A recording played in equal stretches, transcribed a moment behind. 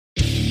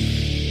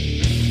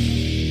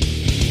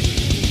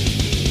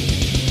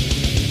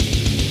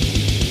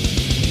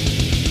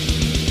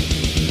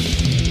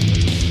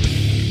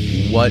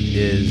what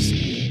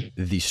is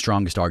the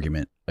strongest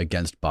argument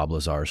against Bob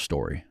Lazar's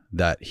story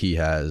that he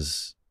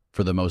has,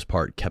 for the most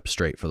part, kept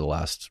straight for the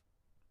last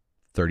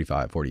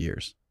 35, 40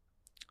 years?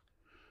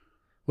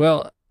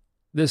 Well,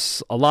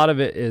 a lot of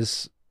it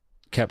is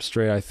kept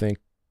straight, I think.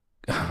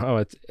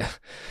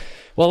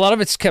 Well, a lot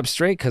of it's kept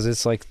straight because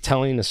it's like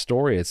telling a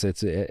story.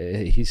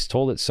 He's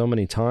told it so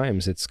many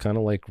times. It's kind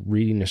of like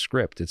reading a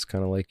script. It's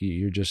kind of like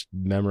you just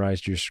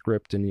memorized your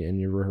script and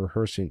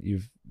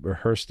you've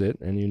rehearsed it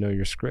and you know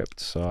your script.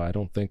 So I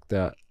don't think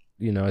that,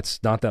 it's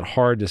not that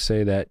hard to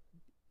say that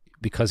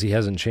because he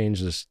hasn't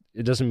changed this.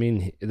 It doesn't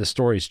mean the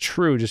story's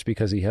true just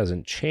because he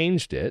hasn't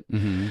changed it.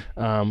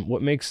 Mm-hmm.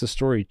 What makes the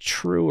story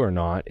true or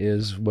not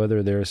is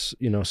whether there's,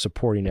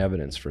 supporting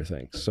evidence for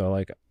things. So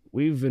like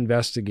we've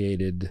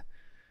investigated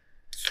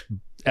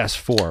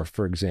S4,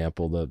 for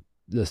example,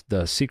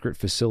 the secret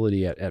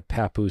facility at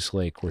Papoose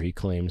Lake where he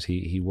claims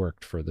he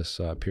worked for this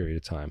period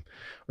of time,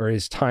 or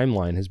his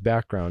timeline, his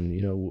background.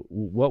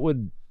 What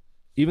would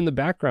even the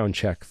background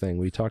check thing?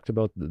 We talked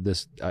about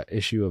this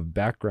issue of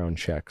background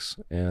checks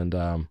and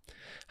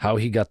how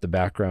he got the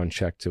background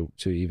check to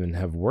even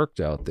have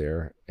worked out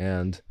there.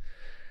 And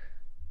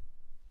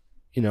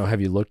have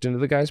you looked into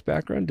the guy's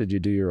background? Did you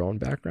do your own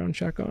background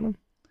check on him?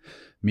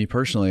 Me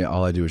personally,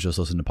 all I do is just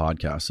listen to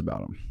podcasts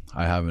about him.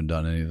 I haven't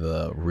done any of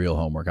the real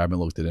homework. I haven't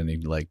looked at any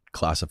like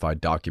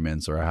classified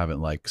documents, or I haven't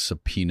like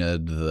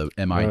subpoenaed the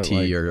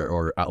MIT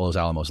or Los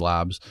Alamos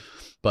labs.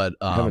 But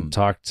I haven't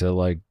talked to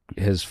like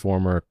his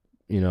former,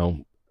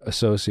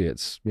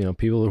 associates,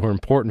 people who were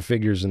important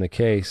figures in the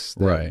case.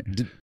 Right.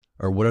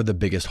 Or what are the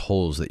biggest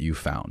holes that you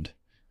found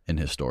in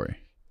his story?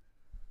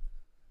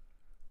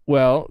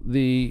 Well,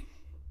 the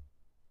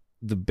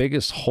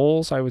biggest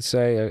holes, I would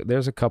say,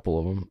 there's a couple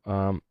of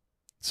them.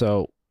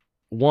 So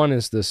one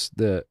is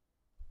the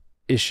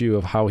issue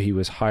of how he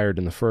was hired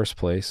in the first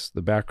place.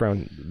 The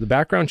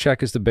background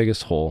check is the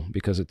biggest hole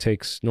because it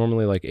takes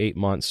normally like 8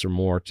 months or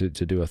more to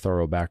do a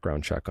thorough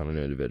background check on an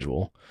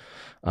individual.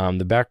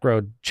 The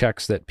background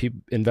checks that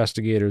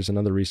investigators and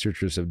other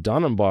researchers have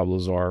done on Bob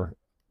Lazar,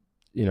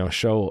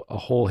 show a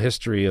whole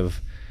history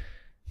of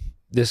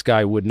this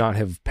guy would not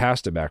have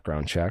passed a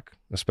background check.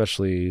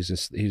 Especially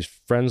he's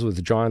friends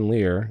with John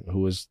Lear, who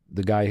was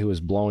the guy who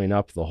was blowing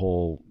up the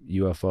whole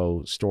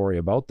UFO story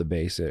about the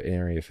base at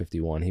Area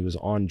 51. He was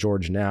on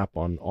George Knapp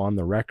on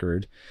the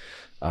record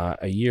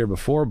a year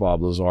before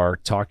Bob Lazar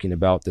talking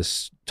about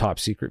this top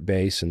secret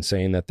base and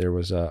saying that there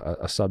was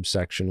a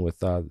subsection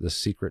with the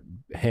secret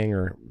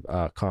hangar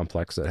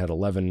complex that had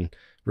 11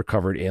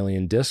 recovered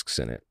alien discs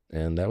in it.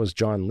 And that was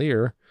John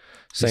Lear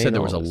saying he said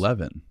there was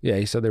 11. Yeah,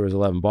 he said there was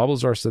 11. Bob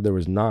Lazar said there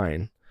was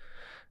 9.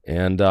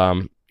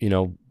 And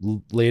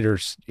later,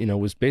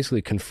 was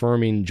basically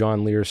confirming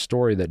John Lear's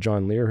story that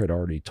John Lear had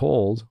already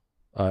told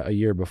a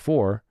year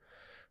before.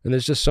 And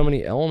there's just so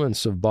many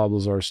elements of Bob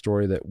Lazar's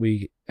story that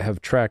we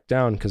have tracked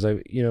down because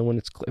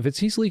if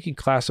he's leaking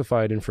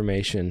classified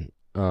information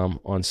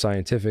on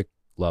scientific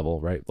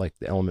level, right, like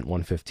the element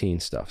 115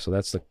 stuff. So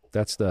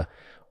that's the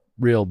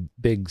real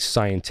big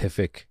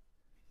scientific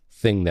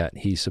thing that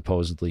he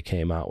supposedly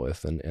came out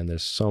with, and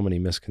there's so many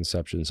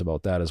misconceptions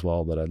about that as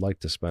well that I'd like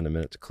to spend a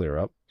minute to clear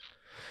up.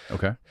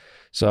 Okay.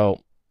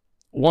 So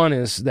one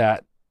is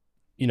that,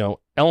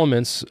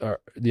 elements are,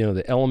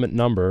 the element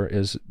number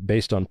is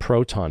based on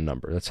proton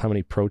number. That's how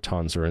many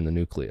protons are in the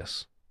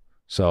nucleus.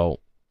 So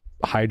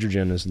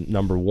hydrogen is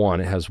number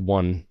 1. It has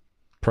 1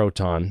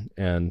 proton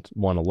and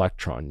 1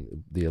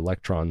 electron. The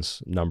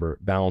electron's number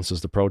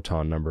balances the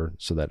proton number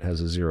so that it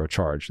has a 0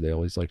 charge. They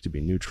always like to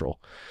be neutral.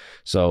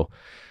 So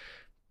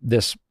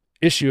this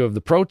issue of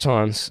the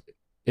protons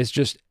it's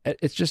just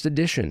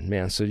addition,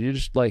 man. So you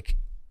just like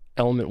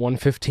element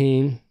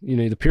 115,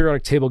 the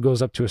periodic table goes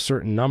up to a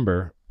certain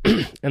number,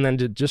 and then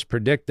to just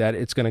predict that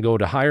it's going to go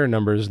to higher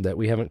numbers that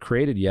we haven't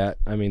created yet.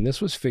 I mean,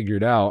 this was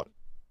figured out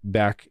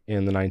back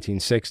in the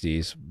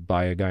 1960s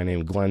by a guy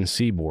named Glenn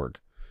Seaborg,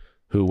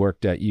 who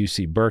worked at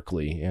UC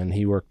Berkeley, and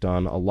he worked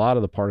on a lot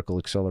of the particle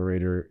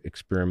accelerator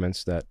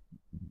experiments that,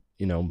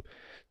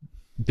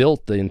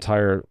 built the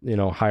entire,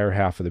 higher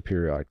half of the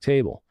periodic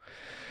table.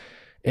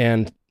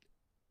 And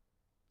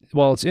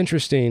well, it's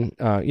interesting,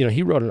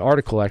 he wrote an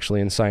article actually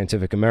in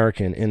Scientific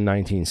American in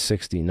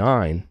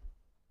 1969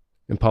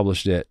 and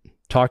published it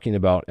talking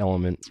about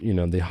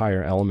the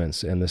higher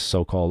elements and this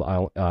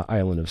so-called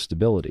island of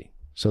stability.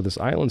 So this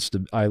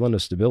island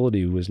of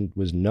stability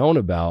was known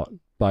about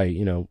by,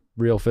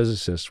 real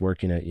physicists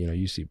working at,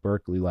 UC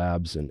Berkeley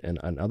labs and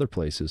other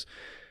places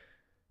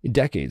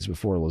decades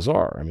before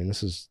Lazar. I mean,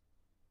 this is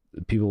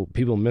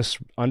people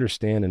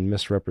misunderstand and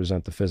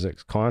misrepresent the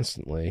physics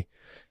constantly.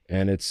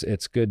 And it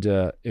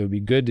would be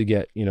good to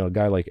get, a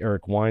guy like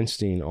Eric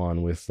Weinstein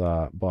on with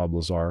Bob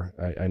Lazar.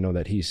 I know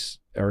that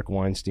Eric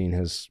Weinstein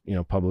has,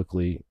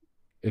 publicly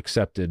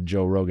accepted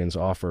Joe Rogan's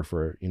offer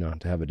for,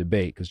 to have a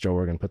debate because Joe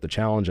Rogan put the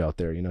challenge out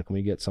there. Can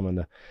we get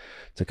someone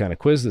to kind of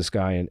quiz this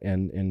guy?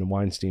 And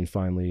Weinstein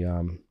finally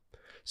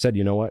said,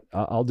 you know what,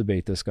 I'll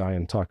debate this guy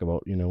and talk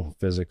about,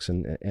 physics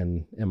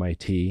and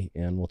MIT,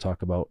 and we'll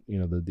talk about,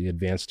 the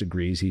advanced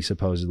degrees he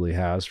supposedly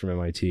has from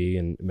MIT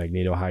and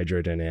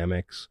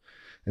magnetohydrodynamics,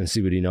 and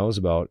see what he knows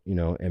about,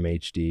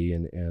 MHD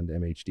and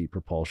MHD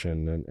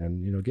propulsion,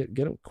 and get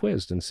him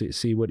quizzed and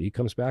see what he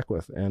comes back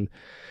with. And,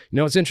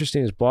 what's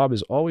interesting is Bob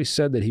has always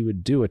said that he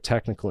would do a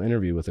technical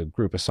interview with a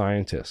group of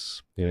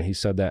scientists. He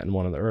said that in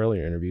one of the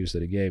earlier interviews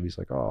that he gave. He's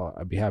like, oh,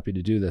 I'd be happy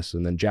to do this.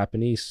 And then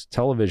Japanese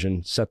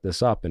television set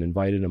this up and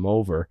invited him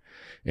over,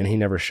 and he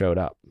never showed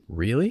up.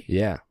 Really?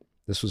 Yeah.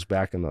 This was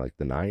back in the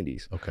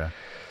 90s. Okay.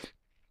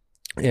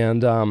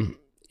 And,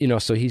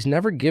 so he's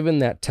never given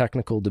that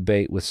technical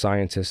debate with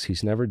scientists.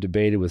 He's never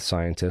debated with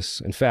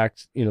scientists. In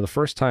fact, the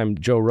first time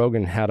Joe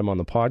Rogan had him on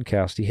the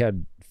podcast, he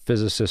had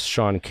physicist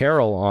Sean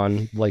Carroll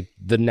on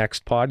the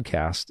next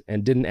podcast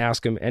and didn't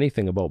ask him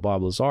anything about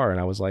Bob Lazar. And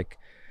I was like,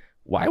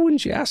 why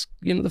wouldn't you ask,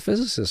 the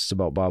physicists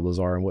about Bob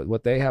Lazar and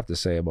what they have to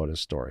say about his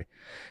story?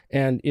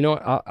 And,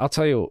 I'll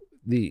tell you,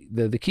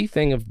 the key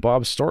thing of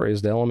Bob's story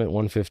is the element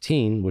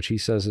 115, which he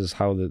says is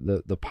how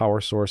the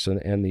power source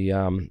and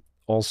the,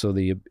 also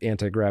the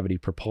anti-gravity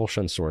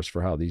propulsion source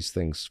for how these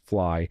things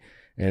fly.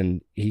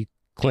 And he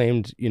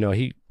claimed,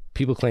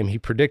 people claim he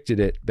predicted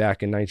it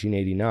back in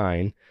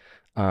 1989.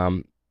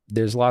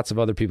 There's lots of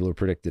other people who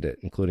predicted it,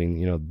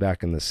 including,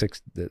 back in the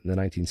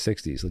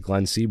 1960s. Like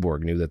Glenn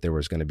Seaborg knew that there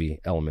was going to be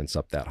elements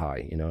up that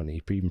high, and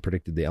he even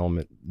predicted the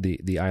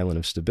island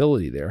of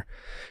stability there.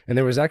 And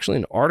there was actually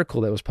an article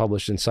that was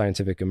published in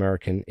Scientific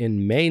American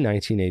in May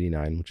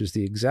 1989, which is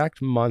the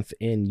exact month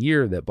and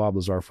year that Bob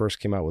Lazar first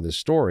came out with his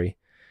story.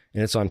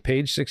 And it's on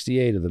page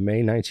 68 of the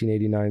May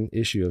 1989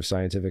 issue of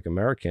Scientific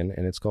American,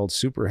 and it's called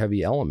Super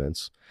Heavy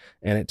Elements,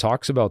 and it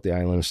talks about the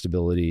island of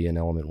stability in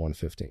element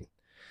 115.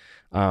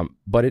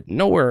 But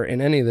nowhere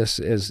in any of this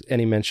is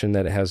any mention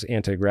that it has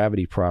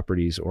anti-gravity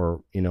properties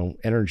or,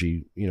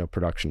 energy,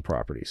 production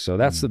properties. So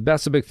that's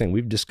the big thing.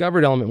 We've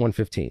discovered element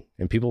 115,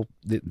 and people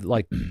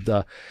like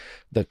the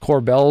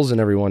Corbells and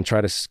everyone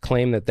try to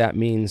claim that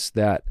means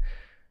that,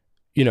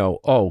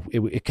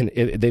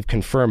 they've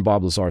confirmed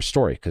Bob Lazar's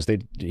story because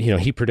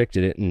he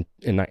predicted it in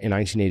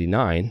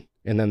 1989,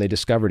 and then they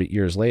discovered it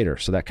years later.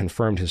 So that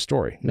confirmed his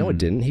story. No, it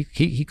didn't.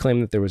 He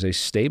claimed that there was a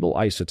stable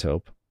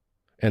isotope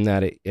and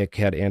that it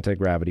had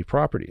anti-gravity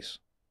properties.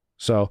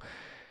 So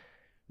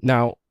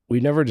now we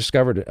never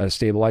discovered a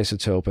stable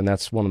isotope, and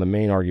that's one of the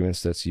main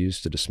arguments that's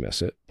used to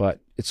dismiss it.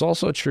 But it's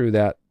also true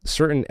that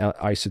certain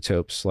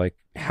isotopes, like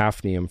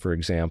hafnium, for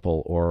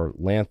example, or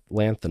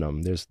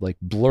lanthanum, there's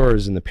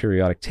blurs in the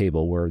periodic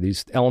table where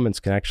these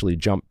elements can actually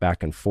jump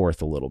back and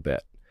forth a little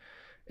bit.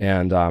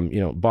 And,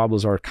 Bob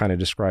Lazar kind of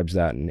describes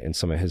that in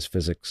some of his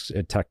physics,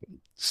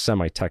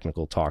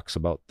 semi-technical talks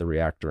about the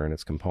reactor and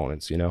its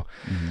components, He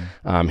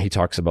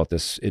talks about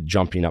it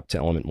jumping up to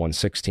element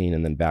 116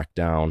 and then back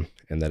down,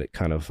 and that it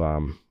kind of,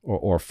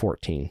 or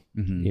 14,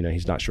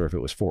 he's not sure if it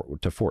was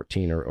to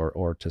 14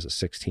 or to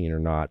 16 or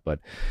not, but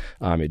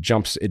it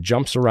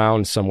jumps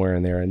around somewhere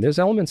in there. And there's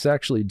elements that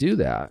actually do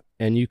that.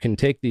 And you can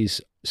take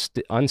these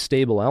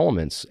unstable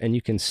elements and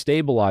you can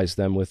stabilize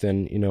them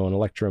within, an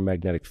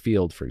electromagnetic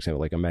field, for example,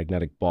 like a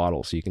magnetic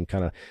bottle. So you can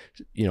kind of,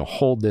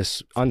 hold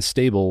this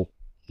unstable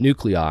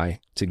nuclei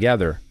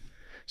together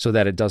so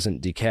that it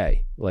doesn't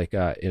decay like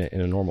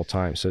in a normal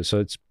time. So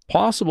it's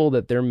possible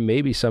that there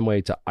may be some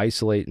way to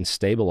isolate and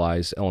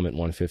stabilize element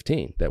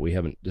 115 that we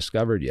haven't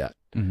discovered yet.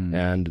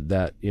 And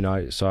that,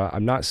 so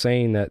I'm not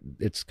saying that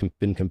it's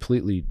been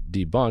completely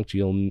debunked.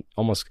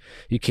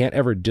 You can't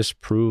ever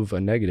disprove a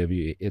negative.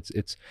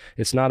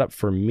 It's not up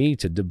for me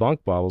to debunk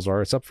Bob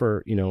Lazar. It's up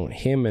for,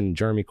 him and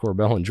Jeremy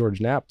Corbell and George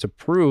Knapp to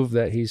prove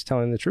that he's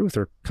telling the truth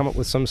or come up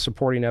with some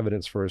supporting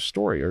evidence for his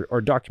story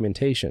or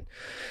documentation.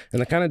 And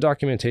the kind of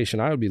documentation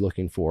I would be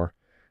looking for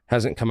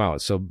hasn't come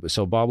out. So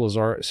Bob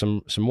Lazar,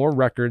 some more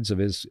records of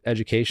his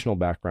educational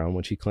background,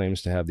 which he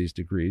claims to have these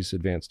degrees,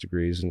 advanced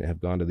degrees, and have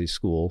gone to these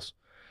schools.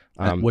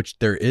 Which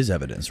there is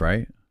evidence,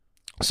 right?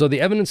 So the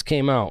evidence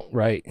came out,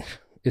 right?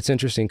 It's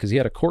interesting because he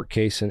had a court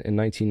case in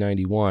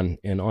 1991,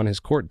 and on his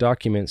court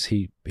documents,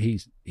 he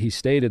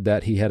stated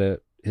that he had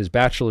his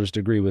bachelor's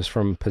degree was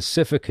from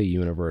Pacifica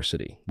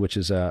University, which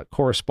is a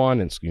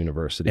correspondence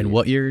university. And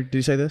what year did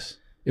you say this?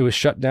 It was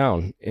shut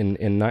down in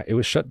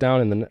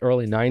the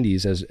early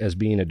 90s as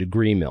being a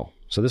degree mill.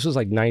 So this was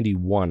like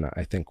 91,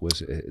 I think, was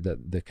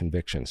the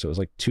conviction. So it was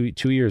like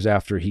two years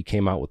after he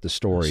came out with the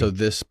story. So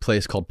this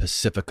place called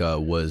Pacifica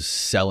was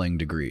selling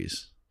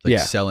degrees.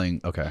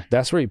 Selling. Okay.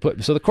 That's where he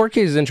put. So the court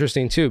case is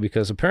interesting too,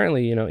 because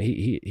apparently,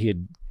 he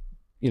had,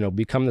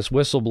 become this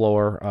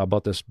whistleblower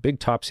about this big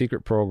top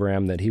secret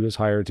program that he was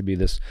hired to be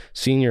this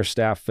senior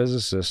staff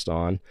physicist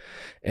on,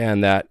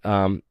 and that,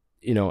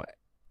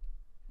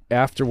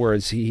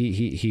 afterwards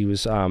he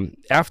was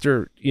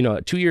after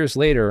 2 years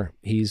later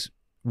he's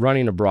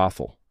running a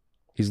brothel.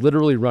 He's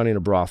literally running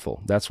a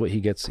brothel. That's what he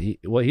gets. He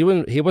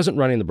wasn't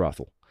running the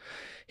brothel.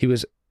 He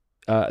was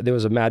there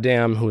was a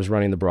madame who was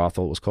running the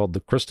brothel. It was called the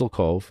Crystal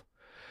Cove,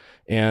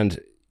 and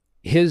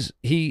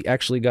he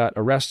actually got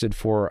arrested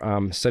for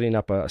setting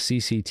up a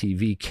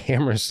CCTV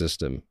camera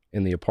system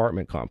in the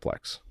apartment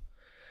complex.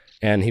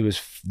 And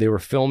they were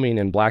filming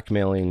and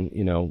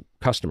blackmailing,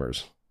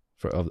 customers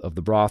of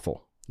the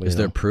brothel. Is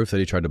there proof that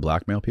he tried to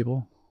blackmail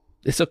people?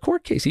 It's a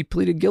court case. He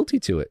pleaded guilty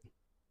to it.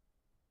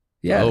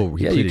 Yeah. Oh,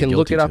 yeah. You can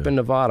look it up in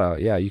Nevada.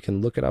 Yeah. You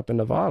can look it up in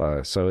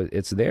Nevada. So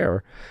it's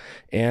there.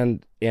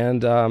 And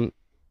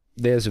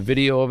there's a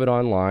video of it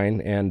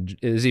online, and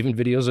there's even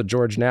videos of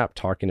George Knapp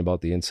talking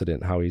about the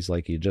incident, how he's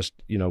like, he just,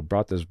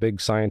 brought this big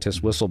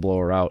scientist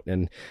whistleblower out,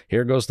 and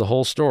here goes the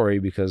whole story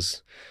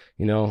because,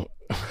 right.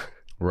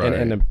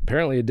 And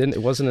apparently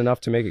it wasn't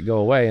enough to make it go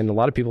away. And a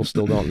lot of people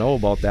still don't know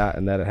about that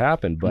and that it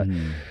happened. But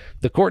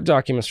the court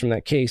documents from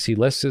that case, he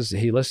lists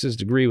his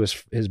degree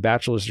his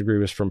bachelor's degree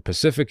was from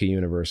Pacifica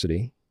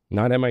University,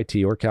 not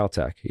MIT or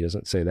Caltech. He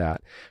doesn't say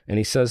that. And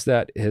he says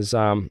that his,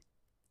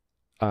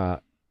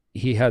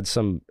 he had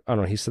some, I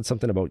don't know, he said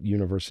something about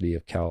University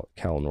of Cal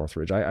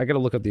Northridge. I got to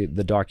look up the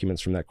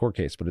documents from that court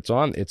case, but it's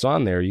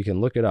on there. You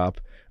can look it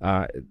up.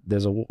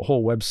 There's a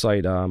whole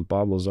website,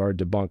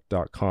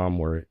 boblazardebunked.com,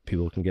 where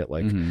people can get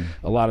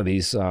a lot of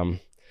these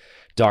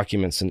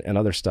documents and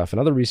other stuff. And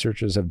other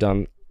researchers have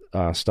done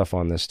stuff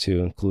on this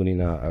too,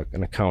 including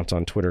an account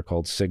on Twitter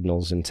called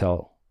Signals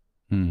Intel.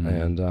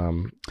 And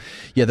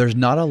there's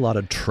not a lot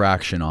of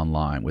traction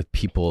online with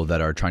people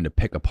that are trying to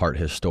pick apart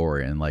his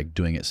story and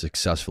doing it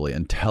successfully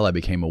until I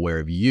became aware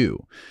of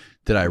you.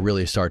 Did I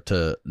really start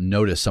to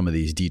notice some of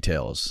these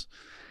details?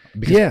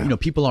 Because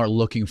people aren't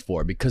looking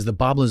for it, because the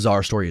Bob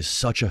Lazar story is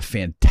such a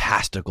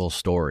fantastical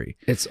story.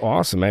 It's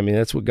awesome. I mean,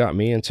 that's what got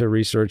me into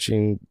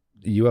researching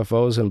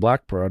UFOs and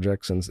black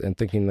projects and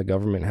thinking the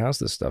government has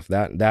this stuff.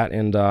 That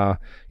and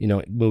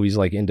movies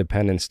like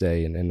Independence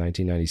Day in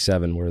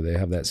 1997, where they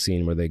have that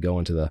scene where they go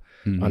into the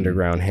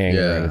underground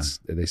hangar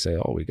and they say,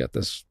 "Oh, we got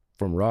this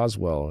from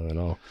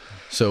Roswell,"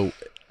 So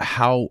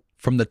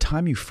from the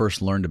time you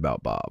first learned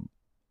about Bob,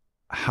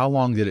 how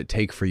long did it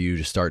take for you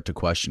to start to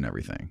question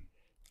everything?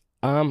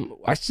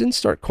 I didn't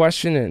start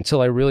questioning it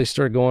until I really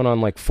started going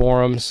on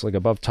forums like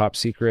Above Top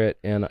Secret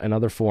and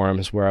other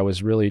forums where I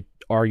was really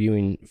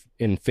arguing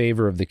in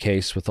favor of the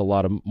case with a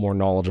lot of more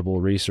knowledgeable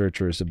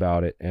researchers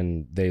about it,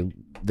 and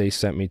they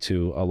sent me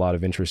to a lot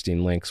of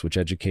interesting links which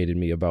educated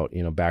me about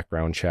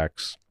background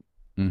checks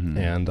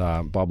and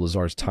Bob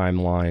Lazar's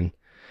timeline,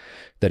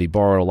 that he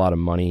borrowed a lot of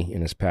money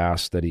in his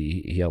past, that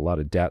he had a lot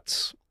of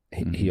debts.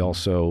 He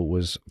also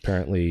was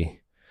apparently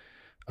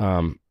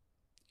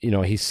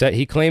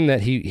he claimed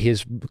that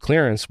his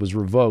clearance was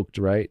revoked,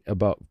 right,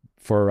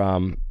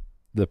 for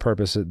the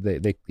purpose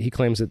that he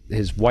claims that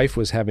his wife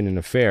was having an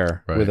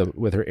affair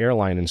with her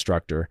airline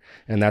instructor,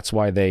 and that's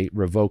why they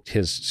revoked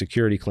his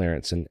security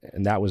clearance, and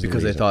that was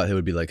because they thought it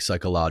would be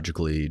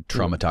psychologically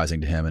traumatizing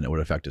to him and it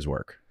would affect his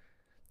work.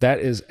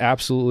 That is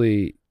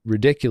absolutely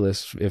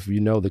ridiculous if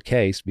you know the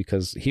case,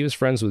 because he was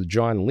friends with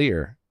John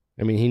Lear.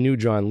 I mean, he knew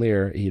John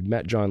Lear. He had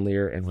met John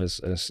Lear and was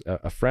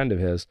a friend of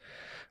his.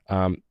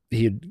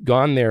 He had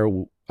gone there.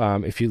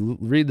 If you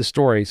read the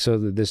story, so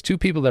there's two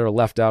people that are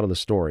left out of the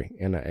story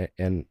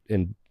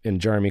in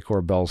Jeremy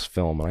Corbell's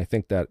film, and I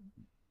think that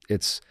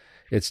it's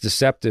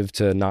deceptive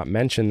to not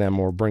mention them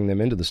or bring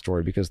them into the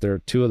story, because they're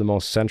two of the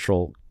most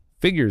central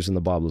figures in the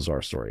Bob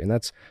Lazar story, and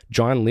that's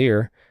John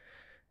Lear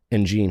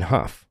and Gene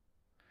Huff.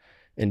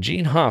 And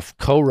Gene Huff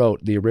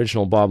co-wrote the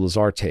original Bob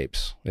Lazar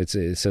tapes. It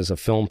says a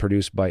film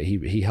produced by,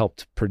 he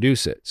helped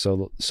produce it.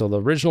 So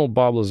the original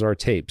Bob Lazar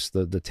tapes,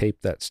 the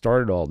tape that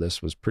started all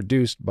this, was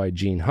produced by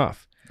Gene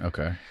Huff.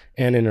 Okay.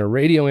 And in a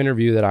radio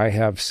interview that I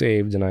have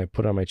saved and I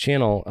put on my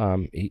channel,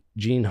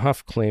 Gene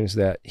Huff claims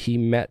that he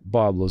met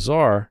Bob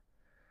Lazar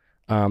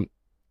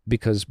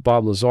because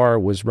Bob Lazar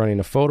was running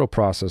a photo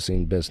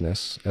processing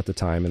business at the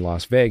time in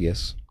Las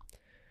Vegas.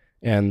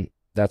 And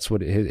that's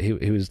what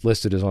he was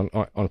listed as on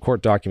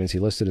court documents. He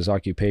listed his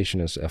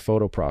occupation as a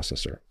photo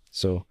processor.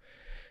 So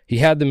he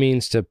had the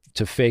means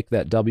to fake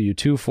that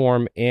W-2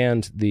 form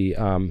and the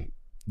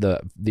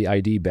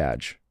ID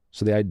badge.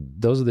 So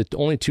those are the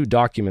only two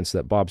documents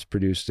that Bob's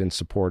produced in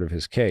support of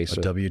his case.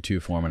 A W-2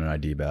 form and an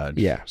ID badge.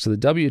 Yeah. So the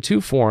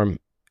W-2 form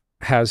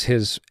has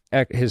his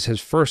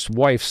first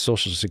wife's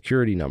social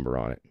security number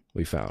on it.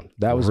 We found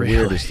that was the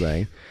weirdest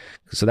thing.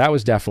 So that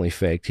was definitely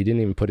faked. He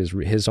didn't even put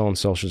his own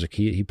social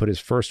security. He put his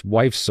first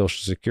wife's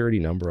social security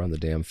number on the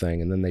damn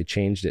thing, and then they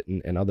changed it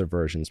in other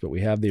versions. But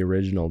we have the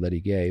original that he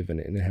gave, and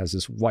it has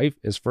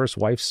his first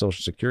wife's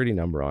social security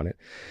number on it,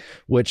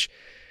 which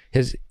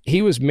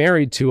he was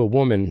married to a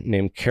woman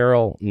named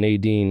Carol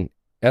Nadine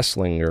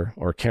Esslinger,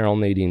 or Carol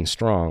Nadine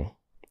Strong.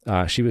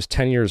 She was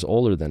 10 years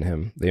older than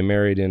him. They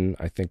married in,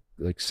 I think,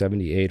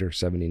 78 or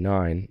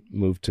 79,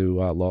 moved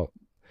to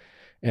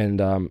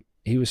and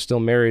he was still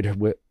married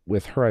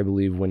with her, I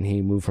believe, when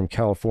he moved from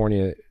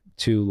California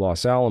to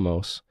Los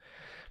Alamos.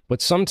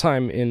 But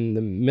sometime in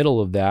the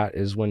middle of that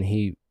is when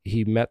he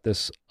met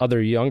this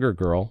other younger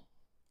girl,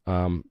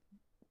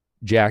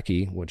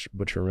 Jackie, which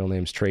her real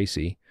name's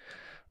Tracy.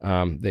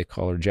 They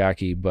call her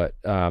Jackie, but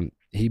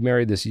he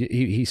married this.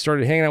 He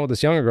started hanging out with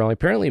this younger girl. He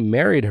apparently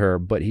married her,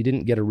 but he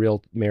didn't get a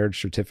real marriage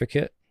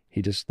certificate.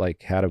 He just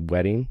had a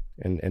wedding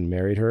and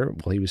married her.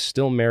 Well, he was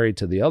still married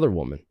to the other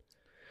woman.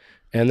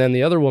 And then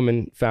the other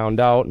woman found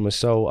out and was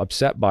so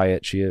upset by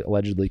it, she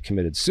allegedly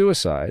committed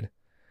suicide.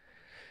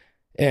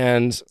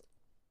 And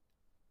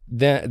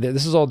then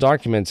this is all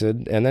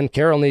documented. And then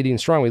Carol Nadine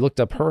Strong, we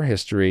looked up her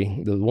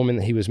history. The woman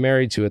that he was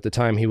married to at the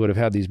time, he would have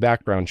had these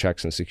background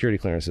checks and security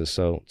clearances.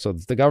 So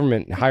the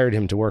government hired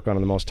him to work on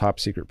the most top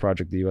secret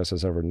project the U.S.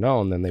 has ever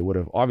known. Then they would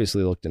have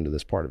obviously looked into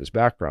this part of his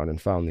background and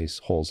found these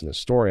holes in his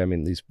story. I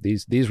mean,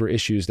 these were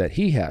issues that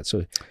he had.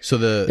 So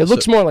it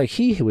looks more like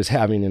he was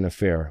having an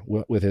affair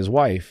with his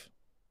wife,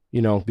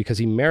 you know, because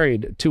he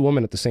married two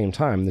women at the same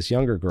time, this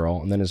younger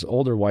girl, and then his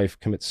older wife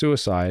commits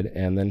suicide,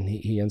 and then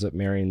he ends up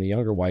marrying the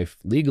younger wife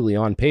legally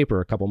on paper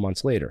a couple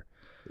months later.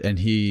 And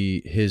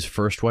his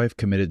first wife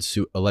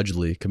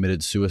allegedly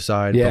committed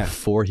suicide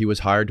before he was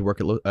hired to work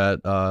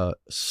at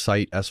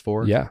Site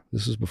S4? Yeah,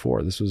 this was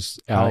before. This was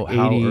how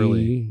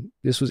early?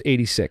 This was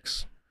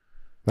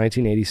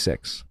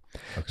 1986.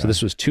 Okay. So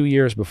this was 2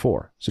 years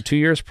before. So 2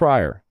 years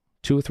prior,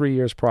 2 or 3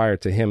 years prior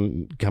to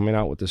him coming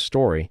out with this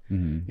story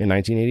in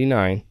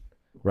 1989.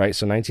 Right,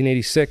 so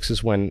 1986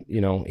 is when, you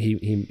know,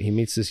 he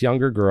meets this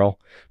younger girl,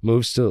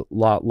 moves to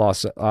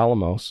Los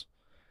Alamos,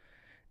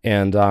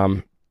 and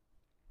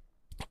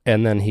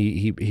then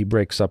he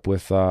breaks up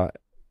with,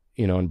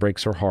 you know, and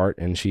breaks her heart,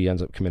 and she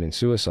ends up committing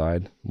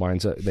suicide.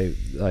 Tailpipe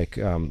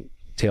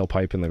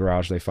in the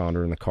garage. They found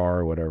her in the car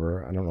or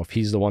whatever. I don't know if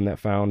he's the one that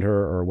found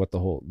her or what the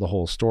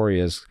whole story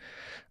is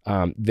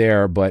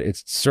there, but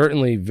it's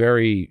certainly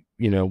very,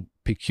 you know,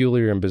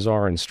 peculiar and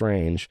bizarre and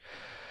strange.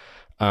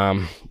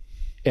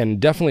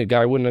 And definitely a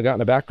guy wouldn't have gotten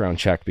a background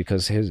check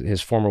because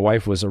his former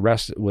wife was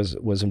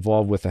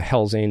involved with a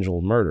Hell's Angel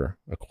murder,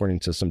 according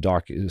to some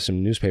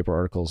newspaper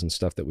articles and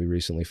stuff that we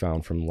recently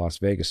found from Las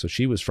Vegas. So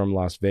she was from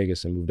Las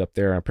Vegas and moved up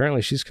there. And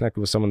apparently she's connected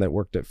with someone that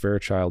worked at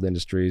Fairchild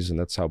Industries, and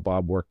that's how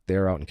Bob worked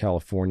there out in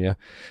California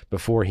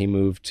before he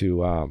moved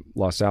to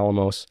Los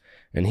Alamos.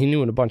 And he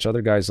knew a bunch of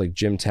other guys like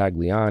Jim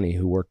Tagliani,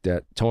 who worked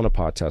at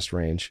Tonopah Test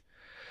Range.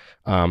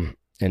 And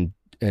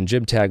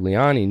Jim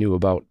Tagliani knew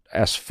about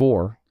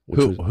S4.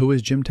 Who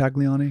is Jim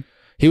Tagliani?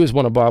 He was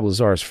one of Bob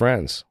Lazar's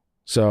friends.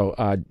 So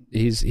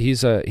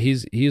he's a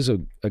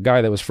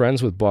guy that was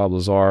friends with Bob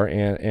Lazar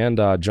and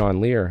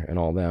John Lear and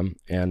all them.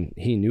 And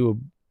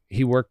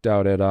he worked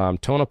out at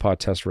Tonopah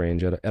Test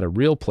Range at a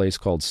real place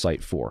called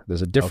Site 4.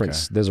 There's a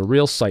difference. Okay. There's a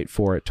real Site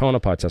 4 at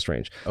Tonopah Test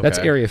Range. Okay. That's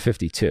Area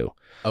 52.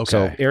 Okay.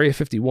 So Area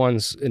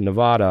 51's in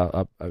Nevada,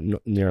 up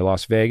near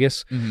Las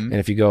Vegas. Mm-hmm. And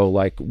if you go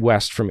like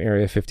west from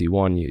Area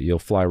 51, you'll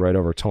fly right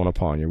over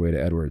Tonopah on your way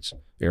to Edwards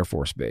Air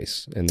Force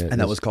Base. And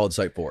that was called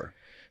Site 4.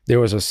 There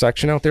was a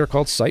section out there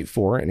called Site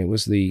 4, and it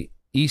was the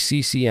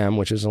ECCM,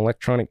 which is an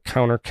electronic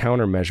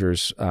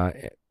countermeasures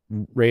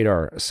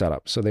radar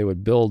setup. So they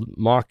would build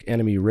mock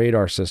enemy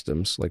radar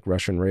systems like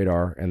Russian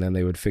radar, and then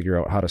they would figure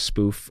out how to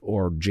spoof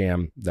or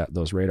jam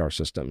those radar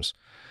systems.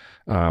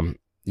 Whether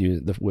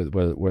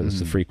it's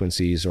the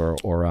frequencies or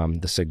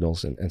the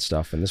signals and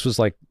stuff. And this was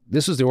the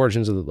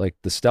origins of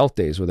the stealth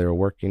days where they were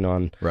working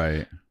on.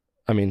 Right.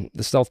 I mean,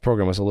 the stealth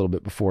program was a little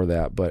bit before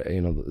that, but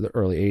you know, the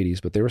early 80s,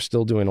 but they were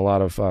still doing a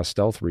lot of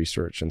stealth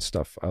research and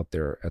stuff out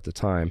there at the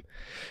time,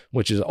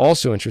 which is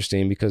also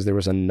interesting because there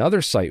was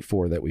another Site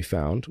 4 that we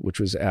found, which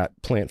was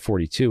at Plant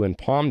 42 in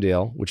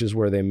Palmdale, which is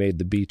where they made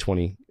the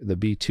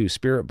B-2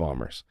 Spirit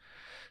bombers.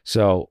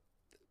 So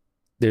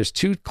there's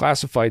two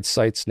classified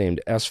sites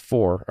named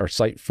S4 or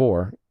Site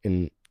 4,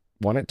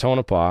 one at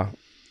Tonopah,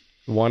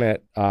 one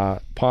at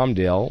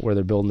Palmdale, where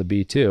they're building the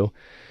B-2.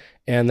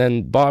 And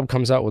then Bob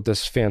comes out with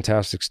this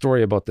fantastic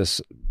story about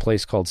this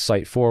place called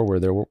Site 4, where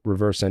they're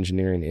reverse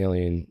engineering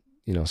alien,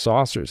 you know,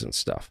 saucers and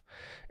stuff.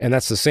 And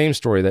that's the same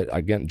story that,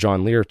 again,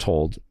 John Lear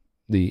told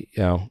a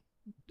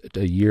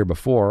year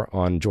before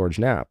on George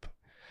Knapp.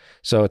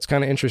 So it's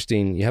kind of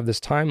interesting. You have this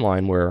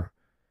timeline where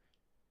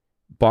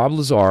Bob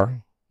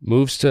Lazar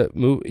the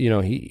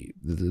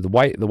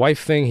wife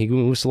thing, he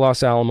moves to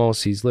Los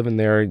Alamos, he's living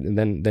there, and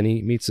then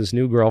he meets this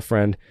new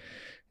girlfriend.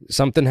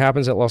 Something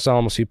happens at Los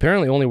Alamos. He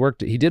apparently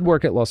he did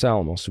work at Los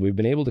Alamos, so we've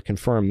been able to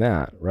confirm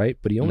that, right?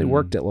 But he only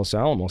worked at Los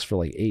Alamos for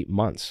like 8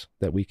 months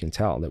that we can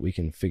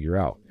figure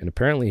out. And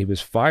apparently he was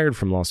fired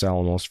from Los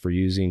Alamos for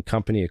using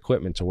company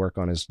equipment to work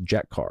on his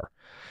jet car,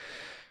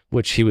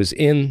 which he was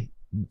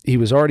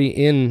already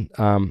in.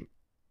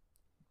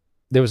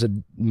 There was a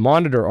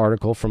Monitor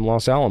article from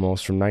Los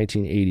Alamos from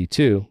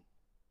 1982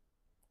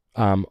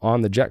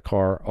 on the jet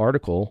car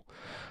article.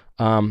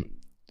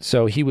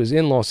 So he was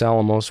in Los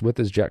Alamos with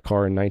his jet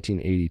car in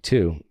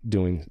 1982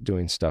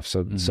 doing stuff.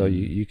 So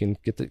you can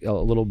get a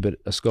little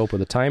bit a scope of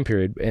the time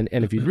period. And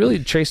if you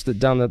really trace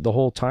down the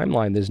whole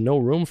timeline, there's no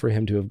room for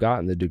him to have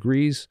gotten the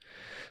degrees.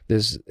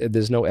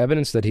 There's no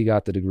evidence that he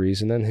got the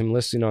degrees. And then him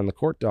listing on the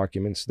court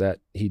documents that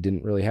he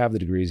didn't really have the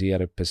degrees. He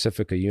had a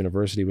Pacifica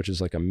University, which is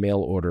like a mail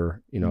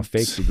order,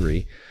 fake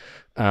degree.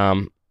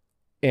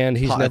 And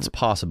that's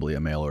possibly a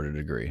mail order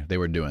degree. They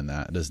were doing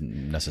that. It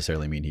doesn't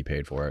necessarily mean he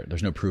paid for it.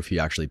 There's no proof he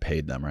actually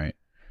paid them, right?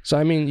 So,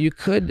 I mean, you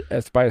could,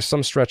 by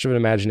some stretch of an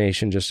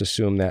imagination, just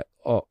assume that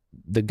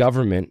the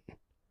government,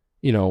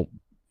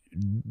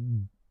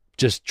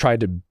 just tried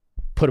to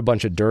put a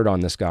bunch of dirt on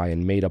this guy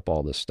and made up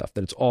all this stuff,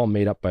 that it's all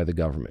made up by the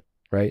government,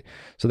 right?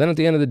 So then at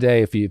the end of the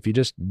day, if you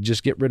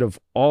just get rid of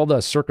all the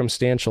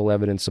circumstantial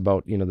evidence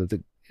about,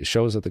 that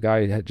shows that the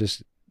guy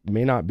just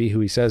may not be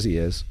who he says he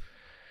is,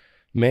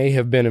 may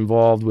have been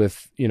involved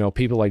with,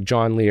 people like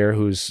John Lear,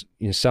 who's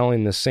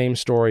selling the same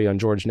story on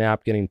George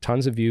Knapp, getting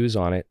tons of views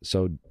on it.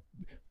 So,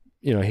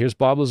 here's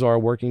Bob Lazar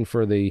working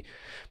for the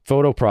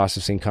photo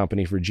processing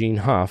company for Gene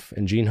Huff.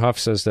 And Gene Huff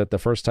says that the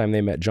first time they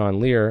met John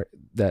Lear,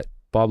 that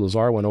Bob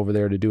Lazar went over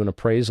there to do an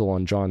appraisal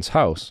on John's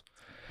house.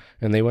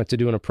 And they went to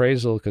do an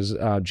appraisal because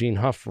Gene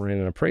Huff ran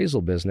an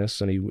appraisal business,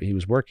 and he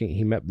was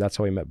working. That's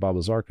how he met Bob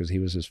Lazar, because he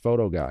was his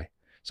photo guy.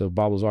 So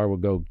Bob Lazar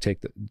would go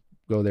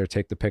there,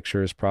 take the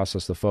pictures,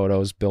 process the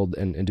photos, build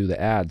and do the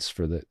ads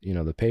for the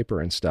the paper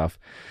and stuff,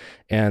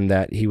 and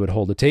that he would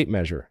hold a tape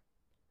measure.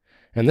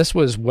 And this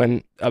was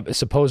when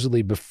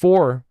supposedly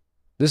before.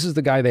 This is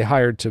the guy they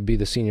hired to be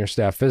the senior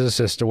staff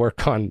physicist to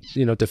work on,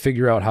 to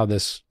figure out how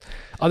this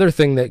other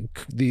thing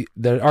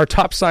that our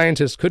top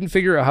scientists couldn't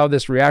figure out how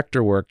this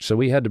reactor worked. So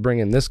we had to bring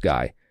in this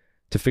guy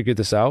to figure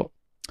this out.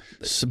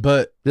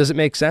 But does it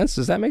make sense?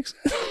 Does that make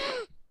sense?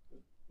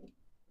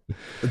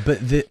 But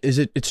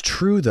it's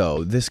true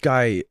though. This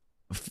guy,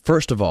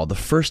 first of all, the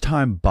first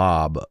time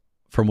Bob,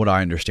 from what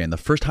I understand, the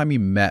first time he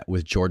met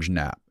with George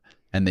Knapp,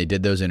 and they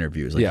did those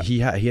interviews.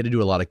 He had to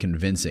do a lot of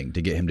convincing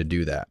to get him to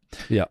do that.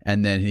 Yeah.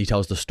 And then he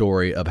tells the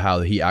story of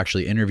how he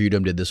actually interviewed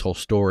him, did this whole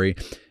story.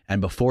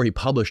 And before he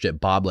published it,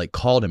 Bob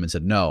called him and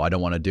said, no, I don't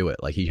want to do it.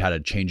 He had a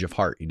change of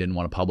heart. He didn't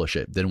want to publish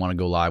it, didn't want to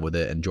go live with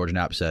it. And George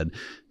Knapp said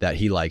that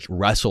he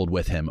wrestled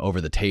with him over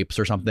the tapes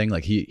or something.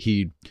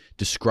 He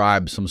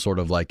described some sort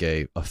of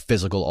a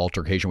physical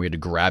altercation where he had to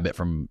grab it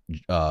from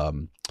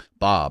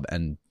Bob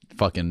and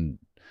fucking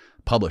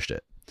published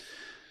it.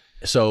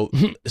 So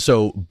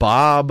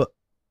Bob,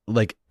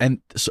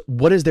 so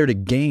what is there to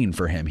gain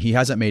for him? He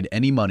hasn't made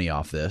any money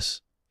off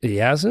this. He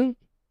hasn't?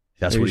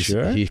 That's what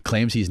he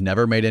claims. He's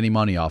never made any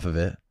money off of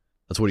it.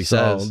 That's what he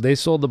says. They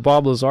sold the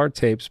Bob Lazar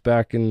tapes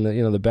back in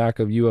the back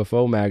of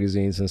UFO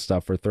magazines and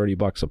stuff for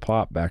 $30 a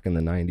pop back in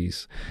the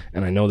 90s.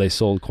 And I know they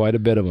sold quite a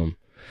bit of them.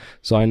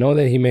 So I know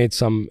that he made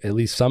at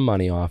least some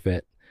money off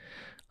it.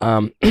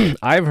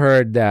 I've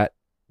heard that,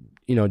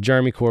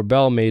 Jeremy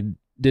Corbell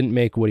didn't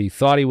make what he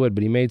thought he would,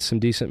 but he made some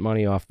decent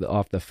money off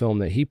the film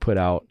that he put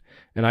out.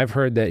 And I've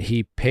heard that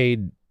he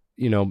paid,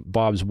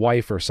 Bob's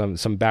wife or some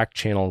back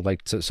channel,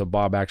 so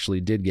Bob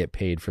actually did get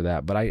paid for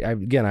that. But I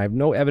have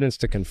no evidence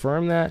to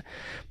confirm that.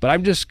 But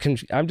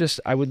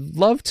I would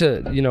love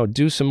to,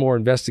 do some more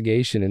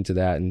investigation into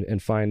that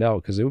and find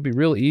out, because it would be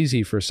real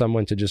easy for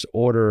someone to just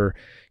order,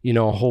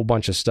 a whole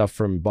bunch of stuff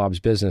from Bob's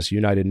business,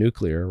 United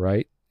Nuclear,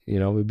 right? It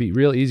would be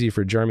real easy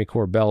for Jeremy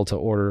Corbell to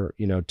order,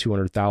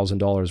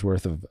 $200,000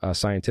 worth of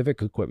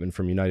scientific equipment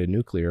from United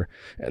Nuclear,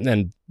 and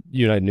then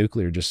United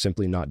Nuclear just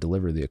simply not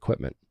deliver the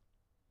equipment.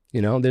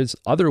 There's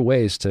other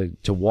ways to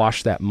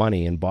wash that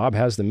money, and Bob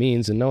has the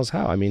means and knows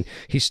how. I mean,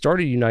 he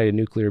started United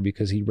Nuclear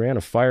because he ran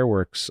a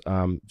fireworks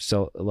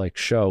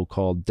show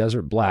called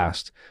Desert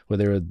Blast, where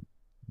they would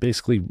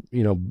basically,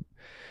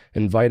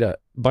 invite a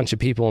bunch of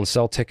people and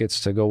sell tickets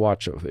to go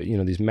watch,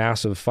 these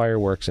massive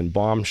fireworks and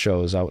bomb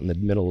shows out in the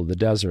middle of the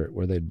desert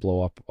where they'd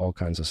blow up all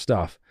kinds of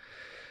stuff.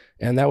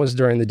 And that was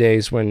during the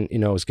days when, it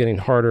was getting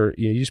harder.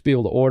 You used to be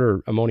able to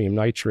order ammonium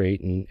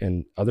nitrate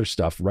and other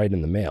stuff right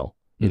in the mail,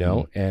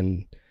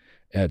 and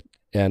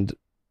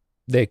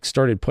they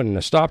started putting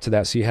a stop to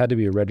that. So you had to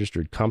be a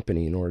registered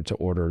company in order to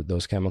order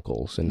those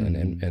chemicals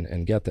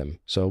and get them.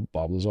 So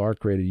Bob Lazar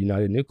created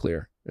United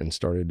Nuclear and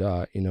started,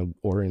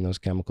 ordering those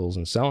chemicals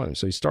and selling them.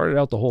 So he started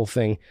out the whole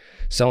thing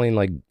selling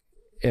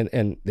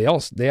and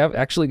they have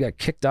actually got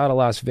kicked out of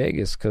Las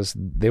Vegas because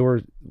they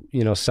were,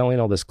 selling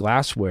all this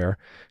glassware,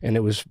 and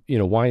it was,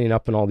 winding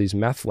up in all these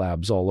meth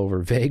labs all over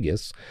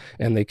Vegas,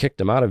 and they kicked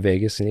him out of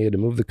Vegas, and he had to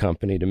move the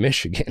company to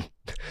Michigan.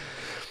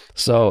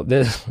 So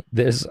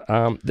there's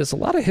a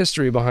lot of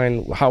history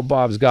behind how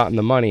Bob's gotten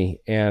the money,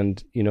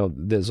 and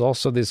there's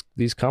also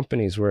these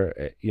companies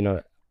where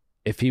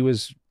if he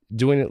was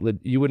doing it,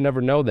 you would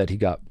never know that he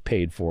got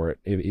paid for it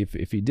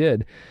if he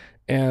did,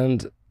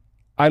 and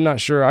I'm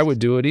not sure I would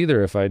do it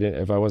either if I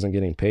wasn't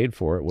getting paid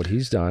for it. What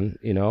he's done,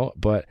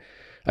 but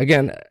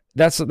again,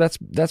 that's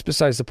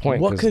besides the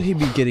point. What could he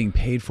be getting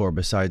paid for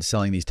besides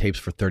selling these tapes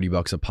for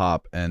 $30 a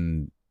pop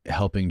and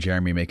helping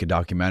Jeremy make a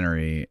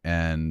documentary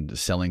and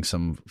selling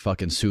some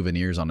fucking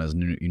souvenirs on his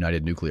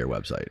United Nuclear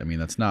website? I mean,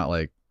 that's not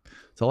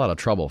it's a lot of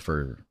trouble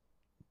for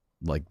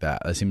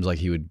that. It seems like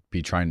he would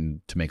be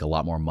trying to make a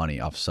lot more money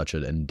off such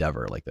an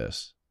endeavor like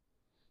this.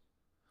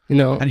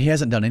 And he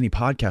hasn't done any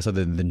podcasts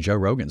other than Joe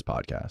Rogan's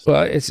podcast.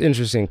 Well, it's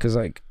interesting because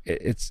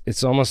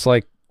it's almost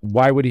like,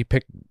 why would he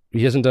pick?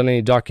 He hasn't done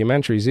any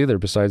documentaries either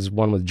besides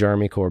one with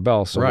Jeremy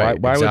Corbell. So right,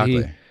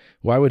 exactly.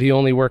 Why would he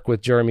only work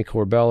with Jeremy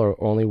Corbell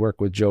or only work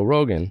with Joe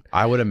Rogan?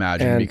 I would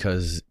imagine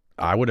because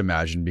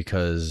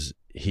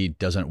he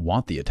doesn't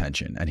want the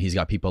attention. And he's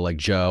got people like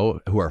Joe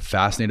who are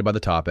fascinated by the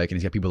topic, and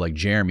he's got people like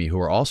Jeremy who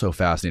are also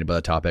fascinated by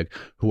the topic,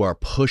 who are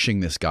pushing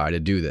this guy to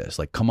do this.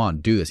 Like, come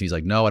on, do this. He's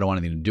like, no, I don't want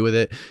anything to do with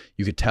it.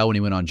 You could tell when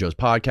he went on Joe's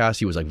podcast,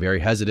 he was like very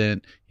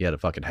hesitant. He had a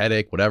fucking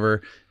headache,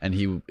 whatever.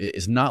 And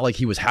it's not like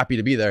he was happy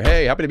to be there.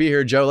 Hey, happy to be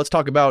here, Joe. Let's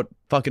talk about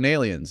fucking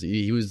aliens.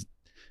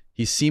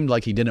 He seemed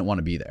like he didn't want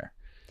to be there.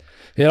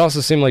 It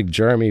also seemed like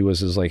Jeremy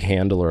was his like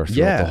handler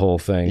throughout the whole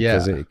thing.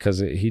 Because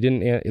he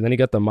didn't, and then he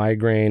got the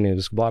migraine. It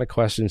was a lot of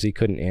questions he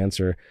couldn't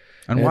answer.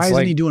 And why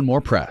isn't he doing more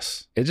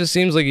press? It just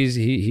seems like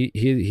he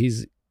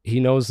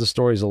knows the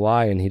story's a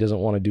lie, and he doesn't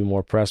want to do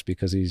more press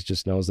because he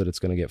just knows that it's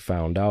going to get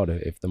found out.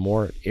 If the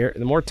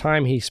more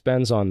time he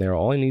spends on there,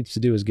 all he needs to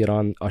do is get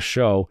on a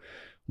show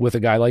with a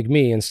guy like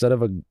me instead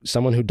of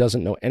someone who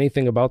doesn't know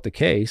anything about the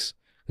case.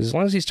 As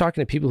long as he's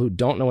talking to people who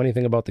don't know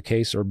anything about the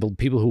case, or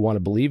people who want to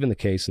believe in the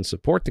case and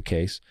support the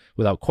case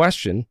without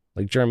question,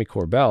 like Jeremy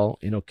Corbell,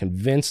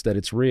 convinced that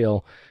it's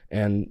real,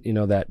 and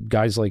that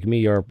guys like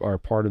me are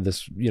part of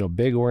this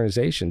big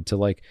organization to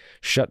like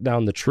shut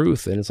down the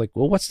truth. And it's like,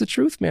 well, what's the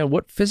truth, man?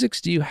 What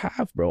physics do you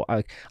have, bro?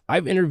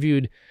 I've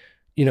interviewed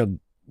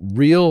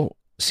real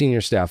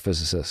senior staff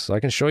physicists, so I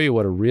can show you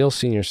what a real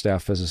senior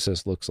staff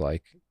physicist looks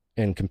like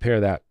and compare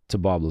that to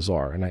Bob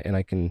Lazar, and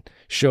I can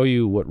show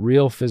you what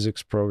real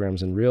physics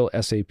programs and real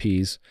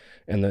SAPs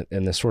and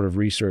the sort of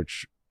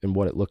research and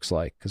what it looks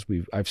like, because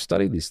I've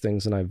studied these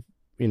things, and I've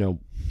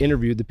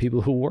interviewed the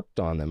people who worked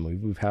on them.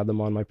 We've had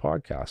them on my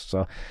podcast.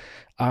 So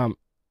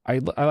I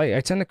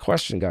tend to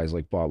question guys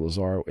like Bob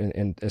Lazar,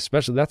 and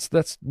especially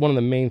that's one of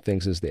the main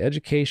things is the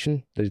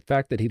education, the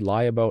fact that he'd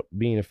lie about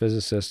being a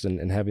physicist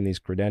and having these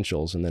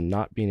credentials and then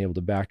not being able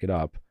to back it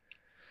up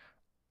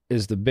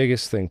is the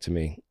biggest thing to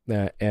me.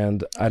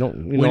 And I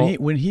don't,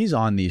 when he's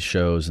on these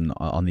shows and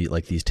on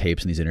these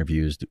tapes and these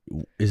interviews,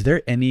 is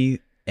there any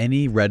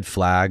red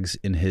flags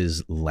in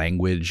his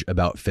language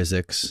about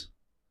physics?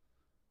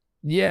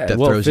 Yeah, that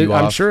throws you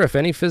off? I'm sure if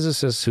any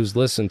physicist who's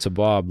listened to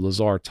Bob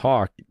Lazar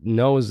talk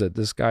knows that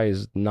this guy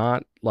is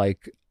not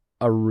like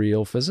a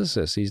real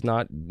physicist. He's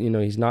not,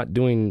 he's not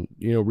doing,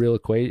 real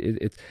equation.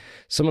 It's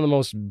some of the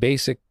most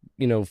basic,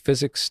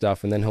 physics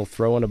stuff, and then he'll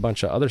throw in a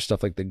bunch of other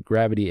stuff like the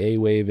gravity A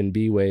wave and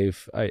B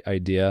wave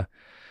idea.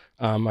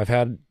 I've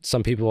had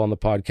some people on the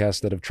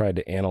podcast that have tried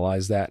to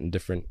analyze that in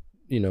different,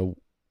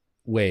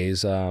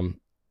 ways.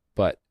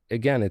 But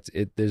again,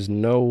 there's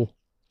no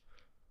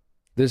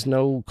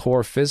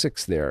core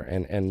physics there.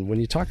 And when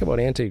you talk about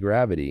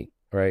anti-gravity,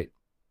 right?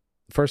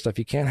 First off,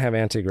 you can't have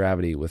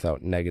anti-gravity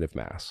without negative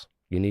mass.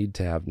 You need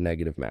to have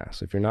negative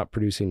mass. If you're not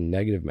producing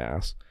negative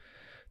mass,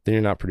 then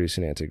you're not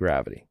producing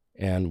anti-gravity.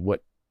 And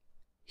what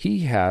he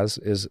has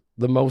is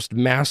the most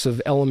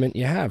massive element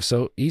you have.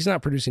 So he's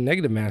not producing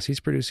negative mass.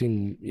 He's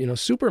producing,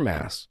 super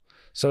mass.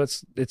 So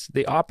it's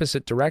the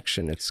opposite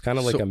direction. It's kind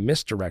of like a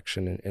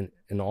misdirection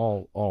in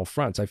all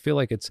fronts. I feel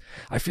like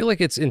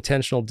it's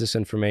intentional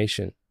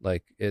disinformation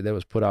that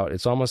was put out.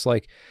 It's almost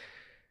like,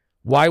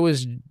 why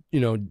was,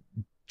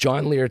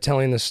 John Lear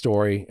telling this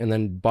story, and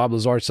then Bob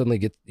Lazar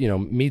suddenly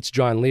meets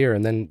John Lear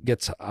and then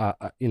gets,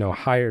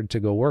 hired to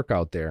go work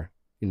out there,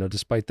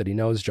 despite that he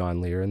knows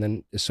John Lear. And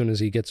then as soon as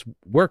he gets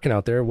working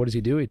out there, what does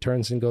he do? He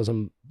turns and goes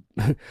and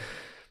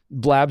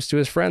blabs to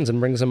his friends and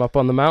brings them up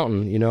on the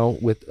mountain,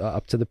 with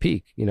up to the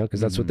peak, because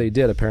that's what they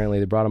did. Apparently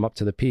they brought him up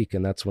to the peak,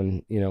 and that's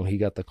when, he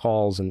got the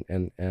calls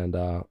and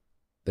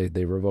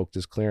they revoked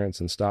his clearance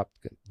and stopped.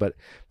 But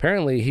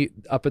apparently he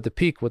up at the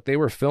peak, what they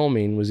were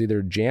filming was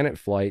either Janet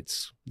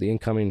flights, the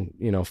incoming,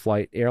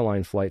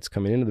 airline flights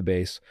coming into the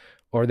base,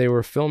 or they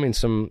were filming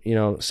some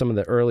of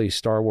the early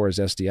Star Wars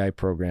SDI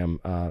program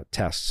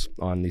tests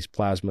on these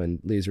plasma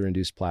and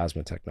laser-induced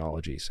plasma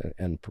technologies.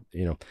 And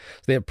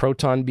they have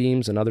proton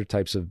beams and other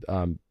types of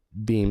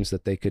beams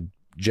that they could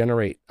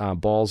generate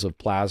balls of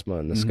plasma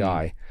in the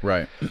sky.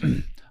 Right.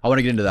 I want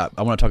to get into that.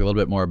 I want to talk a little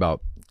bit more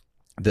about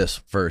this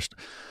first.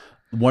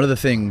 One of the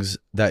things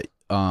that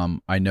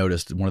I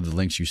noticed, one of the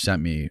links you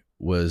sent me,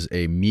 was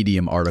a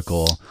Medium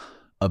article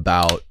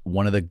about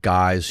one of the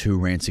guys who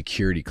ran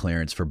security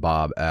clearance for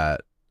Bob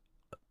at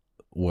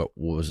what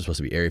was it supposed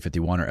to be, Area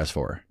 51 or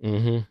S4?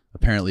 Mm-hmm.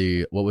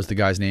 Apparently, what was the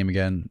guy's name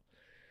again?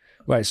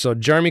 Right. So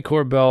Jeremy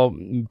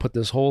Corbell put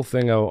this whole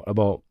thing out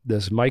about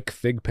this Mike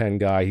Thigpen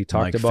guy. He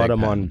talked about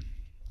him on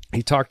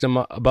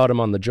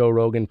the Joe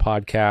Rogan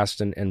podcast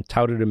and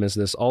touted him as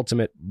this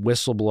ultimate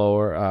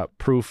whistleblower,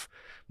 proof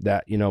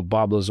that,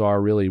 Bob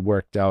Lazar really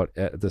worked out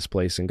at this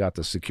place and got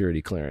the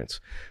security clearance.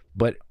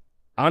 But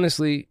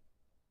honestly,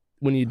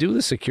 when you do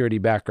the security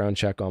background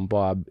check on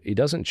Bob, he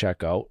doesn't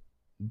check out.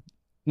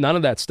 None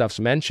of that stuff's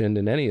mentioned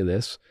in any of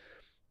this.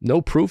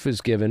 No proof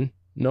is given.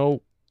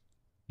 No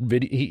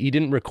video. He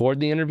didn't record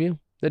the interview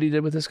that he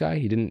did with this guy.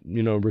 He didn't,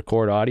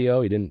 record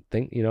audio. He didn't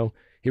think,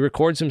 he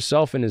records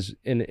himself in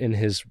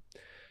his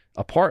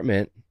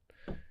apartment,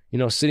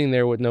 sitting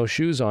there with no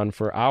shoes on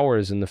for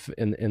hours in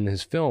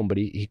his film, but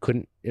he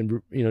couldn't,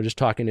 just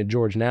talking to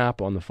George Knapp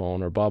on the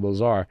phone or Bob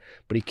Lazar,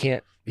 but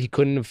he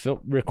couldn't have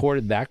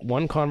recorded that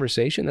one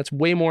conversation. That's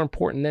way more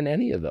important than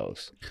any of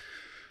those.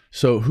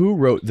 So who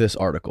wrote this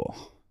article?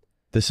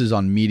 This is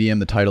on Medium.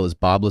 The title is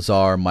Bob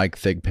Lazar, Mike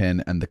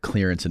Thigpen, and the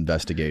Clearance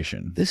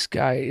Investigation. This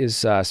guy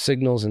is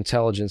Signals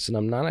Intelligence, and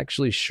I'm not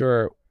actually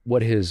sure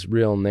what his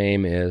real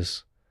name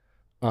is.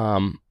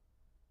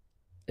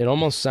 It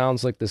almost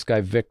sounds like this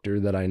guy Victor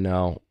that I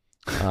know,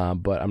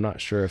 but I'm not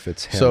sure if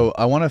it's him. So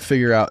I want to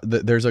figure out,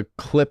 there's a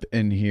clip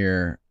in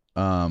here.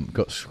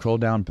 Scroll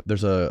down.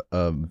 There's a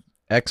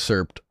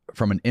excerpt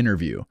from an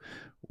interview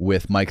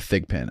with Mike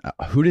Thigpen.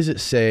 Who does it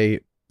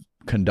say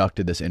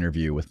conducted this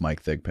interview with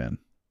Mike Thigpen?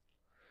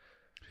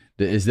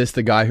 Is this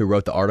the guy who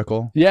wrote the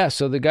article? Yeah,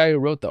 so the guy who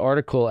wrote the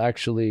article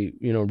actually,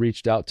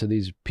 reached out to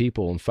these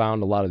people and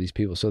found a lot of these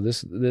people. So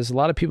there's a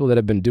lot of people that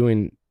have been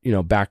doing,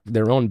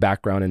 their own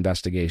background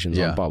investigations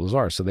on Bob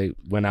Lazar. So they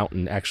went out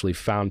and actually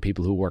found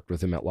people who worked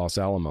with him at Los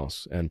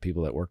Alamos and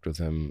people that worked with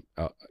him,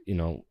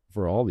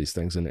 for all these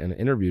things and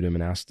interviewed him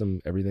and asked them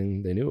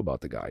everything they knew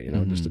about the guy,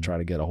 just to try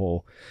to get a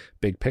whole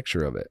big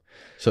picture of it.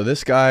 So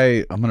this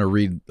guy, I'm going to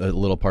read a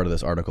little part of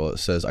this article. It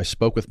says, I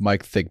spoke with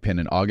Mike Thigpen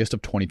in August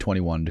of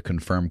 2021 to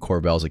confirm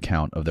Corbell's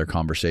account of their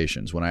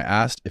conversations. When I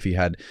asked if he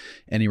had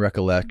any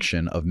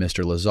recollection of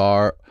Mr.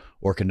 Lazar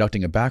or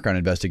conducting a background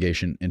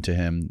investigation into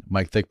him,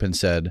 Mike Thigpen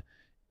said,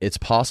 it's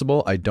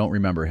possible I don't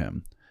remember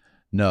him.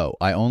 No,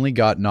 I only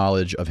got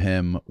knowledge of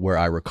him where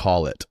I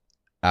recall it,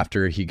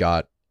 after he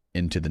got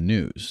into the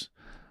news.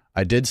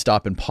 I did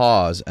stop and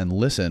pause and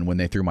listen when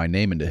they threw my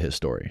name into his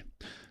story.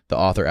 The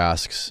author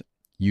asks,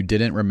 you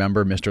didn't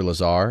remember Mr.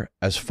 Lazar?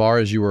 As far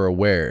as you were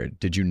aware,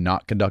 did you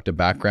not conduct a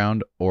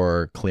background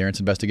or clearance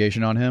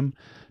investigation on him?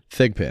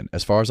 Thigpen,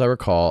 as far as I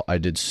recall, I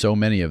did so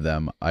many of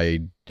them.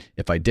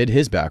 If I did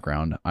his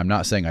background, I'm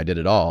not saying I did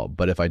it all,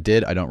 but if I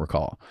did, I don't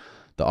recall.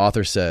 The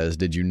author says,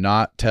 did you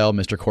not tell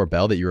Mr.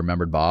 Corbell that you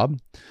remembered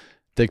Bob?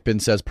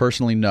 Thigpen says,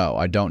 personally, no,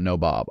 I don't know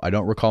Bob. I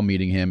don't recall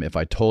meeting him. If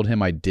I told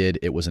him I did,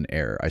 it was an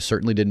error. I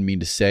certainly didn't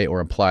mean to say or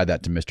imply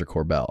that to Mr.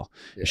 Corbell.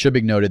 Yeah. It should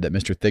be noted that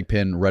Mr.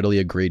 Thigpen readily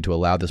agreed to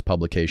allow this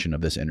publication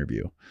of this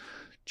interview.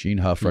 Gene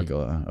Huff,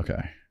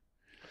 okay.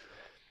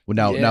 Well,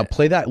 now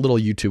play that little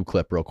YouTube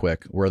clip real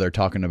quick where they're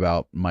talking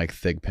about Mike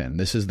Thigpen.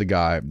 This is the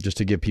guy, just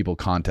to give people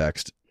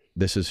context.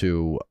 This is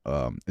who,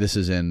 this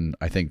is in,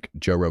 I think,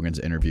 Joe Rogan's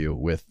interview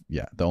with,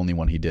 the only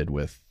one he did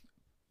with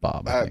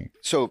Bob, I think.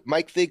 So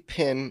Mike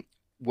Thigpen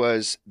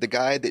was the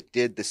guy that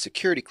did the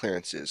security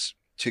clearances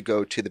to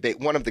go to the base.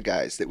 One of the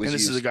guys that was And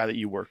this used. is the guy that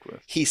you worked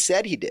with. He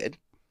said he did.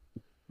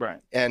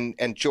 Right. And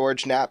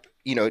George Knapp,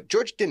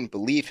 George didn't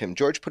believe him.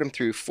 George put him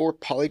through 4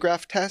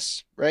 polygraph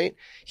tests, right?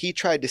 He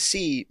tried to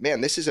see,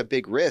 man, this is a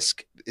big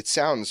risk. It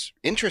sounds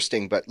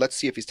interesting, but let's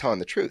see if he's telling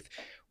the truth.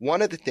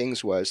 One of the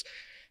things was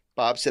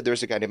Bob said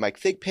there's a guy named Mike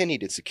Thigpen. He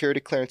did security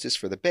clearances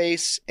for the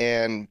base,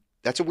 and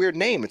that's a weird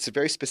name. It's a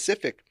very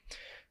specific.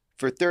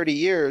 For 30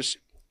 years,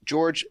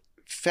 George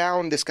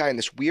found this guy in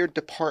this weird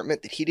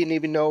department that he didn't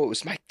even know it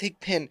was Mike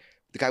Thigpen.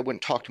 The guy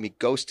wouldn't talk to me,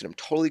 ghosted him,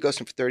 totally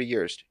ghosted him for 30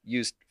 years.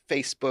 Used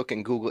Facebook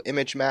and Google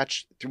Image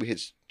Match through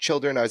his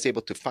children. I was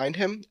able to find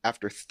him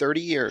after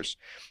 30 years,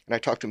 and I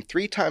talked to him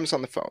 3 times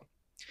on the phone.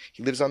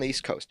 He lives on the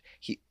East Coast.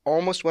 He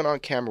almost went on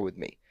camera with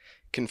me,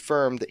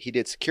 confirmed that he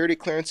did security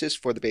clearances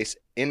for the base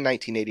in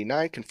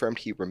 1989, confirmed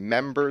he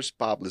remembers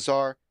Bob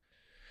Lazar.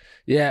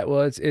 Yeah,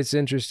 well, it's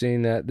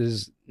interesting that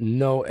there's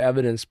no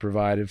evidence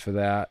provided for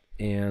that,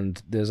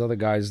 and there's other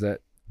guys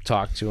that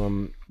talked to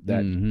him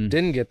that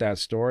didn't get that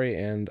story.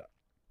 And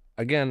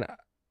again,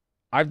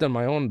 I've done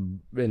my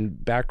own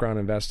background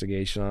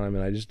investigation on him,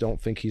 and I just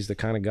don't think he's the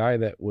kind of guy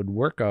that would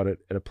work out at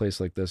a place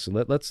like this. And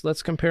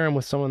let's compare him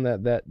with someone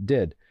that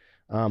did.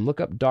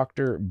 Look up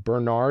Dr.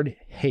 Bernard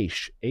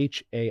Haisch,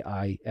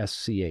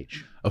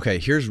 H-A-I-S-C-H. Okay,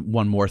 here's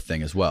one more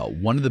thing as well.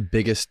 One of the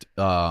biggest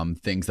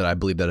things that I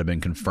believe that have been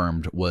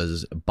confirmed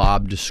was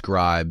Bob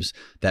describes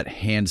that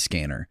hand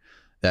scanner,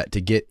 that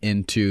to get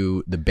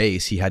into the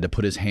base, he had to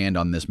put his hand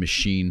on this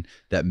machine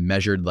that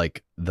measured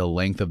like the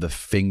length of the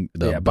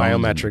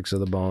biometrics of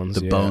the bones.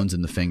 The bones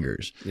and the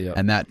fingers. Yeah.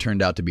 And that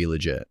turned out to be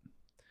legit.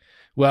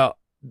 Well,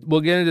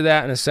 we'll get into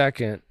that in a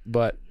second,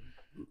 but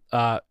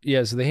so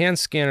the hand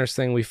scanners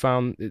thing, we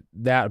found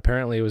that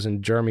apparently it was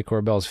in Jeremy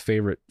Corbell's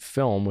favorite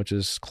film, which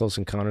is Close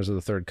Encounters of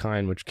the Third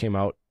Kind, which came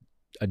out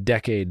a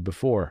decade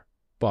before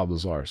Bob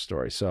Lazar's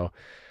story. So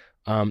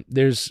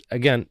there's,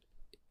 again,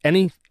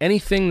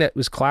 anything that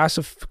was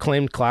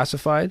claimed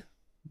classified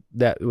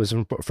that was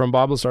from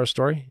Bob Lazar's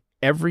story,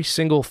 every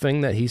single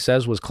thing that he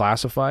says was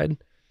classified,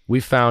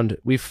 we found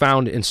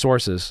in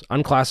sources,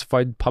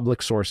 unclassified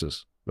public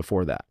sources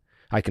before that.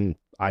 I can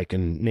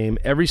name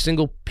every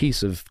single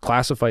piece of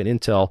classified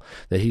intel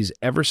that he's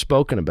ever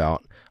spoken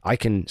about. I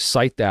can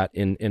cite that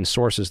in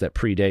sources that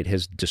predate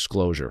his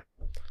disclosure.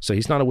 So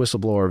he's not a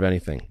whistleblower of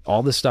anything.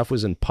 All this stuff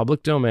was in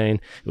public domain.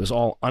 It was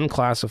all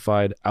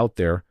unclassified out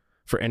there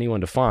for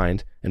anyone to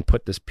find and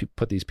put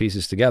these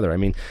pieces together. I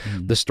mean,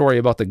 the story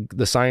about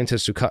the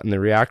scientist who cut in the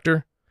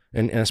reactor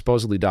and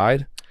supposedly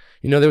died.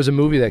 There was a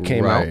movie that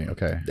came out.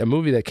 Okay. A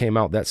movie that came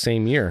out that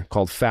same year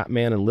called Fat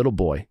Man and Little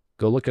Boy.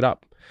 Go look it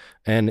up.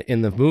 And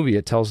in the movie,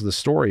 it tells the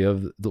story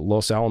of the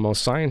Los Alamos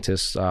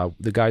scientists.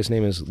 The guy's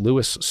name is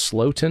Louis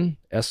Slotin,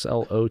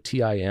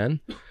 Slotin.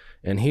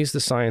 And he's the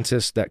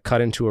scientist that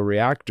cut into a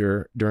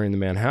reactor during the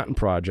Manhattan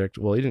Project.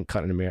 Well, he didn't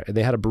cut into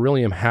they had a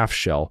beryllium half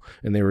shell,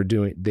 and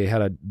they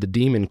had the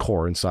demon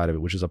core inside of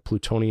it, which is a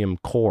plutonium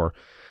core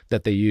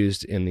that they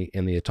used in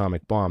the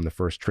atomic bomb, the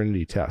first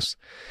Trinity test.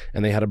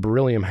 And they had a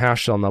beryllium half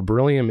shell. Now,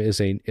 beryllium is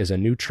a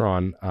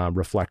neutron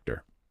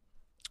reflector.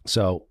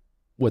 So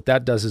what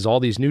that does is all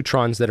these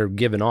neutrons that are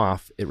given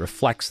off, it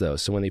reflects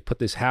those. So when they put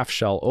this half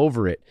shell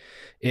over it,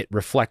 it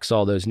reflects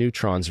all those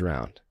neutrons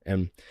around.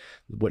 And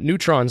what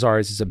neutrons are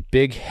is it's a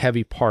big,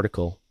 heavy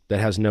particle that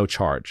has no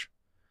charge.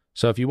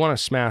 So if you want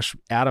to smash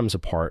atoms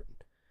apart,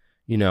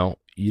 you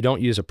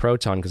don't use a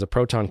proton, because a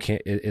proton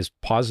is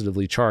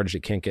positively charged.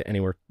 It can't get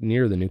anywhere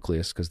near the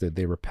nucleus because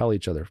they repel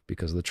each other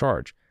because of the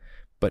charge.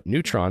 But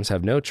neutrons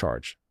have no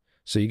charge.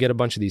 So you get a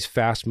bunch of these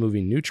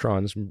fast-moving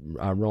neutrons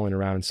rolling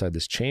around inside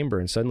this chamber,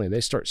 and suddenly they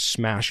start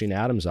smashing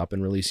atoms up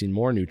and releasing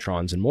more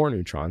neutrons, and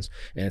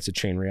it's a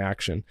chain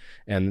reaction.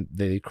 And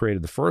they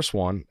created the first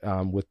one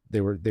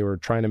they were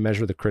trying to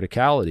measure the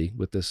criticality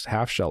with this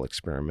half-shell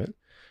experiment,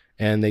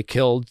 and they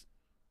killed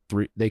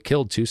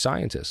 2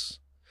 scientists.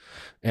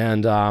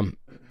 And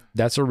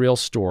that's a real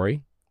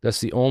story.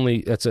 It's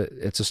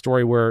a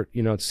story where,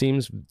 it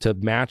seems to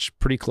match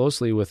pretty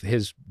closely with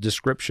his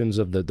descriptions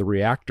of the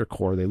reactor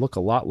core. They look a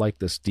lot like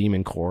this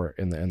demon core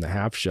and the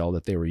half shell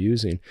that they were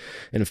using.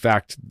 And in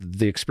fact,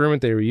 the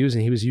experiment they were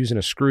using, he was using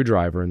a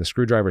screwdriver, and the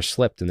screwdriver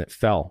slipped and it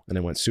fell, and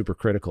it went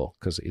supercritical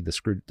because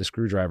the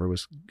screwdriver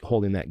was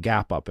holding that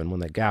gap up. And when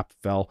that gap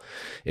fell,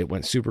 it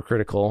went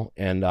supercritical,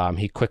 and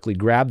he quickly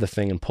grabbed the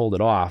thing and pulled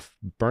it off,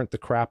 burnt the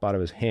crap out of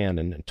his hand,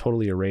 and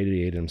totally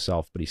irradiated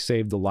himself. But he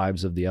saved the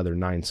lives of the other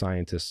 9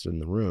 scientists in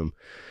the room,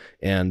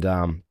 and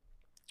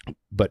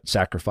but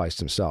sacrificed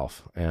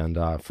himself. And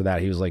for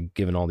that, he was like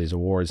given all these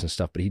awards and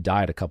stuff, but he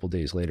died a couple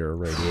days later of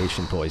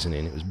radiation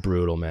poisoning. It was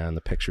brutal, man,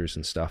 the pictures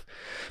and stuff.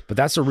 But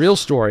that's a real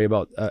story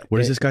about what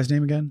is this guy's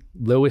name again?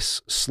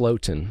 Louis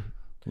Slotin.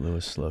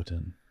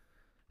 Slotin.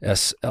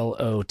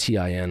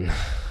 Slotin.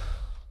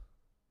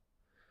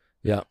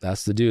 Yeah,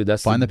 that's the dude.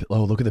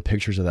 Look at the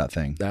pictures of that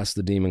thing. That's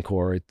the demon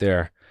core right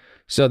there.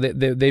 So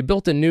they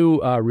built a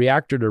new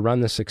reactor to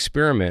run this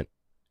experiment,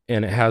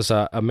 and it has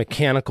a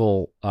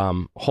mechanical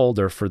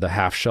holder for the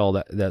half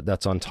shell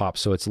that's on top.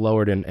 So it's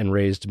lowered and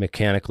raised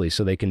mechanically,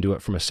 so they can do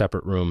it from a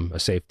separate room, a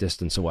safe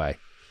distance away.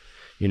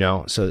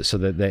 So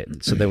that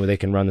they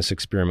can run this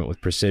experiment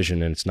with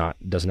precision, and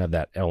doesn't have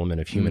that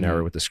element of human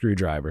error with the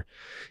screwdriver.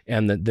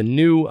 And the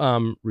new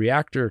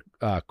reactor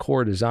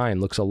core design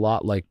looks a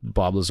lot like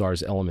Bob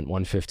Lazar's Element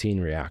 115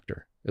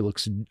 reactor. It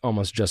looks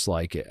almost just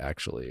like it,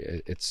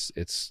 actually.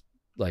 It's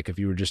like if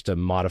you were just to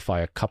modify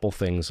a couple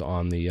things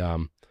on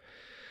the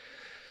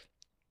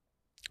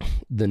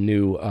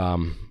new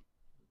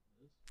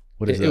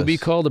what is it would be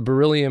called a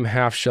beryllium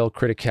half shell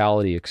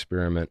criticality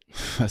experiment.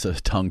 That's a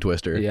tongue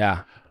twister.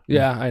 Yeah,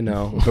 I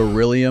know.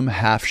 Beryllium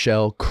half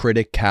shell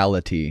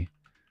criticality.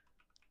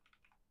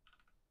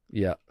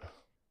 Yeah,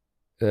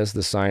 that's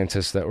the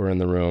scientists that were in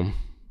the room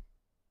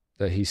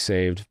that he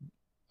saved,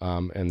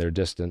 and their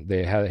distance.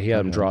 He had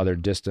them draw their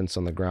distance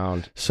on the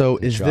ground. So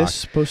is this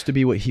supposed to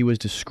be what he was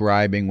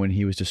describing when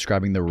he was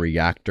describing the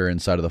reactor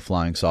inside of the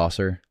flying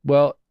saucer?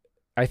 Well,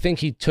 I think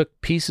he took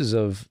pieces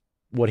of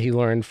what he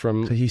learned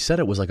from... He said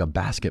it was like a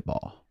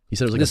basketball. He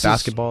said it was like a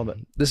basketball.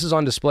 This is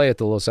on display at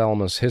the Los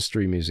Alamos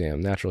History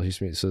Museum, Natural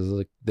History.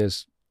 So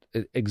there's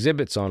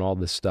exhibits on all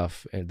this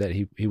stuff that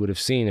he would have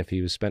seen if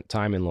he was spent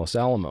time in Los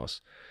Alamos.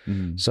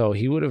 Mm-hmm. So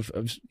he would have,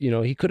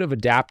 he could have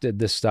adapted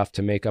this stuff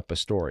to make up a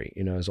story.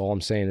 Is all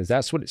I'm saying is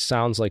that's what it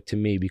sounds like to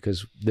me,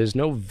 because there's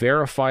no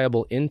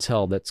verifiable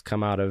intel that's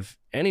come out of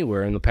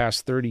anywhere in the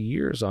past 30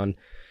 years on,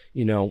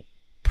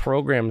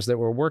 programs that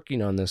were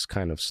working on this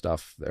kind of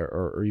stuff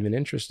or even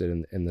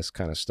interested in this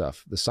kind of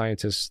stuff. The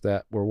scientists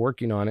that were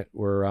working on it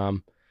were,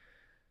 a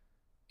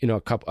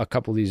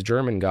couple of these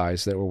German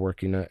guys that were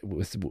working on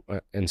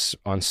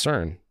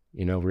CERN,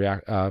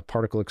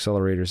 particle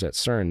accelerators at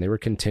CERN. They were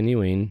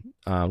continuing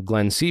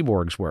Glenn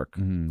Seaborg's work.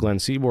 Mm-hmm. Glenn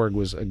Seaborg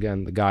was,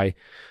 again, the guy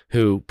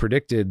who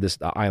predicted this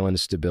island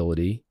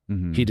stability.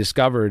 Mm-hmm. He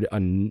discovered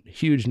a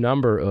huge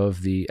number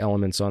of the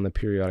elements on the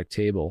periodic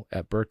table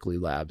at Berkeley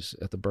labs,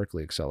 at the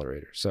Berkeley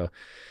accelerator. So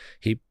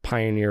he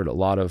pioneered a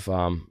lot of,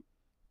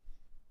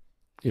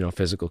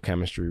 physical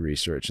chemistry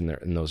research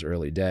in those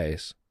early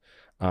days.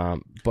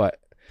 But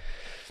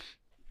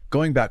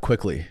going back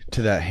quickly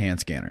to that hand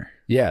scanner.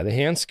 Yeah, the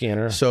hand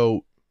scanner.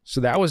 So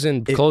that was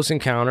in Close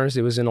Encounters.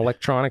 It was in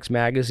electronics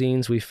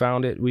magazines. We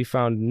found it. We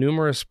found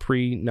numerous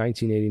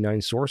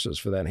pre-1989 sources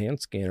for that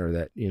hand scanner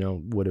that,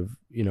 would have,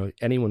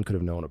 anyone could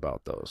have known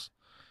about those.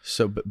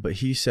 So, but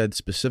he said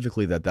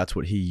specifically that that's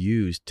what he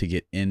used to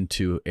get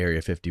into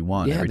Area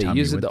 51. Yeah, they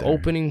used the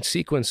opening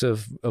sequence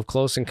of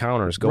Close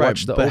Encounters. Go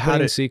watch the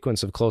opening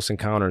sequence of Close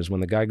Encounters.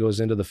 When the guy goes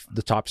into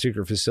the top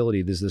secret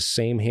facility, there's the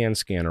same hand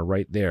scanner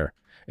right there.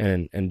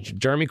 And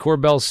Jeremy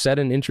Corbell said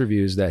in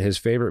interviews that his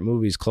favorite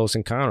movie is Close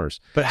Encounters.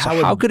 But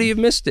how could he have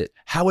missed it?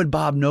 How would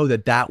Bob know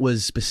that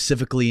was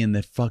specifically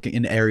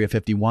in Area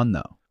 51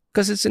 though?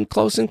 Because it's in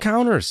Close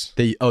Encounters.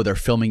 They're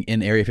filming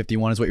in Area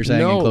 51 is what you're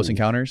saying in Close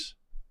Encounters?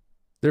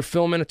 They're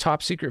filming a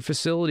top secret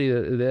facility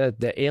that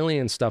the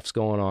alien stuff's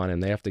going on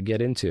and they have to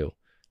get into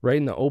right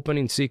in the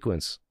opening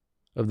sequence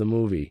of the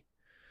movie.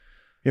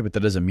 Yeah, but that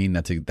doesn't mean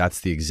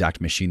that's the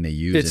exact machine they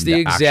use. It's the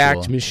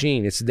exact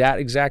machine. It's that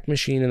exact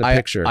machine in the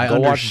picture. I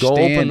go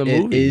open the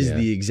movie. It is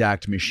the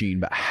exact machine,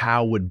 but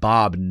how would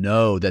Bob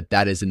know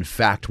that is in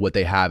fact what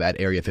they have at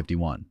Area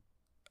 51?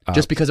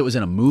 Just because it was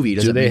in a movie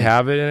doesn't mean... Do they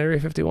have it in Area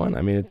 51?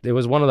 I mean, it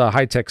was one of the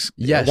high-tech...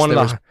 Yes,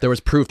 there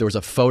was proof. There was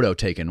a photo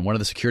taken. One of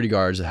the security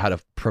guards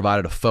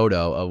provided a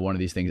photo of one of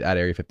these things at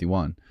Area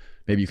 51.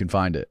 Maybe you can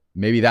find it.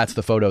 Maybe that's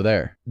the photo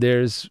there.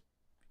 There's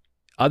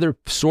other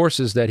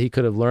sources that he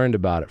could have learned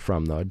about it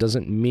from, though. It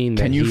doesn't mean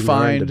that he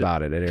learned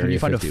about it at Area 51. Can you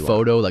find a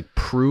photo, like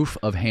proof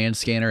of hand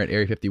scanner at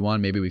Area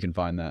 51? Maybe we can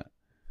find that.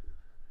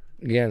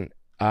 Again,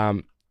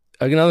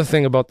 another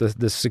thing about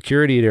the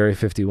security at Area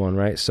 51,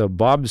 right? So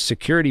Bob's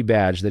security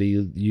badge that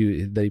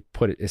they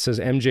put it says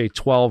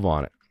MJ12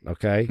 on it.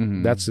 Okay,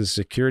 That's his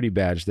security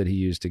badge that he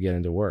used to get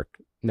into work.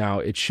 Now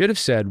it should have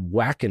said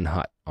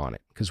Wackenhut on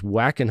it because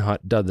Wackenhut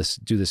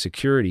do the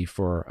security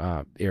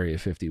for Area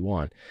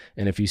 51.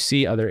 And if you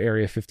see other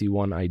Area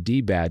 51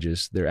 ID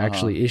badges, they're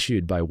actually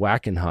issued by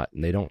Wackenhut,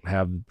 and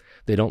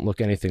they don't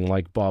look anything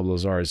like Bob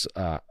Lazar's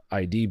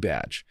ID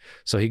badge.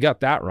 So he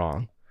got that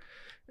wrong.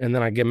 And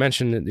then I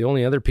mentioned that the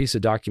only other piece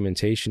of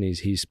documentation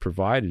he's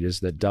provided is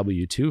that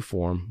W-2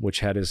 form, which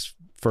had his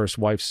first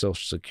wife's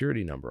social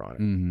security number on it.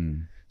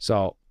 Mm-hmm.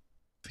 So,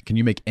 can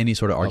you make any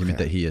sort of argument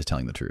that he is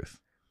telling the truth?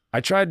 I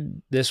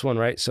tried this one,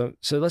 right? So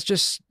let's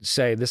just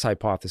say this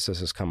hypothesis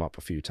has come up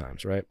a few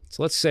times, right?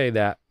 So let's say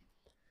that,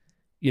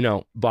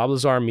 Bob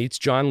Lazar meets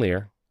John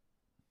Lear,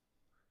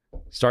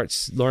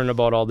 starts learning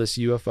about all this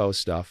UFO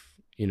stuff,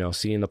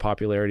 seeing the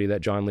popularity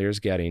that John Lear is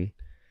getting,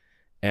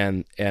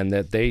 and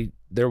that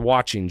they're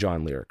watching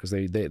John Lear because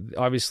they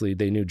obviously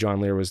they knew John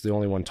Lear was the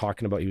only one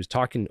talking about. He was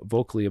talking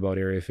vocally about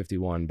Area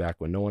 51 back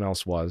when no one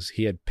else was.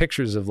 He had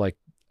pictures of like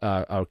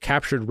a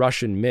captured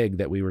Russian MiG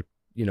that we were,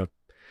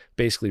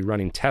 basically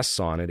running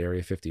tests on at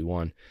Area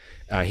 51.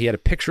 He had a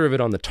picture of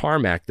it on the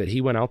tarmac that he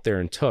went out there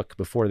and took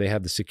before they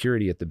had the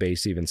security at the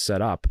base even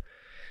set up.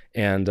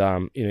 And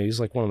he's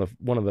like one of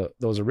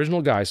those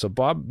original guys. So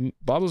Bob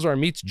Lazar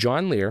meets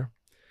John Lear,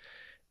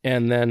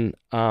 and then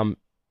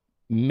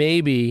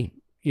maybe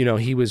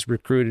he was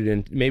recruited,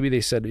 and maybe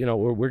they said,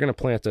 we're going to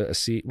plant a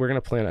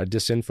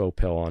disinfo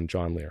pill on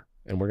John Lear,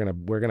 and we're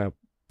gonna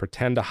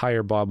pretend to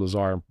hire Bob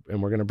Lazar,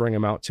 and we're going to bring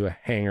him out to a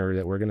hangar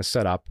that we're going to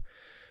set up,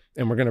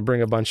 and we're going to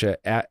bring a bunch of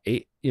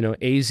AZ-9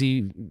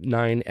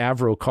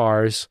 Avro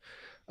cars,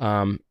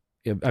 VZ-9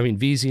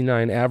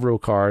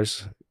 Avro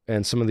cars,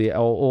 and some of the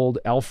old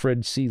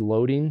Alfred C.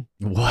 Loading.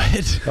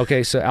 What?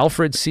 Okay, so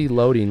Alfred C.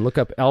 Loading. Look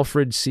up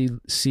Alfred C.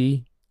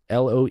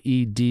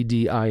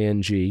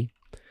 Loedding.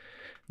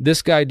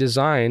 This guy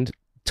designed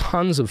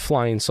tons of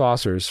flying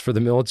saucers for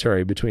the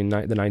military between the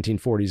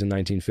 1940s and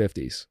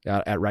 1950s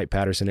at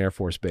Wright-Patterson Air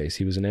Force Base.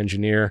 He was an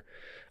engineer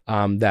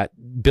that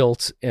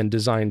built and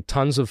designed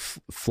tons of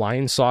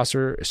flying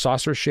saucer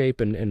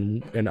shape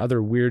and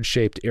other weird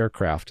shaped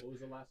aircraft. What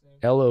was the last name?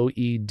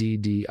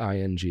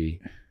 Loedding.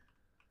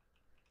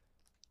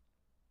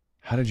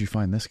 How did you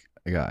find this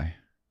guy?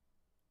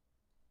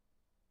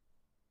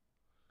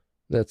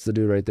 That's the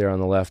dude right there on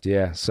the left,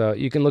 yeah. So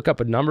you can look up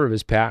a number of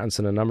his patents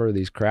and a number of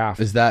these crafts.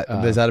 Is that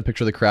a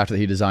picture of the craft that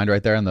he designed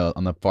right there on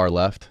the far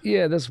left?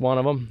 Yeah, that's one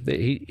of them.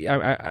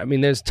 I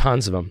mean, there's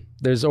tons of them.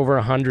 There's over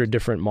 100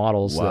 different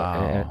models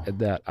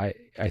that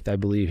I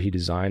believe he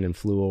designed and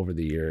flew over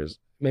the years.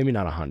 Maybe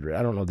not 100.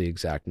 I don't know the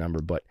exact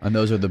number, but... And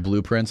those are the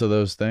blueprints of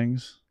those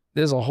things?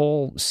 There's a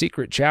whole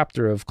secret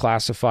chapter of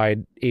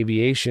classified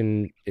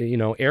aviation,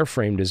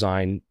 airframe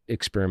design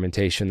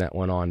experimentation that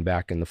went on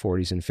back in the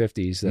 40s and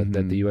 50s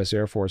that the U.S.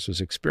 Air Force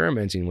was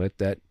experimenting with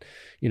that,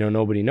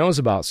 nobody knows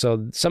about.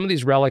 So some of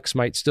these relics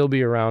might still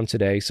be around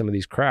today, some of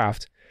these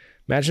craft.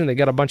 Imagine they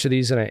got a bunch of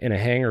these in a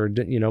hangar,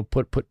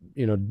 put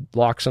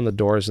locks on the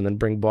doors and then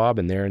bring Bob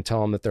in there and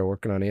tell him that they're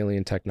working on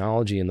alien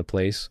technology in the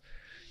place,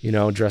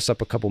 dress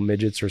up a couple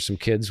midgets or some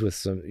kids with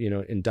some,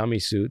 in dummy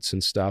suits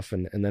and stuff.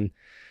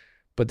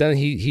 But then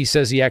he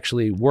says he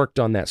actually worked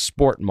on that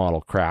sport model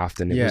craft,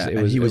 and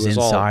he was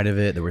inside of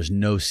it. There was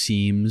no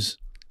seams.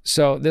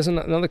 So there's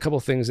another couple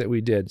of things that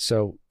we did.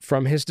 So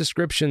from his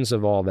descriptions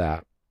of all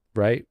that,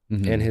 right,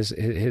 and his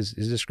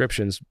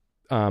descriptions,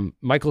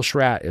 Michael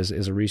Schratt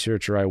is a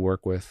researcher I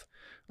work with.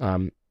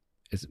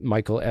 It's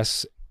Michael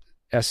Schratt,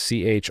 and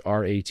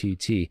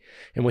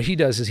what he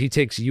does is he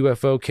takes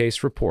UFO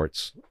case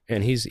reports,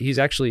 and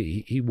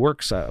he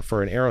works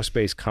for an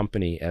aerospace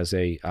company as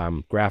a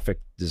graphic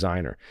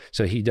designer.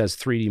 So he does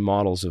 3D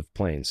models of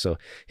planes. So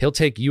he'll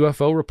take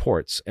UFO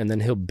reports and then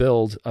he'll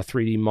build a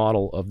 3D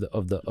model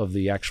of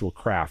the actual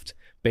craft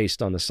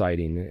based on the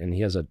sighting. And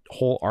he has a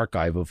whole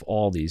archive of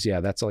all these.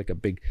 Yeah, that's like a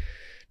big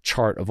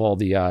chart of all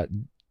the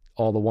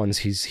all the ones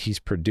he's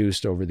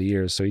produced over the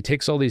years. So he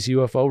takes all these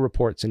UFO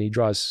reports and he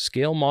draws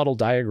scale model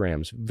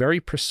diagrams, very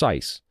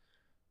precise,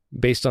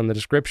 based on the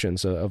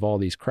descriptions of all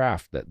these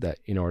craft that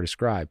are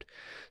described.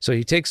 So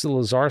he takes the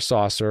Lazar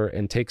saucer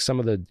and takes some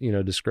of the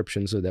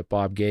descriptions that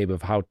Bob gave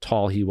of how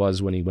tall he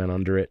was when he went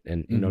under it,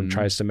 and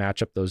tries to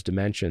match up those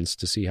dimensions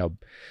to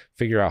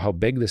figure out how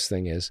big this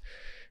thing is.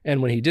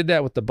 And when he did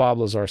that with the Bob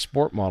Lazar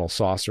sport model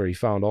saucer, he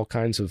found all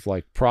kinds of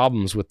like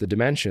problems with the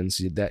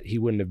dimensions, that he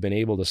wouldn't have been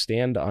able to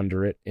stand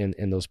under it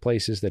in those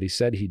places that he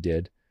said he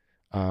did.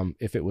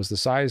 If it was the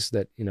size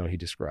that he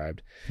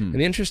described. And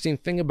the interesting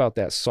thing about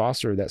that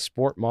saucer, that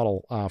sport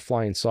model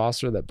flying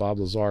saucer that Bob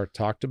Lazar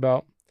talked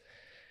about,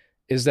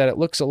 is that it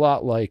looks a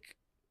lot like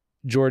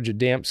George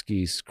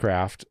Adamski's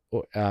craft,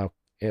 or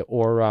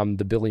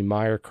the Billy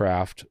Meyer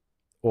craft,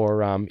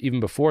 or even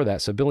before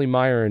that. So Billy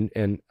Meyer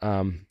and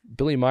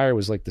Billy Meyer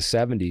was like the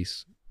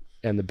 70s,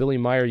 and the Billy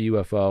Meyer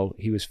UFO,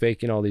 he was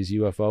faking all these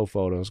UFO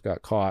photos,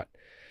 got caught,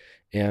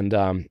 and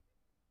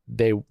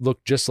they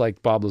looked just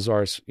like Bob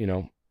Lazar's,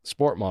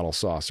 sport model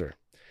saucer.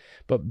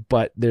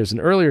 But there's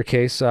an earlier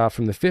case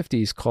from the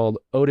 50s called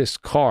Otis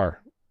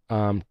Carr.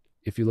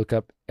 If you look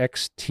up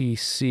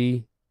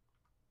XTC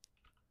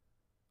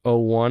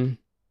 01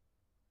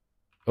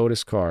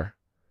 Otis Carr,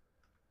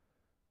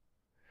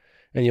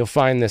 and you'll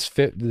find this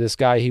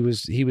guy. He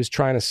was a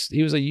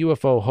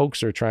UFO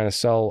hoaxer trying to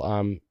sell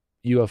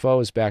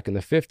UFOs back in the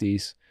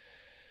 50s.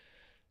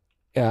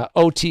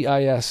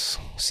 OTISCARR.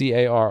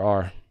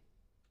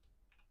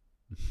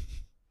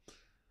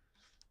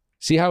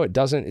 See how it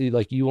doesn't,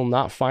 like, you will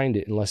not find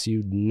it unless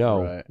you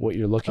know what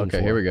you're looking for.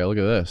 Okay, here we go. Look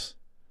at this.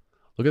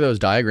 Look at those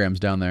diagrams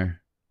down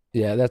there.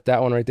 Yeah,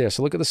 that one right there.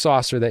 So look at the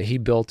saucer that he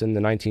built in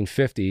the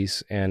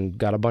 1950s and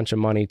got a bunch of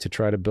money to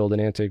try to build an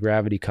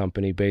anti-gravity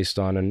company based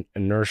on an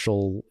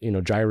inertial,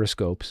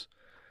 gyroscopes.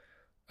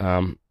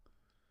 And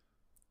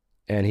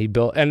he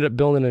ended up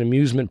building an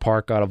amusement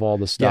park out of all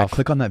the stuff. Yeah,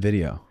 click on that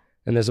video.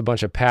 And there's a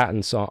bunch of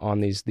patents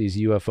on these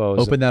UFOs.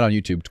 Open that on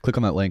YouTube. Click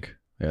on that link.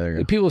 Yeah, there you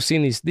go. People have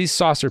seen these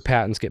saucer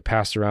patents get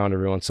passed around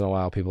every once in a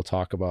while. People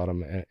talk about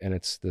them, and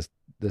it's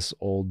this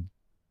old,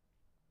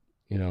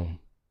 Yeah.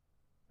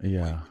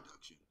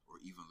 Or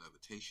even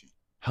levitation.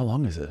 How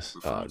long is this?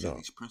 Referring to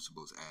these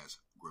principles as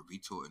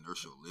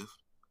gravito-inertial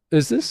lift.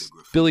 Is this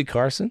Billy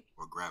Carson?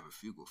 Or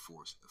gravifugal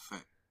force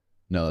effect.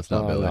 No, that's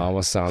not Billy. No,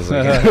 almost sounds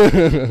like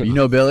it. You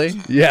know Billy?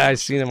 Yeah, I've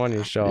seen him on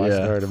your show. Yeah.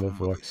 I've heard him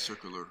before. Like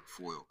circular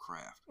foil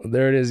craft.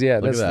 There it is. Yeah,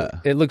 Look at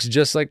that. It looks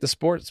just like the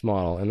sports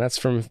model, and that's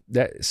from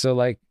that. So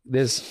like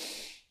there's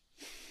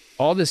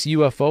all this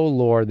UFO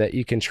lore that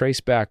you can trace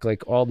back,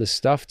 like all this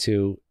stuff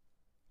to,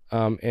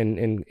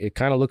 and it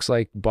kind of looks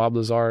like Bob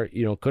Lazar,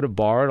 could have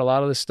borrowed a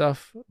lot of this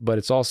stuff, but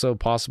it's also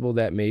possible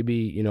that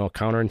maybe a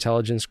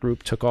counterintelligence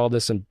group took all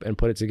this and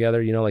put it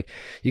together. Like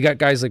you got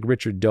guys like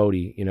Richard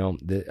Doty. I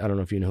don't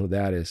know if you know who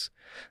that is.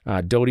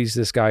 Doty's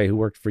this guy who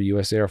worked for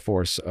U.S. Air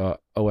Force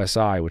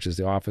OSI, which is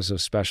the Office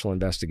of Special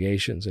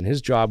Investigations, and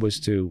his job was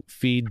to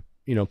feed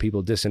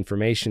people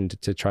disinformation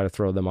to try to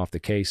throw them off the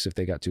case if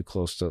they got too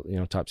close to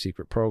top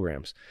secret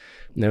programs.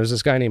 And there was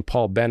this guy named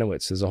Paul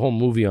Benowitz. There's a whole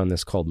movie on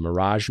this called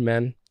Mirage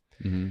Men.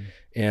 Mm-hmm.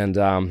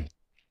 And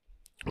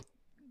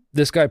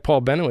this guy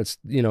Paul Benowitz,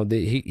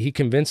 he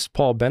convinced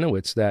Paul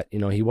Benowitz that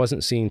he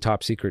wasn't seeing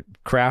top secret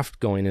craft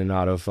going in and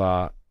out of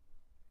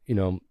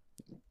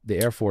the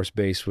Air Force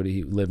base what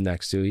he lived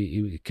next to.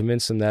 He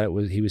convinced him that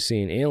he was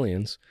seeing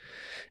aliens,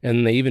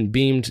 and they even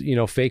beamed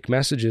fake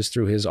messages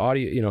through his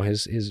audio,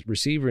 his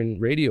receiver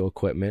and radio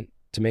equipment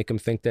to make him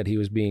think that he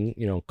was being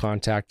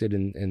contacted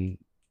and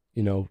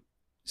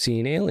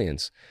seeing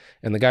aliens.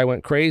 And the guy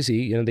went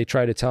crazy. They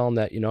tried to tell him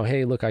that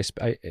hey, look, I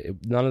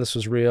none of this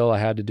was real. I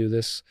had to do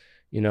this.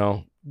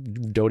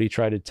 Doty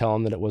tried to tell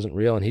him that it wasn't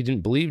real, and he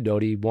didn't believe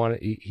Doty.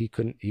 He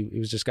couldn't. He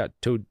was just got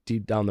too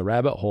deep down the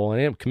rabbit hole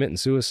and ended up committing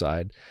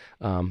suicide.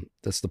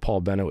 That's the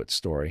Paul Benowitz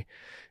story,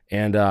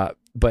 and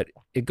but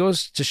it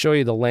goes to show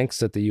you the lengths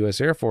that the U.S.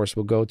 Air Force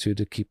will go to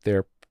keep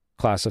their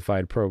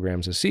classified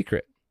programs a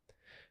secret.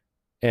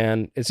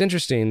 And it's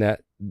interesting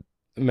that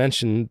I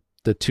mentioned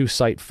the two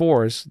Site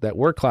 4s that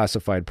were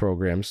classified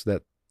programs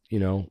that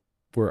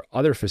were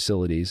other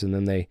facilities, and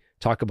then they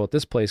talk about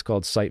this place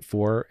called Site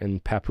 4 in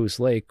Papoose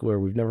Lake, where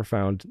we've never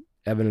found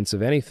evidence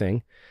of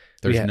anything.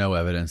 There's no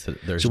evidence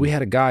that there's. So we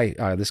had a guy,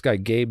 this guy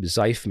Gabe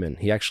Zeifman.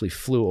 He actually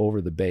flew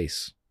over the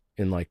base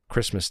in like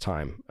Christmas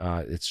time.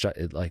 They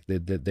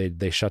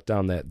shut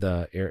down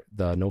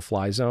the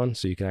no-fly zone,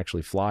 so you can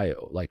actually fly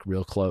like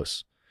real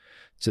close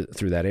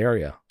through that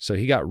area. So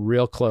he got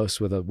real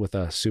close with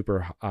a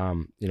super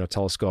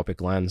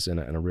telescopic lens and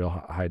a real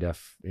high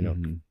def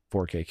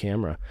 4K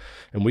camera,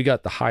 and we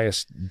got the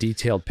highest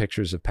detailed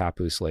pictures of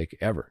Papoose Lake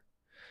ever.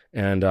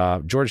 And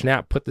George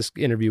Knapp put this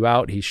interview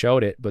out. He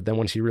showed it, but then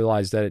once he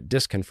realized that it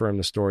disconfirmed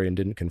the story and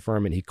didn't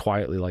confirm it, he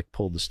quietly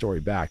pulled the story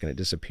back and it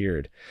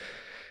disappeared.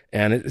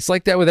 And it's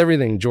like that with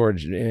everything,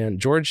 George. And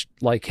George,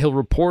 like, he'll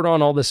report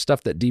on all this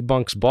stuff that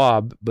debunks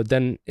Bob, but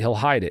then he'll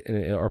hide it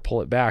or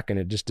pull it back, and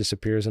it just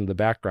disappears into the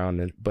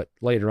background. But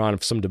later on,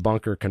 if some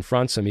debunker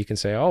confronts him, he can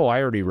say, "Oh,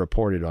 I already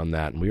reported on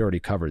that, and we already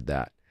covered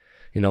that."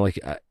 Like,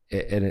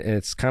 and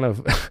it's kind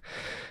of,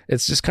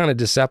 it's just kind of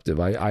deceptive.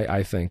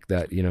 I think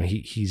that,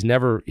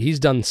 he's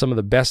done some of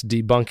the best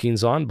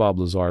debunkings on Bob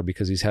Lazar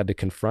because he's had to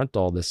confront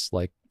all this,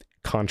 like,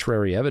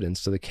 contrary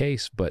evidence to the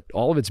case, but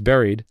all of it's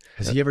buried.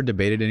 Has he ever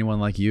debated anyone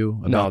like you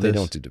about No, they this?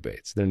 don't do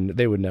debates. Then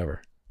they would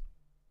never.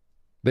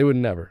 They would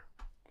never.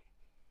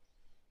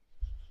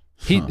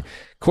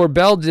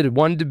 Corbell did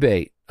one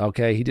debate.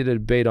 Okay, he did a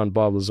debate on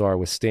Bob Lazar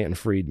with Stanton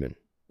Friedman.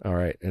 All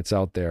right, it's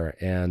out there,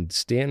 and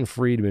Stanton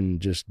Friedman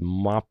just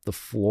mopped the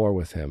floor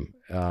with him.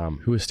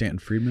 Who is Stanton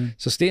Friedman?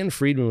 So Stanton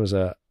Friedman was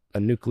a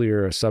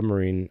nuclear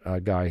submarine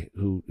guy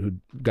who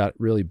got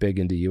really big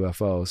into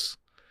UFOs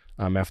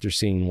after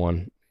seeing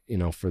one.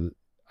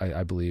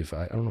 I believe,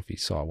 I don't know if he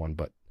saw one,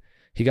 but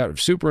he got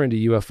super into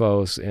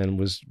UFOs and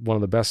was one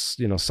of the best,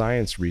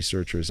 science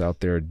researchers out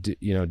there,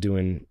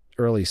 doing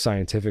early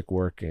scientific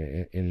work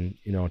in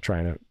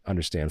trying to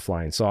understand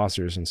flying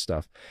saucers and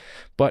stuff.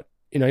 But,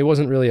 he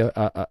wasn't really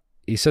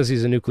he says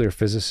he's a nuclear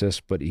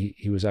physicist, but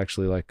he was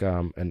actually like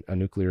a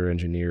nuclear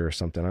engineer or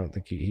something. I don't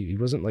think he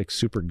wasn't like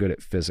super good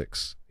at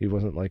physics. He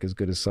wasn't like as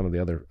good as some of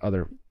the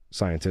other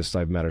scientists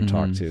I've met or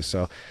talked to.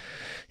 So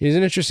he's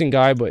an interesting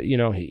guy, but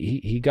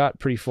he got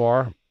pretty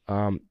far.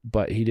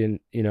 But he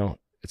didn't,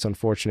 it's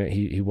unfortunate.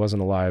 He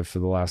wasn't alive for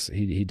the last,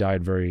 he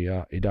died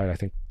I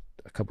think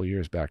a couple of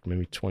years back,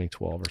 maybe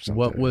 2012 or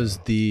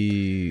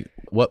something.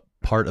 What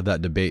part of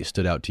that debate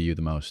stood out to you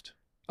the most?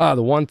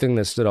 The one thing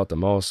that stood out the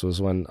most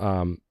was when,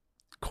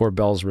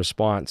 Corbell's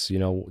response,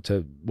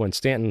 to when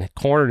Stanton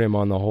cornered him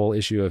on the whole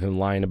issue of him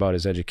lying about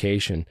his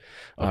education.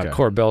 Okay.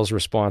 Corbell's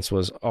response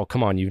was, "Oh,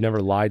 come on, you've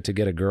never lied to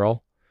get a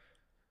girl."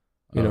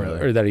 Really?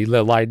 Or that he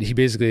lied.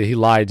 He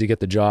lied to get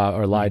the job,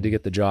 or lied to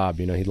get the job.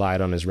 He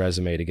lied on his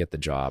resume to get the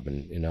job,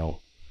 and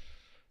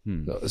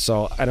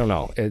So I don't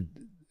know.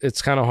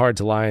 It's kind of hard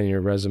to lie on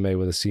your resume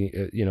with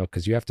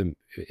because you have to.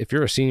 If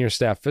you're a senior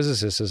staff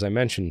physicist, as I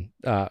mentioned,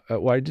 I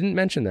didn't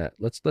mention that.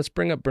 Let's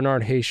bring up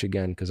Bernard Haisch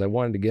again because I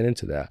wanted to get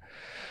into that.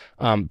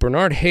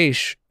 Bernard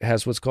Haisch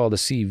has what's called a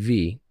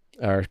CV,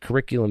 or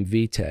curriculum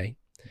vitae,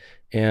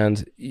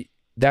 and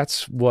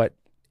that's what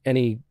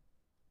any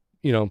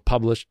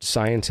published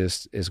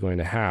scientist is going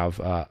to have,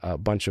 a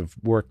bunch of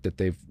work that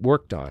they've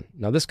worked on.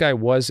 Now, this guy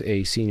was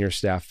a senior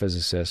staff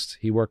physicist.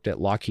 He worked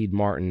at Lockheed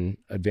Martin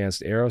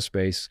Advanced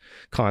Aerospace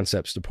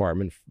Concepts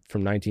Department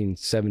from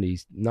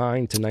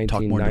 1979 to 1999.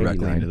 Talk more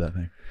directly into that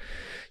thing.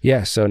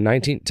 Yeah, so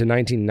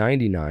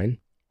 1999.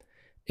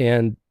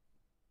 And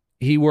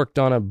he worked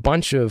on a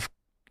bunch of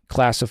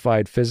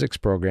classified physics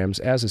programs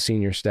as a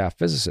senior staff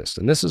physicist.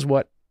 And this is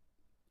what,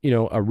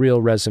 a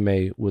real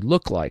resume would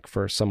look like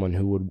for someone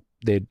who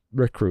they'd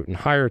recruit and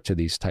hire to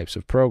these types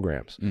of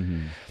programs.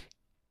 Mm-hmm.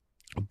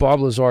 Bob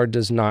Lazar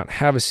does not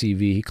have a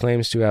CV. He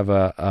claims to have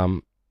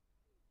a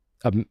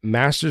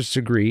master's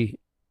degree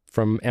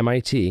from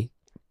MIT,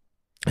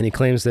 and he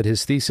claims that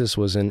his thesis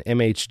was in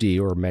MHD,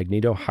 or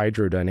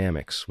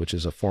magnetohydrodynamics, which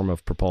is a form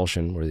of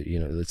propulsion where,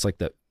 it's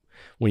like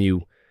when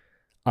you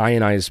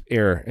ionize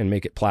air and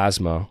make it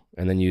plasma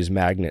and then use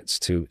magnets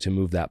to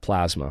move that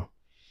plasma.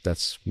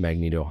 That's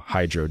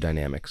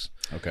magnetohydrodynamics.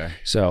 Okay.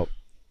 So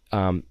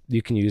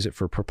you can use it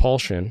for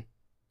propulsion,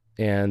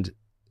 and,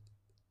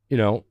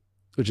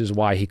 which is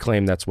why he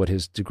claimed that's what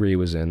his degree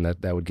was in,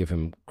 that would give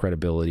him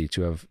credibility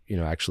to have,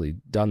 actually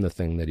done the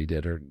thing that he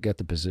did or get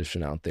the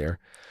position out there,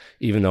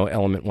 even though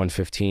element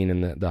 115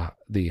 and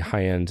the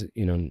high-end,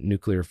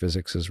 nuclear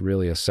physics is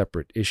really a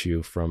separate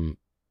issue from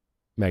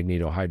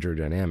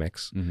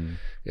magnetohydrodynamics. Mm-hmm.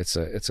 It's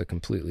a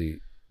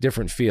completely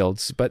different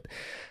field, but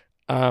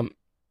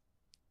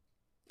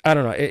I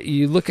don't know.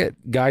 You look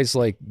at guys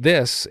like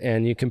this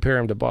and you compare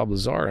him to Bob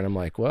Lazar, and I'm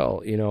like,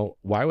 well,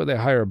 why would they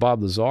hire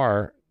Bob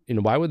Lazar?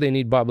 Why would they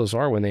need Bob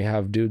Lazar when they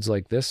have dudes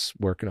like this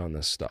working on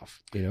this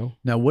stuff?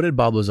 Now, what did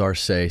Bob Lazar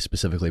say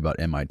specifically about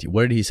MIT?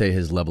 What did he say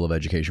his level of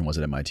education was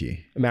at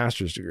MIT? A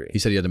master's degree. He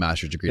said he had a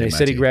master's degree and at he MIT.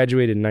 said he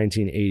graduated in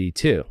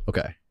 1982.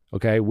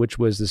 Okay, which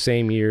was the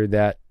same year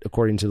that,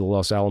 according to the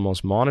Los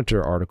Alamos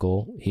Monitor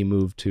article, he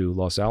moved to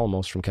Los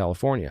Alamos from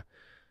California.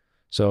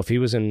 So if he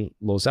was in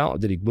Los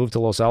Alamos, did he move to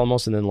Los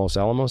Alamos and then Los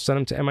Alamos sent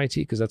him to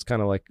MIT? Because that's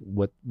kind of like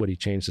what he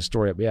changed the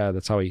story up. Yeah,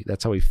 that's how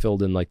he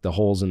filled in like the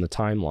holes in the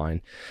timeline,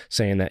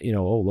 saying that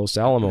Los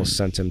Alamos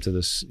sent him to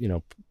this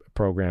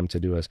program to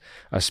do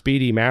a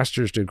speedy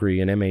master's degree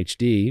in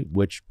MHD,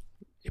 which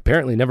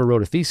apparently never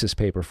wrote a thesis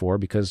paper for,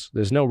 because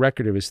there's no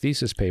record of his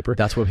thesis paper.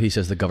 That's what he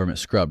says the government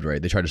scrubbed,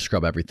 right? They tried to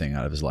scrub everything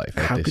out of his life.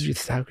 Right? How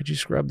could you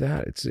scrub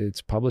that?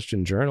 It's published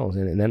in journals,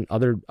 and then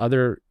other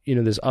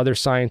there's other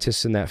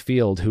scientists in that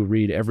field who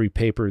read every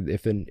paper.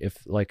 If I'm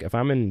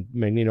in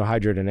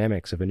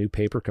magnetohydrodynamics, if a new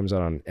paper comes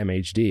out on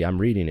MHD,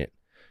 I'm reading it,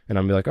 And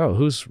I'm like, oh,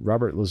 who's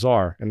Robert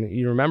Lazar? And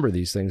you remember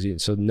these things.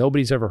 So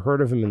nobody's ever heard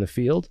of him in the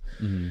field.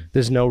 Mm-hmm.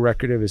 There's no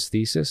record of his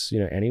thesis,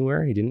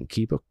 anywhere. He didn't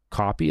keep a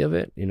copy of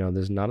it.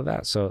 There's none of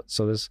that. So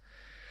there's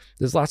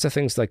lots of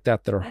things like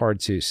that are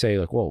hard to say,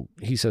 like, well,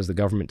 he says the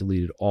government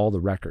deleted all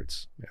the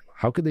records.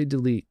 How could they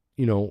delete,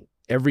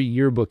 every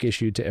yearbook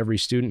issued to every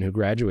student who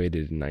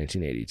graduated in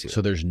 1982?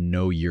 So there's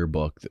no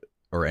yearbook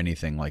or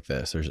anything like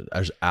this.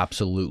 There's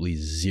absolutely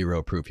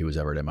zero proof he was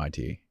ever at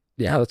MIT.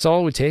 Yeah, that's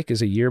all it would take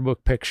is a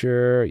yearbook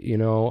picture,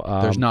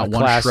 there's not a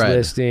one class shred.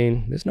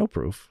 listing. There's no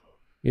proof,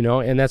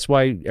 and that's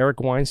why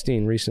Eric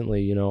Weinstein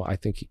recently, I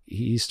think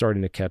he's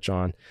starting to catch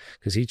on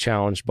because he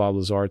challenged Bob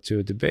Lazar to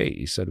a debate.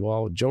 He said,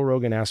 well, Joe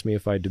Rogan asked me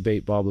if I'd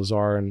debate Bob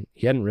Lazar, and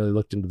he hadn't really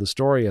looked into the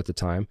story at the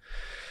time,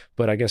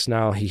 but I guess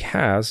now he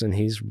has, and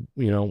he's,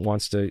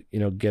 wants to,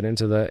 get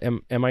into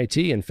the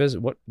MIT and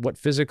what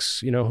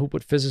physics,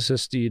 what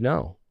physicists do you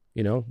know?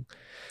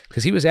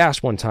 Because he was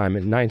asked one time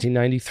in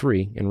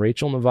 1993 in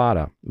Rachel,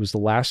 Nevada. It was the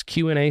last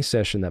Q&A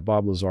session that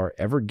Bob Lazar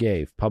ever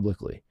gave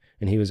publicly.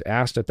 And he was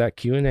asked at that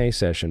Q&A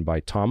session by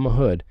Tom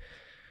Mahood,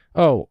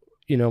 oh,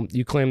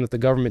 you claim that the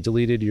government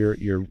deleted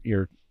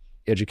your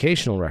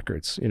educational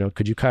records.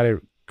 Could you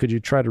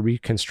try to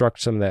reconstruct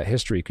some of that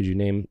history? Could you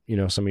name,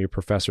 some of your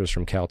professors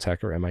from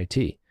Caltech or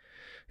MIT?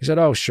 He said,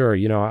 oh, sure.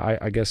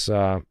 I guess,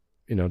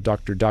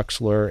 Dr.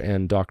 Duxler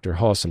and Dr.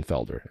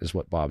 Hossenfelder is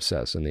what Bob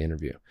says in the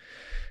interview.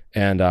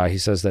 And he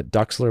says that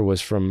Duxler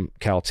was from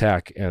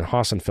Caltech and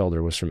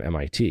Hossenfelder was from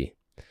MIT.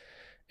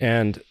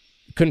 And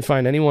couldn't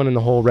find anyone in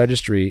the whole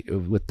registry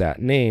with that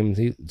name.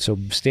 So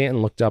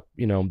Stanton looked up,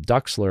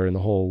 Duxler, and the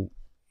whole,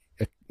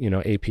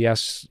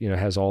 APS,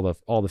 has all the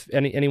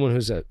anyone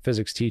who's a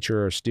physics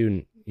teacher or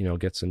student,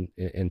 gets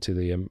into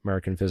the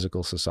American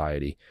Physical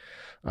Society,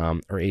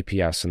 or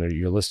APS, and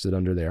you're listed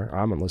under there.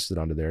 I'm listed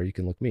under there. You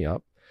can look me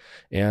up.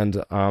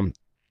 And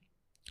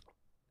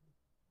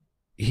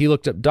he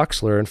looked up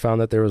Duxler and found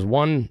that there was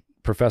one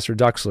Professor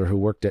Duxler who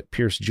worked at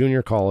Pierce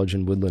Junior College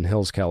in Woodland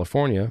Hills,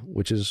 California,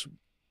 which is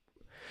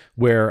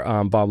where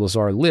Bob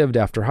Lazar lived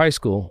after high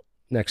school,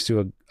 next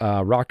to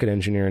a rocket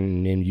engineer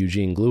named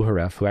Eugene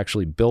Gluhareff, who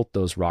actually built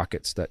those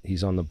rockets that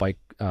he's on the bike,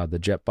 the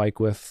jet bike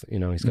with.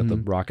 He's got the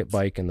rocket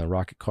bike and the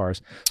rocket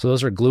cars. So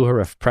those are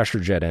Gluhareff pressure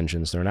jet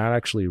engines. They're not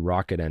actually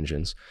rocket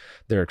engines.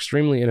 They're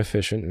extremely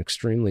inefficient and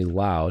extremely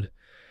loud.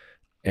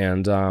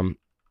 And so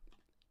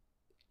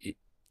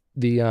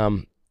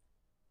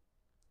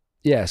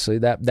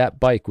that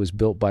bike was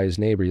built by his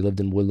neighbor. He lived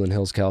in Woodland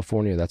Hills,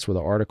 California. That's where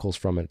the article's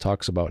from. It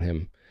talks about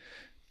him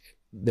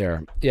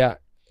there. Yeah,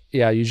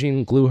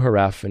 Eugene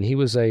Gluhareff, and he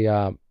was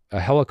a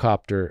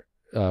helicopter.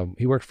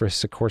 He worked for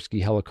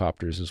Sikorsky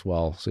Helicopters as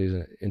well, so he's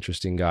an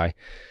interesting guy.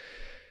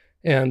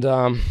 And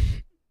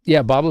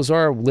Bob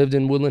Lazar lived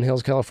in Woodland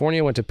Hills,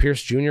 California, went to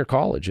Pierce Junior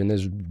College, and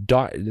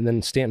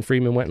then Stanton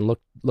Friedman went and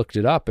looked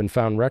it up and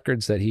found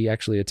records that he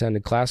actually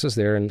attended classes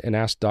there, and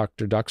asked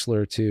Dr.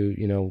 Duxler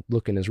to,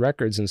 look in his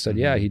records, and said,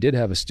 yeah, he did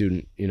have a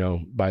student,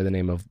 by the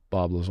name of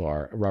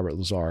Robert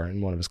Lazar, in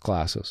one of his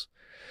classes.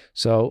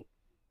 So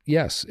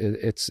yes,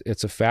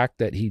 it's a fact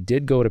that he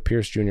did go to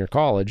Pierce Junior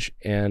College,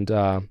 and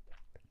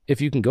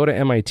if you can go to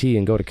MIT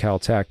and go to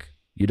Caltech,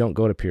 you don't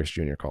go to Pierce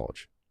Junior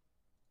College.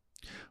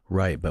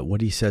 Right, but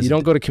what he says... You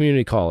don't go to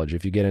community college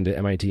if you get into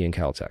MIT and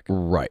Caltech.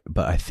 Right,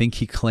 but I think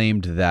he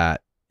claimed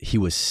that he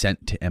was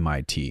sent to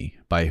MIT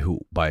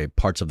by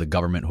parts of the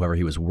government, whoever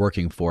he was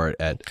working for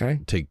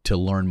to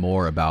learn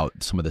more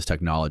about some of this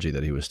technology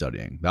that he was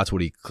studying. That's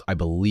what I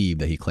believe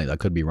that he claimed. I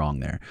could be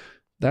wrong there.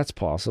 That's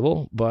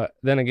possible, but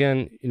then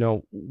again,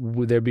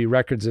 would there be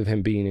records of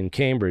him being in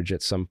Cambridge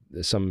at some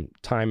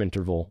time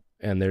interval,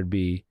 and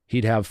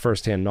he'd have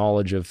firsthand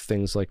knowledge of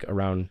things like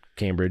around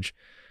Cambridge.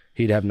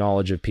 He'd have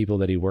knowledge of people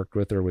that he worked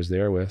with or was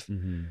there with,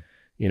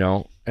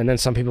 and then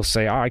some people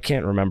say, I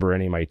can't remember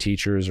any of my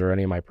teachers or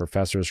any of my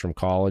professors from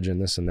college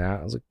and this and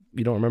that. I was like,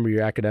 you don't remember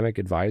your academic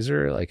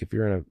advisor? Like, if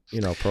you're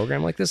in a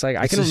program like this,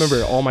 I can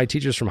remember all my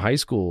teachers from high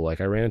school.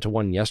 Like, I ran into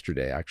one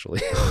yesterday,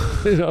 actually.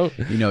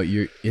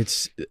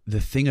 It's the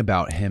thing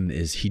about him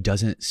is he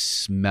doesn't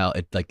smell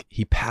it. Like,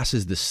 he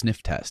passes the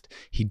sniff test.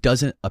 He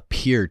doesn't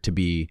appear to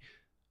be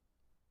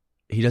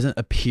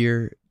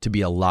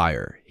a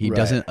liar. He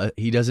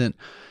doesn't.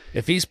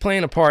 If he's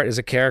playing a part as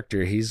a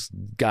character, he's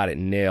got it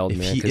nailed,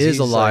 man. If he is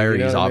a liar,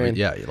 he's obvious.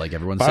 Yeah, like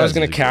everyone says. If I was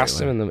going to cast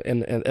him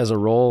as a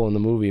role in the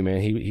movie, man,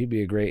 he'd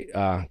be a great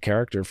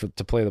character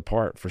to play the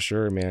part for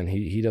sure, man.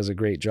 He does a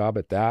great job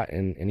at that,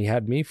 and he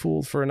had me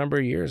fooled for a number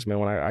of years, man.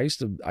 When I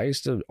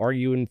used to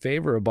argue in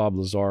favor of Bob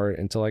Lazar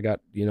until I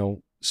got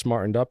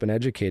smartened up and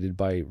educated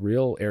by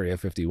real Area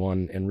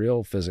 51 and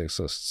real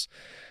physicists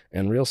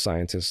and real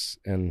scientists,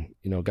 and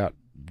got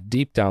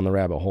deep down the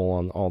rabbit hole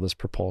on all this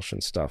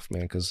propulsion stuff,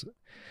 man. Because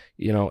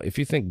if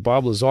you think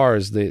Bob Lazar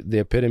is the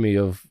epitome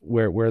of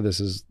where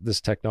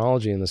this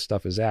technology and this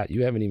stuff is at,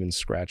 you haven't even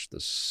scratched the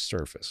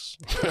surface.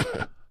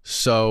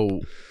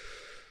 So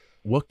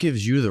what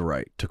gives you the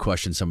right to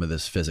question some of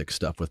this physics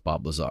stuff with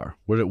Bob Lazar?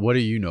 What do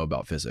you know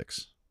about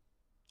physics?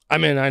 I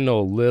know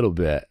a little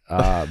bit,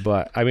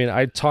 but I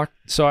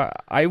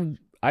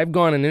I've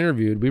gone and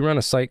interviewed. We run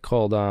a site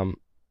called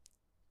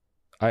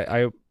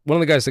one of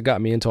the guys that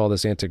got me into all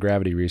this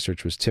anti-gravity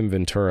research was Tim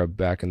Ventura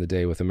back in the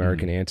day with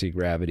American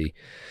Anti-Gravity.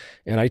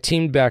 And I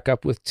teamed back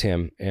up with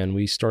Tim, and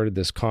we started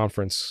this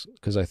conference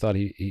because I thought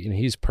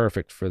he's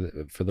perfect for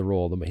the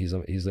role.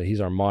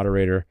 He's our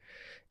moderator,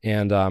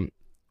 and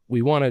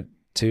we wanted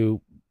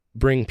to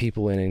bring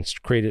people in and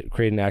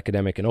create an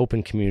academic and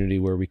open community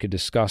where we could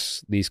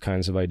discuss these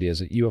kinds of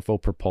ideas, UFO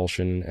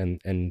propulsion,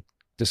 and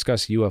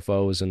discuss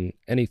UFOs and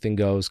anything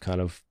goes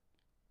kind of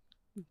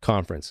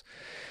conference.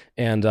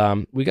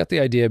 And we got the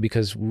idea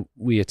because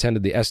we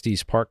attended the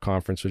Estes Park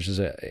Conference, which is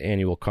an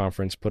annual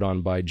conference put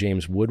on by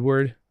James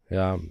Woodward.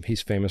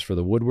 He's famous for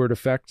the Woodward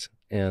effect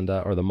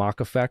or the Mach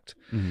effect.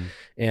 Mm-hmm.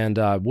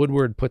 And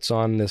Woodward puts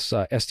on this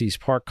Estes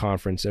Park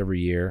Conference every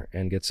year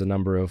and gets a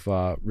number of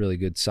really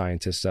good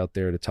scientists out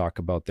there to talk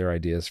about their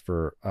ideas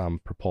for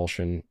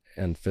propulsion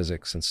and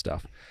physics and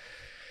stuff.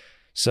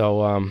 So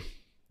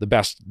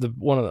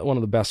one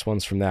of the best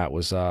ones from that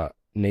was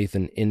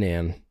Nathan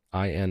Inan.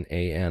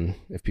 INAN,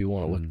 if people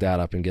want to look that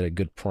up and get a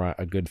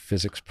good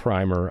physics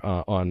primer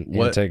on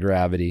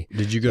anti-gravity.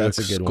 Did you go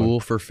to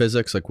school for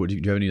physics? Like, do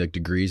you have any like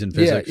degrees in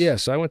physics? Yeah.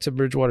 So I went to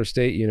Bridgewater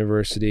State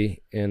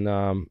University and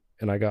I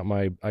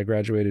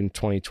graduated in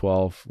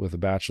 2012 with a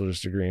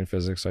bachelor's degree in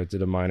physics. I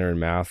did a minor in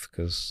math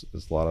because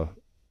there's a lot of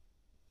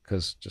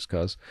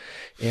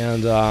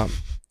and so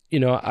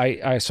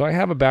I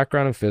have a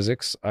background in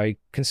physics. I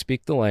can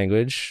speak the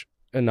language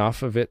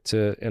enough of it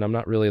and I'm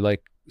not really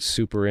like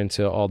super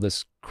into all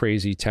this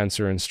crazy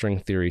tensor and string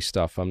theory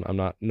stuff. I'm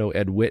not no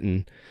Ed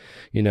Witten,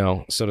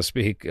 so to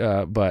speak.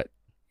 But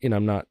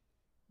I'm not.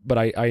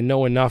 But I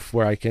know enough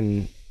where I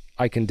can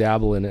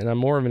dabble in it, and I'm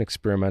more of an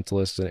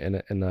experimentalist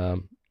and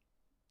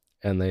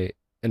an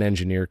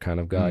engineer kind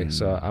of guy.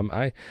 So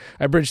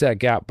I bridge that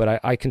gap.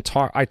 But I can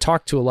talk. I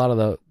talk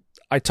to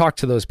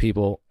those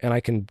people, and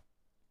I can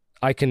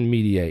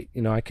mediate.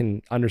 I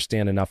can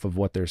understand enough of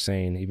what they're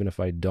saying, even if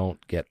I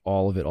don't get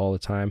all of it all the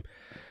time.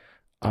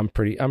 I'm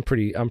pretty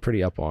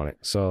up on it.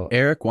 So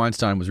Eric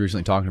Weinstein was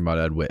recently talking about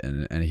Ed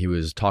Witten, and he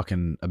was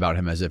talking about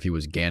him as if he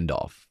was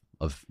Gandalf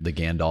of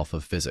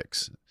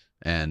physics.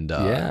 And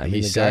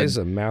he said, guy's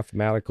a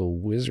mathematical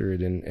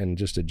wizard and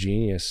just a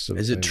genius.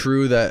 Is it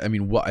true that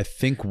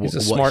he's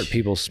a smart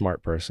people's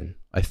smart person?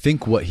 I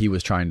think what he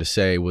was trying to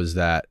say was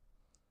that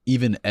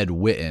even Ed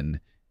Witten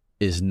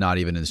is not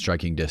even in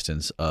striking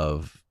distance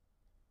of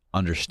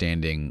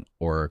understanding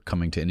or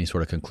coming to any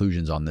sort of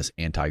conclusions on this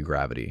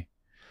anti-gravity.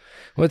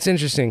 Well, it's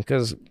interesting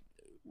because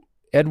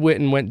Ed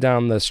Witten went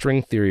down the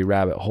string theory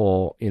rabbit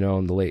hole, in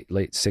the late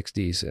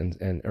 60s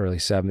and early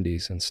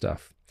 70s and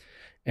stuff.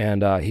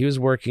 And he was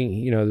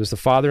working, there was the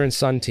father and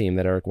son team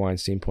that Eric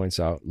Weinstein points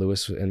out,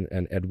 Lewis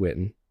and Ed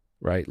Witten,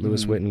 right?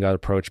 Lewis Witten got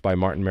approached by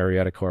Martin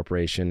Marietta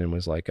Corporation and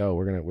was like, "Oh,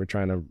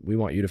 we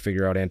want you to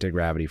figure out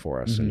anti-gravity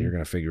for us, and you're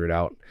going to figure it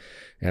out."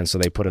 And so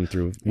they put him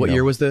through. What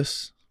year was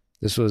this?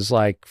 This was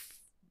like,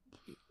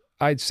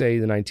 I'd say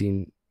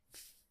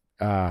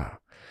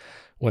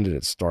when did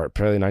it start?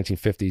 Probably the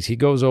 1950s. He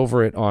goes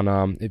over it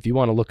on, if you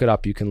want to look it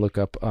up, you can look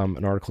up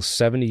an article,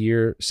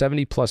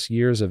 70 plus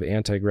years of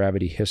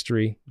anti-gravity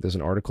history. There's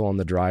an article on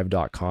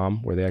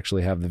thedrive.com where they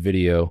actually have the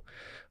video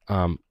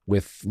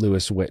with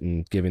Lewis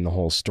Witten giving the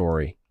whole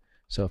story.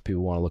 So if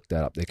people want to look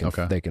that up, they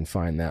can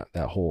find that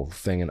whole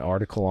thing, an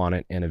article on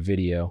it and a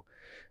video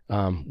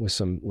with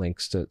some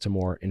links to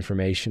more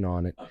information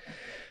on it.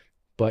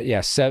 But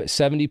yeah,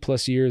 70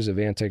 plus years of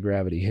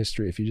anti-gravity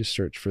history, if you just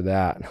search for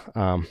that.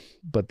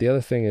 But the other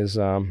thing is...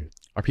 are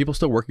people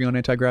still working on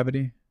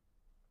anti-gravity?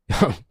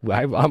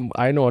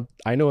 I know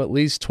at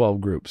least 12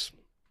 groups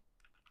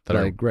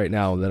right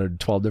now that are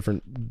 12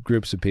 different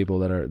groups of people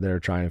that are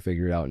trying to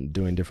figure it out and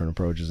doing different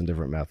approaches and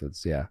different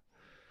methods. Yeah.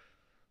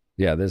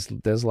 There's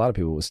a lot of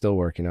people still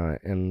working on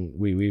it, and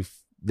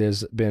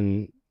there's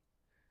been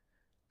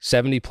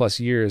 70 plus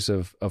years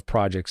of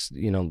projects.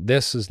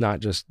 This is not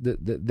just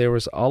there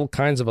was all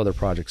kinds of other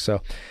projects.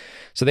 So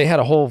they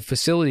had a whole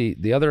facility.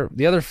 The other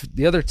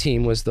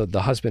team was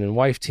the husband and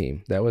wife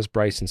team. That was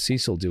Bryce and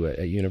Cecil Dewitt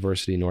at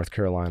University of North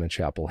Carolina,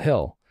 Chapel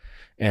Hill.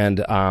 And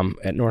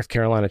at North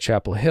Carolina,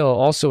 Chapel Hill,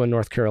 also in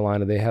North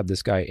Carolina, they had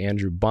this guy,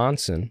 Andrew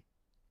Bonson.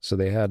 So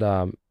they had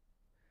Andrew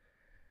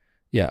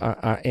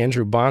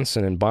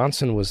Bonson, and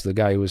Bonson was the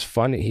guy who was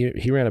funding.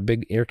 He ran a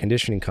big air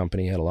conditioning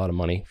company. He had a lot of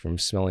money from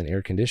smelling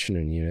air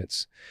conditioning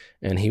units,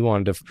 and he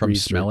wanted to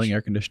smelling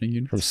air conditioning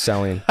units from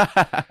selling.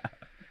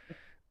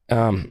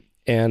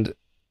 And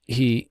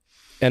he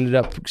ended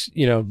up,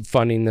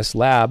 funding this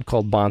lab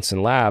called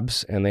Bonson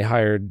Labs, and they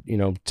hired,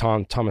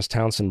 Thomas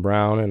Townsend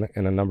Brown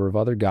and a number of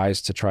other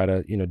guys to try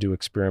to, do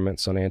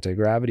experiments on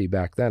anti-gravity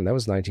back then. That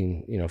was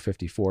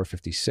 1954,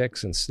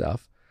 56 and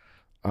stuff.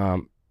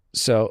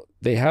 So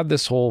they had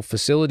this whole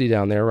facility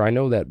down there. I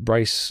know that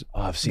Bryce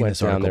I've seen went this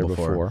down there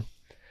before.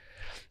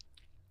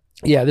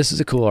 Yeah, this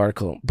is a cool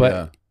article.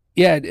 But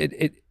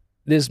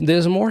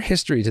there's more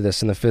history to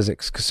this in the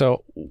physics.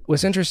 So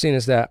what's interesting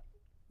is that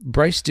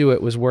Bryce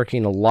Dewitt was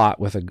working a lot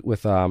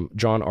with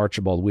John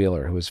Archibald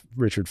Wheeler, who was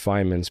Richard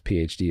Feynman's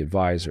PhD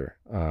advisor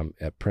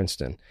at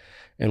Princeton.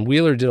 And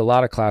Wheeler did a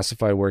lot of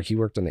classified work. He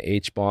worked on the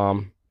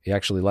H-bomb. He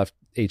actually left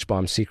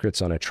H-bomb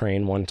secrets on a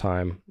train one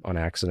time on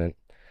accident,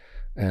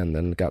 and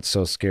then got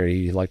so scared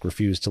he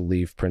refused to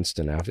leave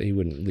Princeton. He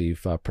wouldn't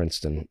leave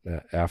Princeton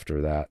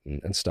after that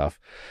and stuff.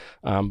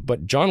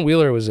 But John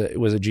Wheeler was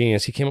a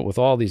genius. He came up with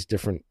all these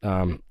different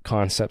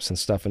concepts and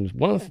stuff. And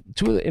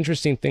two of the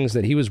interesting things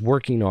that he was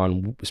working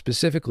on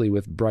specifically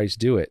with Bryce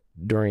Dewitt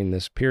during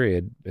this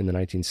period in the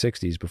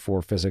 1960s,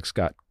 before physics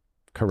got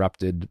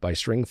corrupted by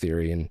string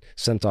theory and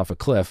sent off a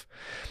cliff,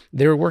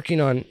 they were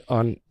working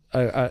on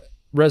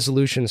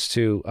resolutions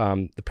to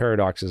the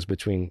paradoxes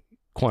between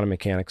quantum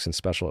mechanics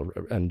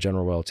and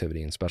general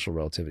relativity and special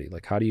relativity.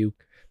 Like, how do you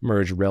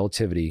merge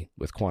relativity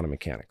with quantum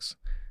mechanics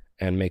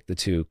and make the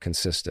two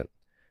consistent?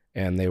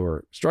 And they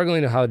were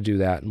struggling to how to do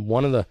that. And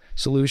one of the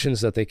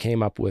solutions that they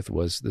came up with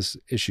was this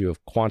issue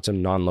of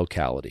quantum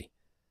non-locality.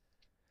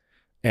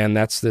 And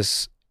that's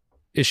this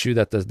issue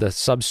that the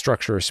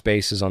substructure of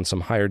space is on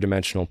some higher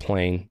dimensional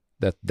plane,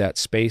 that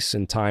space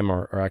and time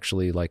are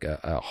actually like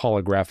a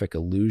holographic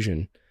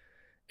illusion,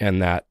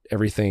 and that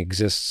everything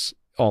exists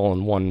all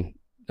in one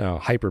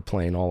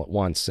hyperplane all at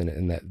once,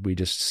 and that we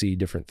just see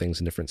different things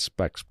in different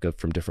specs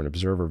from different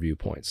observer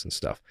viewpoints and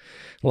stuff.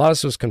 A lot of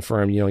this was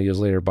confirmed, years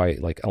later by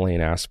like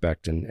Elaine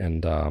Aspect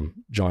and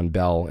John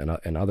Bell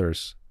and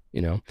others,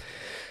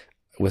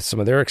 with some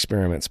of their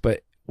experiments.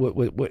 But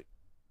what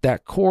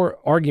that core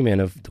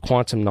argument of the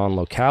quantum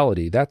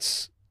non-locality,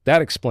 that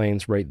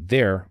explains right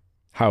there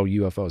how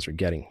UFOs are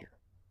getting here.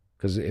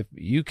 Because if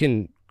you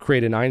can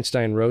create an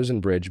Einstein-Rosen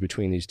bridge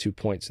between these 2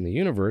 points in the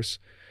universe,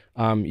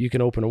 you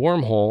can open a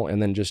wormhole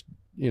and then just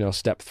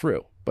step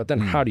through. But then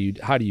how do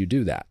you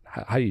do that?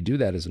 How do you do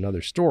that is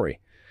another story.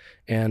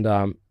 And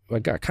I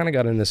kind of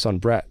got in this on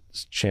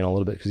Brett's channel a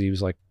little bit, because he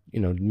was like,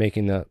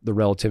 making the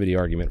relativity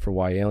argument for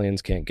why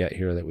aliens can't get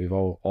here, that we've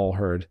all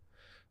heard.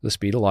 The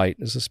speed of light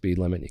is the speed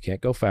limit. You can't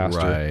go faster.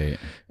 Right.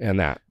 And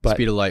that. But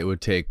speed of light would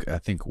take, I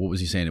think, what was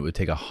he saying? It would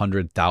take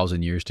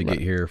 100,000 years to get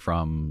here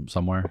from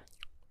somewhere.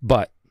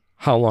 But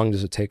how long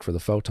does it take for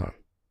the photon?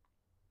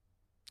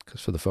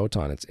 Because for the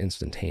photon, it's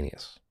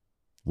instantaneous.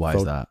 Why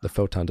is that? The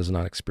photon does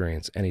not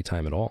experience any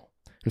time at all.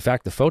 In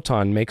fact, the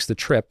photon makes the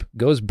trip,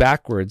 goes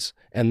backwards,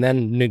 and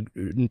then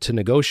to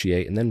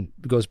negotiate, and then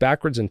goes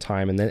backwards in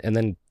time,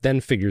 and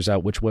then figures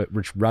out which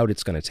route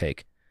it's going to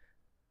take,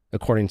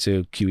 according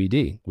to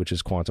QED, which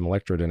is quantum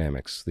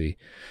electrodynamics, the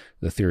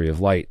theory of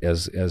light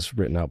as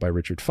written out by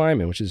Richard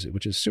Feynman, which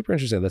is super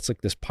interesting. That's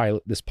like this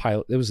pilot.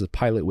 It was the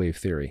pilot wave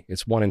theory.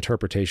 It's one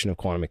interpretation of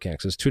quantum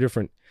mechanics. There's two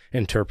different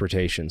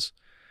interpretations.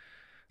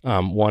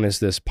 One is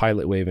this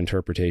pilot wave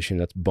interpretation,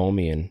 that's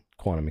Bohmian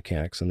quantum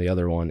mechanics, and the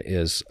other one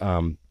is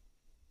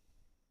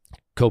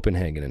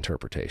Copenhagen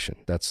interpretation.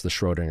 That's the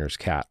Schrodinger's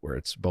cat, where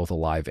it's both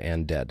alive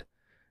and dead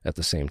at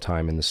the same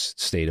time in the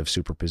state of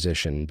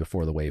superposition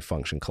before the wave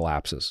function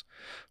collapses,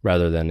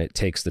 rather than it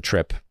takes the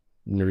trip,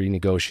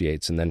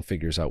 renegotiates, and then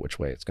figures out which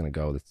way it's going to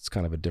go. It's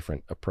kind of a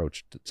different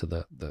approach to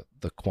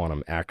the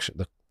quantum action,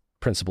 the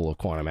principle of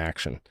quantum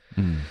action.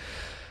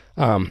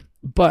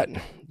 But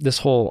this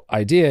whole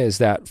idea is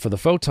that for the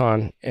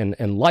photon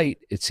and light,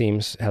 it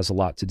seems, has a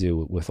lot to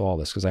do with all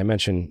this. Because I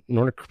mentioned, in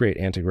order to create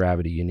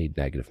anti-gravity, you need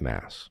negative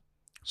mass.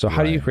 So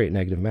how do you create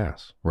negative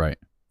mass? Right.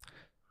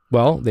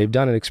 Well, they've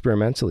done it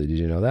experimentally. Did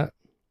you know that?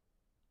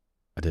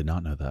 I did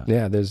not know that.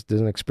 Yeah, there's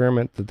an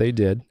experiment that they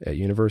did at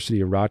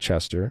University of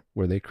Rochester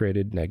where they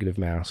created negative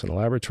mass in a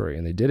laboratory,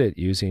 and they did it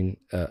using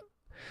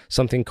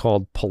something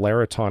called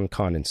polariton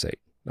condensate.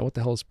 Now, what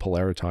the hell is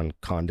polariton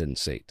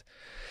condensate?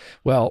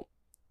 Well,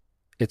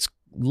 it's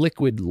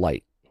liquid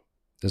light.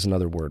 There's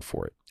another word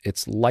for it.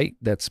 It's light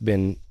that's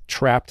been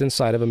trapped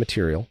inside of a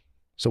material.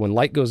 So when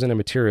light goes in a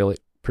material,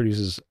 it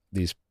produces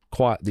these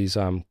quasi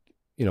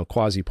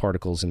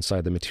particles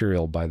inside the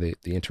material by the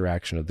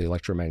interaction of the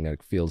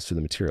electromagnetic fields through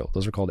the material.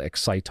 Those are called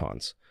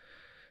excitons.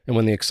 And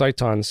when the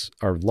excitons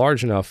are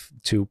large enough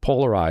to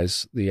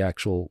polarize the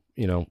actual,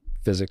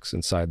 physics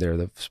inside there,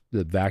 the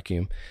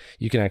vacuum,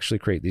 you can actually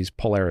create these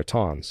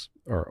polaritons,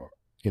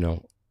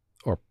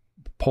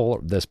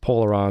 there's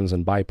polarons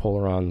and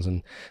bipolarons,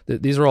 and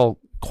these are all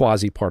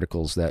quasi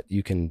particles that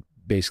you can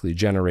basically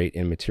generate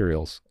in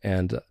materials.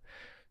 And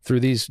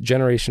through these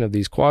generation of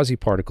these quasi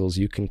particles,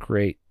 you can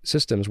create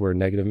systems where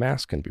negative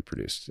mass can be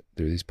produced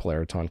through these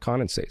polariton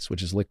condensates,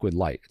 which is liquid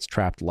light. It's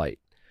trapped light.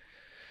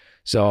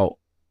 So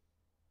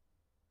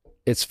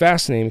it's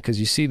fascinating because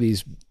you see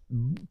these,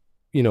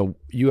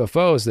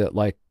 UFOs that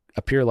like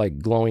appear like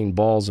glowing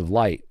balls of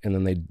light, and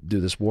then they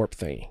do this warp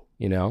thing,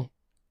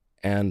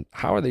 and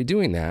how are they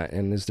doing that?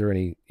 And is there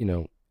any,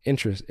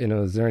 interest,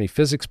 is there any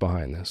physics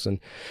behind this? And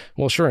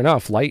well, sure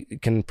enough,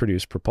 light can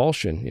produce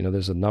propulsion.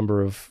 There's a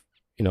number of,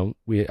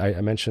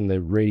 I mentioned the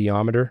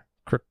radiometer,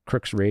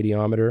 Crookes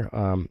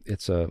radiometer.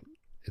 It's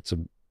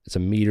a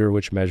meter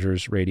which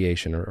measures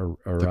radiation, or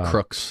the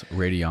Crookes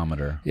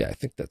radiometer. Yeah, I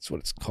think that's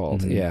what it's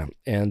called. Mm-hmm. Yeah,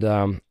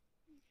 and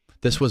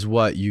this was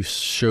what you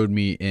showed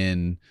me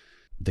in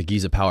the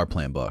Giza power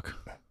plant book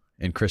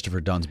in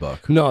Christopher Dunn's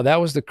book. No,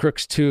 that was the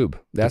Crookes tube.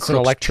 That's an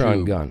Crookes electron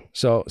tube. gun.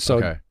 So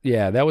Okay.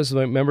 yeah, that was,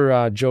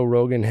 remember Joe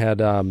Rogan had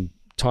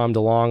Tom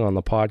DeLonge on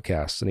the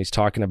podcast, and he's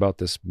talking about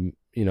this,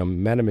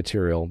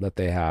 metamaterial that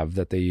they have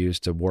that they use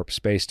to warp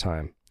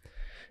space-time.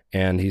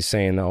 And he's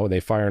saying, oh,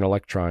 they fire an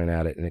electron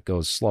at it and it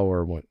goes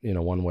slower,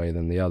 one way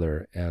than the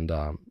other. And,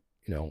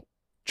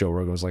 Joe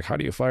Rogan was like, how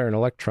do you fire an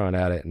electron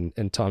at it?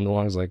 And Tom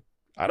DeLonge's like,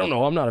 I don't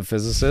know. I'm not a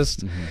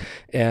physicist. Mm-hmm.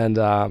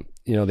 And,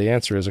 the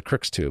answer is a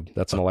Crookes tube.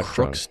 That's an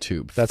electron. Crookes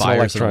tube. That's an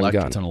Fires electron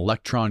gun. It's an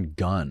electron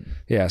gun.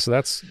 Yeah, so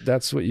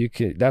that's what you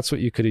could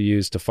have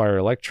used to fire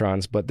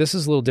electrons, but this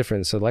is a little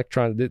different. So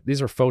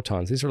these are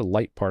photons. These are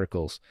light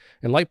particles,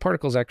 and light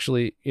particles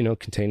actually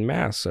contain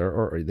mass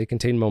or they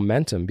contain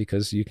momentum,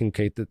 because you can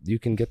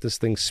get this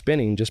thing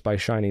spinning just by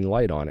shining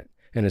light on it,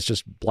 and it's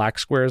just black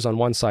squares on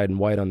one side and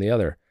white on the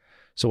other.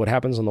 So what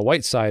happens on the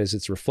white side is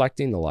it's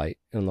reflecting the light,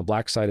 and on the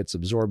black side it's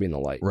absorbing the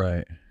light.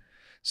 Right.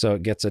 So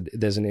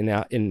there's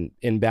an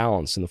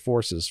imbalance in the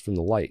forces from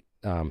the light,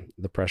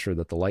 the pressure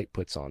that the light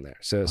puts on there.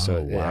 So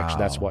actually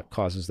that's what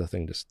causes the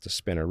thing to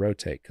spin or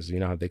rotate, because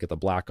how they get the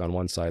black on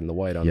one side and the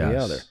white on the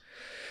other.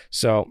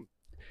 So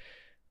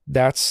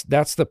that's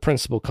the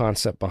principal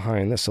concept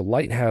behind this. So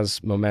light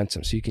has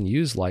momentum, so you can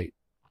use light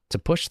to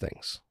push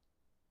things.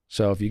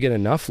 So if you get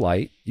enough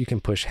light, you can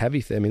push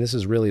heavy things. I mean, this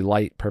is really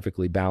light,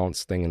 perfectly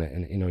balanced thing,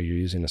 and you're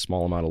using a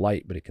small amount of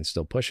light, but it can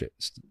still push it.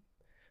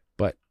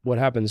 But what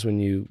happens when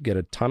you get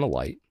a ton of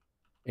light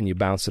and you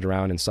bounce it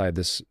around inside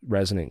this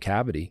resonant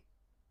cavity,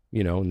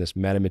 in this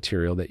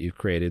metamaterial that you've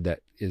created that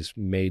is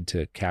made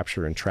to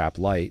capture and trap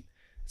light?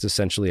 It's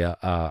essentially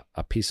a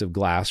piece of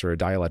glass or a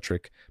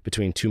dielectric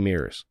between two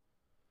mirrors,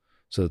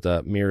 so that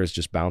the mirrors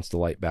just bounce the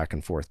light back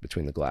and forth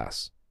between the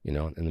glass, in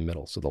the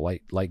middle. So the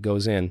light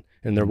goes in,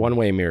 and they're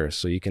one-way mirrors.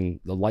 So the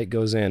light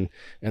goes in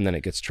and then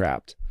it gets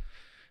trapped,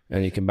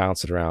 and you can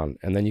bounce it around,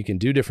 and then you can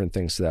do different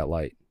things to that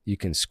light. You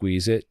can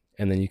squeeze it,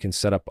 and then you can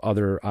set up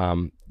other,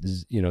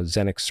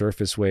 xenic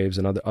surface waves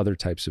and other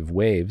types of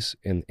waves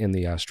in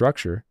the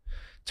structure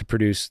to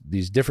produce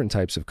these different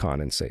types of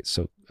condensates.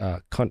 So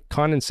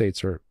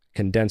condensates are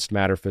condensed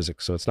matter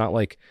physics. So it's not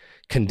like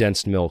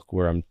condensed milk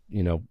where I'm,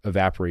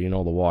 evaporating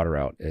all the water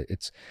out.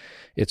 It's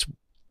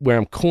where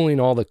I'm cooling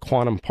all the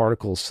quantum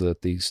particles so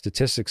that the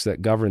statistics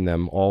that govern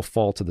them all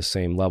fall to the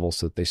same level,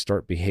 so that they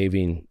start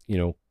behaving,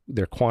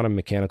 their quantum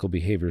mechanical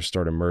behaviors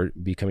start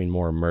becoming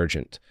more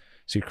emergent.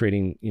 So you're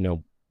creating,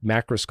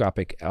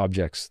 macroscopic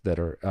objects that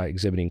are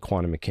exhibiting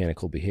quantum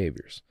mechanical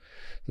behaviors.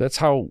 That's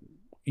how,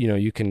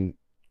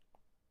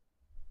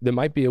 there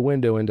might be a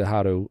window into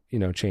how to,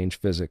 change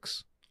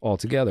physics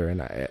altogether.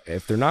 And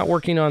if they're not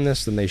working on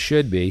this, then they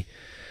should be.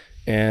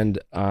 And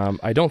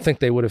I don't think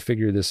they would have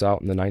figured this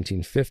out in the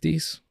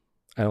 1950s.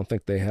 I don't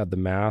think they had the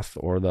math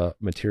or the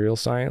material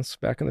science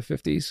back in the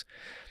 50s.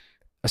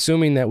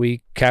 Assuming that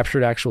we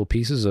captured actual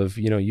pieces of,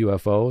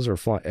 UFOs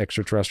or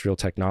extraterrestrial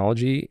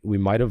technology, we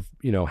might have,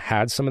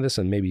 had some of this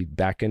and maybe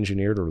back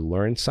engineered or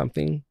learned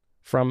something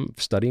from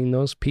studying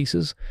those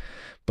pieces.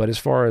 But as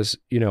far as,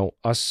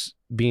 us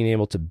being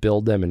able to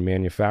build them and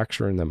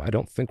manufacturing them, I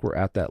don't think we're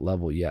at that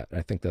level yet.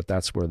 I think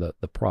that's where the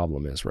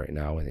problem is right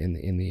now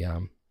in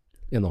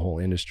the whole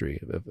industry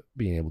of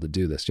being able to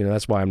do this.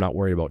 That's why I'm not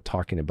worried about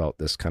talking about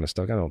this kind of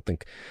stuff. I don't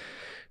think,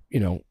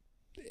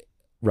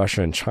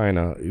 Russia and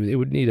China, it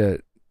would need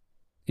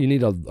you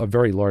need a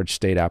very large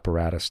state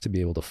apparatus to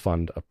be able to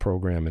fund a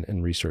program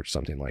and research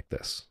something like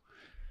this.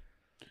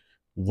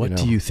 What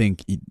do you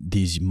think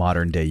these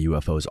modern day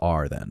UFOs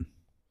are then?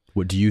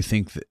 What do you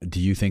think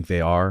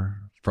they are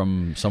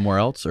from somewhere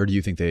else, or do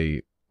you think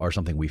they are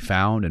something we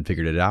found and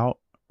figured it out,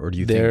 or do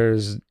you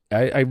think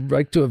I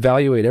like to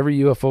evaluate every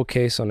UFO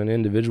case on an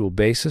individual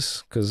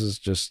basis, because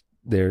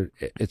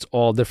it's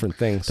all different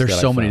things. There's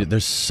so many.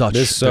 There's so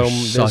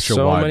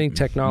many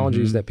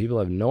technologies that people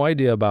have no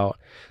idea about.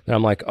 And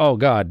I'm like, oh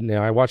God!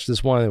 Now I watched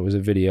this one. It was a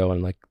video,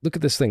 and like, look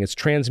at this thing. It's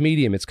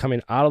transmedium. It's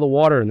coming out of the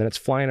water, and then it's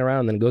flying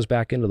around, and then it goes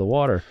back into the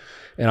water.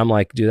 And I'm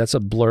like, dude, that's a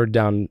blurred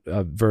down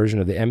version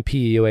of the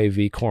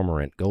MPUAV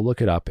Cormorant. Go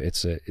look it up.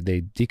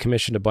 They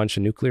decommissioned a bunch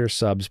of nuclear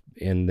subs,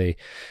 and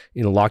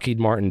Lockheed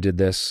Martin did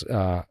this,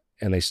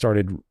 and they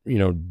started,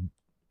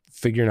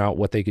 figuring out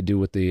what they could do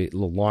with the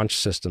launch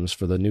systems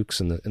for the nukes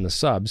and the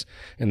subs.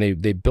 And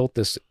they built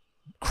this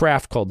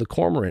craft called the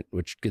Cormorant,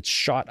 which gets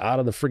shot out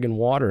of the friggin'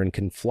 water and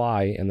can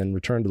fly and then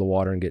return to the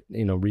water and get,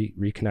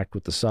 reconnect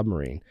with the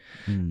submarine.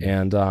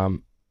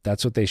 And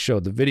that's what they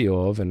showed the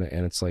video of. And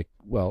it's like,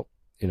 well,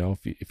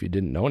 if you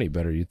didn't know any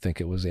better, you'd think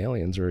it was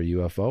aliens or a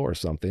UFO or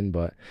something.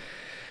 But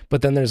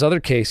then there's other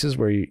cases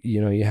where,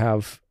 you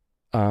have,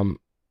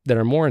 that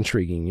are more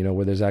intriguing,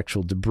 where there's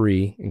actual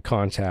debris and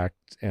contact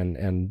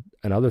and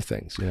other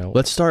things,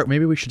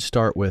 Maybe we should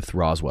start with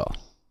Roswell.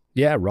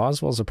 Yeah,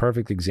 Roswell's a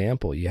perfect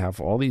example. You have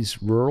all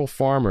these rural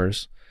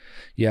farmers.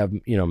 You have,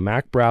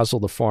 Mac Brazel,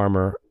 the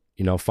farmer,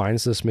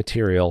 finds this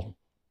material,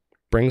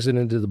 brings it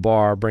into the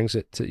bar, brings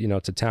it to,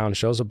 to town,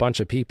 shows a bunch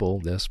of people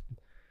this,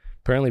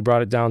 apparently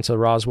brought it down to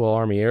Roswell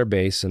Army Air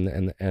Base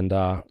and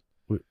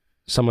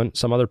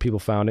some other people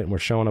found it and were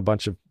showing a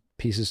bunch of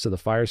pieces to the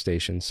fire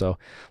station. So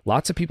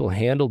lots of people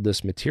handled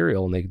this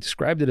material, and they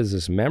described it as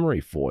this memory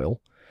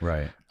foil,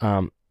 Right.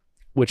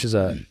 which is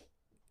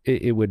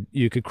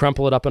you could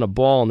crumple it up in a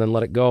ball and then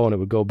let it go, and it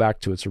would go back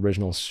to its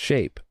original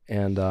shape.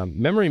 And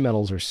memory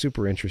metals are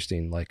super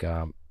interesting, like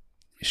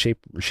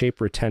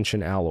shape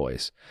retention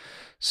alloys.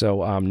 So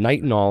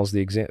nitinol is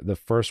the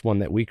first one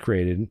that we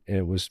created, and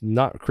it was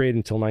not created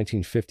until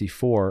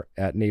 1954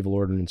 at Naval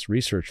Ordnance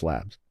Research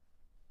Labs.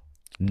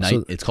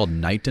 It's called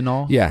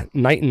nitinol? Yeah,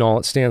 nitinol.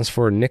 It stands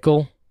for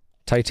nickel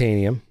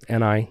titanium,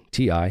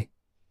 NITI,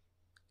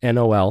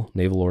 NOL,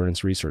 Naval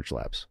Ordnance Research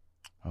Labs.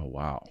 Oh,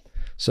 wow.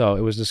 So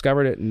it was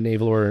discovered at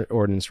Naval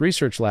Ordnance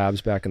Research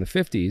Labs back in the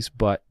 50s,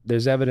 but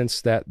there's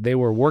evidence that they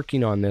were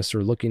working on this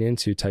or looking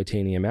into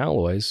titanium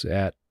alloys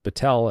at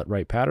Battelle at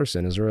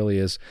Wright-Patterson as early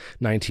as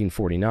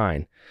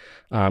 1949.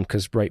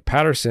 Because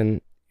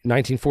Wright-Patterson,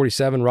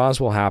 1947,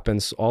 Roswell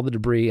happens. All the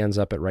debris ends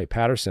up at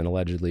Wright-Patterson,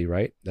 allegedly,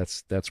 right?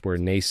 That's where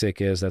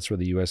NASIC is. That's where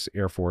the U.S.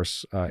 Air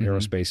Force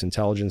Aerospace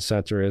Intelligence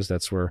Center is.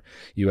 That's where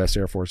U.S.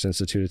 Air Force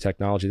Institute of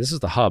Technology. This is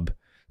the hub.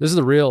 This is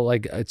the real,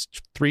 it's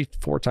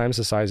 3-4 times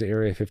the size of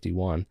Area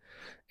 51.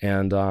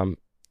 And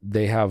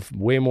they have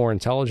way more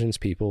intelligence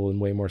people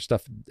and way more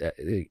stuff.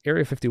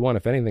 Area 51,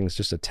 if anything, is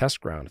just a test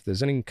ground. If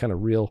there's any kind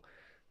of real,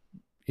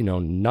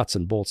 nuts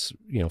and bolts,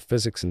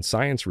 physics and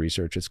science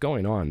research, it's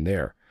going on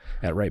there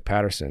at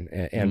Wright-Patterson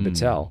and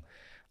Battelle.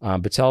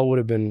 Battelle would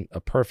have been a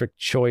perfect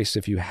choice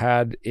if you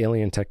had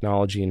alien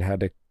technology and had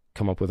to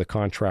come up with a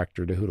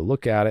contractor to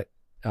look at it.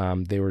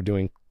 They were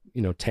doing,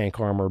 tank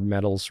armor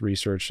metals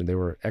research, and they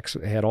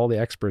had all the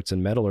experts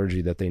in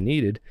metallurgy that they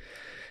needed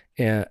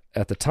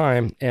at the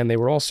time. And they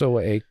were also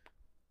a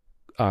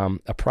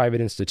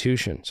private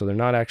institution. So they're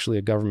not actually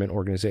a government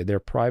organization. They're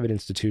a private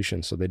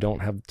institution. So they don't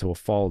have to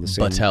follow the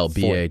same. Battelle,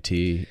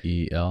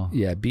 B-A-T-E-L.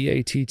 Yeah,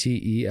 B-A-T-T-E-L-L-E.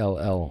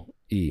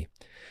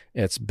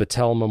 It's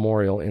Battelle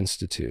Memorial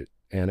Institute.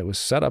 And it was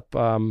set up,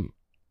 in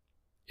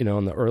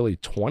the early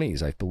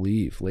 20s, I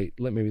believe,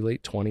 maybe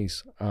late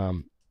 20s.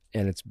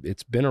 And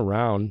it's been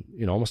around,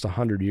 almost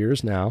 100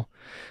 years now.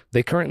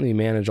 They currently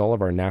manage all of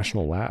our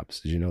national labs.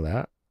 Did you know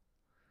that?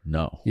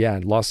 No. Yeah,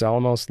 Los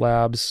Alamos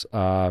Labs,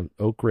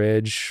 Oak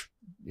Ridge,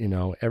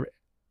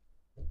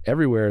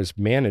 everywhere is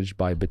managed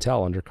by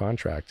Battelle under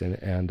contract.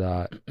 And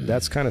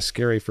that's kind of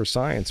scary for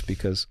science,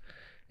 because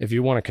if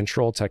you want to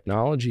control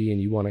technology and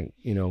you want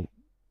to,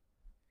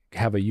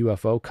 have a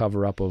UFO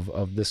cover up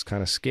of this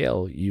kind of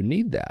scale, you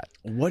need that.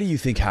 What do you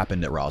think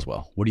happened at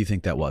Roswell? What do you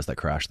think that was that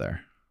crashed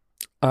there?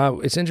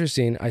 It's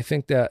interesting. I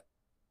think that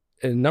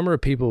a number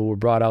of people were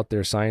brought out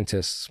there,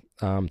 scientists,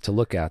 to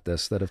look at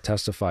this, that have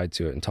testified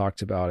to it and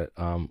talked about it.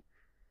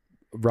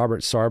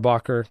 Robert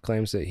Sarbacher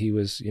claims that he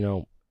was,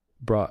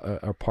 brought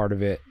a part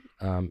of it.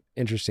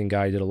 Interesting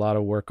guy. He did a lot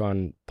of work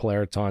on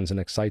polaritons and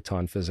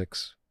exciton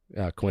physics,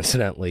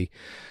 coincidentally,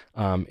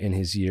 in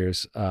his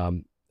years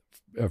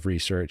of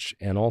research.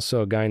 And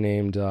also a guy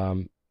named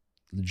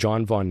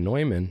John von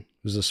Neumann,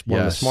 who's one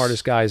of the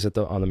smartest guys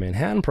on the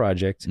Manhattan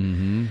Project.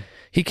 Mm-hmm.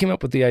 He came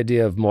up with the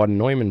idea of von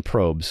Neumann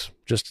probes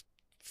just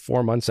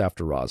 4 months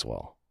after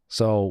Roswell.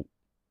 So,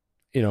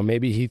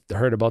 maybe he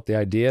heard about the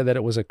idea that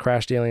it was a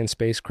crashed alien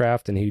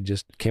spacecraft, and he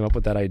just came up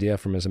with that idea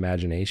from his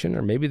imagination.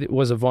 Or maybe it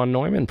was a von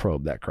Neumann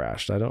probe that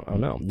crashed. I don't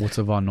know. What's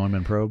a von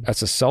Neumann probe?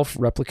 That's a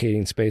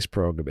self-replicating space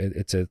probe.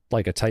 It's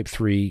like a Type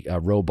 3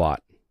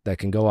 robot that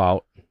can go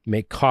out,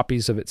 make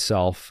copies of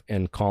itself,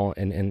 and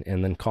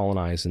then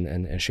colonize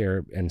and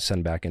share and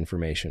send back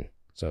information.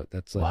 So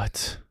that's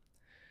what?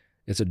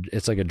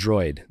 It's like a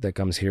droid that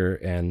comes here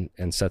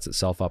and sets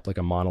itself up like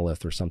a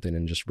monolith or something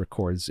and just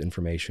records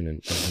information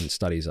and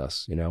studies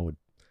us, And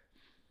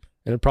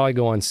it'd probably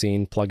go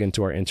unseen, plug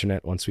into our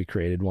internet once we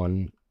created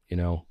one,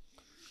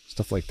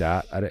 stuff like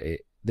that.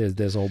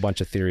 There's a whole bunch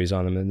of theories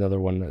on them. Another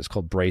one is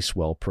called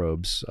Bracewell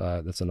probes.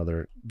 That's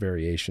another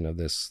variation of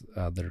this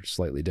that are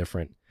slightly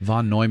different.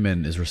 Von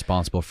Neumann is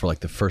responsible for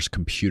the first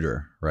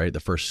computer, right? The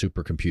first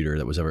supercomputer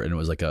that was ever, and it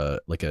was like a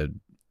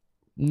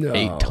No.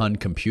 8-ton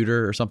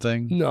computer or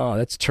something. No,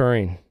 that's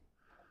Turing.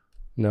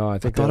 No, I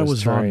thought it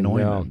was Turing. von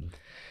Neumann.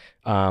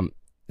 No.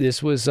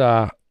 This was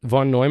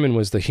von Neumann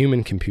was the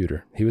human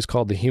computer. He was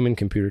called the human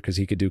computer because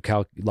he could do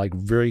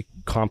very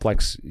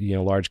complex,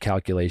 large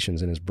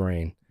calculations in his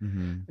brain.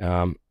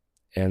 Mm-hmm.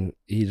 And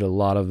he did a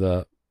lot of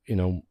the,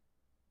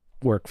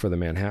 work for the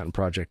Manhattan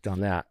Project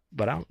on that.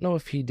 But I don't know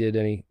if he did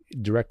any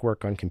direct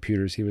work on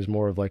computers. He was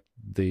more of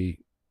the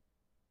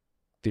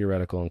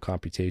theoretical and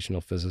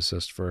computational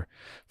physicist for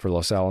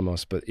Los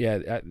Alamos. But yeah,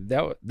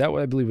 that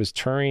I believe was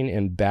Turing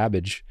and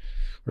Babbage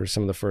were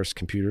some of the first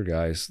computer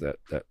guys that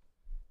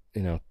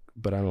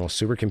but I don't know,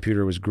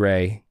 supercomputer was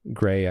Gray.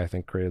 Gray, I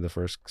think, created the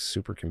first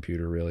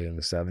supercomputer really in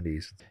the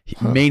 70s.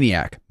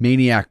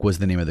 Maniac was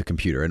the name of the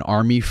computer. An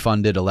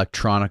Army-funded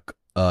electronic,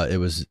 it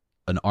was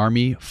an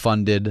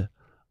Army-funded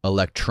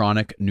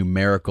electronic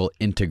numerical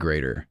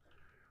integrator.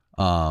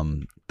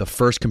 The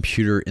first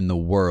computer in the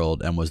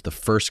world, and was the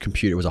first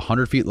computer. It was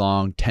 100 feet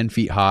long, 10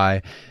 feet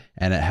high,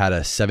 and it had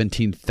a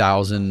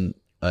 17,000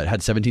 it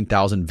had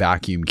 17,000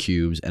 vacuum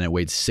cubes, and it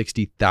weighed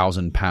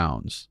 60,000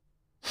 pounds.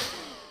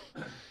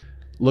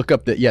 Look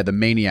up the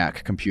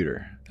Maniac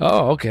computer.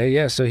 Oh, okay,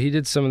 yeah. So he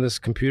did some of this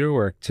computer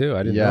work too.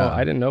 I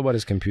didn't know about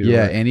his computer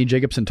Yeah, work. Annie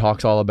Jacobson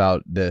talks all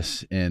about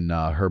this in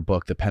her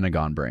book, The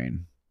Pentagon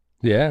Brain.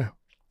 Yeah.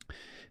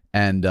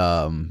 And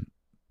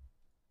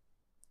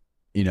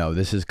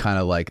this is kind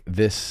of like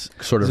this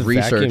sort of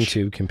research. Vacuum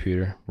tube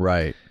computer.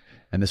 Right.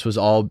 And this was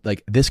all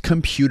like, this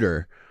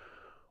computer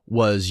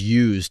was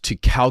used to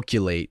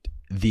calculate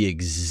the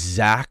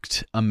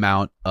exact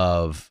amount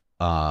of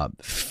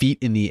feet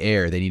in the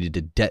air they needed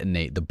to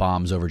detonate the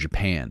bombs over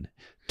Japan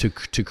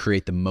to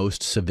create the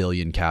most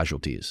civilian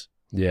casualties.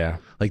 Yeah.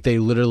 Like they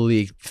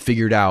literally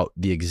figured out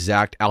the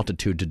exact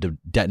altitude to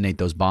detonate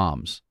those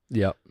bombs.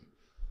 Yep.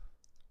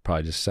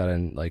 Probably just set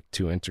in like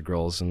two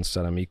integrals and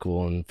set them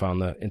equal and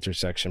found the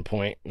intersection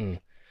point, and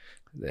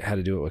they had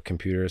to do it with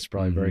computers.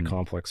 Probably very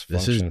complex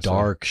function. This is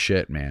dark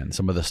shit, man.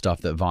 Some of the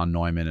stuff that von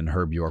Neumann and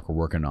Herb York were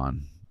working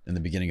on in the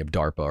beginning of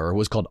DARPA, or it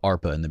was called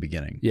ARPA in the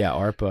beginning. Yeah,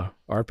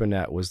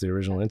 ARPANET was the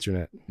original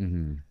internet.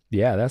 Mm-hmm.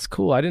 Yeah, that's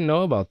cool. I didn't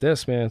know about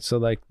this, man. So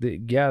like,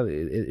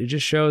 it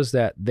just shows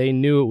that they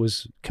knew it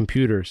was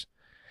computers,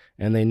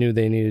 and they knew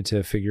they needed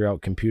to figure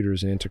out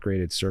computers and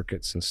integrated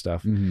circuits and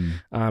stuff.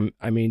 Mm-hmm.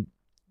 I mean,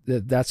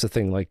 that's the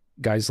thing. Like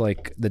guys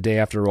like the day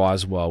after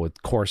Roswell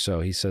with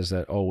Corso, he says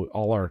that,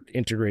 all our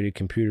integrated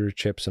computer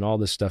chips and all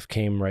this stuff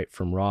came right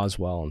from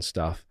Roswell and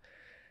stuff.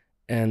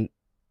 And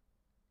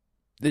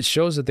it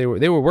shows that they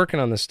were working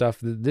on this stuff.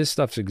 This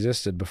stuff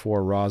existed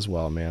before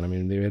Roswell, man. I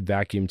mean, they had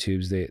vacuum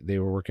tubes. They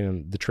were working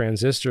on the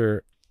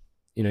transistor.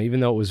 Even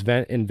though it was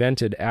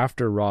invented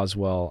after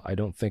Roswell, I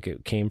don't think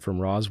it came from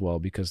Roswell,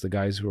 because the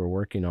guys who were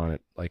working on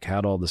it like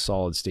had all the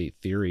solid state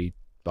theory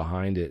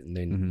behind it, and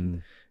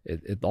they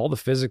all the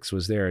physics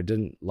was there. It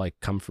didn't like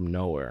come from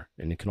nowhere,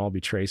 and it can all be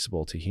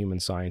traceable to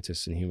human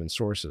scientists and human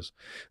sources.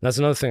 And that's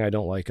another thing I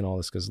don't like in all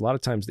this, because a lot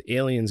of times the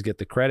aliens get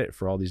the credit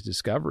for all these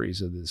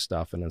discoveries of this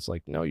stuff, and it's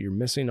like, no, you're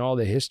missing all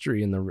the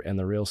history and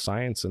the real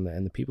science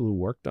and the people who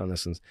worked on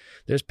this. And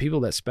there's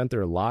people that spent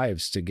their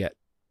lives to get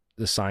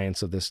the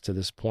science of this to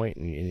this point,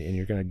 and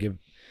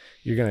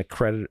you're gonna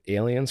credit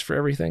aliens for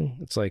everything.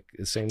 It's like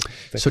the same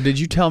thing. So did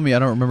you tell me? I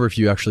don't remember if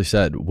you actually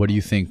said. What do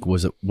you think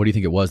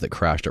it was that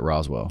crashed at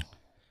Roswell?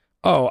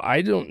 Oh,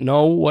 I don't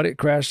know what it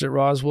crashed at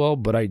Roswell,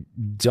 but I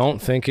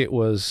don't think it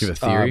was you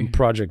have a theory?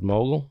 Project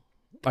Mogul.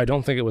 I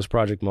don't think it was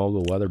Project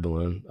Mogul weather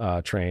balloon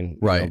train.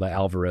 Right. The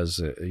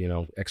Alvarez,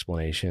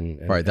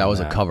 explanation. Right. That was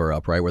a cover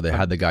up, right? Where they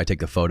had the guy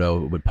take the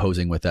photo with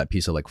posing with that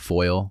piece of like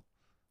foil,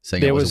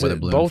 saying it was a weather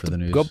balloon for the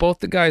news. Both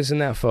the guys in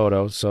that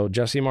photo, so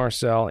Jesse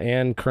Marcel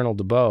and Colonel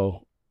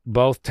DeBow,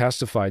 both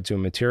testified to a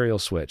material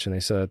switch, and they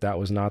said that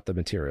was not the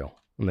material,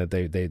 and that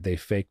they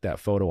faked that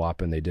photo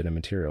op and they did a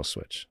material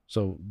switch.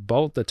 So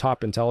both the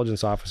top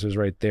intelligence officers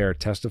right there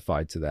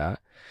testified to that.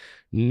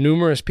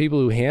 Numerous people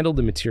who handled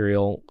the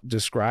material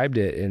described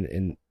it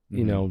in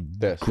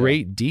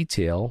great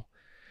detail.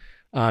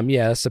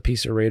 That's a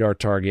piece of radar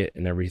target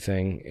and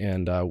everything,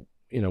 and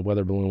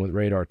weather balloon with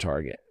radar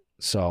target.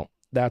 So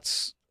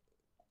that's,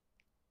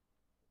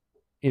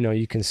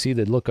 you can see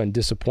the look on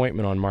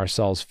disappointment on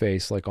Marcel's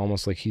face, like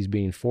almost like he's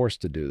being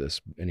forced to do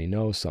this, and he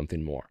knows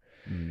something more.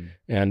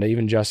 And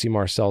even Jesse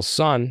Marcel's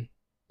son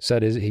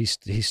said he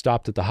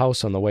stopped at the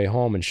house on the way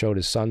home and showed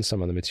his son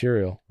some of the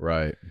material.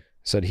 Right.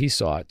 Said he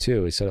saw it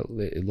too. He said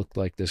it looked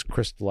like this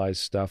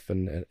crystallized stuff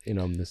and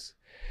this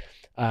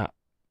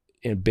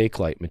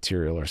bakelite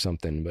material or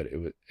something. But it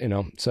was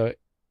so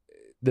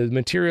the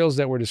materials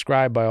that were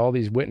described by all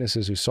these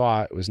witnesses who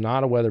saw it was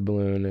not a weather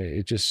balloon.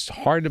 It's just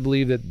hard to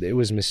believe that it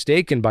was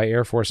mistaken by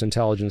Air Force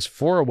intelligence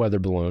for a weather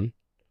balloon.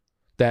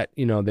 That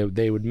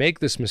they would make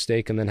this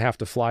mistake and then have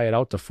to fly it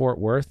out to Fort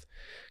Worth.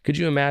 Could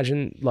you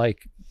imagine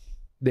like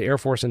the Air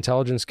Force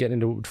intelligence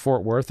getting into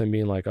Fort Worth and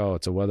being like, "Oh,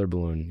 it's a weather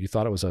balloon. You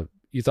thought it was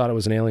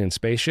an alien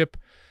spaceship,"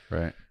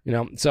 right?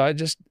 So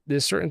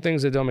there's certain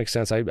things that don't make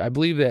sense. I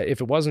believe that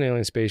if it was an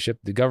alien spaceship,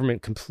 the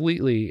government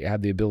completely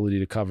had the ability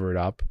to cover it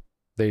up.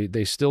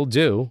 They still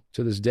do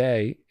to this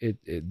day.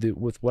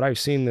 With what I've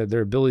seen, that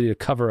their ability to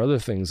cover other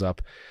things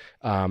up.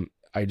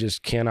 I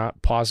just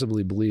cannot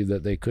possibly believe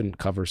that they couldn't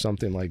cover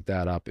something like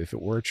that up if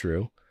it were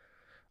true.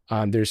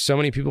 There's so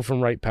many people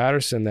from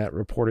Wright-Patterson that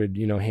reported,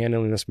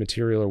 handling this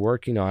material or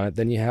working on it.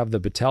 Then you have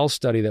the Battelle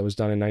study that was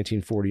done in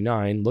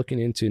 1949, looking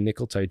into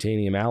nickel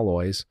titanium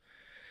alloys.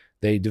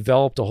 They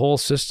developed a whole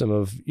system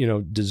of,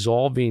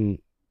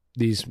 dissolving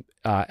these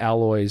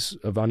alloys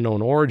of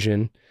unknown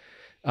origin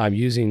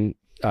using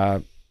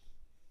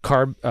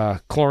chlorine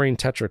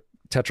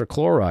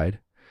tetrachloride.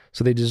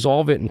 So they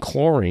dissolve it in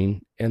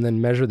chlorine and then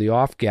measure the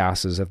off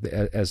gases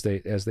as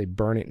they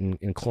burn it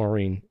in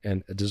chlorine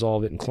and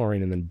dissolve it in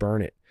chlorine and then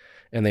burn it.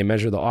 And they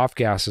measure the off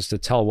gases to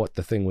tell what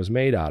the thing was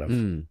made out of.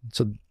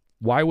 So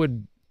why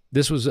would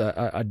this was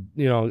a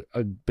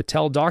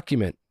Battelle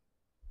document,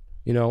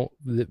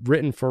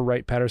 written for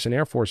Wright-Patterson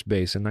Air Force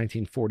Base in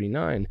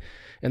 1949,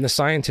 and the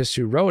scientists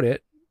who wrote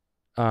it,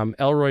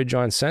 Elroy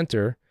John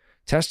Center,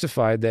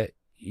 testified that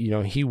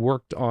he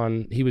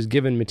was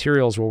given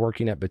materials while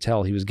working at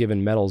Battelle. He was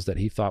given metals that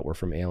he thought were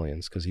from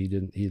aliens because he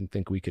didn't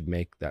think we could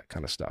make that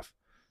kind of stuff.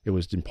 It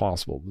was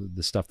impossible,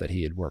 the stuff that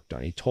he had worked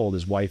on. He told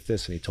his wife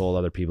this, and he told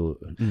other people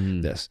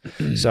this.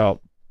 So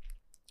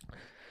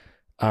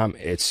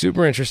it's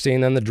super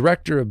interesting. Then the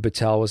director of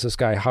Battelle was this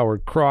guy,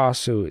 Howard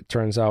Cross, who it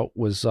turns out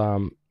was,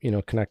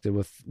 connected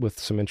with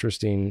some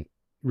interesting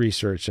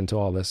research into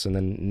all this. And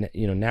then,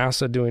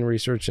 NASA doing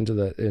research into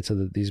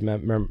these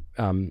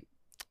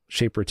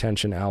shape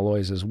retention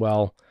alloys as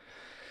well.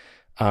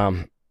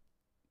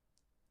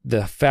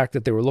 The fact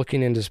that they were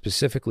looking into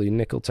specifically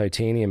nickel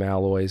titanium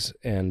alloys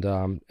and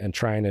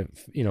trying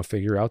to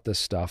figure out this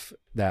stuff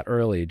that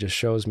early just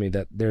shows me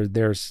that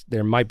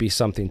there might be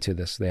something to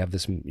this. They have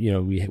this,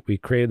 we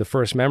created the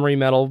first memory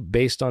metal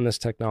based on this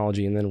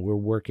technology, and then we're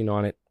working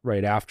on it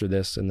right after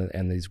this, and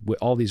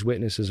all these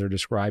witnesses are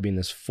describing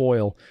this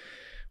foil,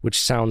 which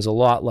sounds a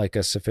lot like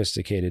a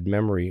sophisticated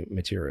memory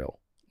material.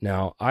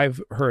 Now, I've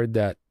heard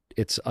that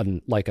it's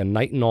like a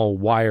nitinol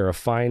wire, a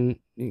fine,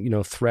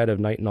 thread of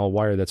nitinol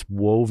wire that's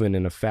woven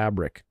in a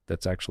fabric.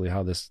 That's actually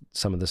how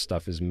some of this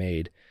stuff is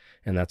made.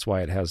 And that's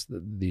why it has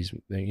these,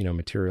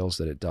 materials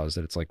that it does,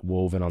 that it's like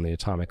woven on the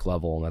atomic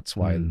level. And that's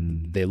why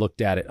they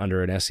looked at it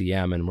under an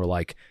SEM and were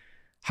like,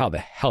 how the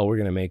hell we're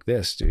going to make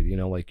this, dude?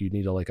 Like you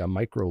need a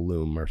micro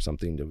loom or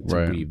something to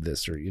weave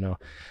this, or,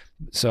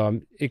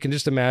 so it can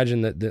just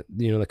imagine that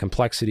the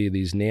complexity of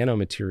these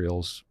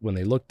nanomaterials when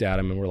they looked at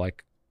them and were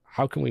like,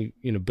 how can we,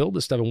 build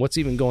this stuff, and what's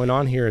even going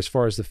on here as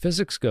far as the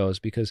physics goes?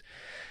 Because,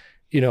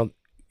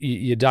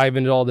 you dive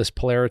into all this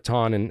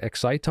polariton and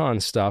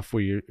exciton stuff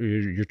where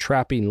you're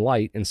trapping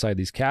light inside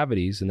these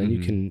cavities, and then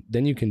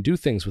you can do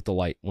things with the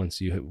light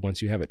once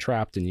you have it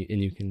trapped, and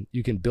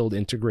you can build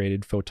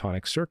integrated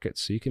photonic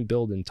circuits. So you can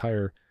build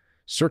entire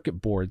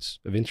circuit boards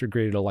of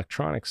integrated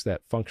electronics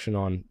that function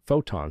on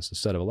photons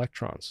instead of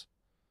electrons.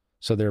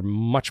 So they're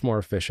much more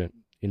efficient.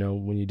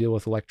 When you deal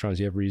with electrons,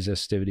 you have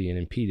resistivity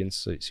and impedance.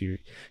 So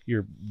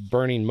you're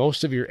burning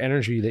most of your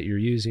energy that you're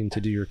using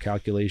to do your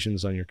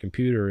calculations on your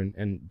computer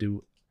and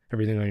do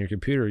everything on your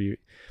computer.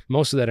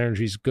 Most of that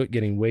energy is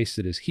getting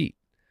wasted as heat.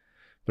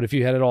 But if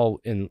you had it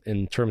all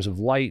in terms of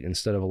light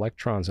instead of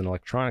electrons and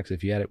electronics,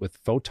 if you had it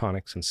with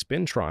photonics and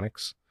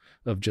spintronics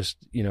of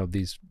just,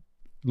 these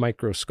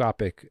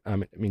microscopic,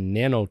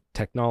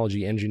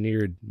 nanotechnology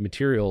engineered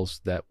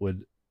materials that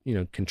would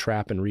can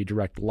trap and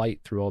redirect light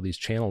through all these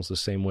channels the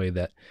same way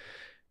that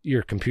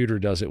your computer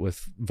does it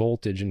with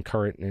voltage and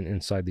current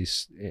inside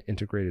these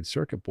integrated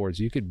circuit boards.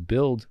 You could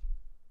build,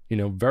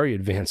 very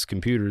advanced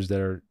computers that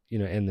are,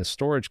 and the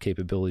storage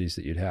capabilities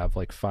that you'd have,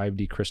 like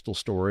 5D crystal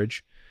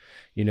storage.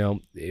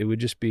 It would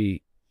just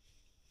be,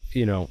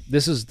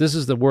 this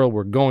is the world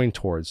we're going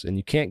towards, and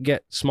you can't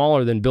get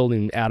smaller than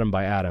building atom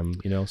by atom,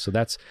 so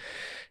that's,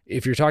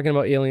 if you're talking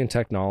about alien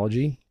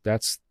technology,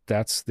 that's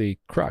the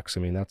crux.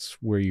 That's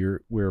where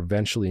we're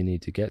eventually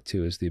need to get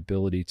to, is the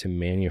ability to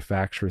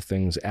manufacture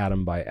things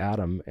atom by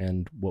atom,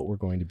 and what we're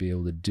going to be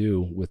able to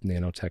do with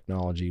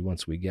nanotechnology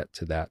once we get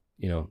to that,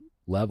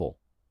 level.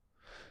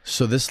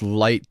 So this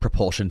light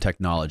propulsion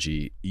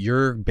technology,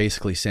 you're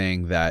basically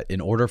saying that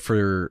in order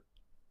for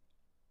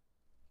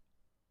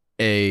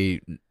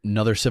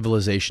another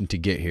civilization to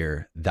get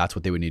here, that's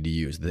what they would need to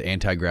use. The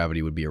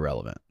anti-gravity would be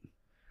irrelevant.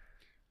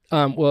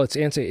 Well, it's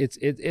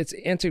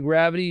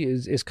anti-gravity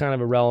is kind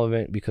of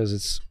irrelevant because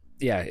it's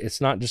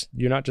not just,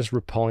 you're not just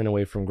repelling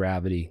away from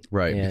gravity.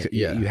 Right. And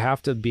you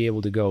have to be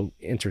able to go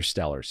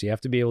interstellar. So you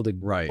have to be able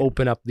to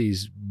open up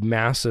these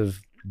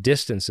massive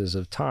distances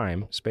of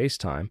time,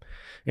 space-time,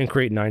 and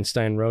create an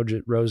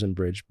Einstein-Rosen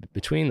bridge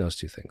between those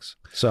two things.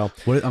 So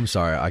I'm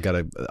sorry, I'm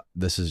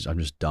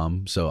just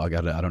dumb. So I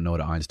don't know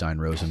what an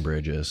Einstein-Rosen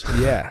bridge is.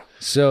 Yeah.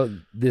 So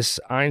this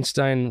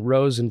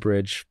Einstein-Rosen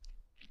bridge,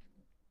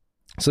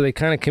 so they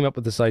kind of came up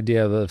with this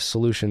idea of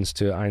solutions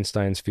to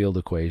Einstein's field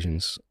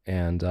equations,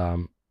 and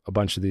a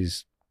bunch of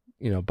these,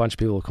 a bunch of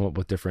people have come up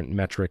with different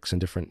metrics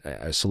and different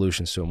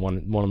solutions to them. One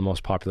of the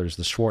most popular is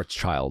the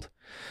Schwarzschild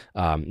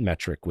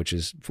metric, which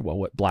is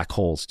what black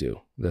holes do.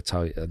 That's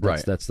how.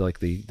 That's like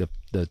the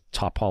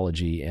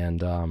topology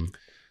and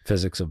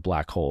physics of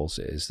black holes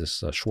is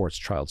this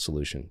Schwarzschild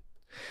solution.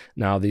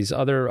 Now these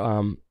other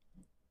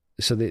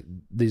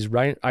these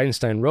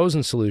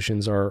Einstein-Rosen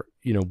solutions are,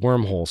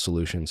 wormhole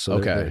solutions. So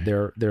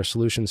they're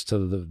solutions to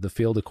the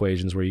field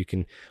equations where you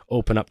can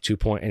open up 2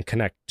 points and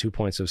connect 2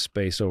 points of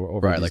space over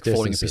right, like distances.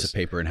 folding a piece of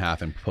paper in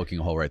half and poking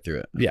a hole right through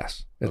it.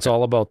 Yes, it's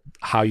all about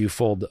how you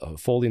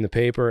folding the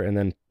paper and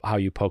then how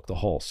you poke the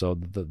hole. So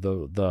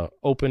the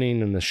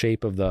opening and the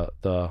shape of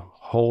the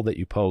hole that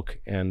you poke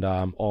and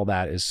all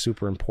that is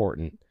super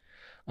important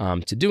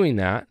to doing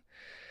that.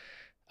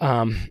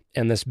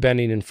 And this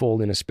bending and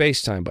folding of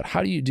space-time. But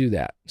how do you do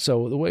that?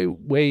 So the way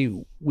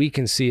we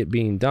can see it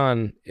being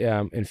done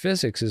in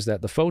physics is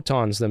that the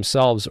photons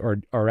themselves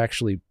are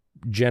actually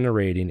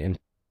generating and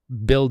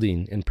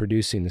building and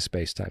producing the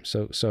space-time.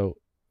 So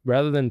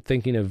rather than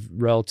thinking of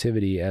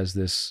relativity as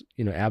this,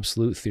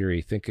 absolute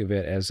theory, think of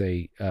it as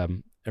a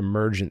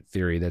emergent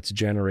theory that's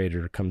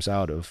generated or comes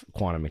out of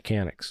quantum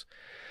mechanics.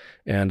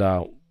 And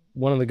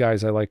one of the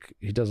guys I like,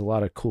 he does a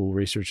lot of cool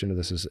research into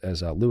this,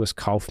 is Lewis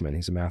Kaufman.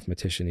 He's a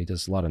mathematician. He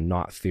does a lot of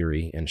knot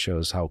theory and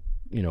shows how,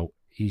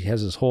 he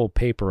has this whole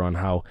paper on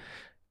how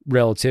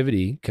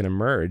relativity can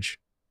emerge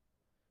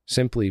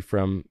simply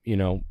from,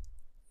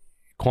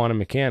 quantum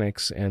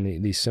mechanics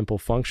and these simple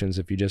functions.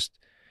 If you just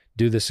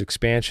do this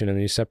expansion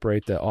and you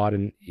separate the odd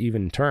and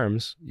even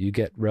terms, you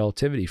get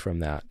relativity from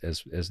that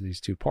as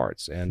these two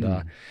parts.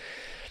 And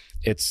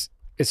it's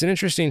an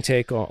interesting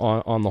take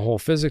on the whole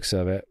physics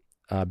of it,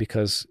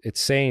 because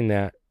it's saying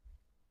that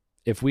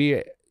if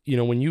we,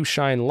 when you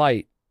shine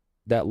light,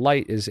 that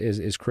light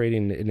is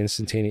creating an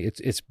instantaneous,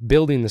 it's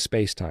building the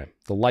space-time.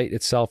 The light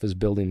itself is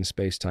building the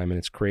space-time, and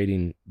it's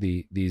creating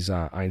these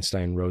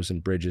Einstein-Rosen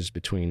bridges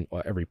between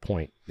every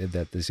point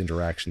that these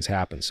interactions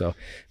happen. So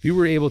if you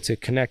were able to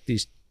connect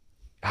these,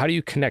 how do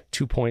you connect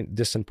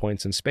distant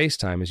points in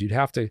space-time, is you'd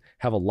have to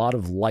have a lot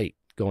of light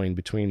going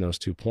between those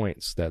 2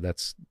 points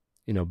that's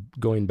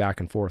going back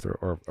and forth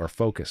or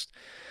focused.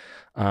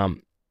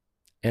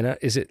 And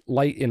is it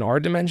light in our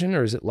dimension,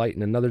 or is it light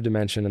in another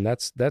dimension? And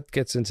that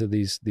gets into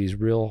these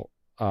real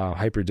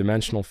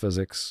hyperdimensional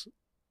physics,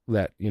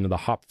 that the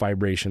Hopf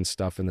vibration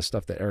stuff and the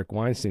stuff that Eric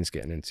Weinstein's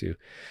getting into,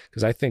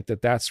 because I think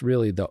that's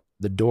really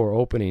the door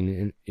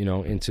opening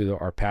into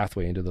our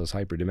pathway into those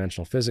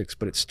hyperdimensional physics.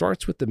 But it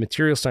starts with the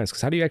material science,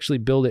 because how do you actually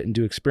build it and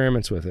do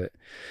experiments with it?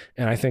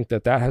 And I think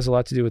that has a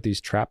lot to do with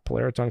these trapped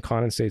polariton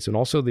condensates, and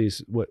also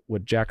these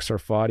what Jack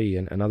Sarfati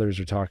and others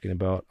are talking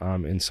about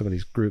in some of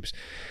these groups.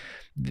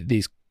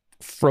 These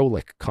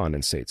Froelich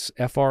condensates,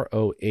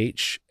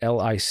 Frohlich,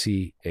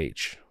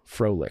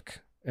 Froelich.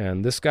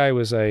 And this guy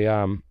was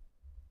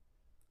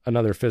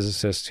another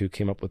physicist who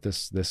came up with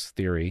this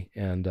theory.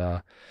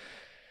 And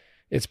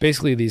it's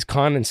basically these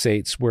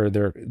condensates where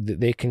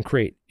they can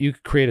create a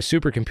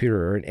supercomputer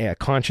or a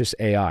conscious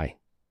AI,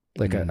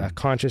 like a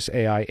conscious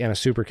AI and a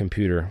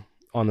supercomputer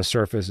on the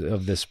surface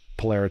of this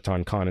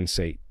polariton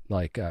condensate,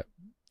 like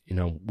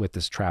with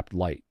this trapped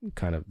light,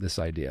 kind of this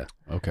idea.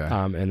 Okay.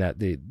 And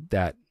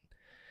that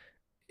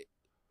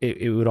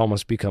it would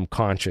almost become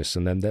conscious,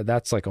 and then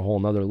that's like a whole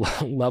nother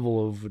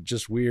level of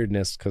just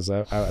weirdness, because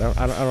I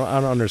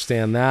don't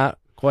understand that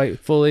quite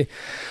fully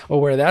or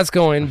where that's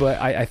going,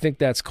 but I think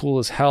that's cool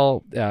as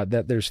hell,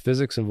 that there's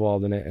physics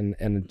involved in it,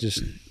 and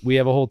just we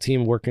have a whole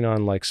team working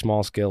on like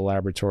small scale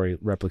laboratory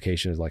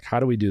replications, like how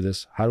do we do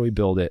this, how do we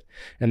build it,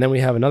 and then we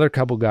have another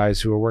couple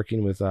guys who are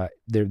working with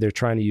they're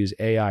trying to use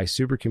AI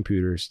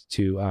supercomputers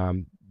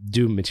to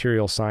do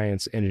material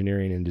science,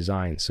 engineering, and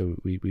design. So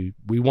we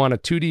want a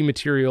 2D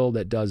material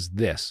that does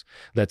this,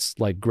 that's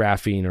like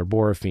graphene or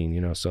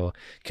borafine, so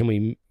can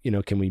we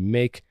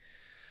make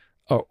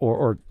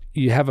or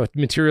you have a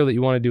material that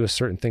you want to do a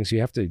certain thing, so you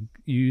have to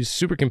use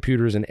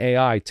supercomputers and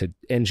AI to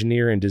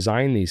engineer and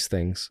design these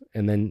things,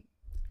 and then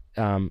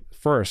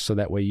first, so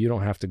that way you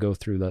don't have to go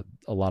through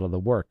a lot of the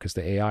work, because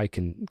the AI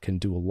can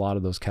do a lot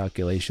of those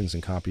calculations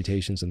and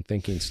computations and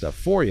thinking stuff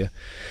for you.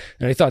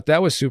 And I thought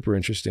that was super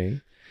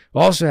interesting.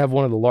 We also have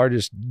one of the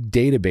largest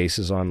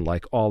databases on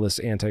like all this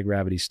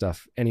anti-gravity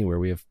stuff anywhere.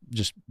 We have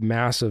just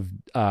massive,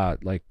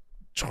 like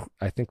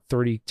I think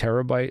 30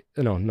 gigabytes.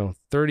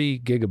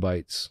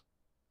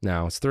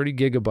 Now it's 30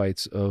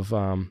 gigabytes of,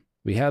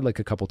 we had like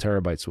a couple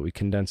terabytes, but we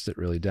condensed it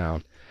really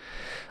down.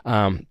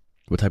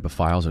 What type of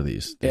files are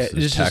these? This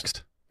is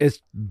text?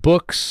 It's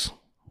books.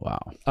 Wow.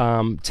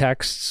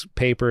 Texts,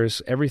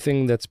 papers,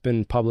 everything that's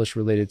been published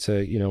related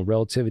to,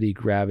 relativity,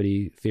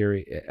 gravity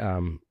theory,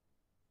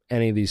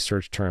 any of these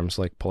search terms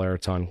like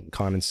polariton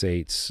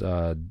condensates,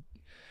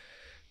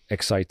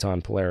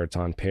 exciton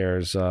polariton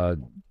pairs,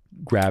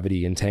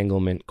 gravity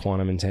entanglement,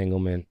 quantum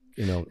entanglement,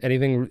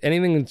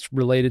 anything that's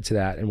related to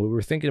that. And what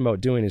we're thinking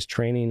about doing is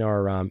training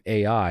our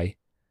AI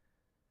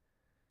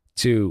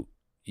to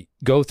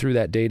go through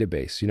that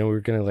database. We're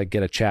going to like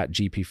get a chat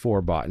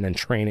GP4 bot and then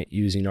train it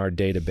using our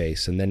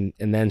database,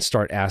 and then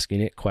start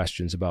asking it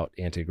questions about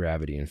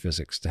anti-gravity and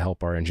physics to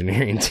help our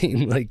engineering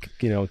team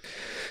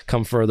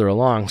come further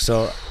along.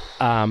 So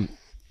and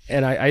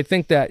I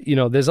think that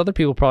there's other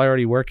people probably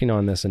already working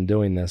on this and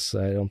doing this.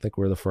 I don't think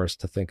we're the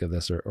first to think of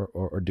this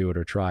or do it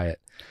or try it.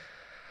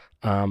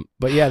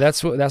 But yeah,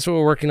 that's what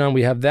we're working on.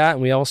 We have that,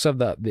 and we also have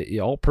the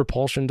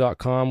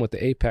altpropulsion.com with the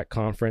APEC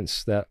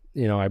conference that,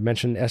 I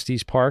mentioned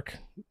Estes Park.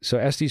 So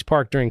Estes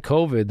Park during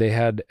COVID, they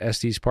had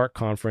Estes Park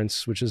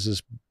conference, which is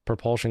this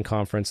propulsion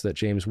conference that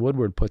James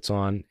Woodward puts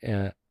on.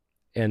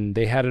 And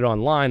they had it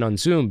online on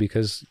Zoom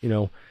because,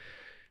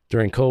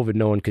 during COVID,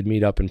 no one could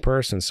meet up in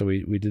person. So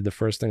we did the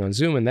first thing on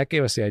Zoom, and that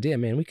gave us the idea,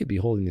 man, we could be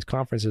holding these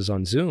conferences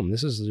on Zoom.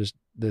 This is just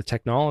the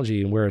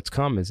technology and where it's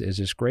come is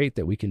just great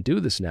that we can do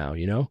this now,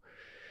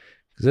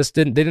 Because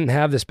they didn't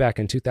have this back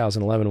in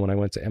 2011 when I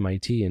went to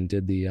MIT and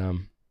did the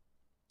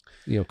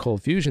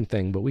cold fusion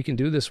thing, but we can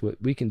do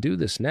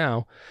this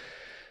now.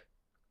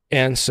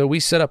 And so we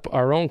set up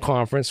our own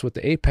conference with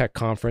the APEC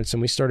conference,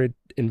 and we started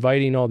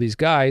inviting all these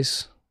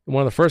guys.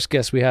 One of the first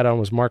guests we had on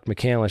was Mark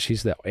McCandlish.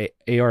 He's the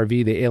ARV,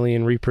 the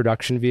Alien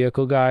Reproduction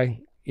Vehicle guy,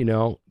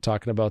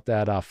 talking about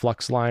that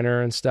flux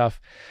liner and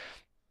stuff.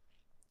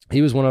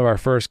 he was one of our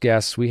first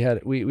guests.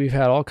 We've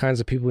had all kinds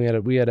of people.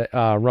 We had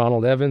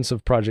Ronald Evans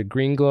of Project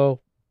Green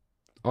Glow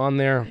on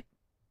there.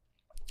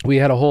 We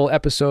had a whole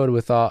episode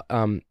with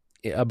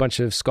a bunch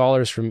of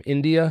scholars from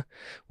India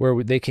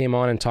where they came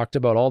on and talked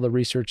about all the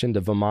research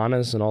into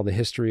Vimanas and all the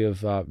history of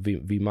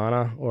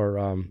Vimana,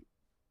 or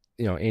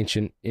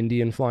ancient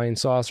Indian flying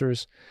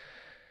saucers.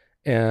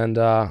 And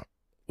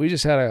we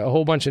just had a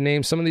whole bunch of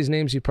names. Some of these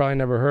names you probably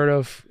never heard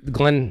of.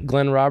 Glenn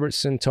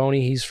Robertson,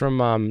 Tony, he's from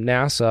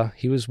NASA.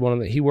 He was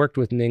he worked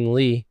with Ning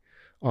Li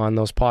on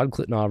those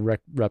Podkletnov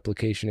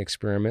replication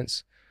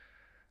experiments.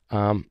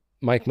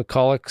 Mike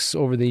McCulloch's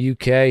over the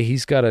UK.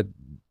 He's got a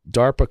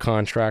DARPA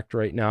contract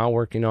right now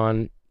working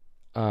on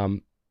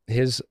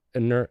his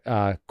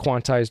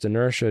quantized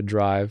inertia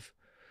drive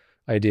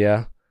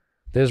idea.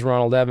 There's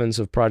Ronald Evans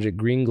of Project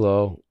Green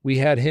Glow. We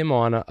had him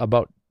on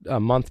about a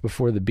month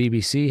before the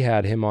BBC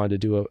had him on to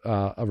do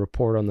a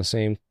report on the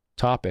same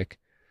topic.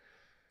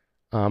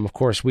 Of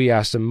course, we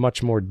asked him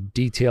much more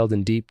detailed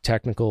and deep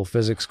technical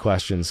physics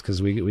questions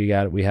because we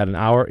had an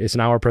hour. It's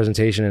an hour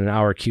presentation and an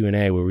hour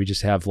Q&A where we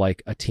just have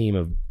like a team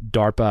of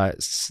DARPA,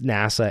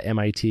 NASA,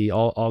 MIT,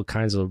 all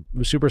kinds of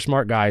super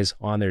smart guys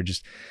on there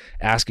just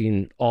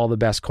asking all the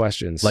best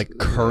questions. Like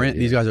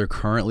these guys are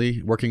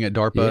currently working at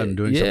DARPA and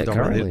doing stuff.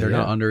 They're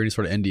not under any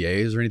sort of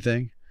NDAs or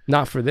anything.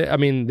 Not for I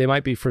mean, they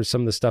might be for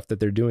some of the stuff that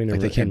they're doing.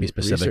 Like they can't be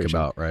specific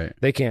about, right?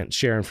 They can't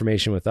share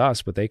information with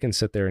us, but they can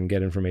sit there and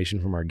get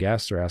information from our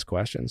guests or ask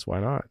questions.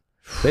 Why not?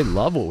 They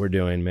love what we're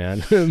doing,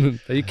 man.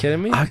 Are you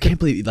kidding me? I can't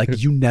believe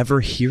you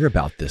never hear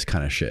about this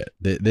kind of shit.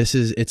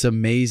 It's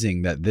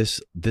amazing that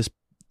this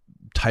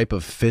type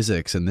of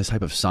physics and this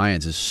type of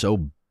science is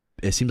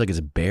it seems like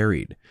it's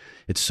buried.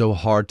 It's so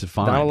hard to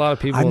find. Not a lot of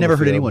people. I've never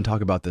heard anyone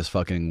talk about this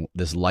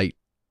light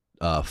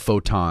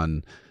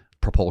photon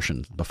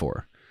propulsion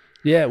before.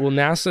 Yeah, well,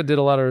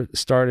 NASA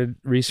started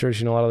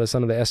researching a lot of this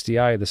under the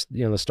SDI,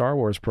 the Star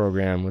Wars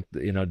program with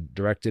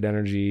directed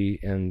energy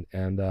and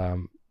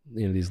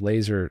these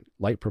laser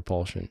light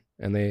propulsion,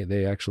 and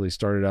they actually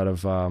started out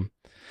of.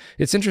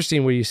 It's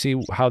interesting where you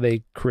see how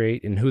they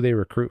create and who they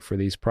recruit for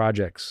these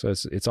projects. So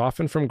it's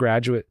often from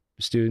graduate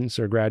students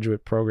or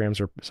graduate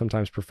programs or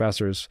sometimes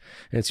professors,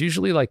 and it's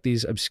usually like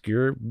these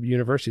obscure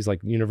universities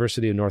like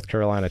University of North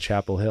Carolina,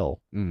 Chapel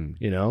Hill,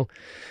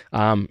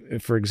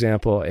 for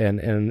example. And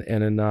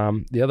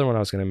the other one I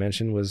was going to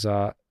mention was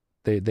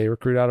they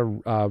recruit out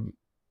of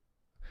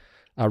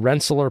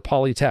Rensselaer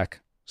Polytech.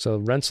 So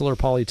Rensselaer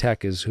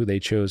Polytech is who they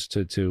chose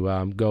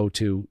to go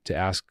to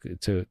ask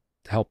to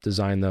help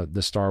design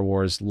the Star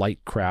Wars light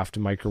craft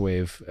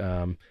microwave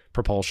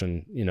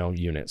propulsion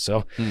unit.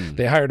 So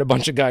they hired a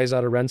bunch of guys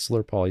out of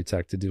Rensselaer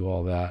Polytech to do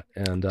all that.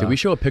 And did we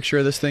show a picture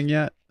of this thing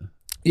yet?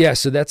 Yeah,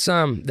 so that's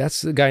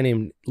the guy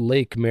named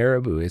Lake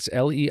Marabou. It's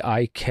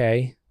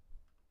Leik,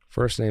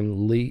 first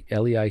name Leik,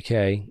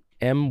 Myrabo.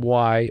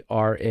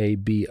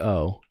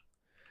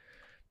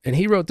 And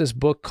he wrote this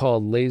book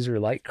called Laser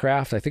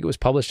Lightcraft. I think it was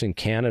published in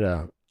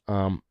Canada.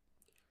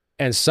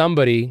 And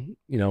somebody,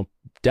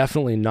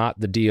 definitely not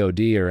the DOD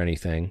or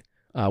anything,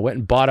 went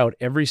and bought out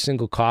every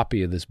single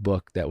copy of this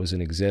book that was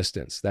in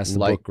existence. That's the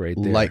book right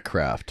there.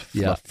 Lightcraft,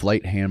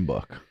 Flight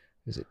Handbook.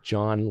 Is it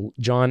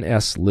John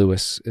S.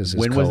 Lewis is his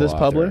When was this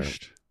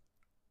published?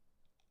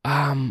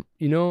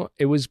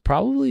 It was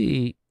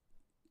probably,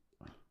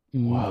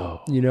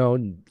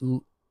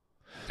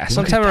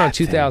 sometime around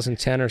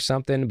 2010 or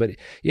something. But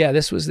yeah,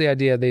 this was the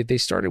idea. They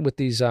started with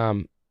these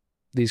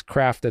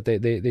craft that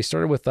they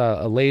started with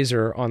a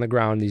laser on the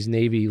ground, these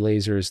Navy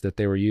lasers that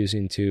they were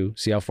using to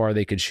see how far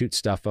they could shoot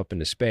stuff up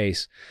into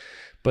space.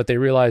 But they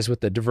realized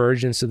with the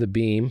divergence of the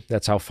beam,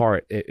 that's how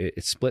far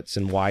it splits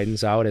and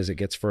widens out as it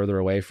gets further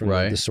away from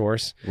the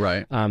source.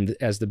 Right.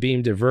 As the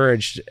beam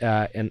diverged,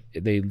 and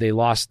they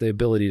lost the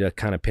ability to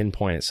kind of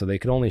pinpoint it. So they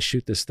could only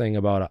shoot this thing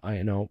about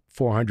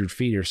 400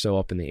 feet or so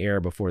up in the air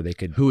before they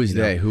could. Who is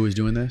they? Who was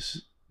doing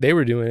this? They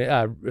were doing it.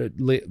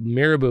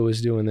 Marabou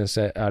was doing this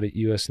out at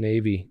U.S.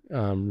 Navy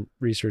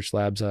research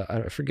labs.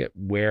 I forget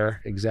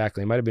where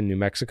exactly. It might have been New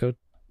Mexico.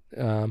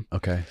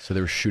 Okay, so they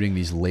were shooting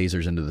these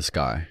lasers into the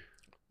sky.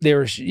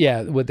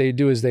 What they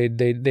do is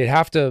they'd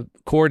have to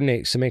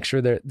coordinate to make sure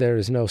that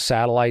there's no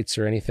satellites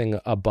or anything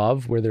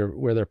above where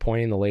they're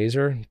pointing the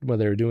laser when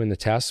they're doing the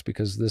tests,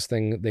 because this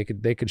thing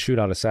they could shoot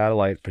out a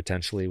satellite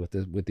potentially with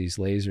these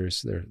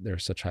lasers. They're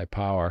such high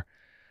power.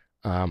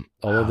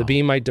 Although the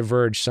beam might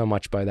diverge so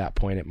much by that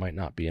point, it might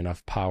not be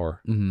enough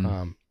power.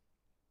 Mm-hmm.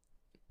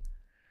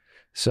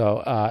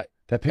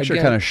 That picture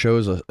kind of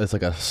shows it's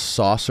like a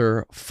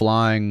saucer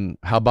flying.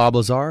 How Bob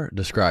Lazar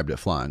described it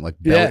flying, like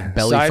belly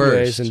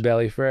sideways first and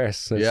belly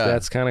first.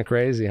 That's kind of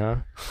crazy, huh?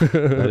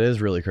 That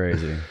is really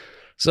crazy.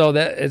 So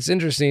that it's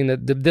interesting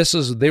that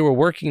they were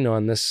working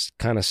on this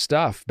kind of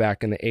stuff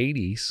back in the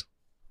 80s.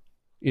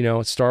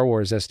 Star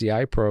Wars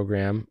SDI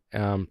program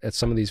at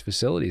some of these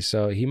facilities.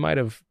 So he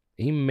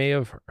may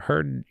have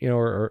heard,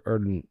 or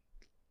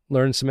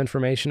learned some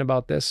information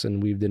about this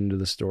and weaved it into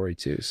the story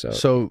too.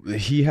 So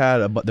he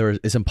had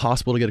it's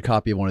impossible to get a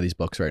copy of one of these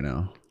books right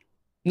now.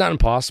 Not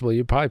impossible.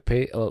 You probably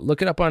pay.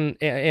 Look it up on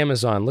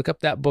Amazon. Look up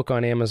that book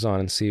on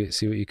Amazon and see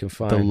what you can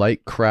find. The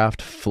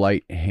Lightcraft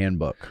Flight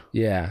Handbook.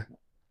 Yeah.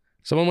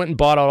 Someone went and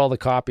bought out all the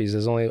copies.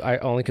 I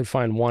only could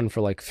find one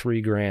for like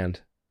 $3,000.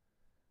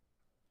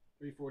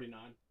 $349.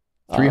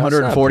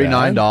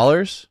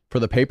 $349 for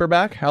the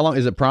paperback? How long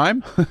is it,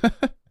 Prime?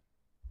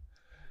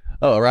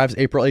 Oh, arrives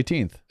April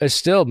 18th. It's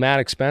still mad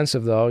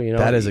expensive though,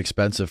 That is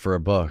expensive for a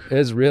book.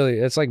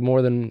 It's like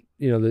more than,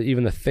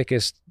 even the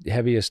thickest,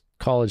 heaviest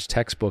college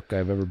textbook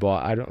I've ever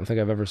bought. I don't think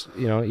I've ever,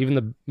 even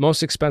the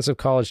most expensive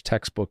college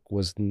textbook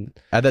was.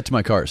 Add that to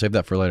my cart. Save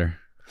that for later.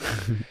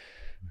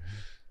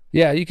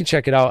 Yeah, you can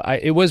check it out.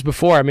 It was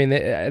before. I mean,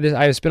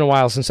 it's been a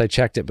while since I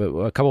checked it, but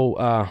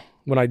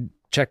when I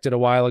checked it a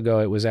while ago,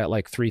 it was at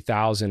like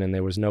 3,000 and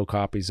there was no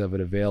copies of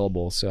it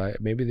available. So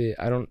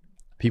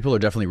People are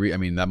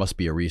definitely, that must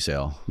be a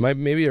resale.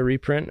 Maybe a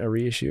reprint, a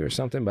reissue or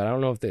something, but I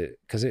don't know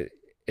because it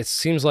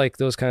seems like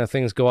those kind of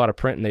things go out of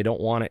print and they don't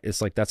want it.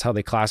 It's like, that's how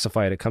they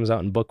classify it. It comes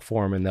out in book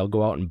form and they'll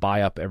go out and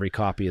buy up every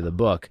copy of the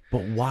book.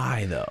 But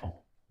why though?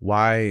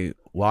 Why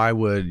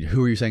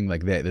who are you saying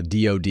like the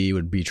DOD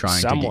would be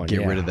trying to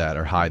get rid of that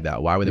or hide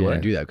that? Why would they want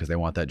to do that? Because they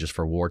want that just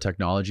for war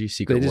technology,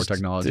 war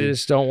technology? They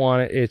just don't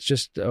want it. It's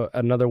just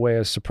another way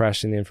of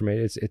suppressing the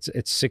information.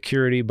 It's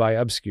security by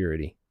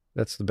obscurity.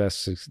 That's the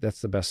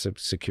best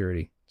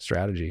security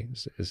strategy.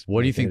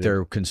 What do you think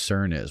their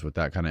concern is with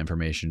that kind of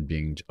information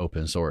being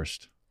open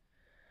sourced?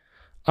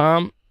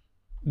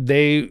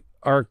 They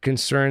are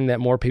concerned that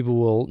more people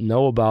will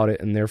know about it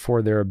and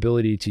therefore their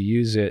ability to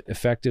use it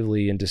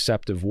effectively in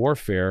deceptive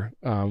warfare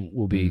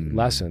will be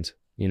lessened.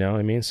 You know what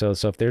I mean? So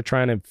if they're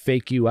trying to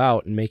fake you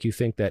out and make you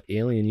think that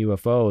alien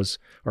UFOs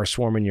are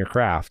swarming your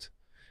craft,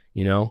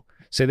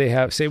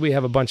 say we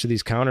have a bunch of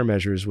these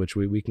countermeasures, which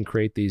we can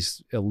create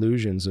these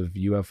illusions of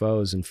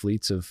UFOs and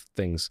fleets of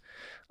things,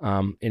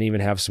 and even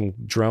have some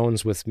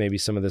drones with maybe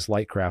some of this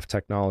lightcraft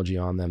technology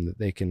on them that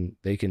they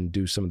can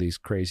do some of these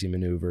crazy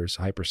maneuvers,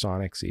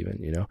 hypersonics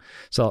even,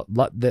 So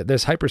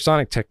there's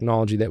hypersonic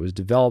technology that was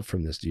developed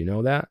from this. Do you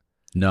know that?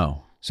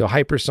 No. So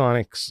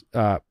hypersonics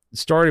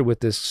started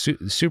with this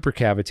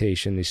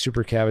supercavitation, these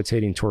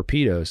supercavitating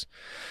torpedoes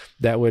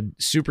that would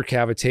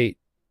supercavitate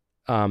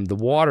the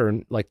water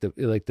like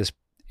this.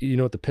 You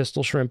know what the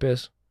pistol shrimp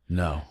is?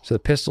 No. So the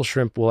pistol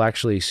shrimp will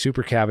actually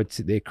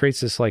supercavitate. It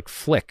creates this like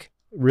flick,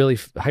 really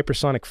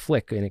hypersonic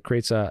flick, and it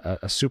creates a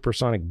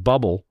supersonic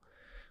bubble,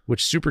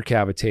 which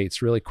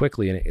supercavitates really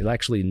quickly, and it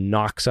actually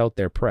knocks out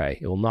their prey.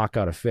 It will knock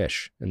out a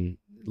fish and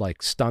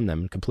like stun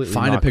them and completely.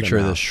 Find a picture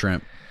of this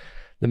shrimp.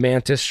 The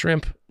mantis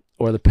shrimp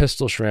or the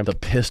pistol shrimp. The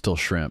pistol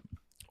shrimp.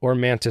 Or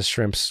mantis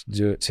shrimps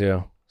do it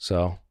too.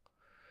 So.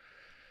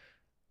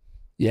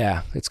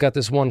 Yeah, it's got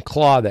this one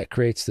claw that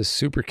creates this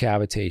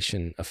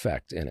supercavitation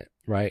effect in it,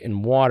 right,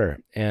 in water.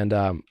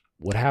 And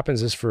what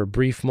happens is for a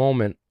brief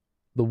moment,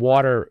 the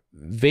water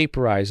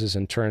vaporizes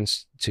and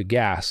turns to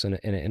gas, and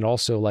it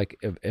also like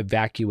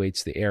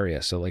evacuates the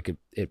area. So like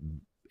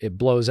it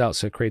blows out,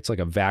 so it creates like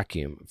a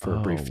vacuum for a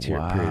brief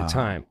period of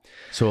time.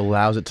 So it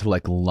allows it to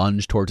like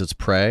lunge towards its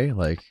prey,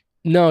 like.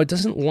 No, it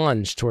doesn't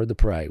lunge toward the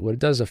prey. What it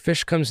does, a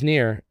fish comes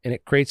near and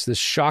it creates this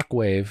shock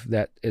wave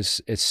that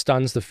it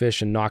stuns the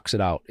fish and knocks it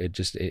out.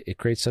 It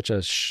creates such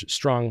a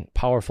strong,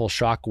 powerful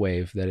shock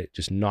wave that it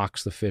just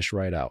knocks the fish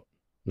right out,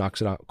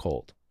 knocks it out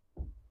cold.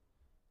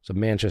 It's a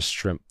mantis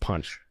shrimp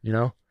punch,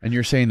 And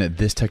you're saying that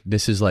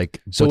this is like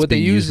so what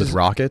being they use with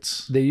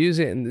rockets? They use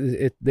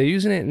it. They're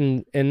using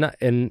it in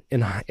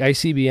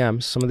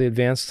ICBMs. Some of the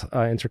advanced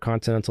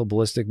intercontinental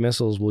ballistic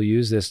missiles will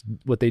use this.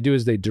 What they do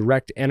is they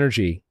direct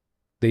energy.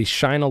 They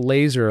shine a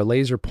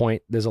laser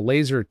point. There's a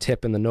laser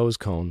tip in the nose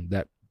cone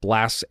that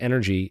blasts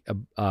energy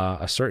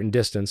a certain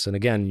distance. And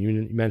again,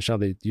 you mentioned how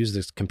they use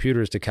these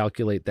computers to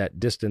calculate that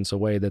distance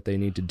away that they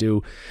need to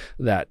do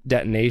that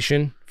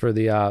detonation for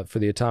the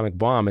atomic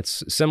bomb.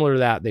 It's similar to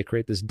that. They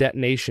create this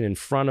detonation in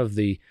front of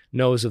the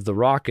nose of the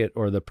rocket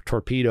or the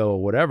torpedo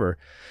or whatever.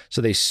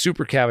 So they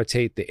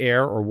supercavitate the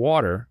air or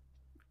water,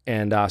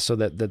 and so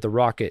that the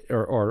rocket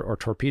or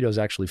torpedo is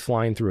actually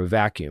flying through a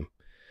vacuum,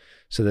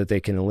 so that they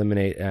can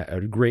eliminate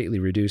greatly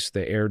reduce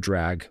the air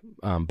drag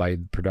by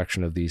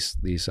production of these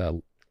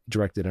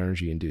directed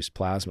energy induced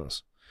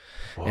plasmas.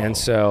 Whoa. And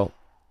so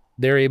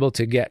they're able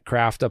to get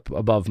craft up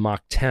above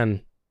Mach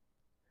 10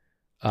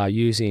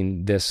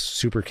 using this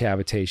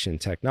supercavitation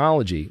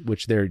technology,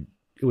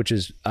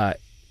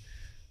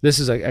 this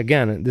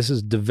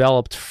is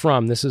developed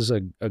from, this is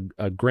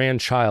a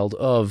grandchild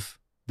of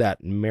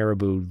that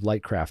Marabou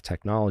lightcraft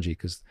technology,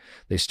 because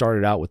they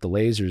started out with the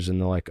lasers and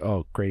they're like,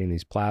 creating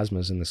these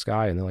plasmas in the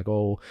sky, and they're like,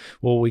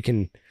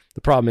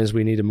 the problem is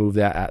we need to move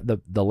the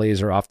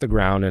laser off the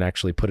ground and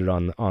actually put it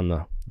on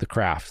the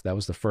craft. That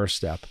was the first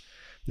step.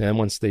 And then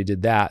once they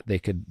did that, they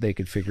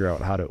could figure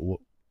out how to,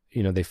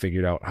 they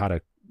figured out how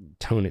to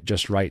tone it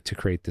just right to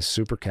create this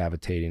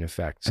supercavitating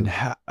effect. And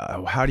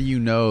how do you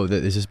know that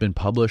this has been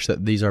published,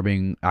 that these are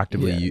being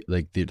actively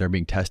they're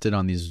being tested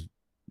on these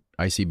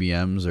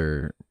ICBMs,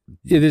 or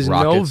There's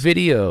no rockets?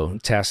 video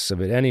tests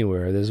of it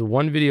anywhere. There's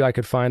one video I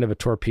could find of a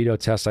torpedo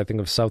test, I think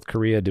of South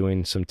Korea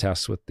doing some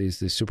tests with these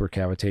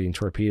supercavitating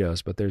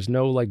torpedoes, but there's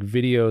no like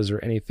videos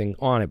or anything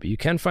on it. But you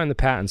can find the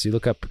patents. You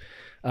look up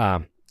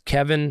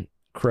Kevin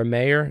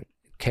Kremeyer,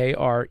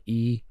 Kremeyer.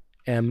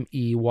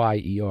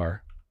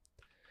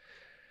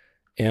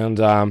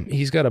 And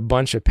he's got a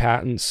bunch of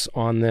patents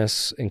on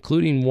this,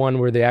 including one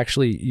where they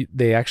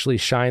actually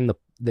shine the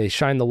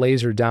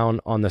laser down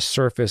on the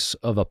surface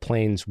of a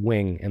plane's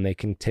wing, and they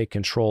can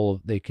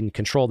control the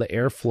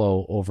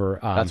airflow over.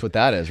 That's what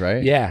that is,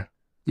 right?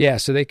 Yeah.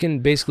 So they can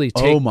basically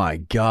take. Oh my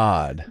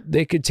God!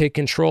 They could take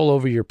control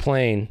over your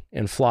plane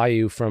and fly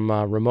you from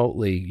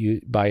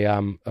remotely by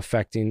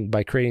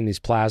creating these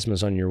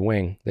plasmas on your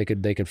wing. They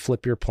could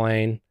flip your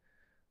plane,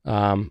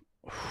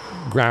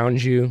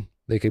 ground you.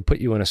 They could put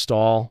you in a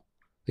stall.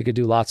 They could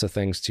do lots of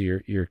things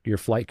to your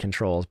flight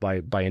controls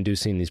by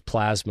inducing these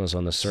plasmas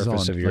on the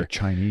surface of your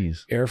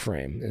Chinese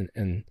airframe.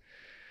 And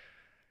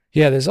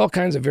yeah, there's all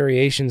kinds of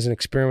variations and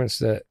experiments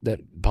that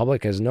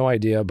public has no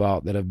idea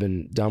about that have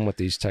been done with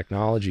these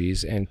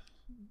technologies. And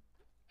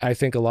I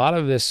think a lot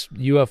of this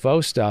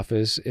UFO stuff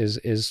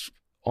is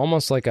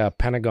almost like a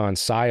Pentagon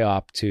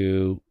psyop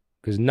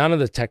because none of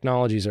the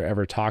technologies are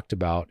ever talked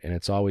about, and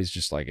it's always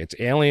just like it's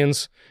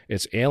aliens.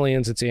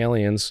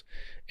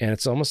 And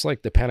it's almost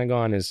like the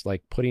Pentagon is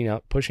like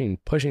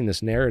pushing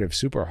this narrative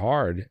super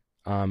hard,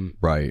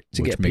 right,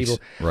 to get people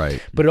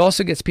right. But it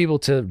also gets people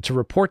to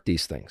report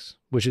these things,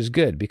 which is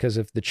good, because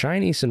if the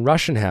Chinese and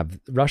Russia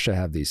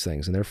have these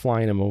things and they're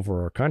flying them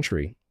over our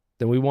country,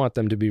 then we want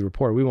them to be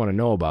reported. We want to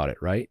know about it,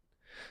 right?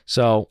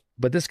 So,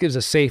 but this gives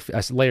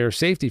a layer of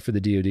safety for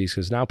the DoDs,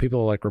 because now people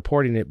are like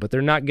reporting it, but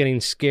they're not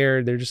getting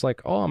scared. They're just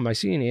like, oh, am I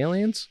seeing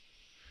aliens?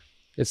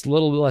 It's a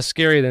little bit less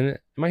scary than,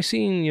 am I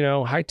seeing,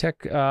 high-tech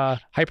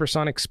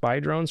hypersonic spy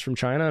drones from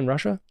China and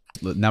Russia?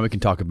 Now we can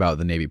talk about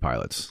the Navy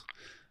pilots.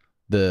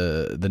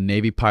 The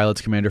Navy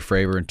pilots, Commander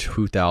Fravor in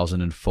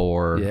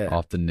 2004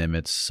 off the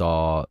Nimitz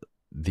saw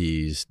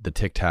the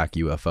Tic Tac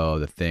UFO,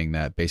 the thing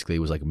that basically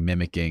was like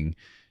mimicking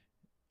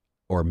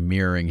or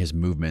mirroring his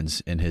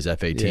movements in his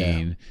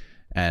F-18. Yeah.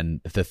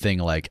 And the thing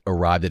like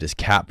arrived at his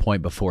cap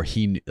point before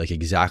he like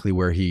exactly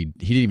where he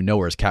didn't even know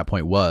where his cap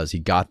point was. He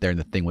got there and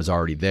the thing was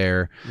already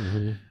there.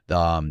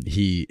 Mm-hmm.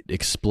 He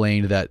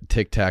explained that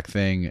Tic Tac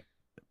thing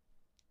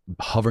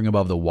hovering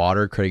above the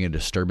water, creating a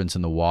disturbance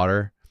in the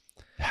water.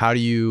 How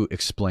do you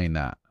explain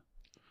that?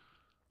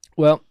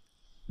 Well,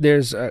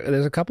 there's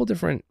a couple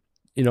different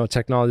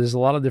technology. There's a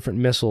lot of different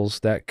missiles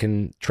that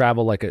can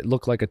travel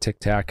look like a Tic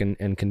Tac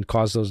and can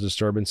cause those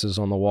disturbances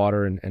on the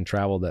water and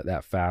travel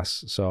that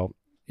fast. So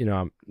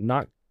I'm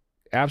not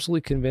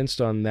absolutely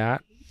convinced on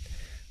that.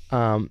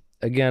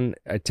 Again,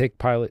 I take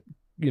pilot,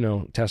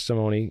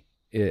 testimony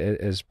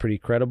is pretty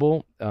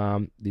credible.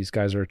 These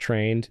guys are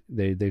trained.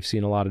 They've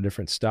seen a lot of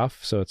different stuff,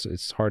 so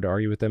it's hard to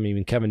argue with them.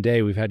 Even Kevin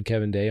Day, we've had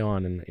Kevin Day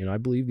on, and I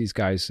believe these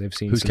guys have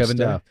seen Who's some Kevin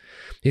stuff. Day?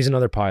 He's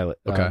another pilot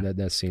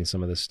that's seen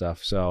some of this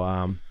stuff. So,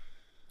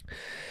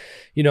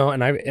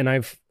 and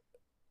I've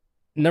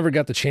never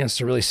got the chance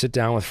to really sit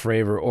down with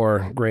Fravor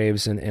or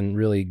Graves and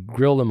really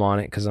grill them on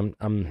it, because I'm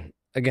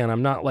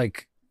not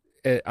like,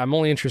 I'm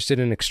only interested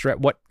in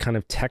what kind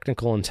of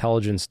technical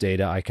intelligence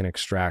data I can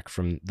extract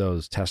from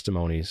those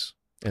testimonies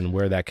and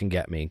where that can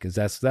get me, because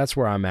that's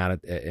where I'm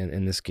at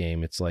in this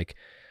game. It's like,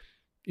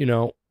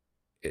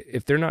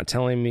 if they're not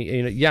telling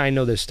me, I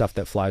know there's stuff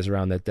that flies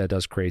around that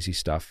does crazy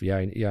stuff.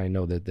 I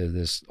know that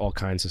there's all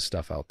kinds of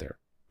stuff out there.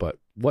 But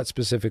what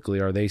specifically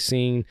are they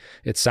seeing?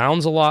 It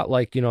sounds a lot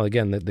like,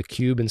 again, the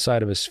cube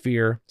inside of a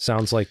sphere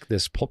sounds like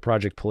this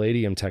Project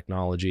Palladium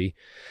technology,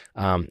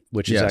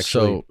 which is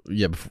actually...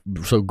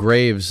 So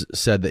Graves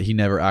said that he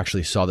never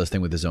actually saw this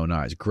thing with his own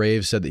eyes.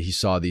 Graves said that he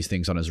saw these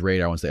things on his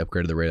radar once they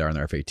upgraded the radar on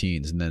their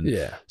F-18s. And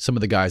then some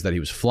of the guys that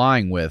he was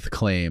flying with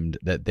claimed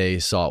that they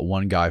saw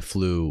one guy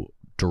flew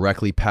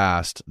directly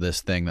past this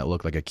thing that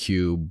looked like a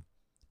cube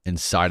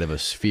inside of a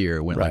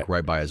sphere, went like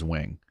right by his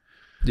wing.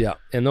 Yeah,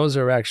 and those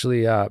are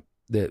actually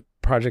the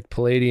Project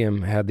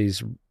Palladium had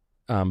these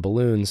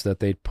balloons that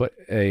they'd put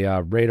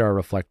a radar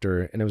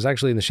reflector, and it was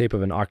actually in the shape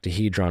of an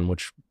octahedron,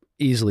 which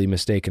easily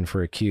mistaken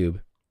for a cube,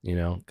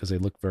 because they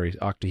look very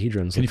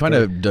octahedrons. Can you find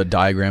a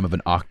diagram of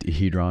an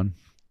octahedron?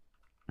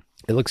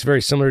 It looks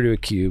very similar to a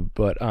cube,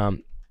 but so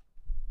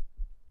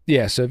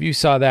if you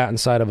saw that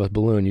inside of a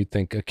balloon, you'd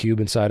think a cube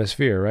inside a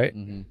sphere, right?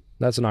 Mm-hmm.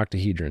 That's an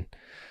octahedron.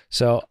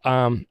 So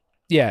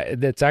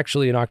that's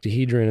actually an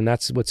octahedron, and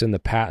that's what's in the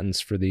patents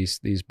for these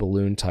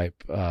balloon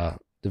type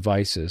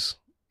devices.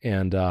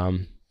 And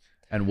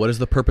what is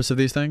the purpose of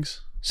these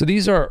things? So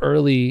these are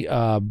early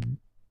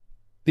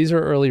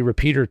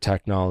repeater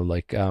technology,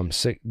 like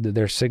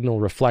they're signal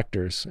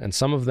reflectors, and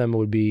some of them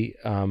would be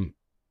a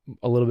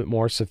little bit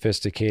more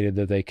sophisticated,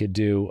 that they could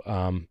do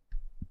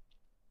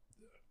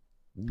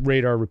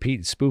radar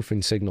repeat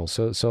spoofing signals.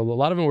 So a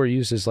lot of them were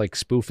used as like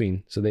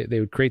spoofing. So they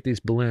would create these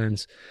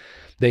balloons.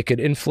 They could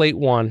inflate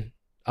one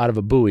out of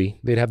a buoy.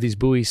 They'd have these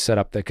buoys set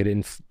up that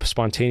could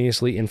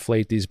spontaneously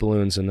inflate these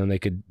balloons, and then they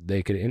could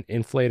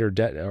inflate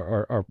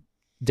or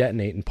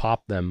detonate and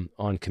pop them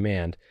on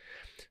command.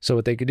 So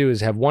what they could do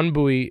is have one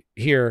buoy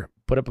here,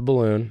 put up a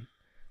balloon,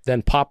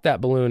 then pop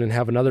that balloon and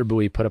have another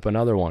buoy put up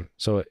another one.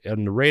 So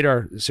and the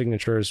radar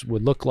signatures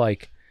would look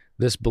like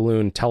this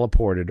balloon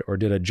teleported or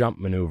did a jump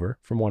maneuver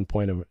from one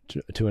point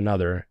to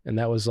another. And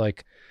that was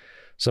like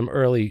some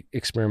early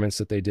experiments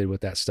that they did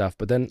with that stuff.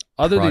 But then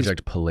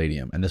Project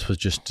Palladium. And this was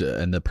just,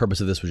 and the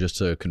purpose of this was just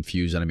to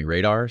confuse enemy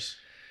radars?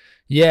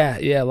 Yeah.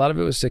 A lot of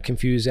it was to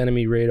confuse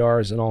enemy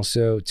radars and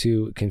also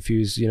to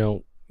confuse,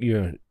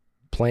 your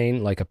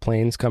plane, like a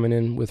plane's coming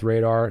in with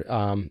radar.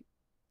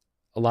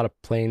 A lot of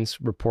planes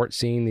report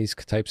seeing these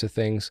types of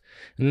things.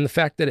 And then the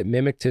fact that it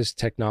mimicked his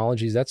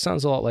technologies, that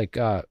sounds a lot like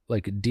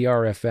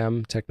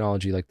DRFM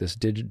technology, like this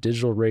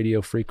digital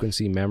radio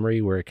frequency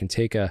memory, where it can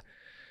take a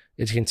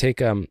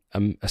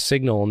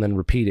signal and then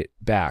repeat it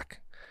back.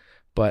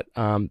 But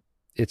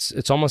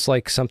it's almost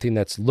like something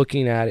that's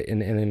looking at it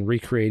and then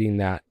recreating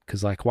that,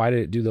 because like, why did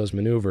it do those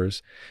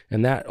maneuvers?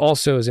 And that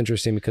also is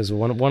interesting because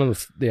one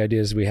of the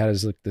ideas we had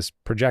is like this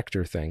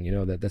projector thing,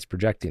 that's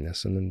projecting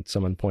this. And then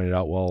someone pointed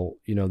out, well,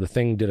 the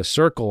thing did a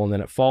circle and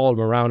then it followed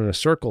him around in a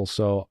circle,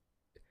 so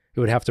it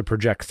would have to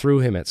project through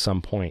him at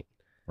some point,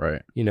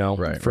 right?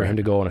 For him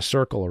to go in a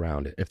circle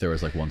around it. If there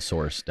was like one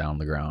source down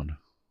the ground.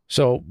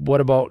 So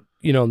what about,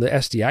 the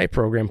SDI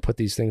program put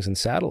these things in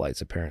satellites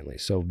apparently.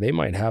 So they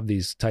might have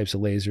these types of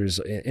lasers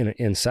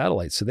in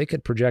satellites. So they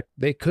could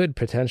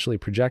potentially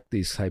project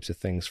these types of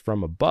things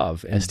from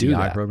above and SDI do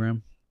that.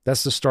 program?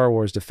 That's the Star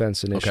Wars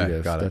Defense Initiative.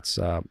 Okay, got it. That's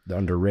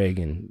under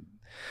Reagan.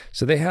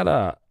 So they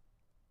had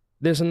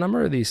there's a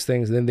number of these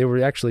things. Then they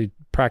were actually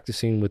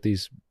practicing with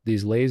these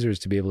lasers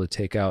to be able to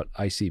take out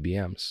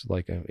ICBMs,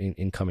 like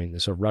incoming.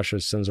 So if Russia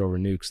sends over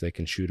nukes, they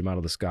can shoot them out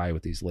of the sky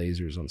with these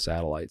lasers on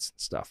satellites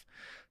and stuff.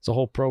 It's a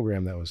whole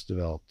program that was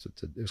developed.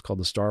 It was called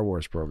the Star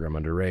Wars program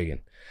under Reagan.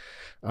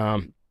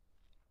 And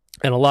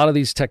a lot of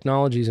these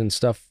technologies and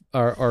stuff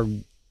are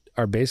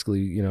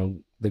basically,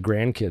 the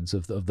grandkids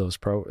of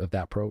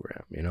that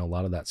program. A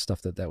lot of that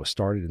stuff that was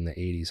started in the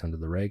 80s under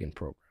the Reagan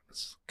program.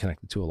 It's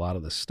connected to a lot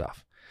of this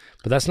stuff.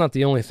 But that's not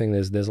the only thing.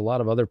 There's a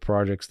lot of other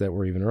projects that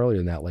were even earlier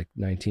than that. Like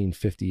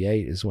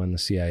 1958 is when the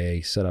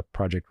CIA set up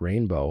Project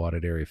Rainbow out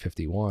at Area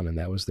 51, and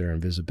that was their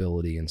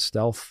invisibility and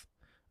stealth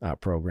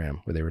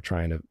program, where they were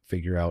trying to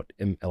figure out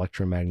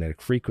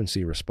electromagnetic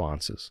frequency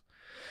responses.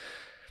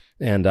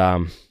 And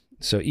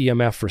so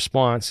EMF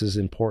response is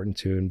important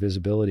to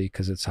invisibility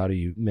because it's how do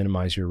you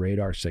minimize your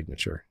radar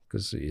signature,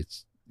 because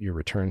it's your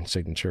return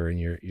signature and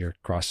your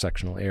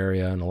cross-sectional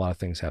area, and a lot of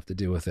things have to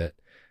do with it.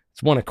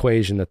 It's one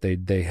equation that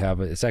they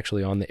have. It's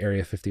actually on the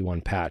Area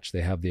 51 patch.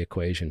 They have the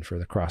equation for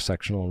the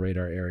cross-sectional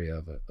radar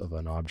area of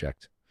an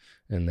object,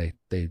 and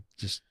they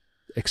just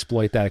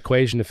exploit that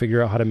equation to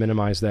figure out how to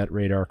minimize that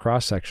radar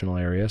cross-sectional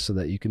area so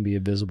that you can be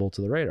invisible to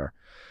the radar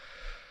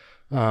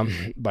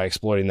by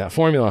exploiting that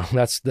formula.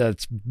 That's the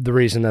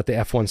reason that the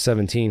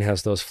F-117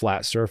 has those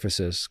flat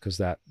surfaces,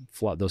 because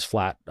those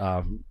flat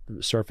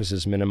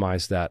surfaces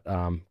minimize that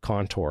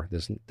contour.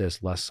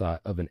 There's less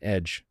of an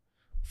edge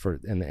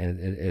and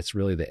it's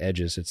really the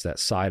edges. It's that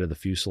side of the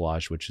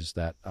fuselage, which is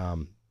that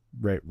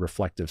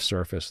reflective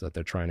surface that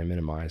they're trying to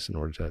minimize in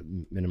order to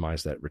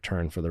minimize that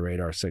return for the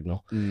radar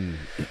signal.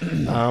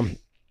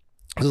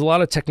 There's a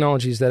lot of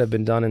technologies that have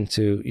been done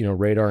into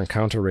radar and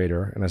counter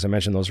radar, and as I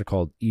mentioned, those are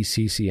called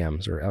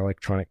ECCMs, or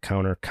electronic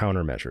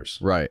countermeasures.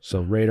 Right. So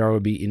radar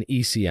would be an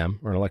ECM,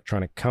 or an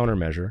electronic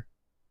countermeasure.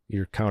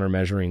 You're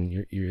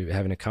countermeasuring. You're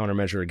having a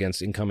countermeasure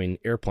against incoming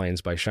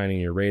airplanes by shining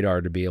your radar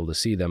to be able to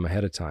see them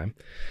ahead of time,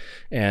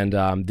 and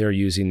they're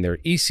using their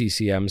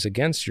ECCMs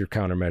against your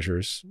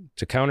countermeasures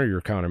to counter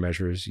your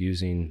countermeasures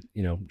using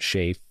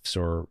shapes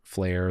or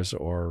flares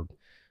or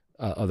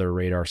other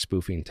radar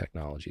spoofing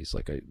technologies,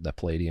 like the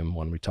Palladium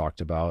one we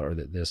talked about, or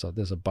there's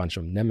a bunch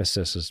of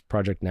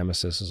Project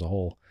Nemesis is a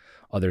whole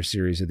other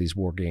series of these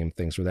war game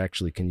things where they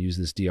actually can use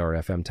this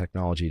DRFM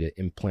technology to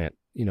implant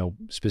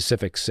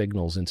specific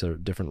signals into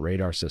different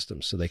radar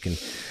systems, so they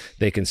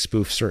can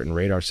spoof certain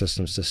radar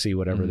systems to see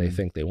whatever they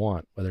think they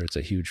want, whether it's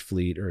a huge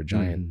fleet or a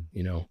giant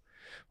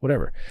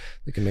whatever.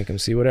 They can make them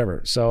see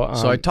whatever. So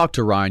I talked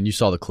to Ryan. You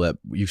saw the clip.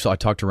 I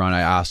talked to Ryan.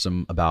 I asked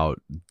him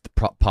about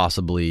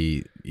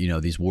possibly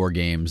these war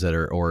games that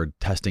are, or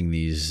testing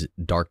these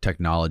dark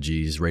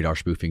technologies, radar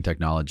spoofing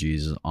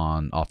technologies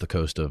off the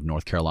coast of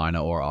North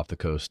Carolina or off the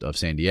coast of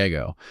San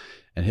Diego.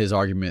 And his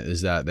argument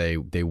is that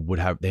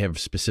they have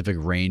specific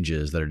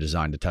ranges that are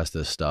designed to test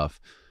this stuff.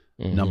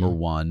 Number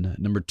one.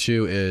 Number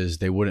two is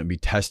they wouldn't be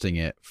testing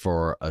it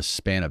for a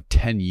span of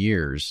 10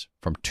 years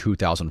from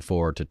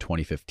 2004 to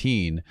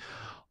 2015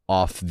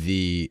 off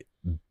the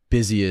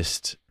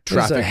busiest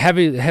traffic.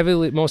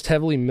 Most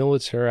heavily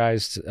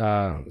militarized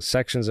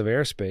sections of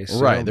airspace.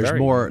 Right.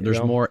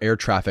 There's more air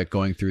traffic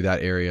going through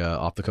that area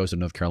off the coast of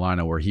North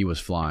Carolina where he was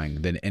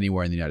flying than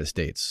anywhere in the United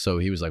States. So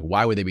he was like,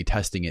 why would they be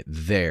testing it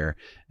there?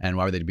 And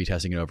why would they be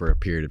testing it over a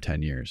period of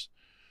 10 years?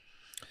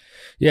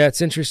 Yeah,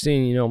 it's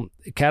interesting.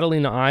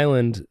 Catalina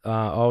Island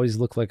always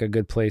looked like a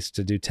good place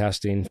to do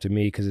testing to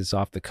me because it's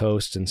off the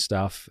coast and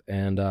stuff.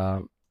 And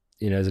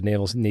there's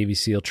a Navy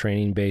SEAL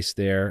training base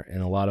there,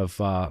 and a lot of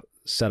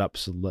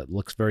setups that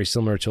looks very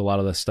similar to a lot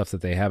of the stuff that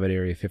they have at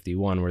Area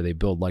 51, where they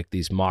build like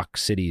these mock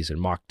cities and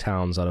mock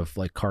towns out of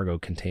like cargo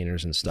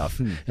containers and stuff.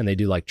 And they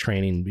do like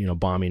training,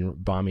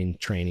 bombing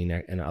training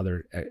and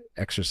other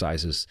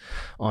exercises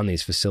on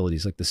these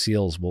facilities. Like the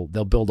SEALs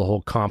they'll build a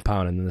whole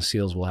compound, and then the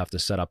SEALs will have to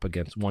set up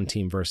against one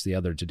team versus the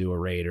other to do a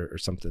raid or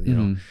something,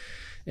 know.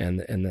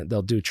 And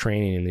they'll do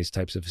training in these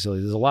types of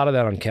facilities. There's a lot of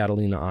that on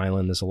Catalina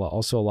Island. There's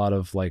also a lot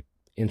of like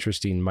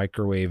interesting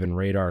microwave and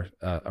radar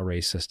array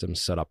systems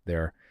set up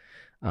there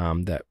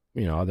that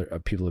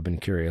other people have been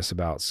curious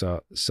about.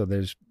 So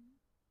there's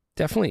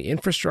definitely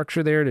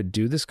infrastructure there to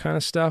do this kind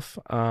of stuff.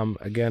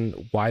 Again,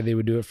 why they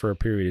would do it for a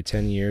period of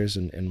 10 years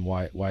and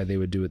why they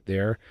would do it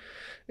there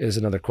is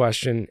another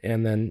question.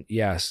 And then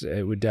yes,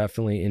 it would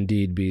definitely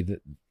indeed be the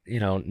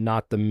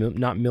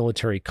not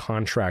military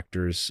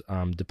contractors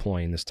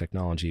deploying this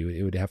technology.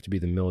 It would have to be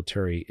the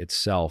military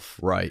itself,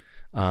 right?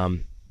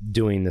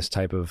 Doing this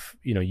type of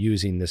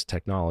using this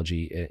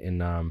technology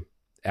in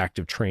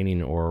active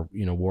training or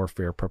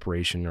warfare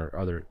preparation or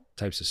other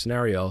types of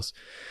scenarios.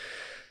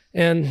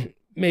 And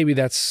maybe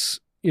it's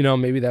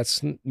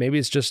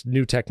just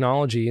new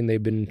technology and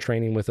they've been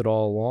training with it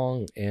all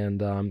along,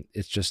 and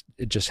it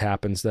just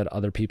happens that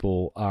other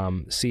people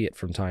see it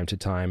from time to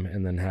time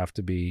and then have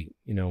to be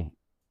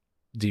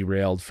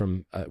derailed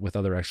from with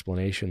other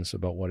explanations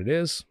about what it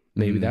is.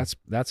 Maybe that's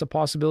a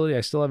possibility.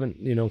 I still haven't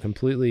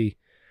completely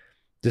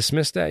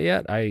dismissed that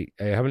yet. I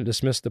haven't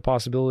dismissed the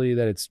possibility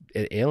that it's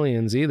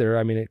aliens either.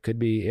 I mean, it could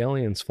be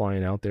aliens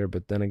flying out there,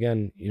 but then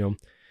again,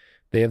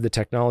 they have the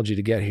technology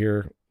to get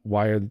here.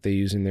 Why aren't they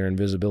using their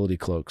invisibility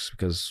cloaks?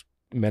 Because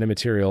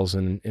metamaterials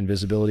and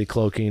invisibility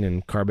cloaking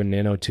and carbon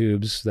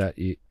nanotubes, that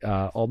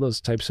all those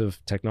types of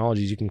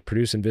technologies you can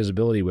produce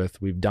invisibility with,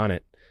 we've done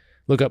it.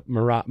 Look up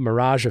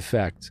mirage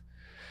effect.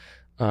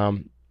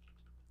 Look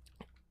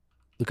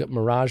up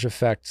mirage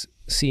effect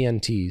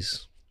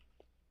CNTs.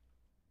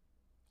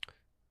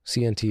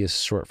 CNT is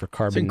short for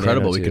carbon nanotube. It's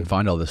incredible. We can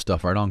find all this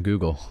stuff right on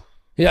Google.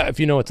 Yeah, if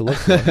you know what to look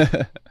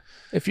for.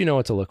 If you know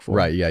what to look for.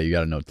 Right, yeah, you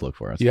got to know what to look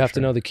for. You have to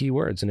know the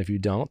keywords, and if you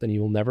don't, then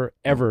you will never,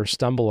 ever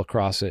stumble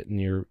across it in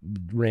your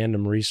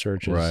random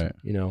researches, right.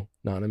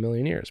 Not in a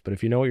million years. But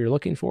if you know what you're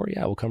looking for,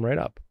 yeah, it will come right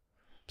up.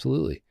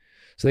 Absolutely.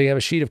 So they have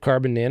a sheet of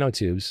carbon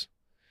nanotubes,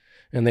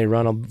 and they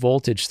run a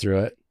voltage through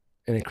it,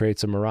 and it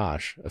creates a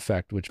mirage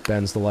effect, which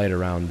bends the light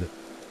around it.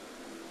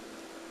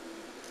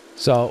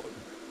 So...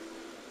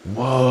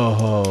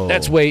 Whoa.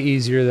 That's way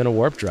easier than a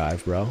warp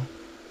drive, bro.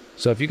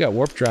 So if you got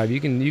warp drive,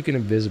 you got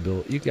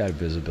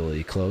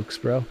invisibility cloaks,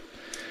 bro.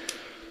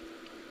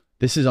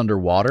 This is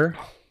underwater?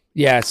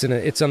 Yeah,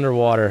 it's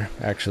underwater,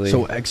 actually.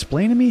 So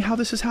explain to me how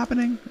this is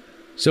happening.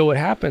 So what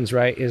happens,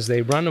 right, is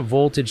they run a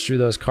voltage through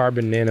those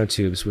carbon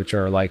nanotubes, which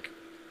are like...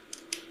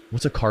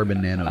 What's a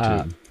carbon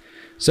nanotube?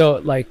 So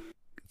like,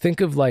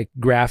 think of like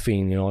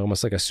graphene,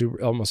 almost like a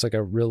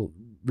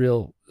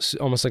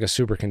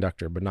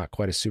superconductor, but not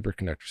quite a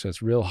superconductor. So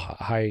it's real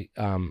high,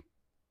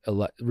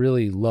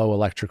 really low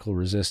electrical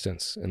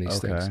resistance in these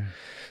things.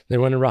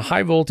 Then when you run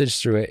high voltage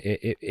through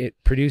it, it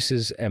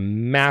produces a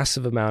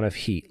massive amount of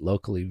heat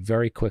locally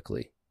very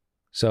quickly.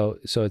 So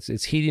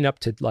it's heating up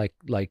to like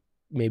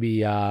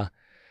maybe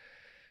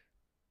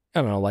I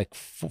don't know, like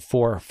 4,000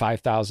 or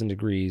 5,000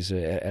 degrees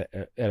at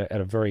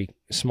a very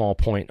small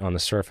point on the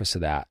surface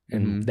of that,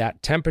 and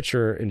that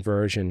temperature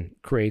inversion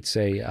creates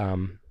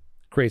a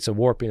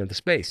warping of the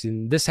space.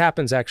 And this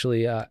happens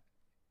actually.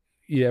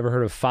 You ever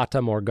heard of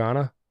Fata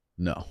Morgana?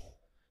 No.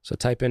 So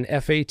type in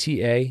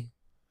FATA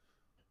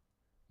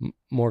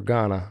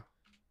Morgana.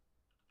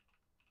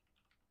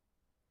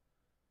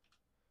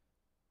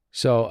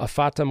 So a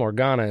Fata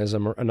Morgana is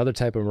another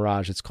type of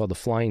mirage. It's called the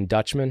Flying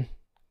Dutchman,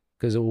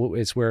 because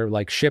it's where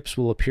like ships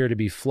will appear to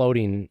be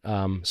floating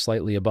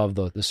slightly above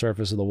the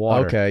surface of the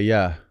water. Okay,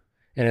 yeah.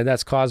 And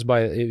that's caused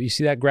by, you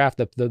see that graph,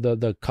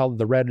 the color,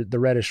 the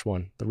reddish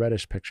one, the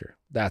reddish picture.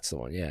 That's the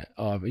one, yeah.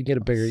 You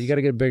got to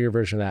get a bigger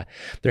version of that.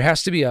 There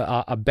has to be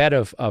a bed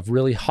of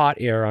really hot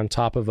air on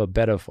top of a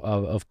bed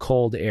of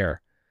cold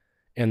air,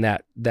 and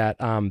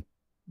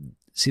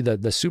see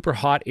the super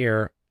hot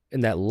air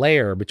and that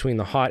layer between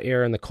the hot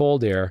air and the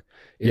cold air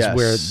is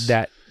where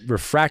that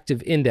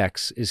refractive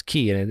index is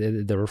key.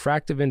 And the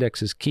refractive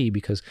index is key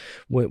because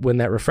when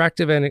that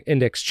refractive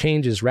index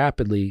changes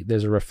rapidly,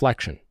 there's a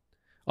reflection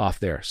off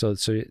there. So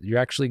you're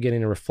actually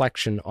getting a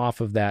reflection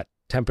off of that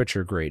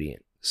temperature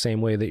gradient,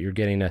 same way that you're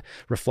getting a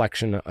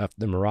reflection of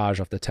the mirage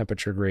off the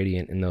temperature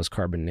gradient in those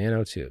carbon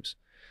nanotubes.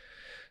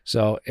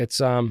 So it's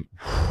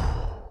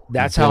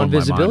that's how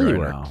invisibility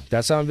works.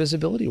 That's how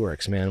invisibility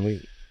works,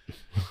 man.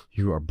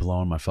 You are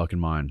blowing my fucking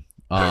mind.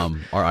 Our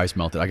ice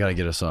melted. I gotta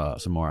get us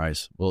some more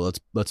ice. Well,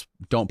 let's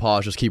don't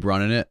pause. Just keep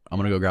running it. I'm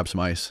gonna go grab some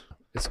ice.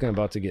 It's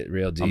about to get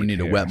real deep. I'm gonna need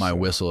to wet my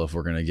whistle if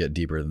we're gonna get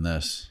deeper than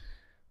this.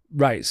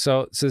 Right.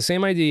 So the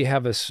same idea. You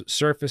have a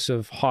surface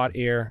of hot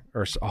air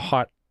or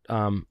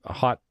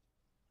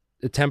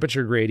the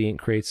temperature gradient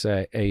creates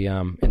an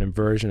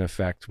inversion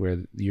effect where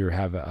you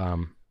have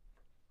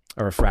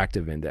a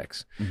refractive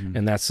index.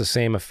 And that's the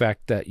same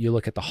effect that you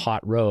look at the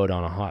hot road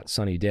on a hot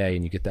sunny day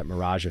and you get that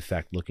mirage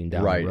effect looking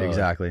down the road. Right,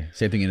 exactly.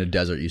 Same thing in a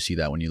desert. You see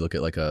that when you look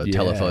at like a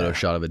telephoto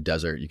shot of a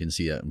desert, you can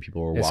see it when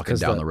people are walking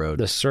down the road.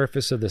 The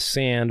surface of the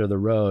sand or the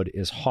road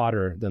is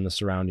hotter than the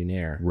surrounding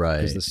air. Right.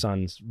 Because the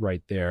sun's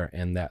right there,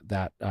 and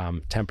that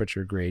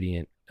temperature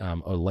gradient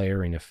a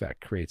layering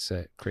effect creates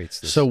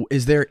this. So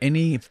is there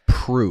any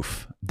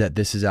proof that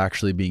this is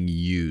actually being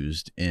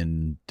used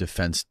in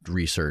defense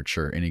research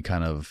or any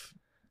kind of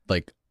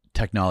like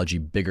technology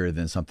bigger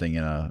than something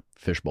in a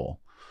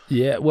fishbowl?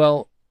 Yeah,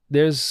 well,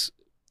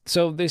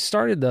 so they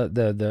started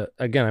the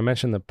again, I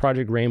mentioned the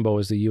Project Rainbow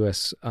is the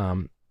U.S.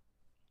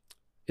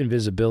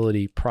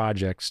 Invisibility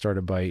project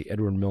started by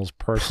Edward Mills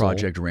Purcell.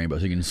 Project Rainbow.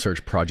 So you can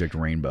search Project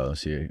Rainbow.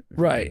 See,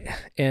 right.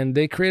 And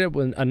they created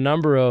a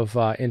number of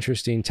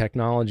interesting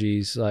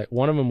technologies. Like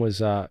one of them was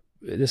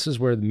this is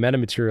where the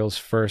metamaterials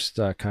first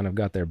kind of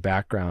got their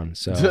background.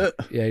 So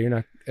yeah, you're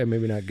not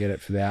maybe not get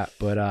it for that,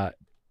 but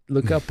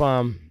look up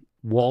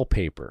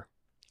wallpaper,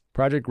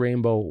 Project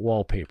Rainbow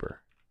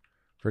wallpaper,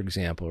 for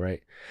example,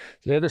 right?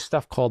 So they have this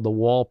stuff called the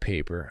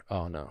wallpaper.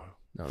 Oh no.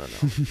 No.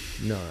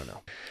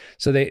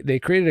 So they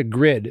created a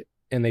grid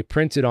and they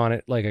printed on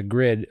it like a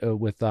grid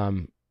with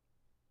on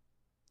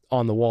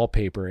the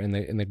wallpaper, and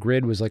the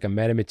grid was like a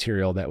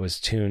metamaterial that was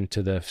tuned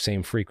to the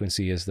same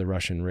frequency as the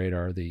Russian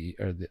radar, the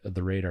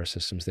radar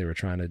systems they were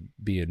trying to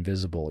be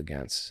invisible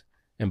against.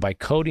 And by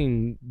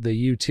coating the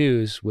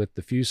U-2s with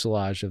the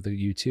fuselage of the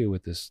U-2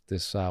 with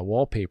this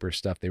wallpaper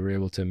stuff, they were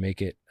able to make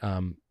it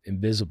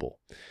invisible.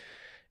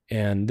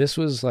 And this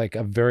was like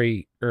a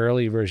very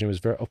early version.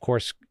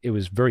 It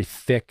was very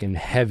thick and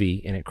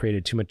heavy, and it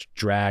created too much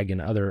drag and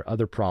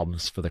other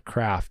problems for the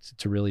craft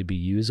to really be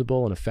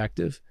usable and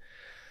effective.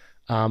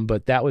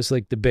 But that was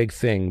like the big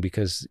thing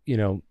because,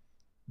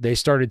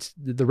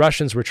 the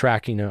Russians were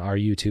tracking our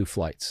U-2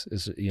 flights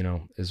as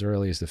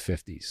early as the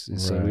 50s.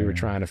 And so we were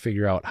trying to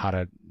figure out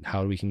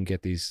how we can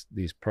get these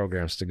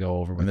programs to go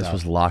over. And this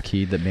was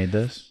Lockheed that made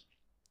this?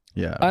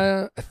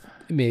 Yeah.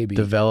 Maybe.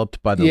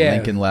 Developed by the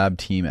Lincoln Lab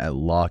team at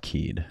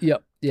Lockheed.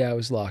 Yep. Yeah, it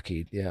was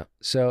Lockheed. Yeah.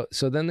 So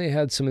then they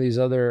had some of these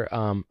other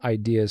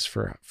ideas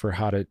for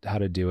how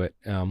to do it,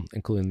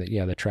 including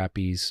the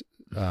trapeze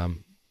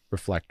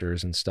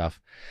reflectors and stuff.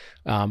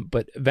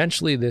 But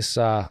eventually this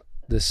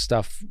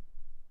stuff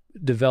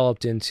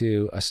developed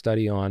into a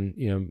study on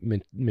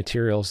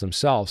materials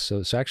themselves.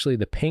 So actually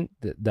the paint,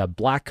 the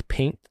black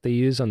paint they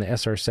use on the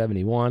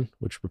SR-71,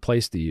 which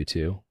replaced the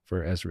U-2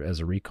 as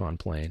a recon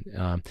plane,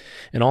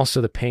 and also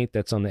the paint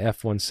that's on the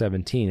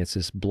F-117. It's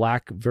this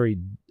black, very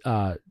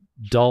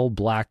dull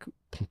black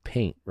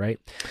paint, right?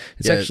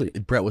 It's actually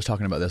Brett was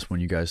talking about this when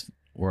you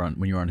were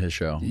on his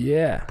show.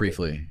 Yeah,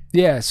 briefly.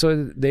 Yeah,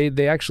 so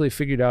they actually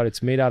figured out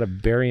it's made out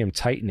of barium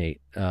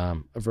titanate, a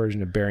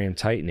version of barium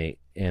titanate,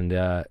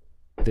 and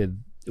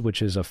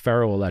which is a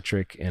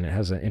ferroelectric, and it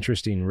has an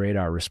interesting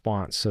radar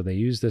response. So they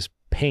use this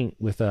paint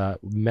with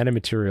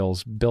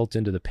metamaterials built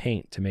into the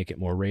paint to make it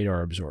more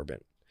radar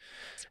absorbent.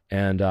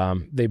 And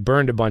they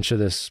burned a bunch of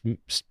this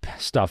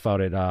stuff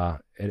out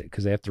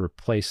because they have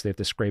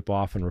to scrape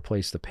off and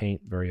replace the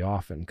paint very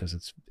often because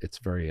it's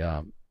very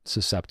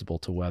susceptible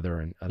to weather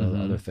and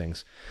other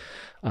things.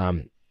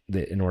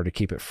 In order to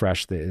keep it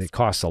fresh, it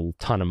costs a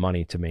ton of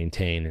money to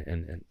maintain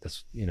and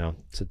that's,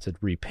 to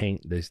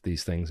repaint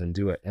these things and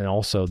do it. And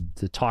also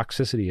the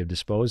toxicity of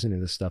disposing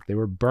of this stuff. They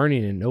were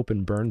burning in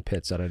open burn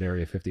pits out at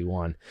Area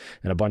 51,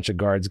 and a bunch of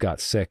guards got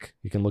sick.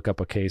 You can look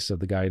up a case of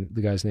the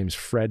guy's name is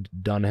Fred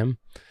Dunham.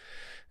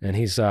 And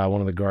he's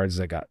one of the guards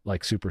that got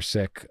like super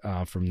sick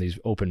from these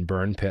open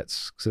burn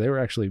pits. So they were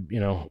actually,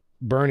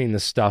 burning the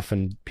stuff,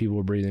 and people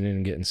were breathing in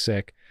and getting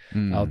sick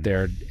out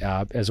there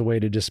as a way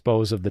to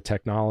dispose of the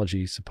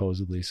technology,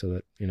 supposedly, so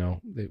that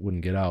it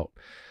wouldn't get out.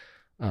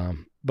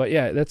 But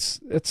yeah,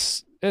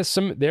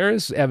 there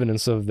is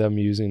evidence of them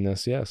using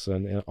this, yes,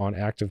 on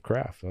active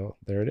craft. Oh,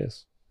 there it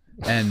is.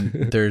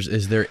 And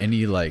has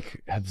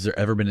there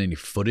ever been any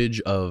footage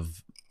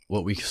of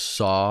what we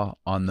saw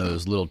on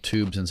those little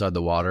tubes inside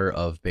the water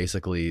of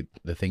basically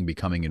the thing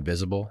becoming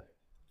invisible?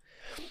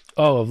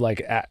 Oh,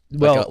 like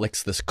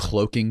this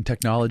cloaking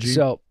technology.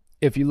 So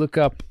if you look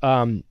up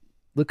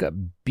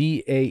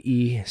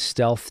BAE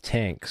stealth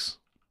tanks.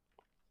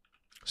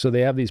 So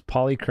they have these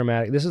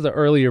polychromatic. This is the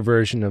earlier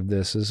version of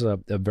this. This is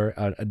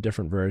a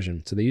different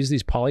version. So they use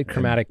these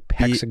polychromatic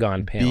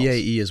hexagon panels.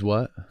 BAE is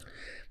what?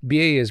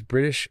 BAE is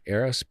British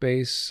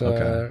Aerospace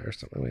or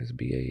something like that.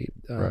 BAE.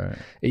 Right.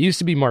 It used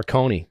to be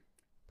Marconi.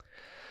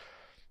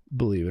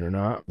 Believe it or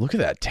not. Look at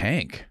that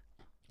tank.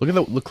 Click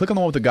on the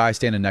one with the guy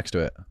standing next to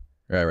it.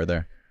 Right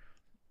there.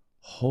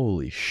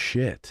 Holy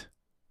shit.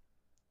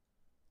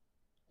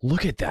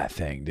 Look at that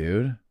thing,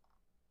 dude.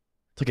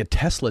 It's like a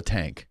Tesla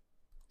tank.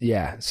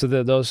 Yeah. So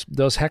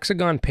those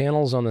hexagon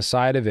panels on the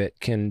side of it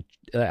can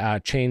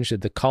change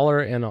the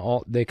color, and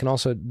they can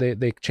also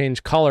they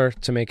change color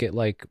to make it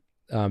like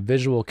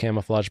visual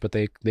camouflage, but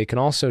they can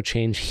also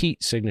change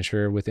heat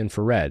signature with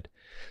infrared.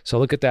 So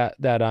look at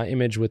that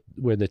image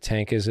where the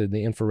tank is in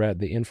the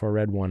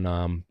infrared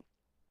one.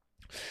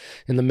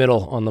 in the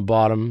middle on the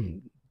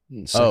bottom.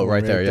 Oh,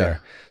 right there, yeah.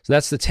 So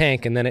that's the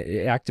tank, and then it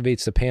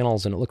activates the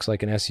panels, and it looks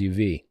like an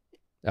SUV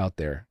out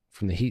there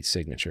from the heat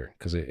signature,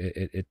 because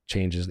it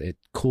changes, it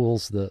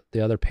cools the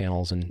other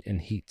panels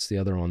and heats the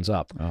other ones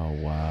up. Oh,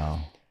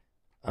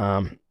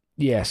 wow.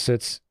 Yes,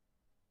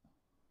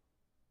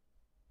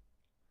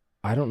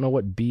 I don't know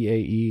what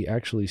BAE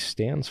actually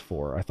stands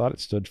for. I thought it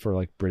stood for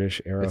like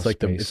British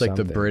Aerospace. It's like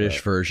the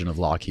British version of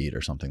Lockheed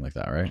or something like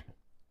that, right?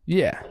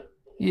 Yeah.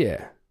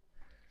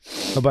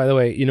 Oh, by the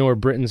way, you know where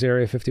Britain's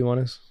Area 51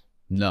 is?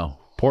 No.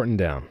 Porton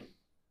Down.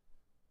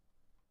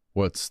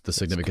 What's the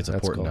significance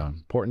of Porton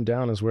Down? Porton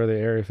Down is where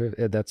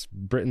the that's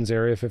Britain's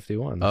Area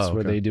 51. That's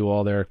where they do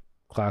all their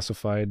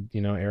classified,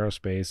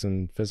 aerospace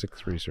and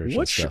physics research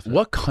and stuff.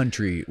 What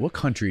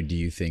country do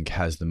you think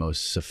has the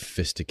most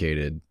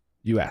sophisticated?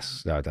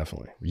 U.S.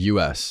 Definitely.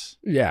 U.S.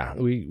 Yeah,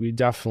 we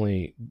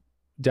definitely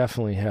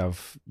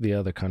have the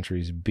other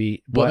countries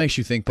beat. What makes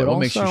you think that? What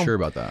makes you sure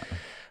about that?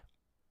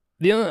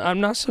 I'm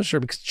not so sure,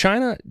 because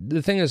China,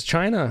 the thing is,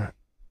 China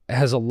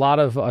has a lot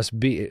of us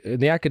in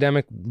the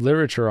academic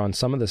literature on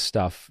some of this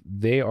stuff.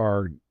 They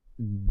are,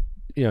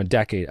 a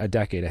decade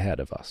ahead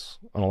of us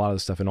on a lot of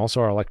this stuff, and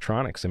also our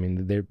electronics. I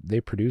mean,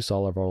 they produce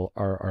all of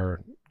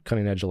our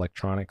cutting edge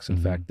electronics. In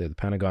fact, the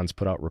Pentagon's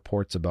put out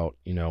reports about,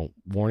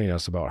 warning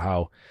us about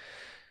how,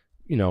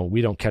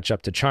 we don't catch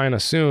up to China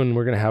soon,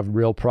 we're going to have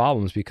real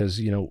problems,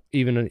 because,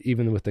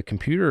 even with the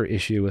computer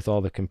issue, with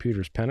all the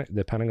computers,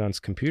 the Pentagon's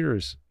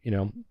computers,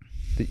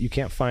 that you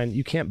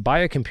can't buy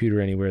a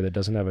computer anywhere that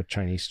doesn't have a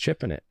Chinese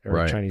chip in it, or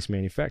a Chinese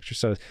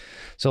manufacturer.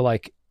 So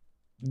like,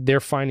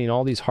 they're finding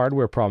all these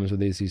hardware problems with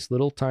these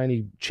little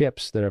tiny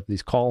chips that have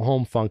these call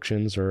home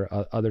functions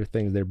or other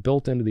things. They're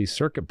built into these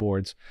circuit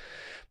boards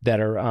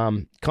that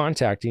are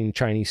contacting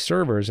Chinese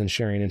servers and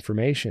sharing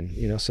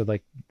information. So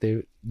like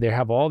they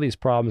have all these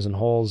problems and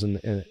holes,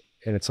 and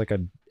it's like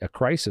a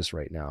crisis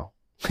right now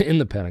in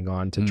the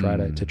Pentagon to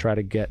try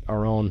to get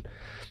our own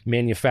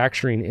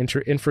manufacturing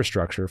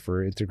infrastructure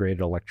for integrated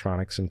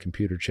electronics and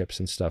computer chips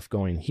and stuff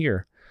going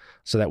here,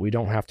 so that we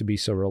don't have to be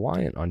so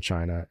reliant on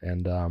China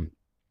and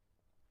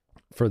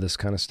for this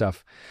kind of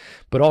stuff.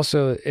 But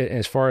also,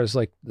 as far as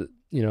like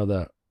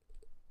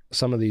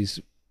some of these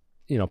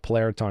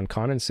polariton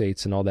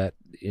condensates and all that,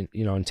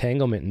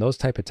 entanglement and those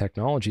type of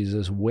technologies,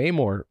 there's way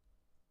more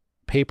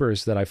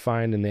papers that I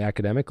find in the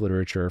academic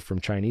literature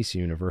from Chinese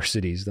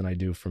universities than I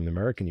do from the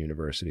American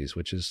universities,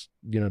 which is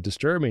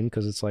disturbing,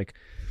 because it's like,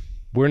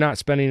 we're not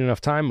spending enough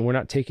time, and we're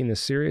not taking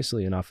this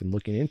seriously enough and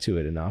looking into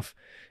it enough,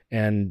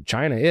 and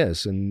China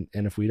is, and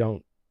if we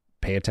don't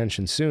pay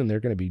attention soon, they're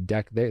going to be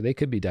they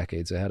could be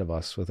decades ahead of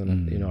us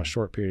within a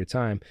short period of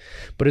time.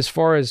 But as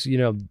far as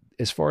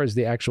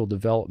the actual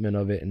development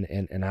of it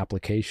and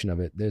application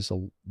of it,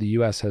 the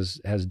U.S.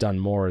 has done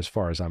more, as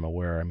far as I'm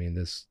aware. I mean,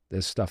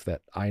 there's stuff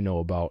that I know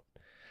about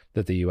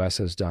that the U.S.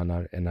 has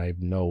done, and I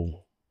don't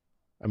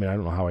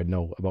know how I'd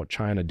know about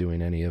China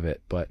doing any of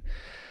it, but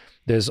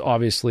there's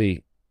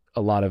obviously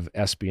a lot of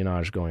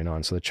espionage going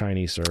on. So the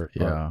Chinese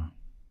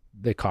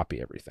they copy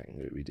everything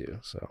that we do.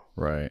 So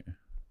right.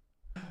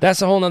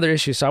 That's a whole nother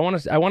issue. So I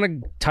want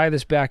to tie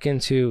this back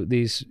into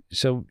these.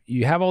 So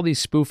you have all these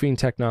spoofing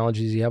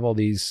technologies. You have all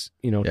these,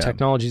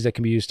 technologies that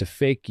can be used to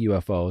fake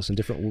UFOs and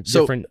different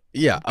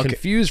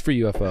confused for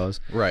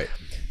UFOs. Right.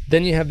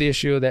 Then you have the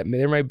issue that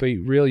there might be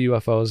real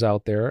UFOs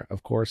out there.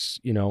 Of course,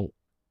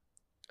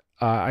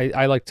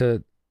 I like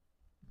to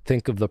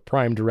think of the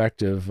prime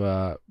directive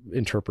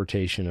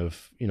interpretation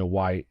of,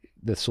 why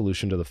the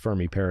solution to the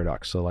Fermi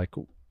paradox. So like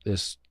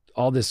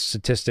all this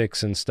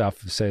statistics and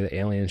stuff say that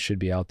aliens should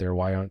be out there.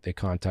 Why aren't they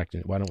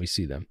contacting? Why don't we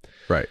see them?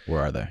 Right.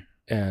 Where are they?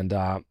 And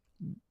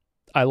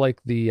I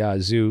like the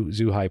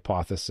zoo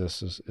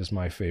hypothesis is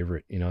my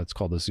favorite. It's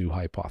called the zoo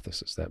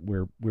hypothesis, that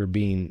we're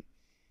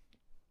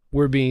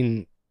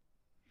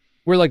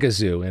like a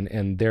zoo,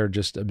 and they're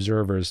just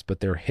observers,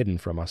 but they're hidden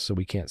from us, so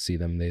we can't see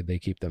them. They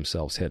keep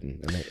themselves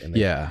hidden, and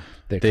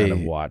they kind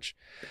of watch.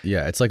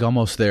 Yeah, it's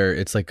almost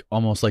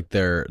like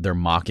they're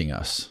mocking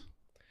us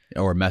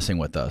or messing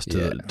with us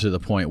to the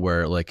point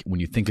where, like, when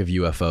you think of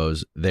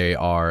UFOs,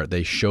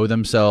 they show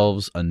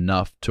themselves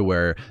enough to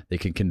where they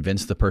can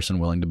convince the person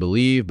willing to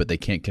believe, but they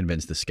can't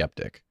convince the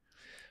skeptic.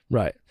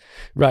 Right.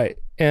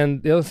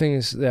 And the other thing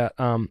is that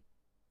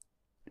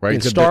right,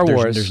 in Star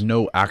Wars, there's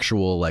no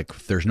actual,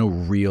 there's no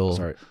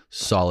real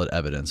solid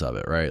evidence of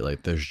it, right?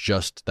 Like, there's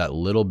just that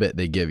little bit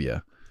they give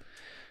you.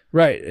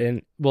 Right.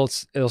 And well,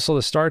 it's also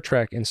in Star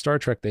Trek,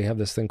 they have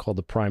this thing called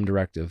the Prime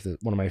Directive.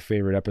 One of my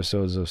favorite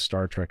episodes of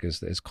Star Trek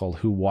is called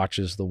Who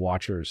Watches the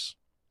Watchers.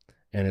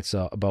 And it's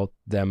about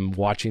them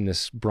watching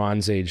this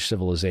Bronze Age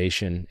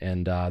civilization.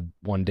 And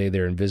one day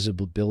their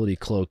invisibility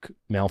cloak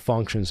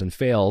malfunctions and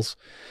fails.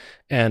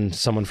 And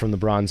someone from the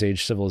Bronze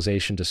Age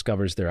civilization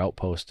discovers their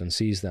outpost and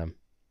sees them.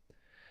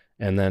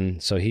 And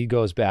then so he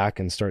goes back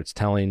and starts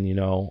telling,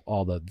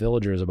 all the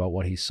villagers about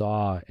what he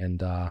saw.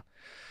 And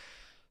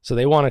so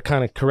they want to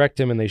kind of correct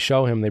him, and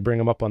they bring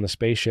him up on the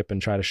spaceship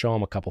and try to show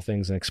him a couple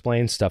things and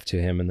explain stuff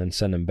to him, and then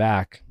send him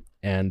back.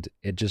 And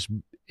it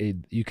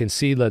you can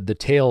see the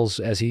tales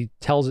as he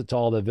tells it to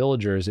all the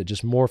villagers. It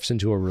just morphs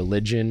into a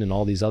religion and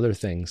all these other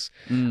things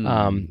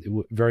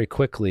very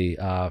quickly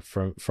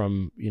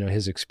from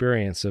his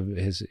experience of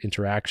his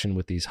interaction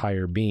with these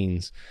higher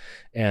beings,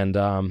 and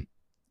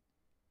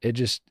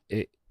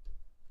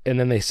and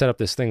then they set up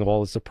this thing of,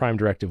 well, it's the prime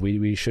directive.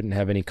 We shouldn't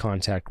have any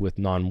contact with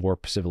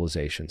non-warp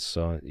civilizations.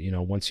 So,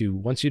 once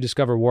you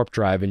discover warp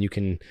drive and you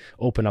can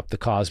open up the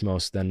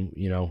cosmos, then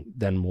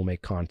we'll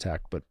make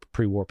contact. But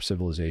pre-warp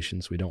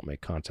civilizations, we don't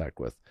make contact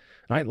with.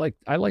 And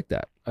I like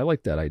that. I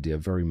like that idea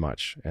very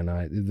much. And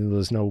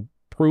there's no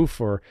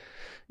proof or,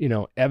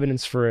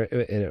 evidence for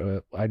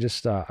it. I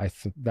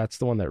think that's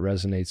the one that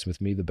resonates with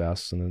me the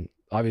best. And then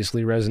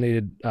obviously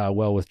resonated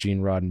well with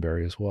Gene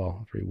Roddenberry as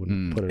well. He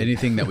wouldn't put it.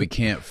 Anything that we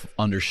can't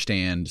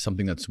understand,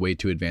 something that's way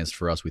too advanced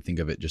for us, we think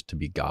of it just to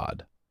be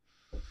God.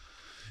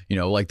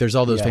 Like there's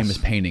all those famous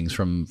paintings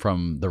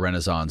from the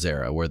Renaissance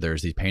era where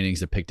there's these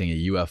paintings depicting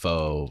a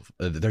UFO.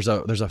 There's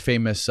a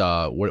famous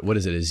what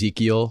is it,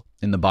 Ezekiel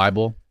in the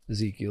Bible?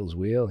 Ezekiel's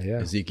wheel, yeah.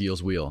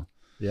 Ezekiel's wheel.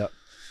 Yep.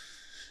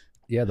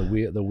 Yeah, the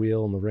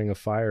wheel and the ring of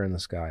fire in the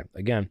sky.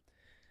 Again,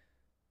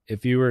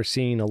 if you were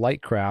seeing a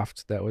light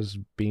craft that was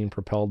being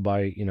propelled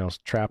by,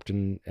 trapped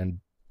in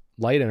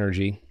light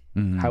energy,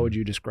 how would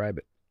you describe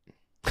it?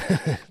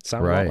 It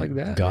sounds a lot like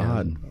that.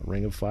 God. Man. A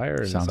ring of fire.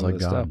 And sounds some like of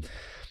this God. Stuff.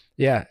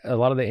 Yeah, a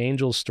lot of the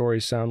angel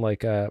stories sound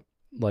like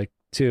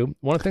too.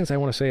 One of the things I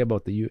want to say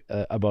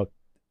about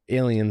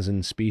aliens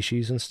and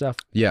species and stuff.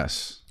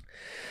 Yes.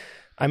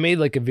 I made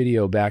like a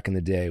video back in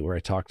the day where I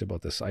talked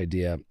about this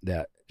idea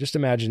that just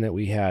imagine that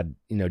we had,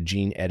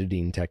 gene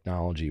editing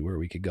technology where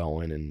we could go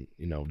in and,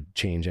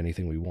 change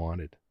anything we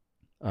wanted.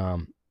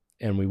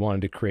 And we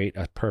wanted to create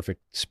a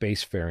perfect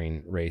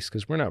spacefaring race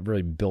because we're not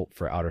really built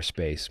for outer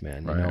space,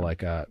 man.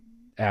 Right.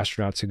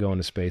 Astronauts who go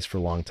into space for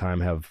a long time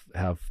have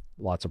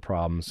lots of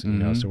problems,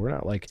 so we're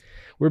not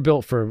we're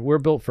built for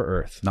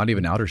Earth. Not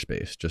even outer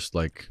space, just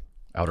like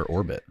outer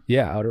orbit.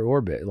 Yeah, outer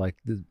orbit, like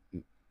the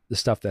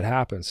stuff that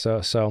happens.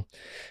 So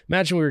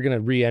imagine we were going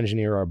to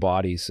re-engineer our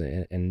bodies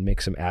and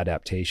make some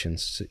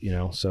adaptations,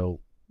 so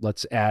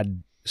let's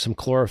add some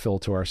chlorophyll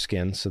to our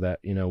skin so that,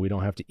 we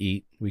don't have to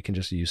eat. We can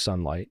just use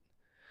sunlight.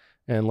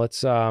 And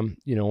let's,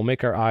 we'll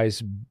make our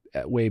eyes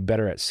way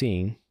better at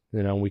seeing.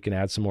 We can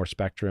add some more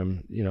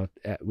spectrum,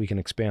 we can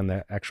expand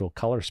the actual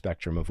color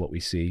spectrum of what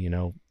we see.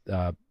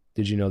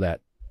 Did you know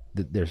that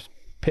there's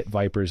pit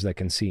vipers that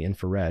can see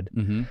infrared?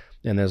 Mm-hmm.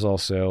 And there's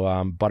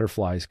also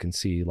butterflies can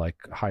see like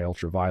high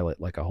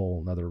ultraviolet, like a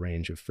whole another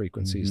range of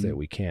frequencies that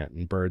we can't,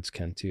 and birds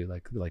can too.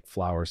 Like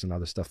flowers and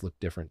other stuff look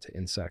different to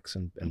insects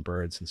and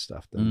birds and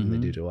stuff than they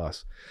do to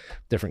us.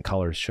 Different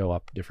colors show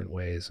up different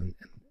ways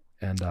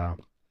and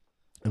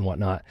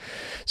whatnot.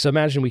 So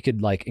imagine we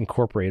could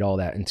incorporate all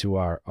that into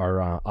our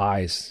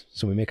eyes.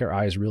 So we make our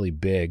eyes really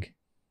big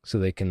so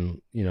they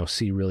can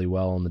see really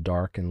well in the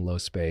dark and low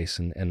space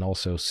and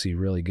also see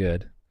really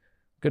good.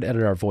 Could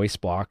edit our voice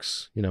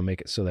box,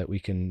 make it so that we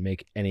can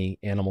make any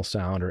animal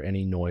sound or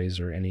any noise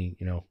or any,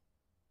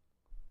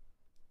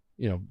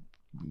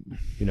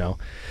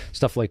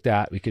 stuff like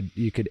that.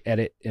 You could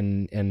edit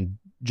and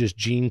just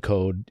gene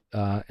code,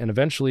 and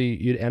eventually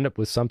you'd end up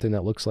with something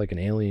that looks like an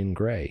alien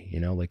gray,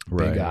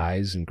 big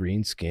eyes and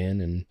green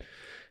skin and,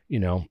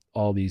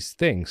 all these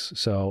things.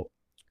 So,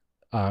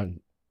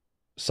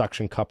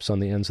 suction cups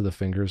on the ends of the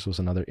fingers was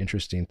another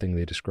interesting thing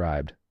they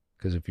described.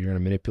 Because if you're going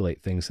to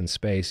manipulate things in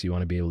space, you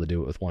want to be able to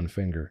do it with one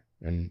finger.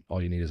 And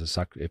all you need is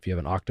if you have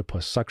an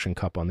octopus suction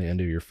cup on the end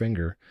of your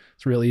finger,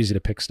 it's real easy to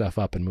pick stuff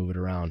up and move it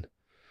around.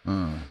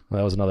 Well,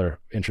 that was another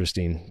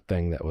interesting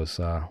thing that was...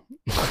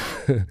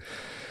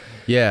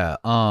 Yeah.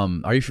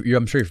 I'm sure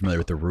you're familiar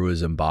with the Rua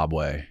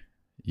Zimbabwe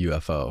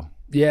UFO.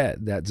 Yeah,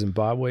 that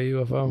Zimbabwe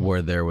UFO?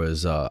 Where there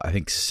was, I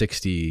think,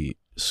 60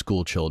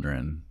 school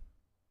children.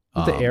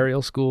 The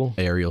aerial school?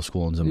 Aerial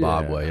school in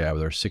Zimbabwe, yeah. Where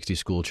there were 60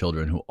 school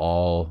children who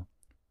all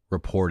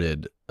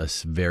reported a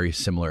very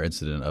similar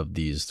incident of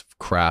these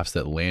crafts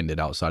that landed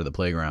outside of the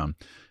playground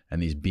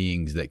and these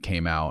beings that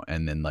came out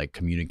and then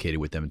communicated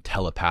with them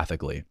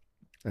telepathically.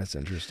 That's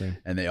interesting.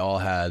 And they all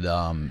had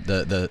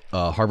the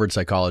Harvard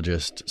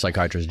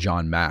psychiatrist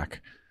John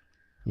Mack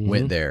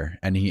went there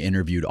and he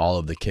interviewed all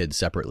of the kids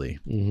separately,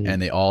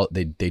 and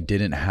they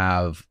didn't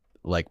have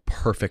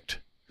perfect.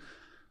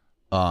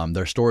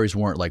 Their stories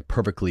weren't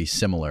perfectly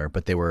similar,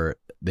 but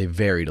they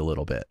varied a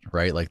little bit,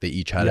 right? They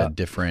each had a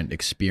different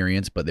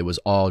experience, but it was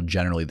all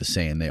generally the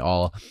same. They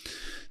all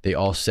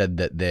said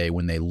that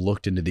when they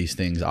looked into these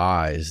things'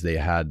 eyes, they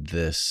had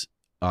this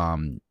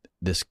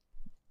this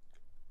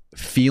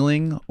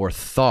feeling or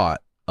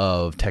thought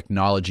of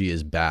technology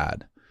is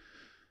bad.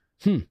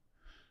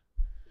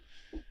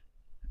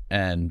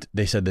 And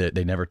they said that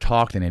they never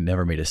talked and they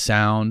never made a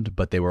sound,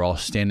 but they were all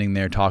standing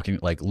there talking,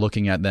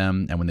 looking at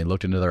them. And when they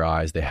looked into their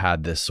eyes, they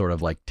had this sort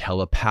of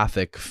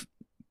telepathic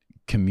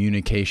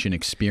communication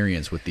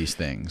experience with these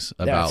things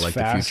about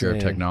the future of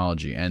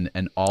technology. And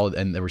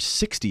there were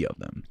 60 of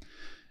them.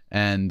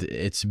 And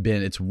it's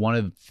one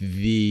of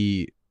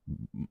the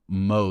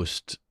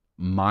most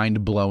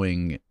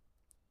mind-blowing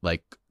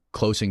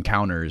close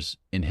encounters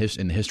in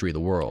the history of the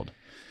world.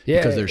 Yeah,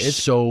 because there's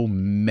so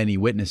many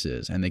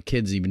witnesses, and the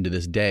kids, even to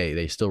this day,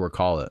 they still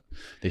recall it.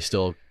 They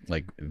still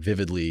like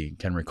vividly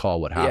can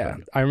recall what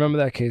happened. Yeah, I remember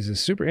that case.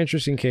 It's a super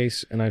interesting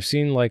case, and I've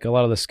seen like a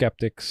lot of the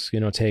skeptics,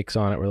 takes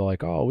on it where they're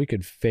like, oh, we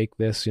could fake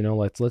this,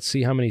 let's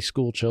see how many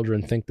school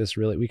children think this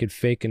really, we could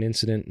fake an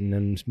incident and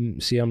then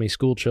see how many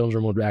school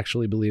children would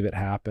actually believe it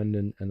happened,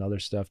 and other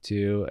stuff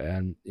too.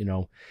 And,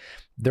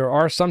 there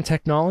are some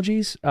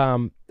technologies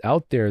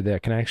out there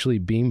that can actually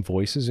beam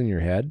voices in your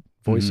head.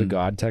 Voice of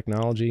God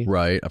technology.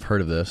 Right. I've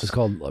heard of this. It's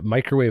called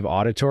microwave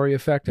auditory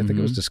effect. I think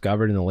it was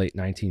discovered in the late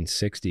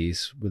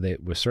 1960s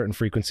with certain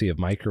frequency of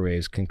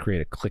microwaves can create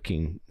a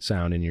clicking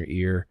sound in your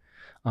ear.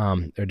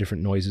 There are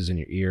different noises in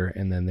your ear,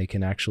 and then they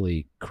can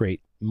actually create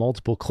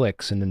multiple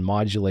clicks and then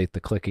modulate the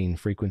clicking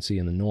frequency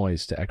and the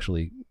noise to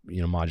actually,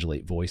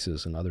 modulate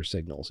voices and other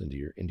signals into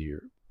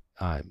your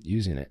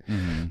using it.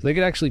 So they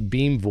could actually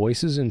beam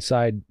voices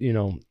inside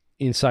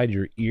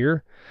your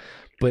ear,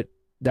 but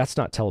that's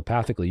not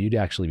telepathically. You'd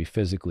actually be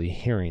physically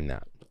hearing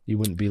that. You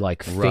wouldn't be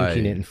like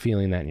thinking it and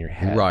feeling that in your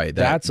head. Right.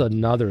 That's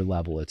another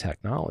level of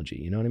technology.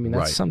 You know what I mean?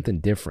 That's something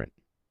different.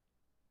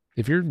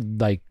 If you're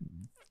like,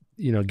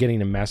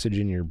 getting a message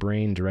in your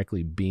brain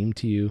directly beamed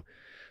to you,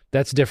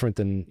 that's different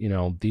than,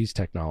 these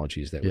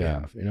technologies that we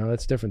have.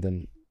 That's different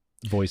than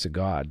voice of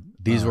God.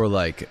 These were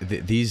like,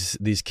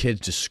 these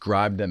kids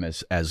described them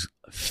as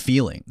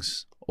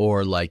feelings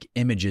or like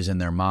images in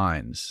their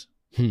minds,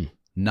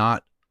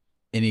 not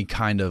any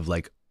kind of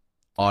like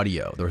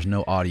audio. There was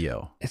no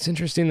audio. It's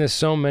interesting. There's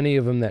so many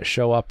of them that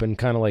show up and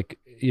kind of like,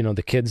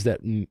 the kids that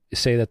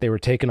say that they were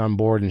taken on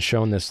board and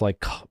shown this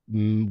like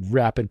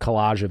rapid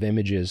collage of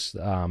images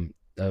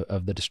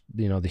of the,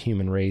 the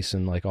human race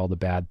and like all the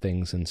bad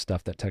things and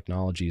stuff that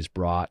technology has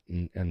brought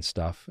and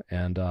stuff.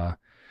 And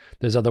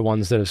there's other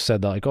ones that have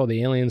said that like, oh,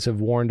 the aliens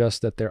have warned us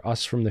that they're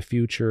us from the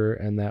future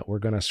and that we're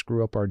going to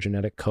screw up our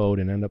genetic code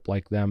and end up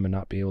like them and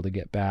not be able to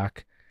get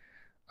back.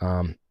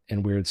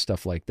 And weird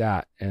stuff like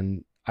that.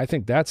 And I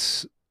think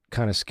that's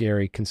kind of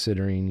scary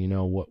considering,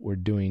 what we're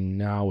doing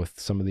now with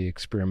some of the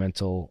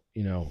experimental,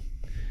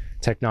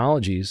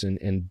 technologies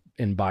in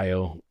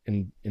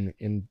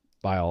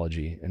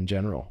biology in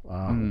general.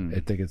 I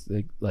think it's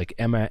like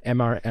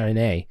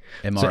mRNA.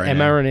 So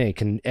mRNA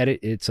can edit.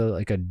 It's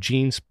like a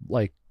genes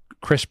like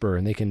CRISPR,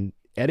 and they can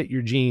edit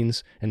your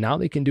genes, and now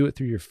they can do it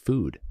through your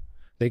food.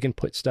 They can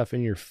put stuff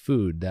in your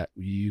food that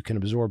you can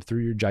absorb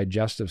through your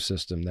digestive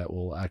system that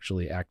will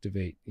actually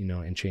activate,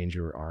 and change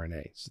your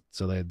RNA.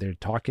 So they're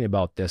talking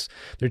about this.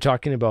 They're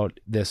talking about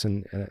this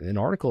in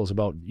articles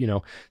about,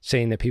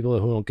 saying that people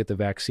who don't get the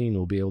vaccine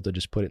will be able to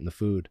just put it in the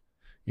food,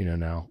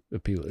 now.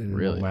 People,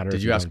 really? No matter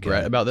Did you ask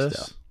Brett about this?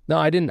 Stuff. No,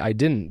 I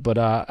didn't. But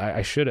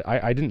I should.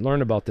 I didn't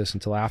learn about this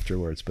until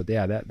afterwards. But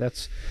yeah,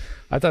 that's.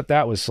 I thought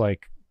that was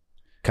like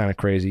kind of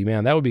crazy,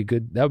 man. That would be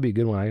good. That would be a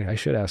good one. I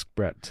should ask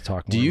Brett to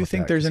talk more. Do you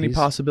think there's any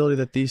possibility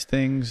that these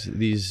things,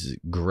 these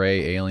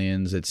gray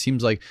aliens, it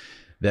seems like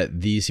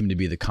that these seem to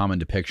be the common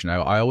depiction.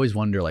 I always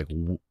wonder, like,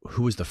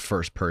 who was the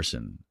first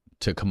person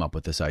to come up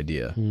with this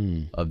idea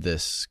of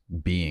this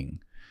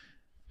being?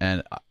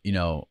 And,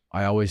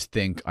 I always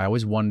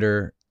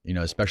wonder,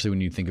 especially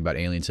when you think about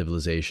alien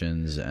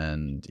civilizations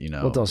and,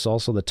 Well, there's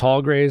also the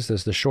tall grays.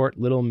 There's the short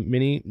little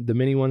mini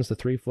ones, the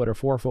 3 foot or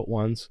 4 foot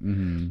ones.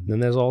 Then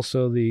there's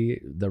also the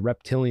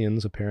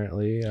reptilians,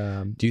 apparently.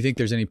 Do you think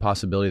there's any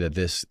possibility that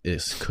this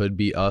could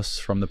be us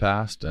from the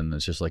past, and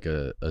it's just like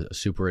a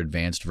super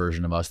advanced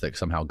version of us that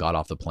somehow got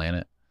off the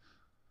planet?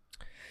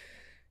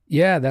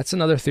 Yeah, that's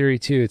another theory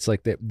too. It's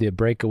like the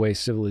breakaway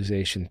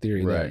civilization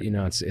theory. Right.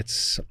 That,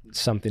 it's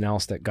something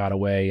else that got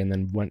away and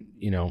then went,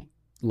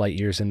 light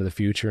years into the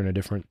future in a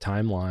different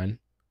timeline,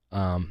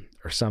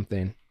 or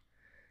something.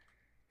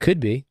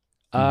 Could be.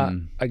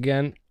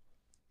 Again,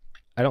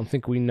 I don't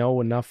think we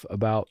know enough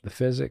about the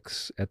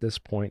physics at this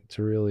point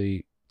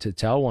to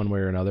tell one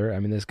way or another.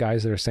 I mean, there's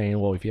guys that are saying,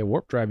 well, if you have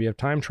warp drive, you have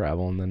time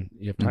travel, and then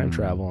you have time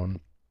travel.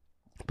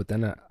 But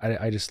then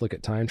I just look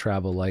at time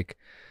travel like,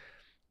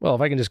 well,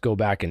 if I can just go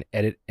back and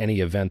edit any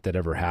event that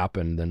ever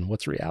happened, then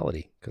what's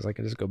reality? Because I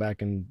can just go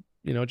back and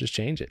just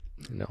change it.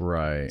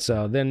 Right.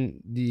 So then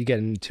you get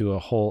into a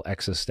whole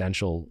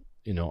existential,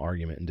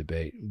 argument and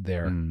debate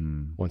there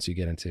once you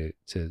get into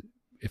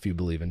if you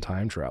believe in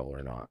time travel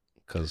or not.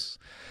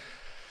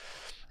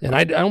 And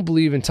I don't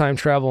believe in time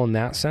travel in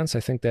that sense. I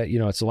think that,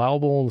 it's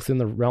allowable within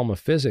the realm of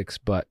physics,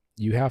 but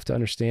you have to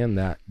understand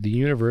that the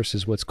universe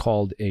is what's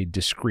called a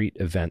discrete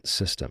event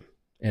system.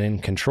 And in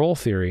control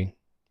theory,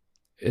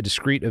 a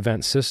discrete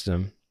event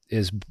system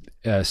is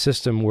a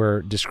system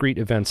where discrete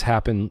events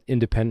happen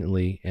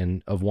independently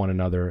and of one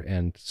another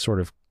and sort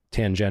of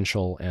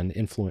tangential and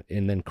influence,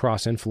 and then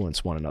cross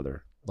influence one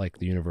another, like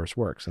the universe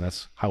works. And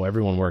that's how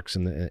everyone works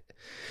in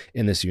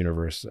this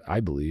universe, I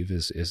believe,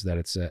 is that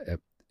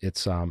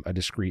it's a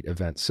discrete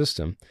event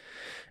system,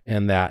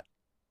 and that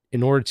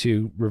in order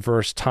to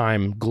reverse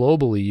time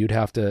globally, you'd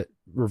have to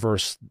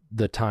reverse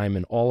the time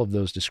in all of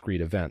those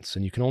discrete events.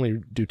 And you can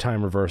only do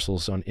time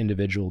reversals on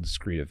individual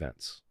discrete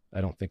events.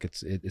 I don't think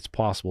it's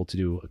possible to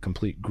do a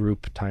complete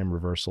group time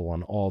reversal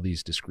on all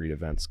these discrete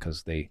events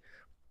because I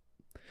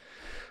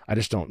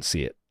just don't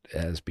see it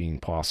as being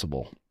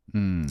possible.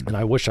 And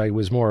I wish I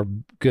was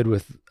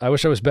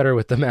better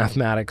with the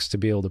mathematics to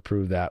be able to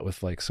prove that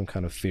with like some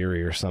kind of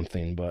theory or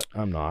something, but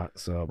I'm not.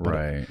 So,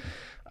 right.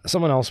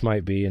 Someone else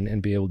might be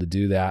and be able to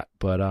do that.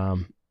 But, I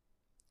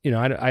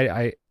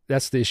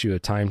that's the issue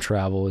of time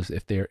travel is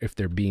if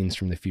they're beings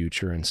from the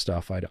future and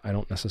stuff. I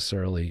don't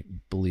necessarily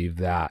believe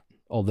that.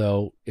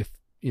 Although if,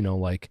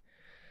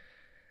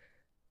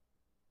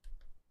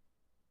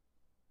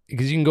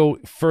 because you can go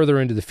further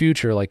into the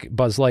future, like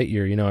Buzz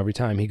Lightyear, every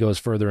time he goes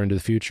further into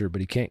the future,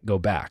 but he can't go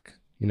back.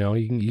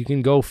 You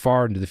can go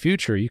far into the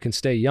future. You can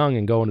stay young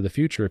and go into the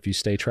future if you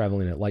stay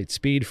traveling at light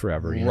speed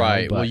forever.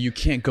 Right. But, well, you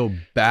can't go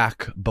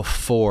back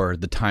before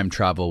the time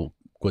travel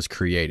was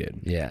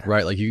created. Yeah.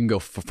 Right. Like you can go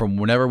from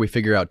whenever we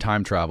figure out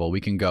time travel, we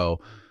can go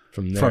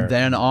from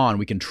then on,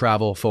 we can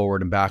travel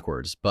forward and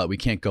backwards, but we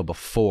can't go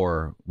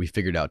before we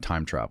figured out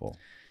time travel.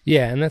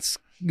 Yeah. And that's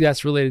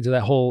related to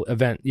that whole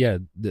event. Yeah.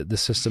 The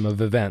system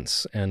of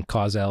events and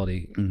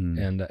causality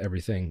and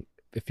everything.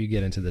 If you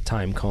get into the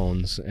time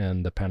cones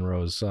and the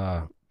Penrose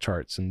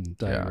charts and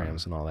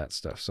diagrams and all that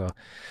stuff. So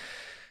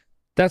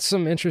that's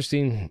some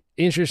interesting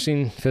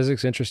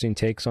physics, interesting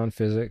takes on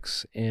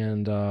physics.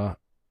 And,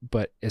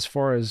 but as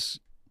far as,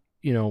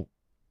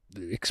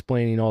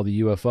 explaining all the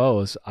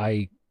UFOs,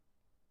 I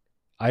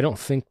don't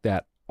think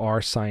that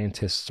our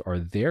scientists are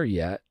there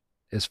yet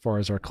as far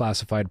as our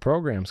classified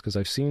programs, because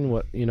I've seen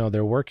what,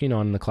 they're working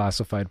on in the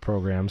classified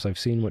programs. I've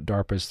seen what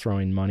DARPA's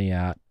throwing money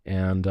at.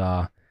 And,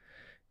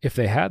 if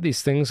they had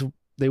these things,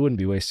 they wouldn't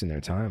be wasting their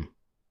time.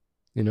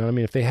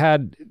 If they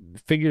had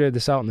figured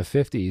this out in the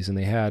 50s and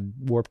they had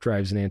warp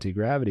drives and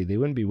anti-gravity, they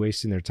wouldn't be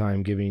wasting their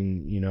time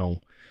giving,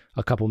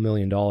 a couple $1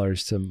 million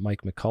to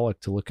Mike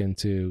McCulloch to look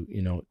into,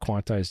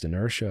 quantized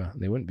inertia.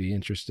 They wouldn't be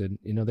interested.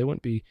 They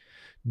wouldn't be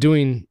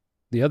doing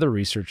the other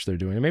research they're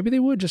doing. And maybe they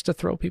would just to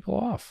throw people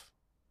off.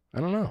 I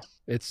don't know.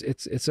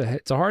 It's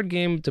a hard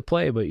game to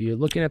play, but you're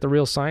looking at the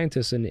real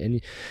scientists and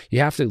you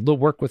have to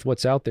work with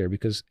what's out there,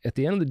 because at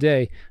the end of the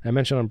day, I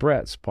mentioned on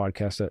Brett's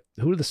podcast that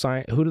who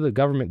do the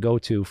government go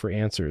to for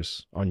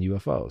answers on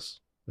UFOs?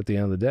 At the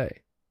end of the day,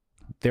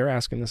 they're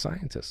asking the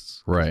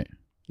scientists, right?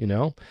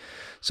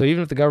 So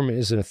even if the government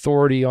is an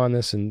authority on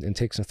this and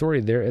takes an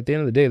authority, they're at the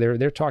end of the day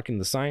they're talking to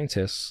the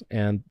scientists,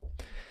 and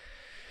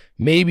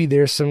maybe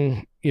there's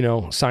some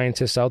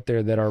scientists out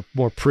there that are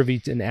more privy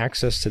to and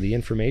access to the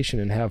information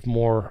and have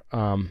more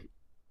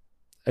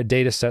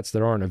data sets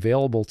that aren't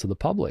available to the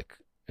public.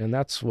 And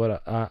that's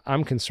what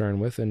I'm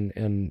concerned with,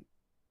 and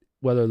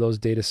whether those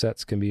data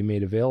sets can be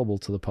made available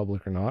to the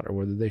public or not, or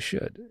whether they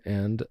should.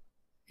 And,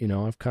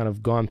 I've kind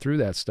of gone through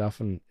that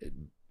stuff and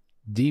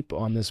deep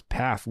on this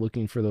path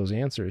looking for those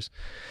answers,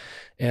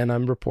 and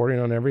I'm reporting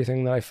on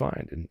everything that I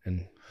find.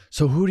 And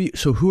So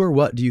who or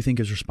what do you think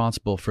is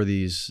responsible for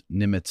these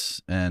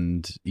Nimitz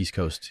and East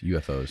Coast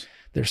UFOs?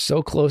 They're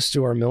so close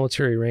to our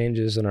military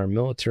ranges and our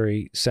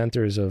military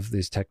centers of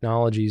these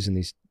technologies and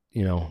these,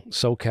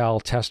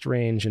 SoCal test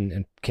range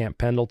and Camp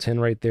Pendleton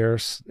right there,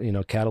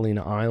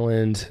 Catalina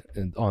Island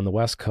on the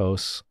West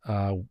Coast,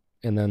 and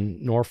then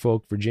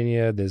Norfolk,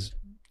 Virginia. There's,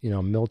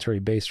 military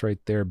base right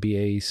there,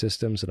 BAE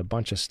Systems, and a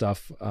bunch of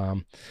stuff.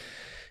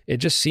 It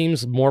just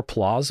seems more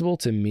plausible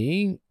to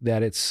me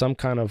that it's some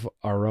kind of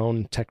our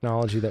own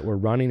technology that we're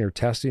running or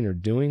testing or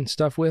doing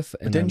stuff with.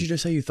 And didn't you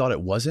just say you thought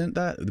it wasn't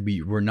that?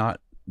 We're not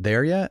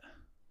there yet?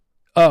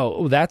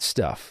 Oh, that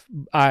stuff.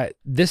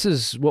 This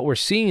is what we're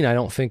seeing, I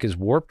don't think, is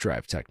warp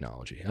drive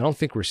technology. I don't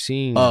think we're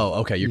seeing... Oh,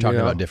 okay. You're talking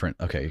about different...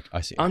 Okay,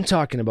 I see. I'm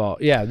talking about,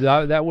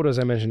 that what, as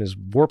I mentioned, is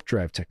warp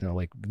drive technology,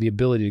 like the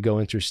ability to go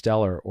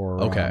interstellar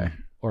or... Okay.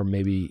 Or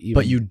maybe even...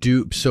 But you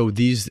do... So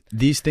these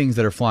things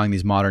that are flying,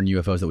 these modern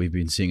UFOs that we've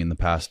been seeing in the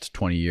past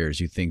 20 years,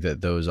 you think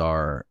that those...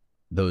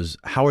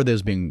 How are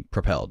those being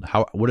propelled?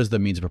 What is the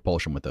means of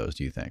propulsion with those,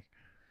 do you think?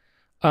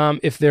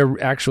 If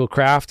they're actual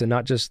craft and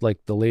not just like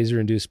the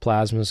laser-induced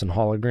plasmas and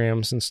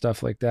holograms and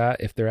stuff like that,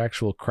 if they're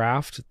actual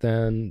craft,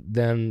 then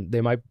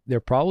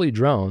they're probably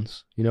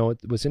drones.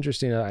 What's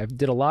interesting, I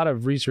did a lot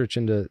of research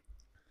into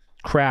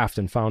craft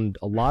and found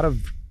a lot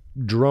of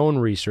drone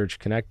research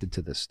connected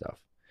to this stuff.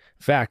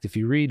 In fact, if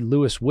you read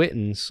Lewis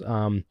Witten's,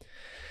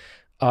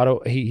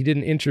 he did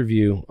an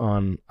interview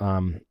on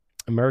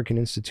American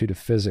Institute of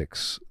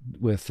Physics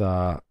with,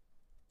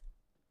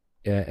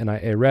 and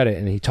I read it,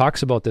 and he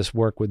talks about this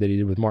work that he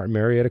did with Martin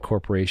Marietta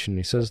Corporation.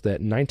 He says that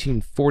in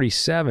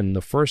 1947,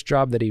 the first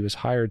job that he was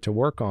hired to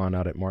work on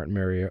out at Martin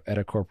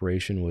Marietta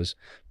Corporation was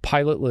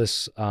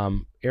pilotless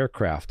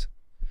aircraft,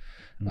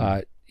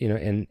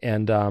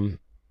 and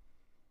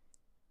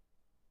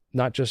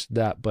not just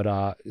that,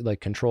 but like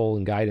control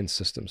and guidance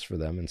systems for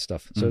them and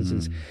stuff. So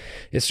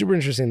it's super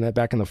interesting that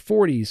back in the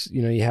 40s,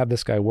 you have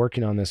this guy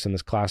working on this in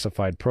this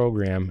classified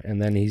program,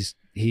 and then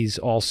he's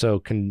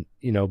also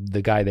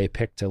the guy they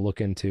picked to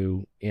look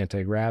into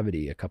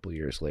anti-gravity a couple of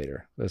years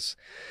later.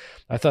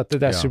 I thought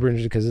that's super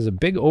interesting because there's a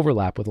big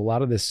overlap with a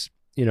lot of this,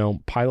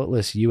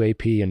 pilotless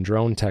UAP and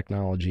drone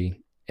technology.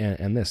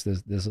 and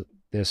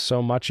there's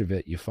so much of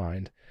it you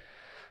find.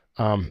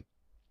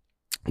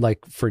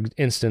 Like for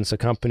instance, a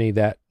company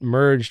that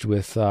merged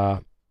with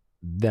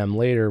them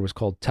later was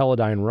called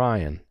Teledyne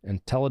Ryan,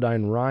 and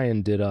Teledyne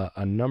Ryan did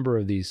a number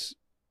of these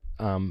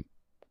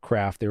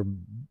craft. They were,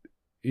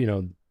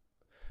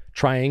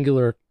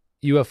 triangular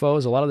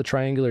UFOs. A lot of the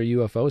triangular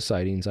UFO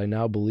sightings, I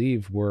now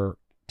believe, were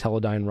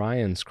Teledyne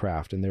Ryan's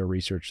craft and their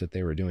research that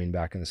they were doing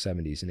back in the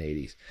 70s and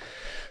 80s.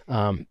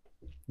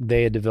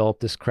 They had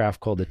developed this craft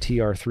called the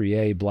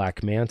TR-3A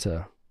Black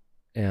Manta,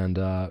 and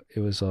it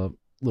was a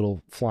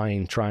little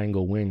flying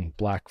triangle wing,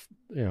 black,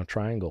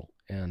 triangle.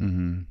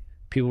 And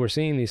people were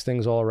seeing these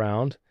things all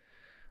around.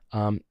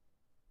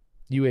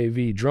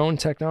 UAV drone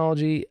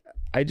technology,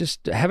 I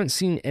just haven't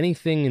seen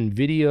anything in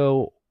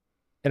video.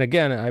 And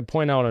again, I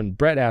point out, and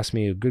Brett asked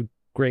me a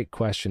great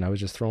question. I was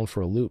just thrown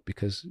for a loop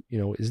because,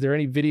 is there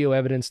any video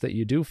evidence that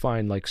you do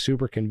find like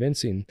super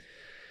convincing?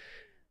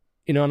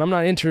 And I'm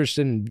not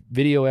interested in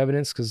video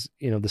evidence because,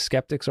 the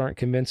skeptics aren't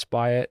convinced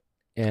by it.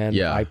 And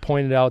I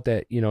pointed out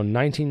that,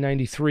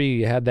 1993,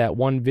 you had that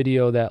one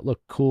video that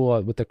looked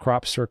cool with the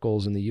crop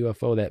circles and the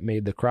UFO that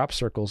made the crop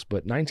circles.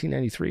 But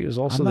 1993 was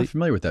also... I'm not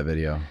familiar with that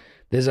video.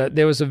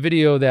 There was a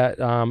video that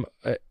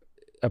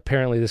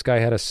apparently this guy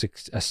had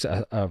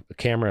a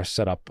camera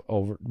set up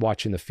over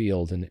watching the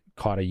field and it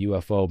caught a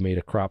UFO, made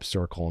a crop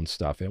circle and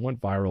stuff. It went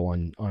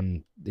viral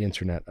on the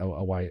internet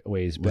a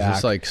ways back. Was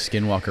this like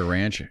Skinwalker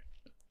Ranch?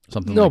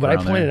 Something No, like but I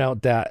around pointed there?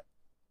 out that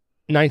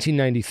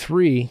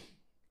 1993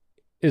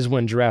 is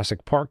when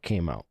Jurassic Park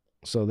came out.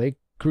 So they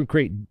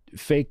create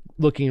fake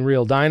looking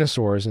real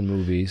dinosaurs in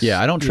movies. Yeah,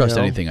 I don't trust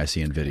anything I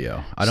see in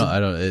video. I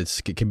don't.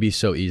 It can be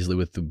so easily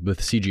with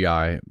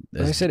CGI.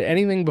 I said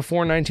anything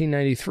before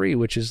 1993,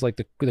 which is like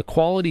the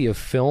quality of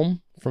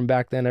film from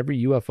back then.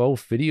 Every UFO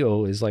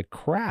video is like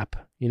crap.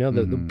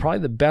 Probably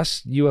the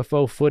best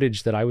UFO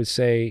footage that I would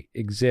say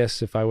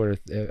exists, if I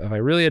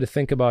really had to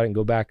think about it and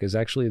go back, is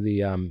actually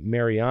the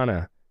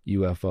Mariana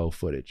UFO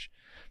footage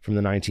from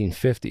the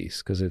 1950s,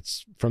 because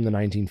it's from the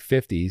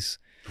 1950s,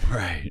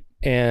 right?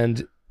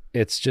 And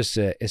it's just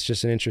an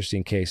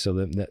interesting case.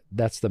 So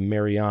that's the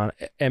Mariana,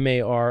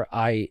 Mariania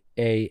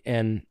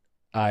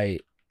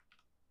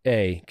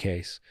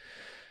case,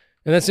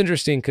 and that's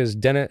interesting because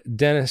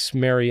Dennis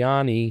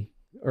Mariani,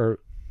 or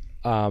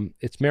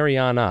it's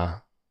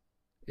Mariana,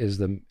 is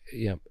the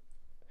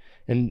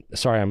And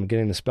sorry, I'm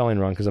getting the spelling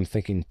wrong because I'm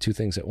thinking two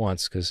things at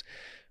once. Because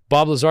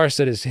Bob Lazar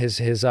said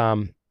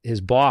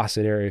his boss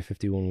at Area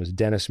 51 was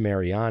Dennis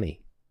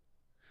Mariani.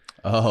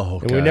 Oh,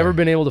 okay. And we've never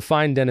been able to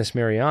find Dennis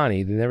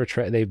Mariani. They never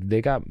they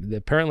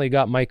apparently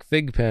got Mike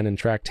Thigpen and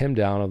tracked him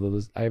down, although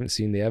I haven't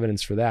seen the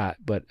evidence for that.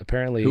 But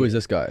apparently, who is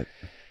this guy?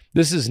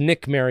 This is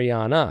Nick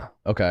Mariana.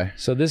 Okay.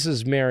 So this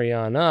is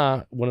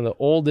Mariana, one of the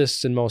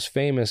oldest and most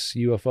famous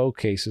UFO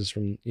cases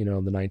from, the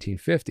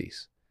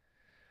 1950s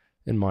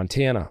in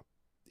Montana.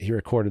 He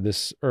recorded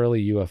this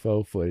early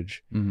UFO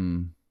footage.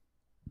 Mm-hmm.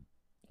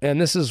 And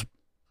this is,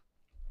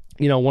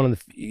 one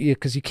of the,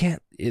 because you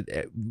can't,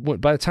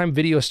 by the time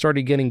video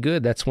started getting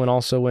good, that's when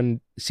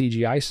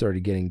CGI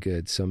started getting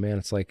good. So man,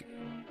 it's like,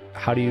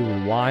 how do you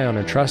rely on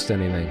or trust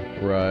anything?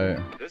 Right.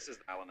 This is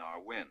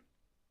Alinar Wynn.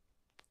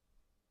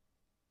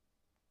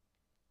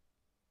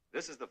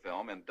 This is the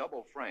film in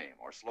double frame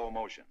or slow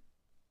motion.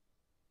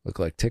 Look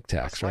like Tic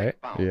Tacs, right?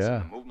 Bounce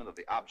Yeah. in the movement of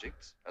the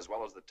objects as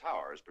well as the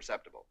tower is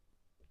perceptible.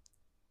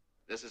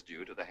 This is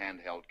due to the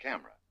handheld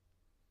camera.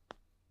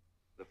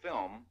 The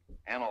film,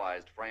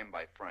 analyzed frame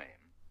by frame,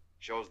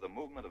 shows the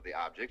movement of the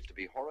objects to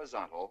be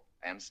horizontal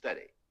and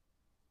steady.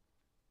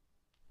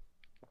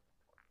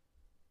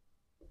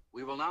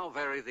 We will now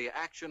vary the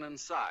action and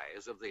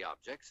size of the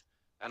objects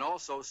and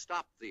also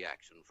stop the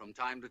action from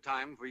time to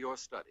time for your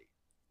study.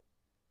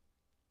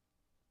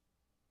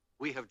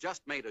 We have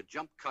just made a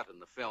jump cut in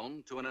the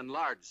film to an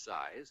enlarged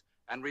size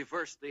and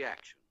reversed the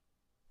action.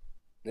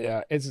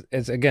 Yeah, it's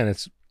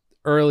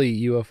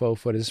early UFO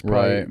footage.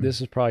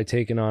 This is probably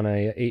taken on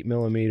a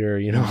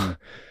 8mm,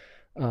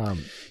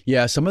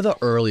 Yeah, some of the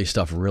early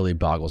stuff really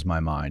boggles my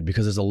mind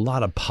because there's a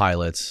lot of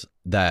pilots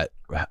that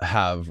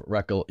have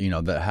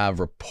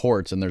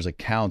reports, and there's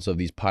accounts of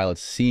these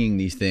pilots seeing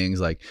these things.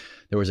 Like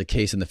there was a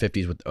case in the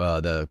 50s with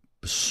the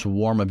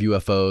swarm of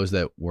UFOs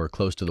that were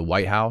close to the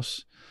White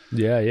House.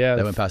 Yeah.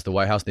 That went past the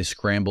White House. They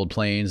scrambled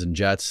planes and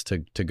jets to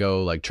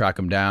go like track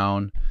them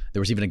down. There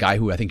was even a guy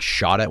who I think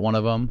shot at one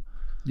of them.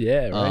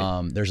 Yeah,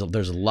 right.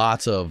 There's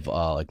lots of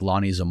like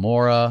Lonnie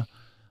Zamora.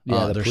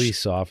 The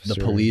police officer.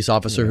 The police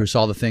officer who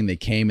saw the thing. They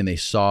came and they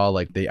saw,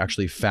 like, they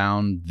actually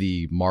found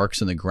the marks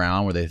in the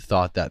ground where they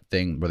thought that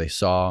thing, where he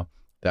saw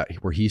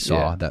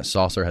that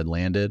saucer had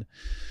landed.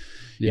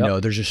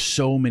 Yep. There's just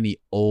so many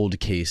old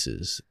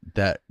cases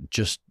that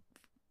just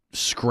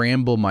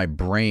scramble my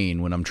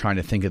brain when I'm trying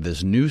to think of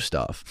this new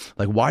stuff.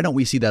 Like, why don't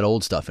we see that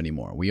old stuff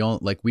anymore? We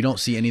don't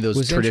see any of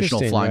those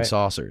traditional flying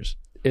saucers.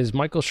 Is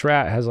Michael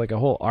Schratt has like a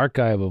whole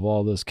archive of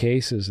all those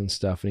cases and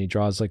stuff, and he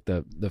draws like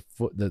the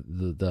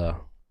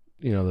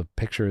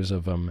pictures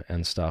of them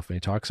and stuff, and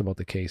he talks about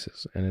the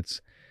cases, and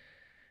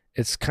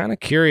it's kind of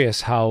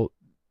curious how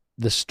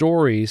the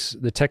stories,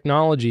 the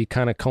technology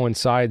kind of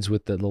coincides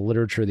with the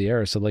literature of the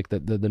era. So like the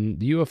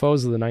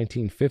UFOs of the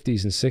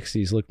 1950s and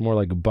 60s looked more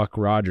like Buck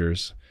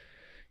Rogers,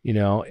 you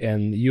know,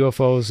 and the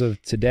UFOs of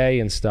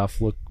today and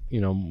stuff look, you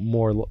know,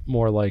 more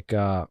like,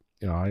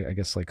 you know, I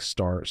guess like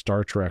Star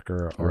Trek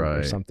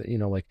or something, you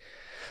know, like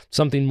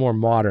something more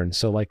modern.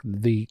 So like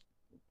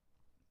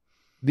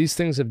these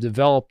things have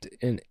developed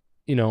in,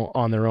 you know,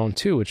 on their own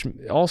too, which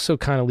also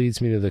kind of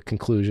leads me to the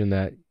conclusion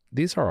that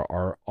these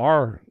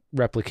are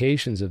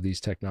replications of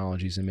these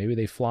technologies, and maybe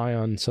they fly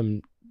on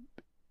some,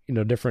 you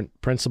know, different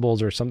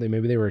principles or something.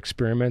 Maybe they were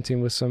experimenting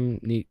with some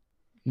neat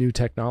new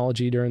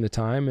technology during the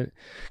time.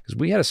 Because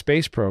we had a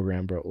space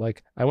program, bro.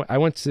 Like I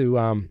went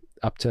to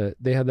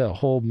they had the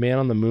whole Man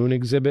on the Moon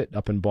exhibit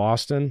up in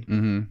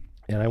Boston,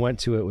 and I went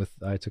to it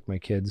I took my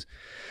kids,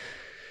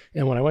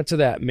 and when I went to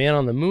that Man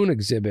on the Moon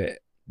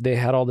exhibit, they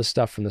had all this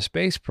stuff from the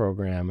space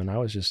program, and I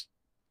was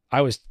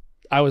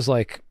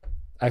like,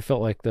 I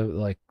felt like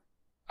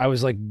I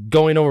was like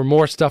going over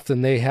more stuff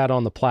than they had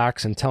on the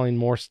plaques and telling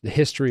more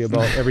history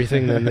about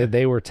everything than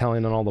they were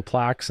telling on all the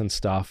plaques and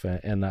stuff.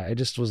 And I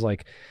just was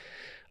like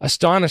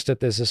astonished at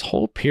this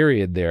whole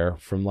period there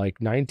from like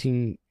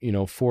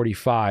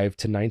 1945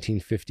 to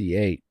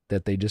 1958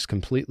 that they just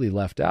completely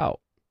left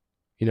out.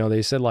 You know,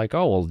 they said like,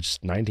 oh, well,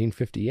 just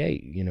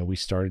 1958, you know, we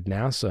started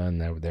NASA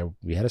and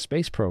we had a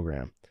space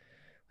program.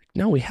 Like,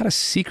 no, we had a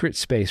secret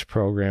space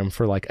program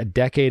for like a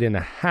decade and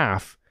a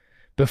half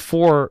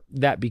before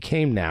that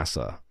became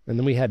NASA. And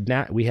then we had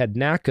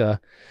NACA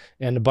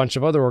and a bunch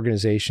of other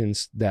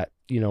organizations that,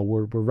 you know,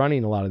 were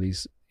running a lot of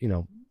these, you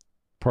know,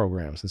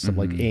 programs and stuff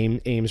like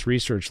Ames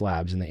research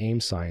labs and the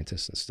Ames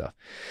scientists and stuff.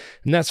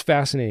 And that's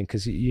fascinating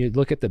because you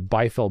look at the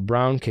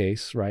Biefeld-Brown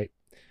case, right?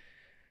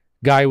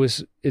 Guy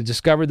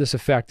discovered this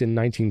effect in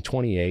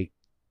 1928,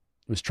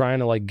 was trying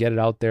to like get it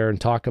out there and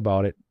talk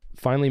about it.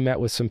 Finally met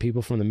with some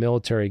people from the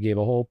military, gave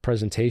a whole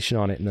presentation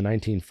on it in the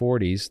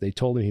 1940s. They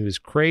told him he was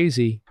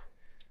crazy.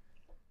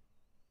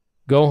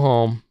 Go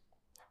home.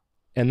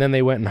 And then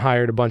they went and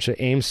hired a bunch of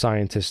Ames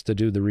scientists to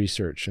do the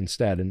research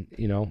instead. And,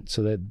 you know,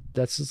 so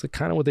that's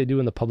kind of what they do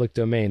in the public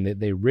domain.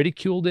 They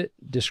ridiculed it,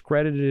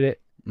 discredited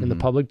it in the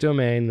public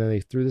domain. Then they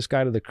threw this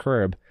guy to the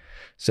curb,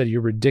 said,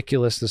 you're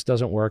ridiculous. This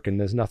doesn't work.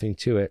 And there's nothing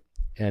to it.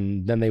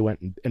 And then they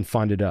went and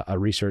funded a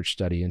research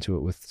study into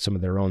it with some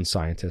of their own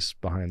scientists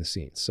behind the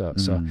scenes. So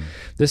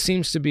this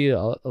seems to be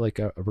a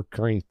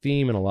recurring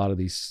theme in a lot of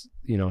these,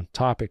 you know,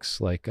 topics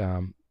like,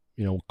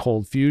 you know,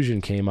 cold fusion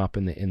came up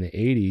in the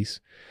 80s.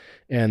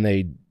 And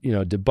they, you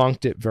know,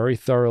 debunked it very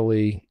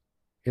thoroughly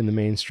in the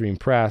mainstream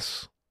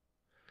press,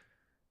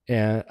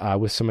 and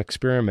with some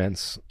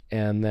experiments,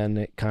 and then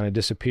it kind of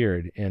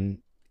disappeared.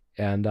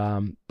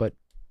 But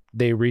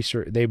they've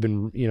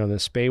been, you know, the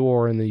Spey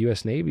War and the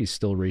U.S. Navy is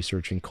still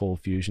researching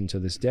cold fusion to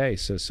this day.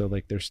 So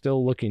like they're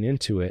still looking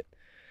into it,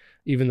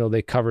 even though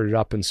they covered it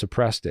up and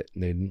suppressed it,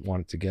 and they didn't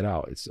want it to get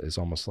out. It's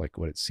almost like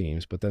what it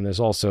seems. But then there's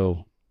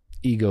also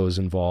egos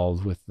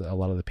involved with a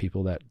lot of the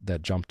people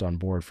that jumped on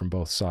board from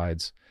both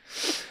sides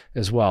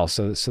as well.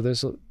 So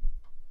there's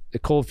the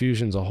cold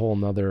fusion's a whole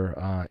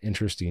nother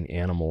interesting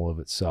animal of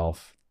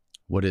itself.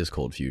 What is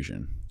cold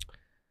fusion?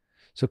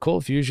 So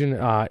cold fusion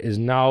is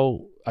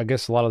now, I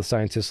guess a lot of the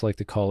scientists like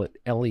to call it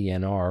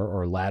LANR,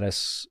 or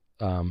lattice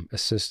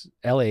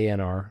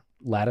LANR,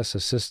 lattice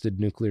assisted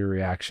nuclear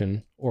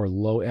reaction, or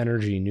low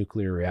energy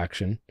nuclear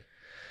reaction.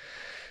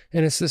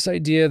 And it's this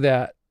idea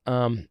that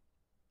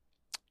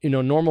you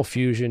know, normal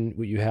fusion,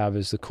 what you have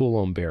is the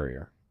Coulomb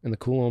barrier. And the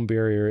Coulomb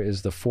barrier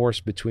is the force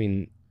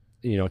between,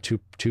 you know, two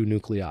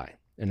nuclei.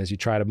 And as you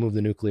try to move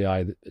the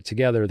nuclei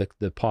together,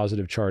 the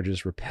positive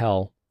charges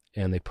repel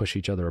and they push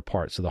each other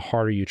apart. So the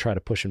harder you try to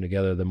push them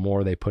together, the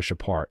more they push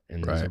apart.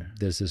 And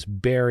there's this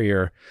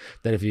barrier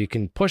that if you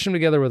can push them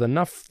together with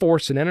enough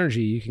force and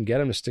energy, you can get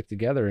them to stick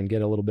together and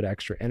get a little bit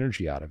extra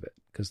energy out of it,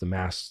 because the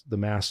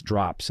mass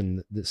drops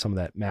and some of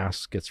that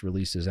mass gets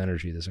released as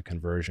energy. There's a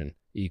conversion,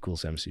 E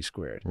equals mc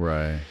squared.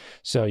 Right.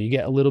 So you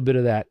get a little bit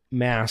of that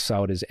mass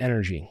out as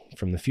energy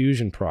from the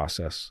fusion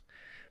process.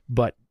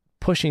 But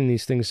pushing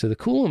these things to the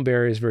Coulomb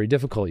barrier is very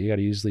difficult. You got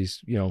to use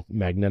these, you know,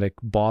 magnetic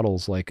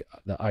bottles like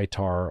the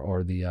ITAR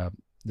or the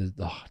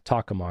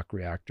tokamak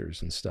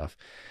reactors and stuff.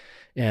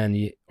 And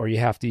you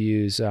have to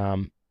use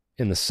in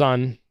the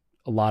sun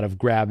a lot of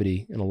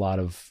gravity and a lot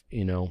of,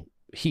 you know,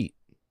 heat.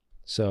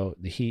 So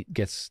the heat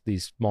gets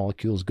these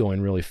molecules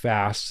going really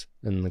fast,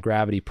 and the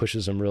gravity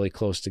pushes them really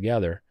close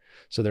together.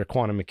 So their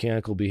quantum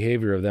mechanical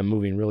behavior of them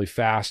moving really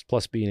fast,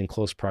 plus being in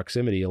close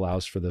proximity,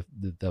 allows for the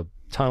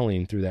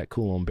tunneling through that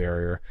Coulomb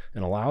barrier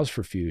and allows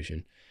for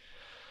fusion.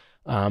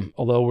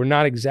 Although we're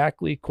not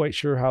exactly quite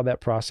sure how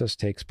that process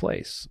takes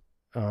place,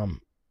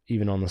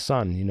 even on the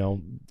sun, you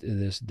know,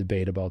 there's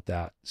debate about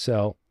that.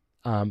 So,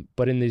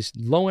 but in these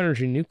low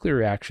energy nuclear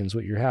reactions,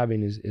 what you're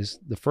having is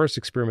the first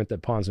experiment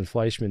that Pons and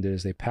Fleischmann did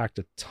is they packed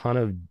a ton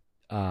of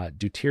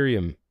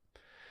deuterium.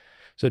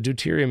 So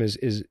deuterium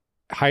is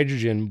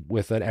hydrogen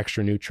with an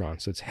extra neutron.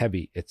 So it's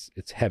heavy. It's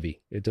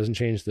heavy. It doesn't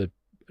change the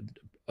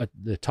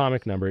the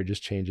atomic number. It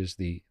just changes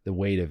the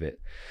weight of it.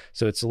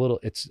 So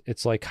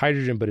it's like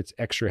hydrogen, but it's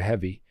extra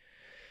heavy.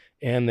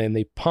 And then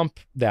they pump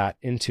that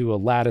into a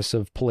lattice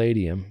of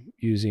palladium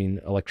using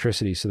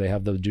electricity. So they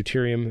have the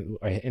deuterium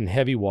in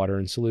heavy water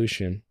in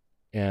solution,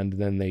 and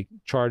then they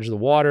charge the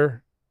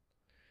water,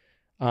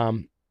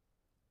 and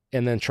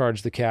then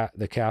charge the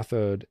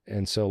cathode.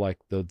 And so like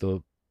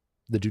the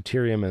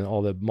deuterium and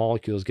all the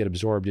molecules get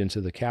absorbed into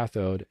the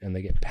cathode, and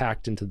they get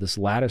packed into this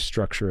lattice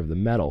structure of the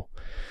metal.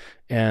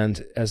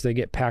 And as they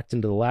get packed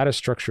into the lattice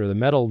structure of the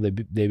metal,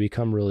 they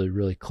become really,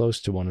 really close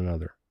to one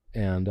another.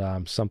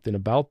 And something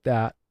about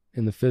that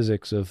in the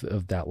physics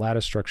of that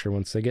lattice structure,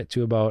 once they get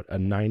to about a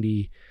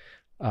 94%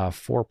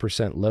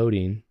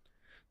 loading,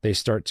 they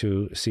start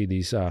to see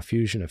these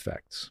fusion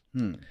effects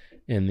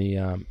in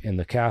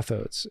the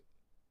cathodes.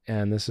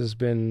 And this has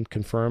been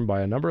confirmed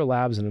by a number of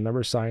labs and a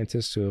number of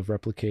scientists who have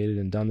replicated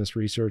and done this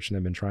research, and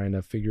have been trying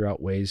to figure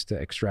out ways to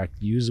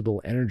extract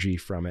usable energy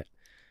from it.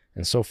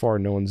 And so far,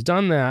 no one's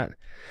done that.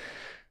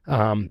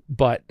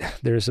 But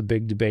there's a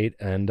big debate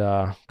and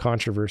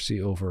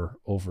controversy over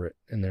it.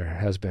 And there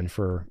has been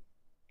for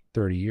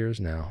 30 years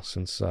now,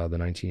 since the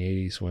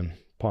 1980s, when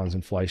Pons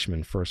and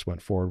Fleischmann first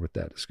went forward with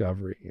that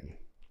discovery.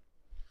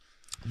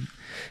 And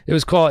it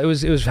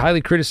was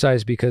highly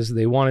criticized because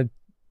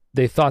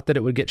they thought that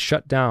it would get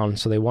shut down,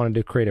 so they wanted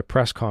to create a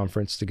press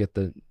conference to get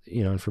the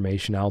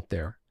information out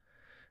there.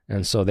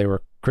 And so they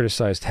were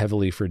criticized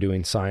heavily for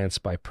doing science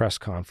by press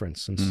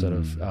conference instead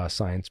of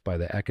science by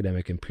the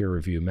academic and peer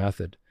review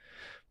method.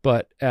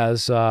 But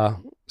as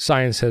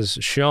science has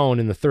shown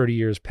in the 30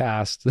 years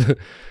past,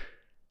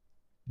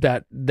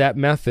 that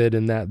method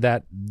and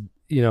that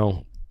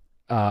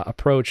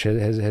approach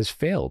has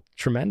failed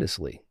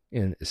tremendously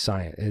in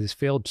science. It has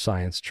failed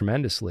science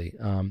tremendously.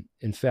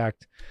 In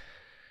fact,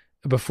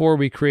 before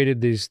we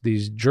created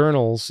these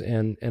journals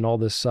and all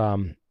this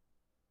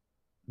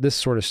this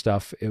sort of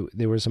stuff,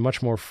 there was a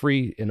much more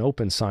free and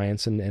open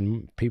science,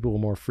 and people were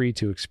more free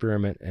to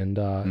experiment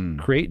and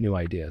create new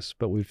ideas.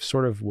 But we've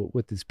sort of,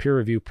 with this peer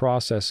review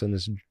process and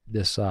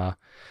this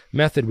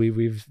method,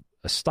 we've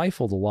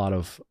stifled a lot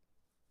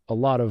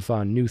of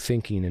new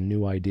thinking and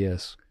new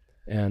ideas,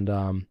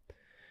 and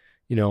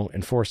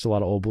enforced a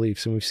lot of old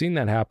beliefs. And we've seen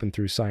that happen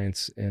through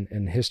science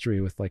and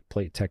history with like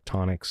plate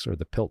tectonics or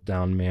the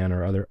Piltdown man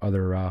or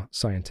other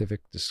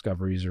scientific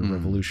discoveries or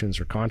revolutions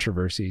or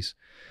controversies.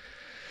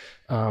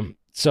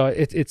 So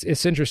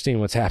it's interesting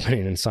what's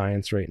happening in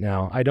science right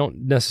now. I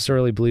don't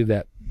necessarily believe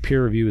that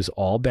peer review is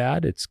all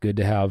bad. It's good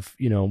to have,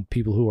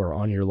 people who are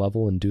on your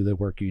level and do the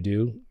work you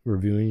do,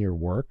 reviewing your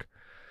work.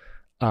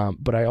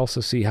 But I also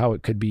see how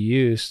it could be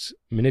used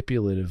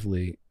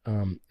manipulatively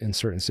in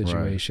certain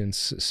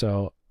situations. Right.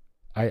 So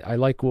I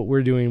like what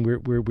we're doing.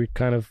 We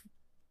kind of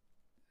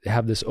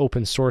have this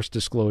open source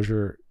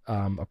disclosure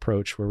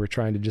approach where we're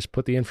trying to just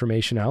put the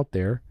information out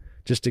there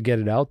just to get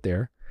it out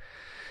there.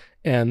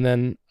 And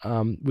then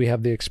we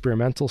have the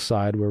experimental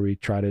side where we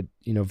try to,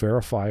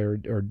 verify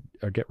or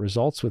get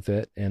results with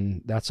it.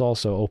 And that's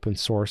also open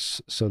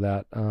source so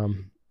that,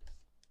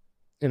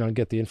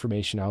 get the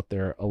information out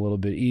there a little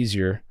bit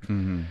easier.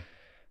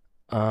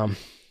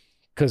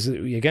 Because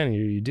again,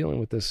 you're dealing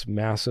with this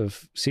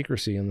massive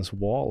secrecy and this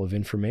wall of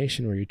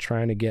information where you're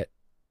trying to get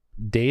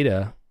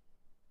data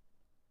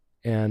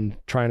and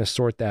trying to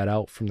sort that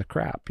out from the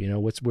crap.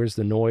 Where's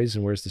the noise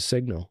and where's the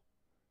signal?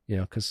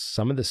 Because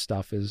some of this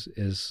stuff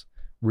is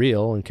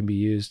real and can be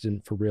used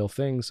for real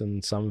things,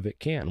 and some of it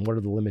can't. What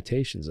are the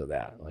limitations of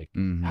that? Like,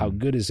 how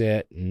good is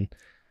it, and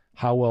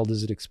how well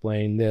does it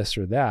explain this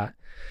or that?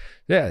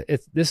 Yeah,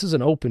 this is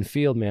an open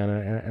field, man,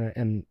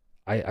 and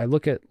I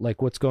look at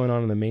like what's going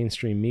on in the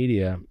mainstream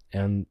media,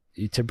 and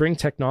to bring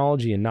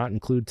technology and not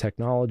include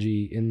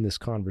technology in this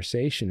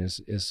conversation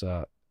is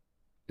a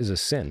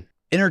sin.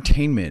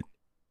 Entertainment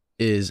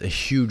is a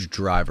huge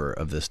driver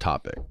of this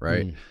topic,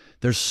 right?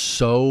 There's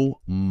so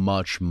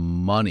much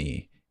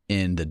money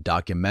in the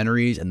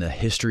documentaries and the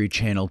History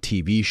Channel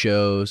TV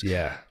shows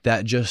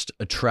that just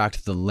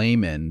attract the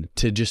layman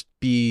to just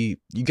be,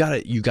 you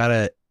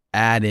gotta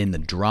add in the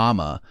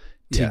drama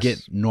to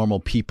get normal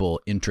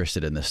people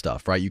interested in this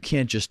stuff, right? You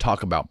can't just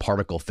talk about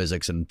particle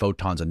physics and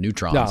photons and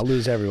neutrons. No,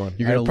 lose everyone.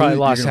 You're gonna probably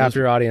lost half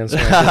your audience.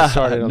 When I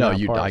started on no,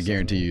 that part, I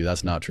guarantee you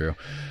that's not true.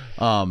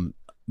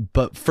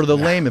 But for the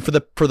layman, for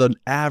the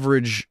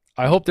average,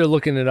 I hope they're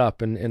looking it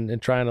up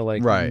and trying to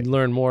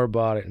learn more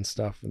about it and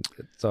stuff. And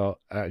so,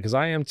 because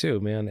I am too,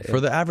 man. For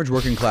the average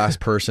working class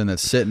person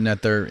that's sitting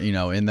at their,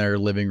 in their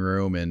living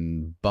room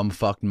in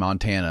bumfuck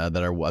Montana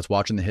that's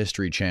watching the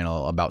History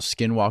Channel about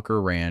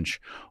Skinwalker Ranch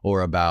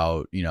or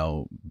about,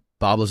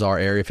 Bob Lazar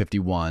Area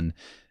 51.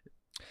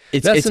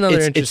 That's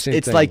another interesting thing.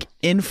 It's like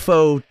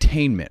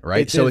infotainment,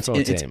 right? So it's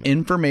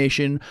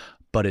information,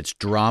 but it's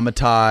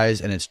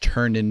dramatized and it's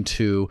turned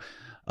into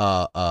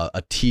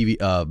a TV,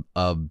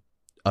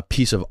 a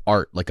piece of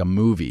art, like a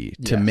movie,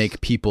 to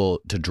make people,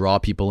 to draw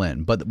people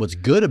in. But what's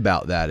good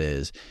about that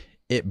is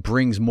it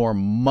brings more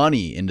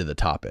money into the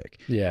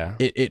topic. Yeah.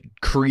 It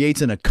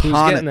creates an Who's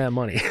economy. getting that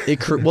money?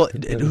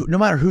 No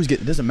matter who's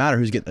getting, it doesn't matter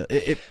who's getting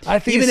it. I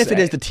think even it's- if it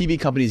is the TV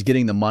companies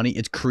getting the money,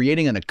 it's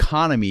creating an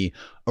economy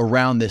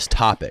around this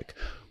topic,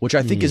 which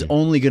I think is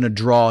only going to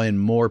draw in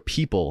more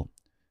people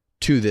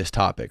to this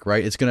topic,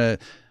 right?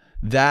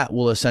 That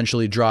will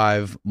essentially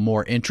drive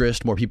more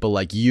interest, more people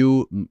like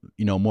you,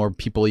 more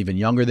people even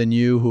younger than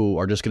you who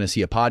are just going to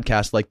see a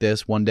podcast like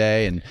this one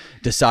day and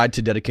decide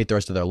to dedicate the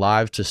rest of their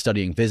lives to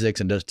studying physics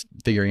and just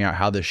figuring out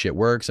how this shit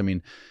works. I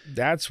mean,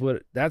 that's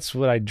what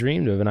I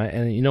dreamed of.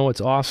 And you know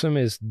what's awesome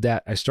is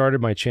that I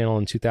started my channel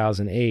in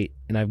 2008,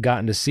 and I've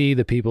gotten to see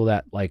the people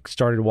that like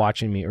started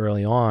watching me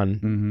early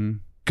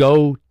on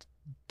go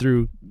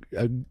through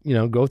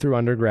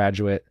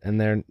undergraduate, and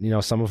then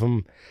some of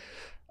them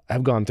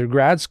have gone through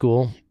grad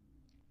school,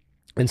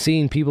 and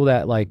seeing people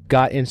that like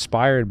got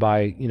inspired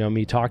by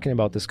me talking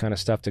about this kind of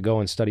stuff to go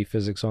and study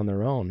physics on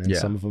their own. And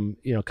some of them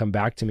come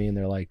back to me and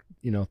they're like,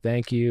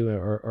 thank you,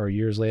 or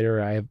years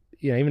later I have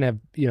even have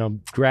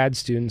grad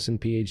students and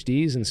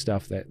PhDs and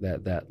stuff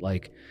that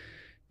like,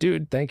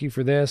 dude, thank you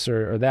for this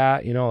or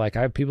that. Like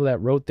I have people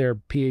that wrote their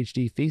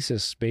PhD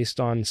thesis based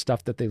on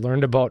stuff that they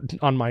learned about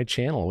on my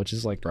channel, which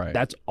is like,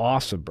 That's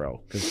awesome,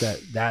 bro. Because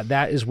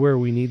that is where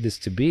we need this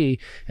to be.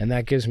 And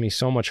that gives me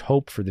so much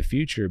hope for the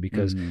future,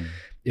 because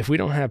if we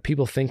don't have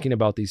people thinking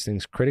about these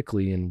things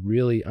critically and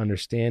really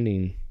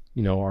understanding,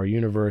 our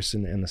universe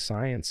and the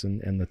science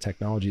and the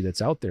technology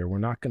that's out there, we're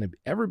not going to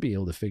ever be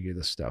able to figure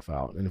this stuff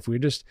out. And if we're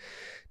just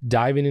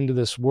diving into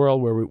this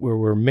world where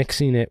we're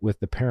mixing it with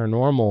the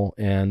paranormal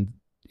and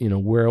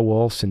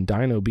werewolves and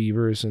dino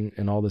beavers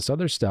and all this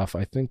other stuff,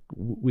 I think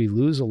we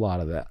lose a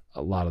lot of that,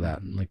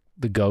 like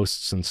the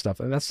ghosts and stuff.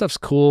 And that stuff's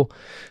cool.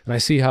 And I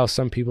see how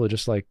some people are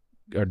just like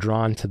are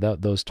drawn to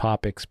those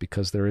topics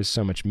because there is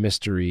so much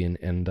mystery and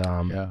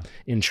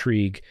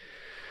intrigue.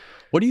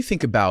 What do you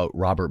think about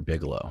Robert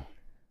Bigelow?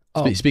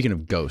 Speaking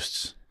of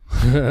ghosts.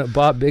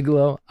 Bob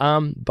Bigelow.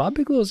 Bob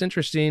Bigelow's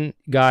interesting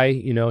guy.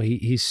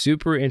 He's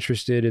super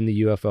interested in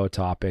the UFO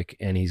topic,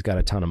 and he's got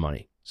a ton of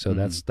money. So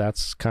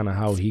that's kind of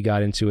how he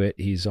got into it.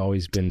 He's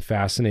always been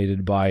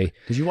fascinated by.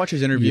 Did you watch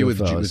his interview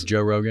with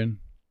Joe Rogan?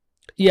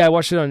 Yeah, I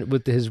watched it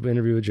with his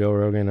interview with Joe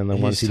Rogan and the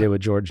ones he did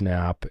with George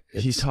Knapp.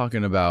 He's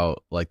talking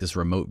about like this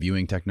remote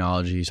viewing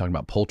technology. He's talking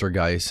about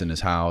poltergeists in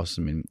his house.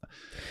 I mean,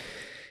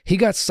 he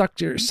got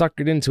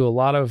suckered into a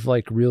lot of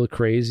like real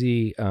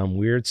crazy,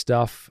 weird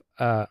stuff.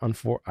 I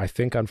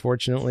think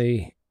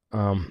unfortunately,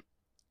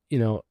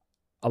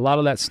 a lot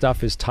of that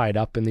stuff is tied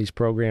up in these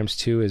programs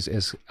too,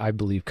 as I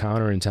believe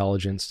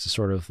counterintelligence to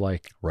sort of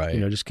like,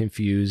 just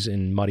confuse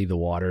and muddy the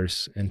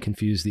waters and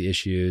confuse the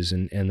issues,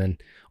 and then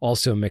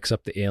also mix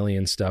up the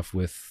alien stuff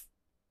with,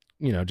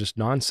 just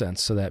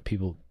nonsense, so that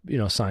people,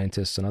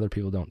 scientists and other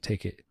people don't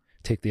take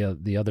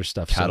the other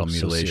stuff cattle so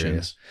mutilations.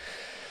 Serious.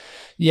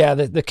 Yeah,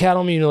 the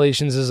cattle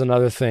mutilations is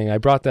another thing. I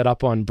brought that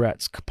up on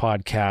Brett's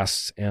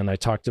podcast, and I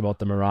talked about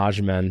the Mirage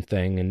Men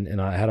thing,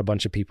 and I had a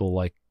bunch of people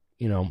like,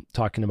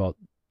 talking about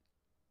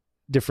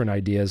different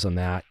ideas on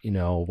that.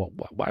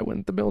 Why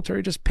wouldn't the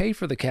military just pay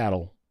for the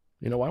cattle?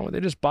 Why wouldn't they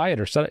just buy it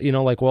or set it?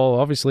 Well,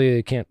 obviously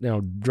they can't,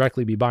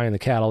 directly be buying the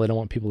cattle. They don't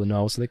want people to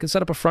know, so they can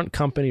set up a front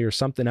company or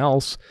something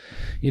else,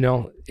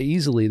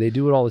 easily. They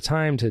do it all the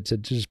time to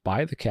just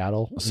buy the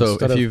cattle. So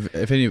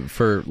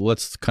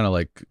let's kind of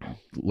like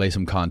lay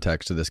some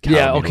context to this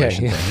cattle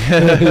mutilation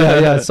thing.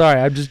 yeah.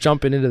 Sorry, I'm just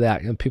jumping into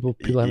that. People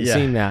haven't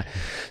seen that.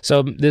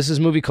 So this is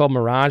a movie called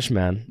Mirage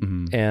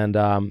Men, and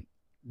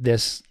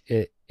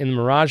in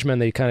Mirage Men,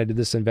 they kind of did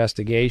this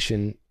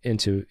investigation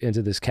into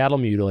this cattle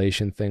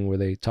mutilation thing, where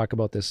they talk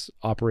about this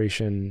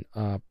operation,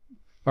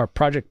 or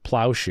Project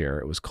Plowshare,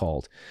 it was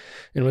called.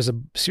 And it was a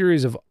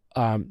series of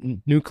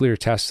nuclear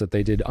tests that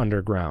they did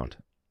underground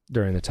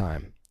during the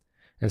time.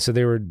 And so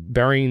they were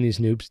burying these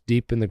nukes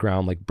deep in the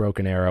ground, like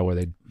Broken Arrow, where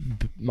they'd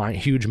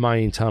huge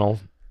mining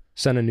tunnel,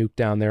 send a nuke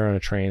down there on a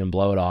train and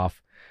blow it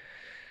off.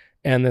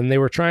 And then they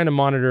were trying to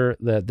monitor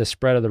the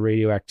spread of the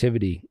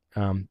radioactivity,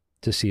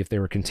 to see if they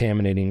were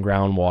contaminating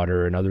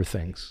groundwater and other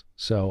things.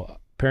 So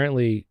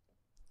apparently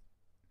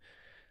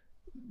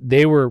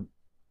they were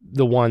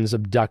the ones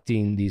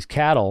abducting these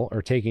cattle,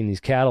 or taking these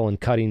cattle and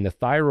cutting the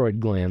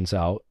thyroid glands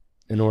out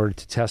in order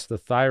to test the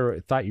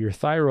thyroid. Your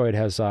thyroid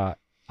has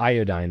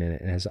iodine in it,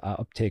 and has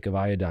uptake of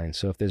iodine.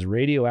 So if there's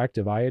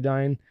radioactive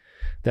iodine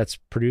that's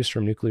produced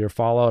from nuclear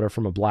fallout or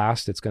from a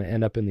blast, it's going to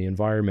end up in the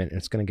environment, and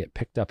it's going to get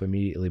picked up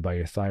immediately by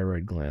your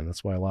thyroid gland.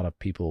 That's why a lot of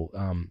people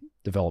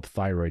develop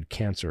thyroid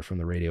cancer from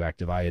the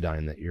radioactive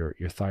iodine that your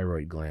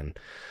thyroid gland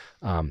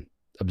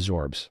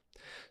absorbs.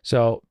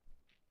 So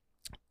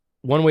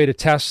one way to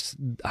test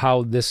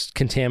how this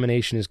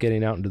contamination is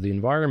getting out into the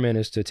environment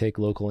is to take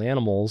local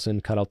animals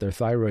and cut out their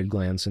thyroid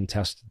glands and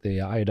test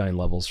the iodine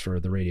levels for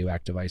the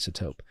radioactive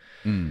isotope.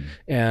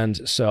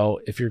 And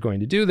so if you're going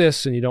to do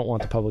this and you don't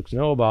want the public to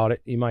know about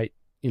it, you might,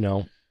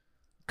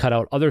 cut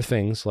out other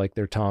things like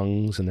their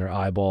tongues and their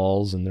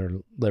eyeballs and their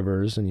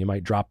livers, and you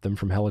might drop them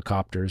from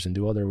helicopters and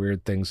do other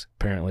weird things.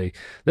 Apparently,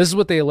 this is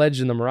what they alleged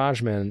in the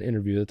Mirage Man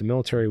interview that the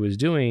military was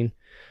doing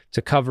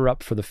to cover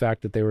up for the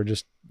fact that they were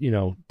just,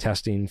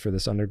 testing for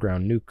this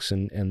underground nukes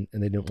and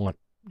they didn't want,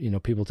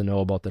 people to know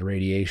about the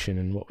radiation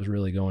and what was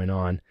really going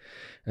on.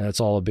 And it's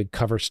all a big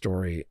cover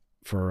story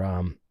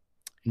for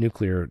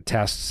nuclear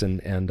tests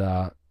and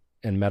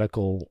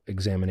medical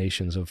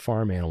examinations of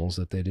farm animals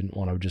that they didn't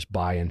want to just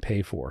buy and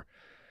pay for.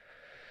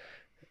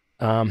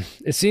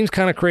 It seems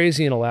kind of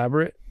crazy and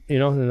elaborate,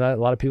 and a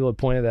lot of people have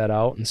pointed that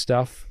out and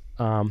stuff.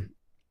 Linda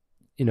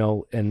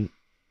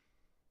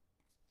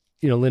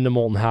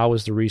Moulton Howe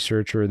was the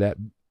researcher that,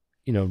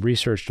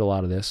 researched a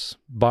lot of this.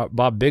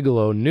 Bob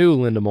Bigelow knew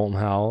Linda Moulton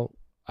Howe.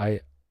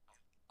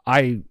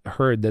 I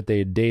heard that they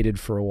had dated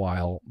for a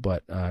while,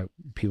 but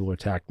people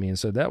attacked me and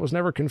said that was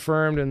never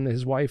confirmed. And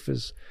his wife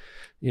is,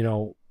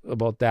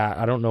 about that.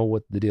 I don't know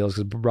what the deal is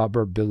because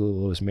Robert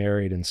Bigelow was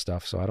married and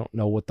stuff. So I don't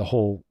know what the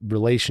whole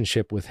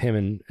relationship with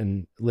him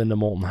and Linda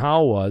Moulton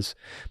Howe was.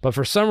 But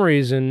for some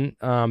reason,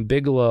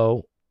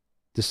 Bigelow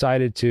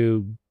decided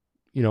to,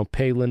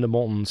 pay Linda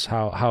Moulton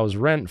Howe's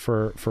rent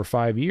for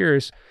 5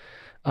 years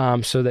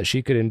so that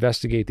she could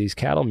investigate these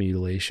cattle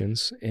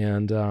mutilations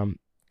and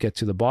get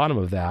to the bottom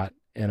of that.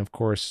 And of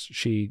course,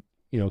 she,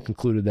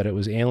 concluded that it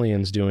was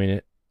aliens doing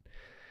it.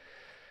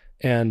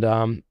 And,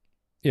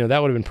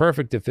 that would have been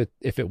perfect if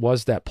it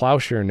was that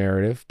plowshare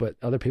narrative. But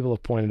other people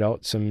have pointed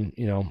out some,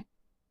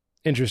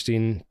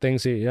 interesting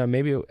things that,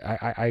 maybe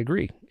I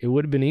agree. It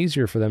would have been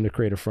easier for them to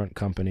create a front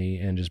company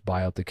and just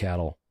buy out the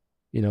cattle.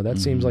 That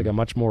seems like a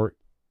much more,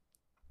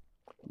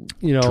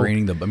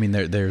 draining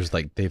there's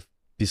like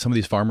some of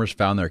these farmers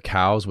found their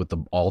cows with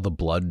all the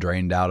blood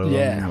drained out of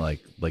them,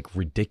 like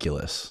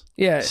ridiculous.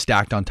 Yeah,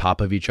 stacked on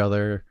top of each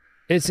other.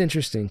 It's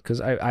interesting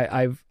because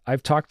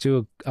I've talked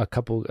to a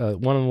couple.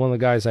 One of the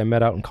guys I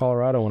met out in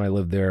Colorado when I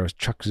lived there was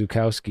Chuck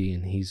Zukowski,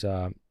 and he's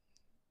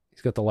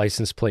got the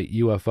license plate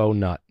UFO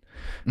nut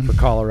for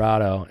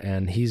Colorado,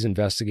 and he's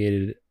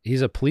investigated.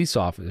 He's a police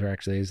officer,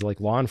 actually. He's like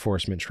law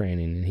enforcement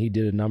training, and he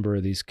did a number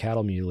of these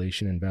cattle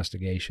mutilation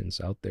investigations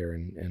out there,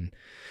 and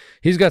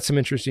he's got some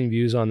interesting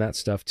views on that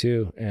stuff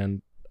too.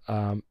 And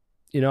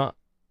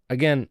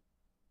again,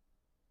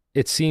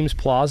 it seems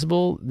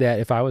plausible that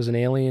if I was an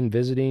alien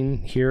visiting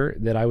here,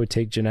 that I would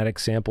take genetic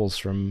samples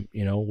from,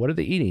 what are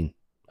they eating?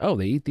 Oh,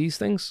 they eat these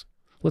things?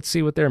 Let's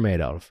see what they're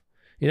made out of.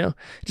 It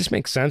just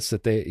makes sense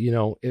that they,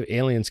 if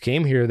aliens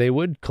came here, they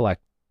would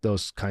collect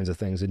those kinds of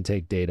things and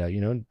take data.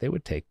 They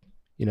would take,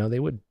 they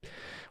would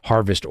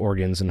harvest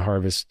organs and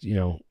harvest,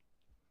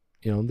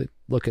 they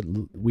look at,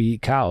 we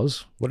eat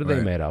cows. What are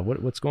they made of?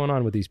 What's going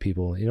on with these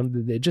people?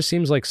 It just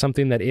seems like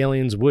something that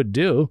aliens would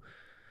do.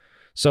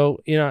 So,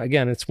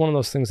 again, it's one of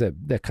those things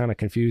that kind of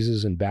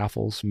confuses and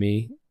baffles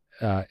me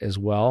as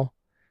well,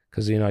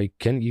 because, you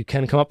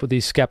can come up with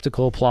these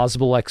skeptical,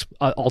 plausible,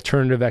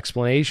 alternative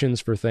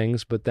explanations for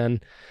things, but then,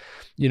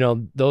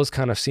 those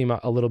kind of seem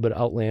a little bit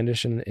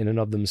outlandish in and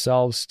of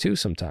themselves too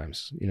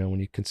sometimes. When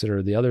you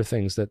consider the other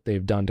things that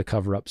they've done to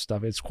cover up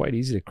stuff, it's quite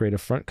easy to create a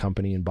front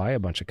company and buy a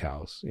bunch of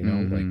cows,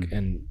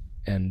 and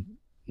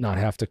not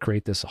have to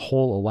create this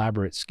whole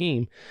elaborate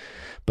scheme.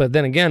 But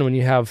then again, when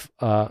you have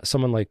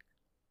someone like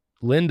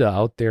Linda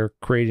out there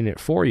creating it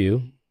for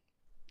you,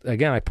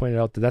 again, I pointed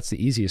out that that's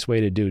the easiest way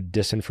to do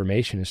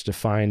disinformation, is to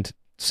find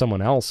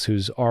someone else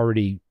who's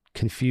already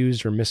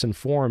confused or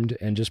misinformed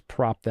and just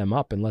prop them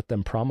up and let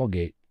them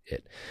promulgate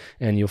it.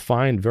 And you'll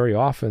find very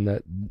often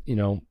that,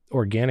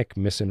 organic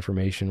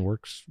misinformation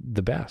works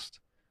the best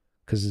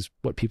because it's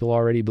what people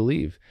already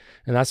believe.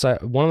 And that's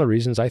one of the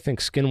reasons I think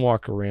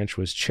Skinwalker Ranch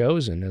was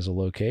chosen as a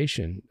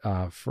location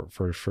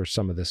for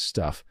some of this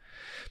stuff,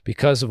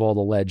 because of all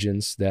the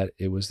legends that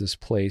it was this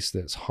place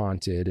that's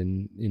haunted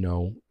and,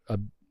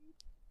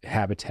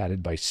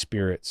 habitated by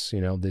spirits,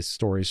 these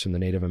stories from the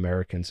Native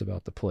Americans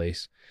about the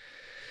place.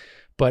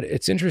 But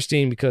it's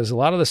interesting because a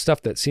lot of the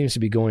stuff that seems to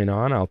be going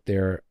on out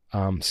there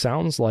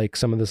sounds like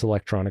some of this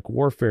electronic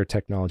warfare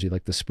technology,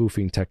 like the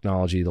spoofing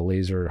technology, the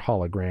laser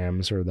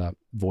holograms, or the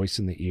voice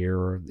in the ear,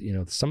 or,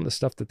 some of the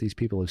stuff that these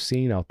people have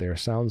seen out there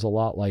sounds a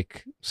lot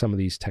like some of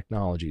these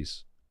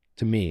technologies,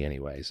 to me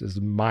anyways, is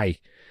my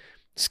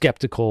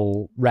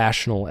skeptical,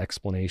 rational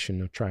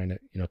explanation of trying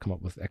to, come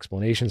up with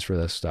explanations for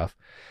this stuff.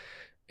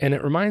 And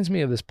it reminds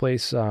me of this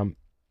place. I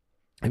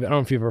don't know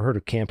if you've ever heard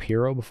of Camp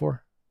Hero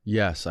before.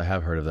 Yes, I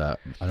have heard of that.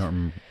 I don't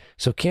remember.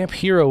 So Camp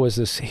Hero was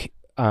this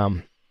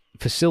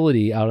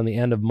facility out on the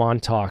end of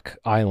Montauk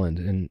Island,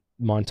 and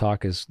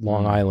Montauk is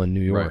Long Island,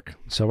 New York.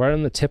 Right. So right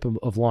on the tip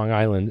of Long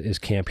Island is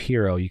Camp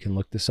Hero. You can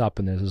look this up,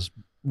 and there's this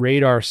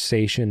radar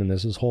station, and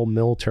there's this whole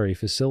military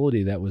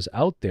facility that was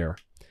out there.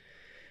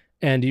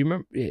 And do you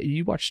remember,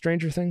 you watched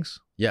Stranger Things?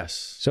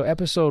 Yes. So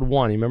episode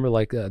 1, you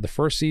remember the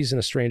first season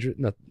of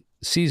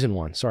season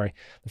 1, sorry.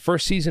 The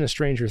first season of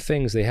Stranger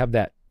Things, they have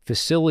that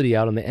facility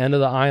out on the end of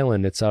the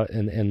island. It's out,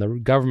 and the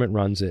government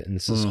runs it, and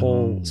it's this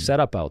whole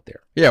setup out there.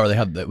 Yeah,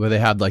 where they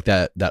had like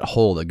that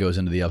hole that goes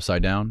into the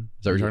upside down.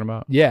 Is that what you're talking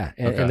about? Yeah,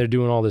 and they're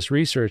doing all this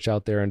research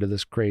out there into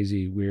this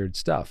crazy, weird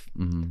stuff.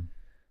 Mm-hmm.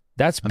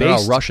 That's based. They're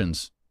all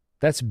Russians.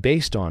 That's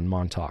based on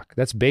Montauk.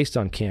 That's based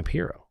on Camp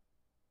Hero.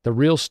 The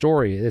real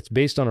story, it's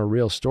based on a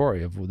real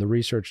story of the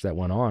research that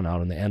went on out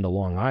on the end of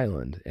Long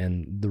Island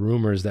and the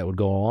rumors that would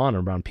go on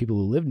around people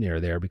who lived near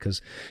there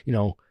because,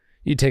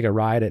 you'd take a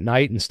ride at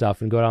night and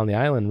stuff and go down the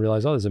island and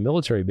realize, oh, there's a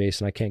military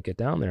base and I can't get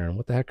down there. And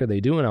what the heck are they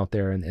doing out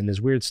there? And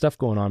there's weird stuff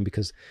going on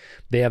because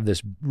they have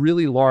this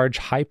really large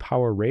high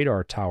power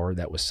radar tower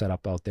that was set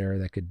up out there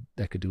that could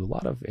do a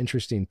lot of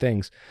interesting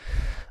things.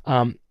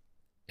 And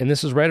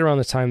this is right around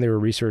the time they were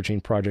researching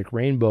Project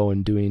Rainbow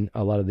and doing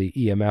a lot of the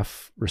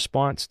EMF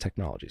response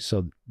technology.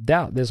 So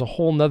there's a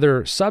whole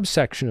nother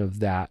subsection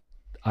of that,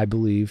 I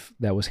believe,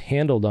 that was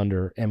handled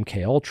under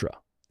MK Ultra,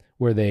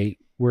 where they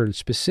were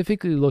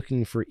specifically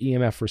looking for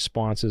EMF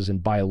responses in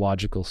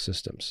biological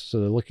systems. So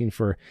they're looking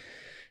for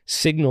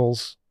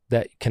signals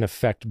that can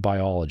affect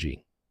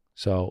biology.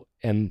 So,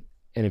 and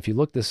if you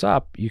look this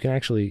up, you can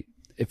actually,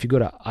 if you go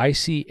to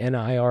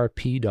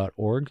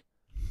icnirp.org,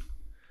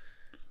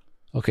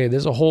 okay,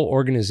 there's a whole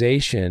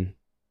organization,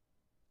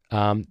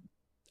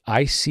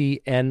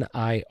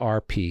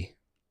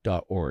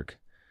 icnirp.org.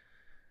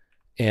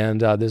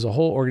 And there's a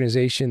whole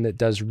organization that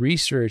does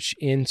research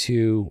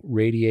into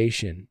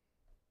radiation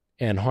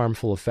and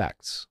harmful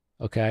effects,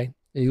 okay?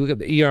 And you look at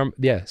the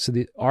so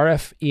the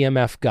RF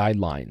EMF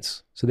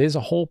guidelines. So there's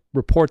a whole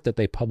report that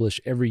they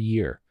publish every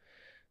year.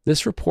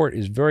 This report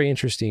is very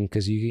interesting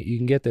because you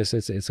can get this.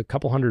 It's a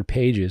couple hundred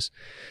pages.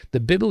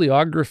 The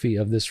bibliography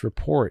of this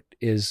report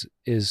is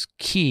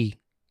key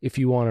if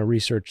you want to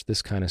research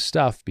this kind of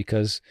stuff,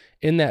 because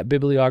in that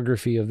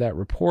bibliography of that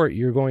report,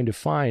 you're going to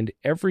find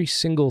every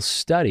single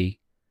study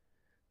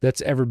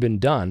that's ever been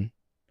done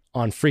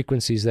on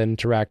frequencies that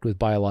interact with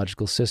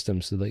biological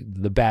systems, so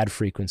the bad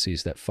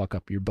frequencies that fuck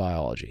up your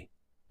biology,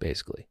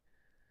 basically.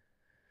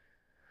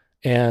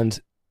 And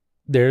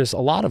there's a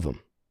lot of them,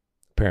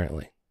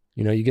 apparently.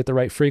 You get the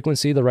right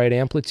frequency, the right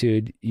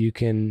amplitude, you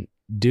can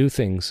do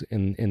things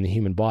in the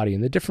human body.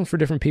 And they're different for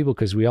different people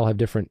because we all have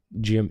different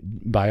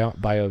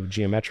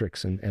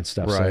biogeometrics and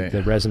stuff. Right. So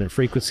the resonant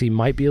frequency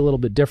might be a little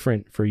bit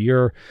different for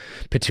your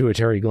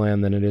pituitary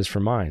gland than it is for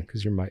mine,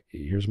 because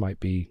yours might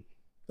be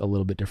a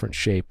little bit different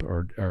shape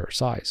or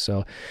size.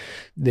 So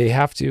they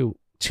have to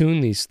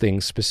tune these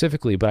things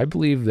specifically. But I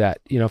believe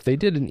that, if they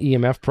did an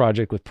EMF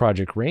project with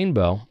Project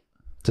Rainbow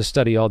to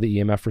study all the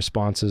EMF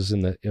responses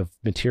of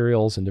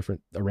materials and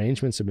different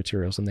arrangements of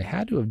materials, and they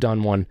had to have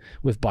done one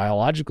with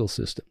biological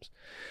systems.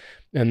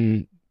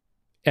 And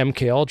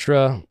MK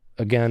Ultra,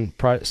 again,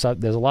 there's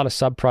a lot of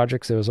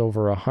sub-projects. There was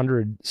over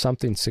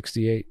 100-something,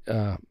 68,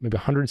 maybe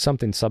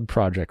 100-something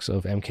sub-projects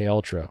of MK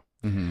Ultra.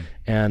 Mm-hmm.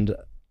 And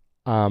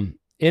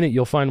in it,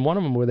 you'll find one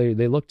of them where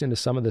they looked into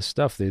some of this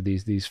stuff,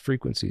 these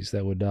frequencies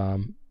that would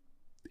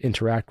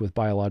interact with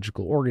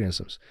biological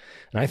organisms.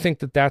 And I think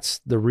that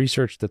that's the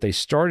research that they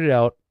started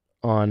out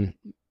on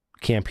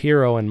Camp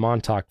Hero in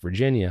Montauk,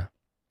 Virginia.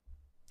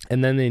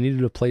 And then they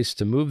needed a place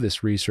to move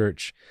this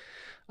research,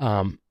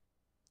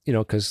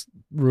 because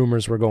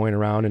rumors were going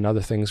around and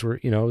other things were,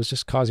 it was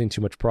just causing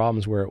too much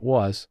problems where it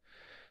was.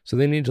 So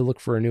they needed to look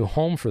for a new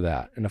home for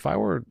that. And if I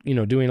were,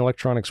 doing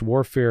electronics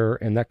warfare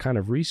and that kind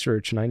of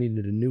research, and I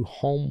needed a new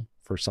home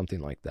for something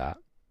like that,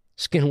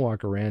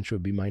 Skinwalker Ranch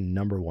would be my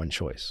number one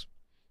choice.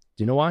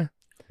 Do you know why?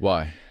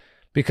 Why?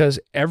 Because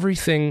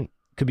everything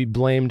could be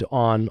blamed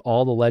on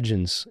all the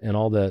legends and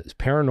all the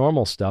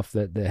paranormal stuff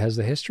that has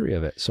the history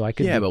of it. So I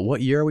could. Yeah, but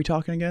what year are we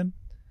talking again?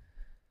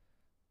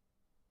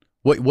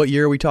 What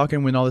year are we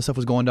talking when all this stuff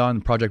was going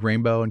on? Project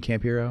Rainbow and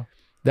Camp Hero?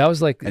 That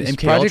was like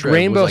Project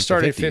Rainbow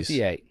started in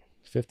 58.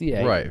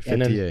 58. Right, 58.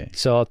 And then,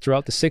 so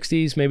throughout the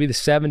 60s, maybe the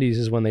 70s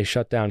is when they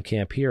shut down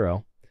Camp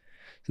Hero.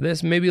 So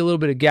there's maybe a little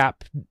bit of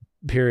gap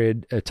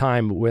period of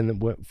time when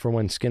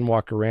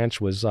Skinwalker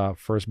Ranch was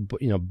first,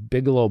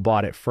 Bigelow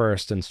bought it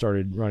first and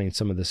started running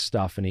some of this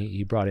stuff, and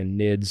he brought in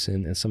NIDS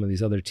and some of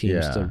these other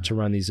teams to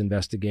run these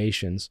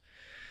investigations.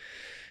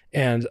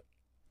 And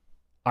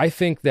I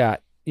think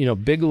that,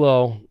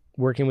 Bigelow,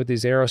 working with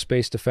these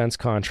aerospace defense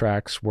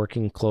contracts,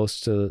 working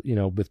close to,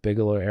 with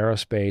Bigelow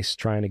Aerospace,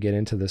 trying to get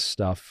into this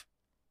stuff,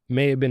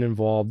 may have been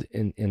involved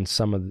in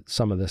some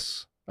of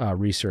this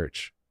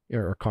research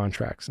or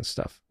contracts and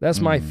stuff. That's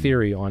my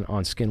theory on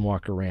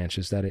Skinwalker Ranch,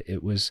 is that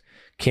it was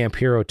Camp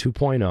Hero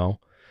 2.0,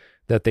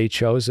 that they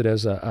chose it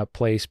as a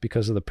place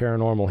because of the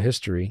paranormal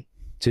history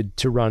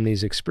to run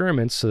these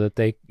experiments, so that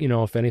they,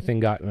 if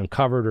anything got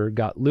uncovered or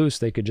got loose,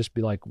 they could just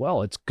be like,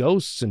 well, it's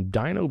ghosts and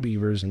dino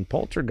beavers and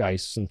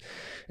poltergeists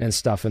and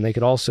stuff. And they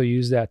could also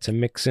use that to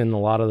mix in a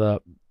lot of the,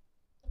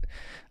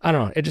 I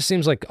don't know. It just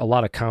seems like a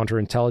lot of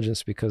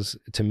counterintelligence because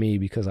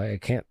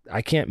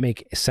I can't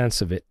make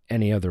sense of it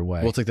any other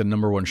way. Well, it's like the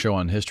number one show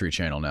on History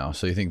Channel now.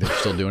 So you think they're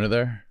still doing it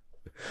there?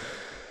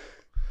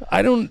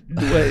 I don't.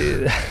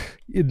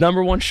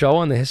 Number one show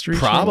on the History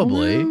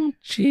Probably. Channel? No,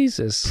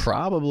 Jesus.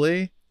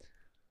 Probably.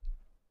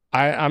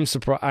 I'm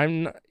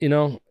surprised.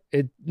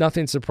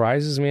 Nothing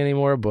surprises me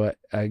anymore. But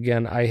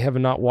again, I have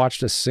not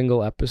watched a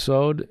single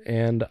episode,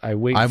 and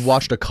I've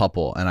watched a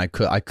couple, and I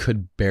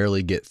could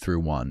barely get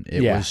through one.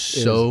 It was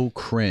so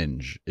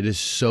cringe. It is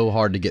so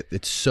hard to get.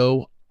 It's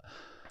so.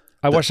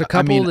 I watched a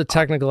couple of the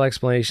technical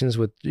explanations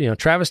with,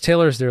 Travis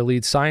Taylor's their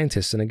lead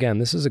scientist. And again,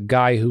 this is a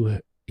guy who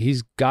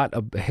he's got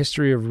a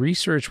history of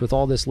research with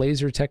all this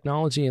laser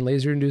technology and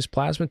laser-induced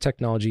plasma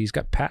technology. He's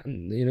got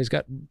he's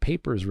got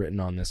papers written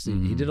on this.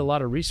 He did a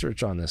lot of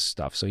research on this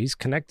stuff. So he's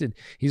connected.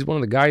 He's one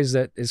of the guys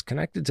that is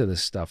connected to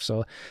this stuff.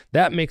 So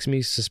that makes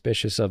me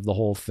suspicious of the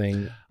whole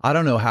thing. I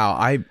don't know how.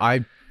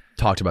 I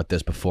talked about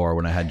this before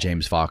when I had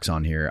James Fox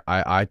on here.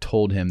 I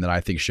told him that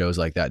I think shows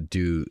like that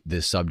do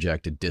this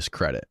subject a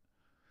discredit.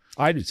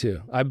 I do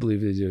too. I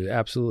believe they do.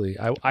 Absolutely.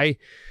 I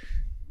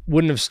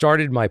wouldn't have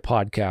started my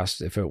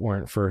podcast if it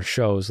weren't for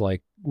shows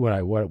like what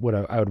I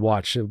would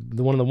watch.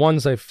 One of the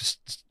ones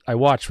I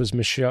watched was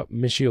Michio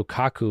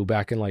Kaku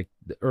back in like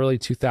the early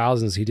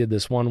 2000s. He did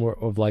this one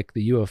of like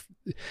the UFO.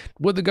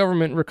 Would the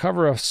government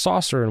recover a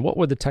saucer, and what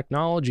would the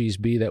technologies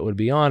be that would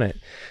be on it?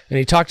 And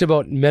he talked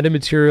about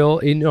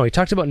metamaterial. He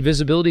talked about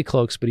invisibility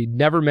cloaks, but he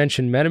never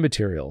mentioned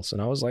metamaterials.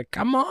 And I was like,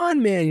 come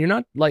on, man, you're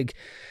not like.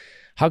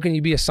 How can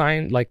you be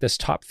like this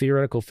top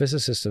theoretical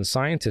physicist and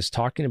scientist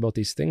talking about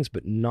these things,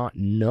 but not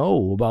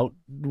know about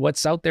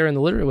what's out there in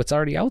the literature, what's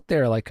already out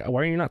there? Like,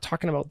 why are you not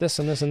talking about this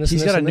and this and this?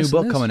 He's and this got and a new this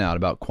book and this? coming out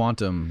about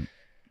quantum.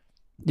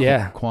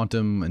 Yeah,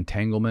 quantum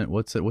entanglement.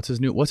 What's his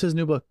new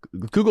book?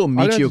 Google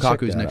Michio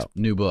Kaku's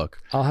new book.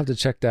 I'll have to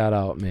check that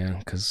out, man,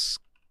 because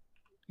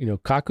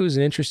Kaku's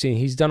interesting.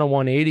 He's done a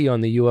 180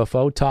 on the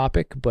UFO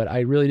topic, but I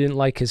really didn't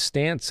like his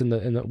stance in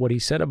the what he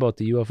said about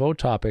the UFO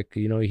topic.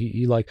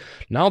 He like,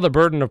 now the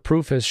burden of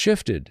proof has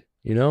shifted.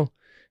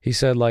 He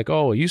said like,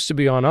 oh, it used to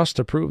be on us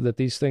to prove that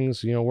these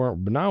things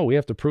weren't, but now we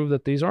have to prove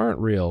that these aren't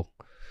real.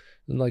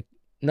 And like,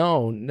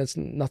 no, that's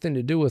nothing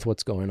to do with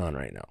what's going on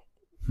right now.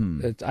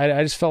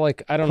 I just felt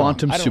like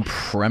quantum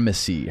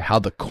supremacy, how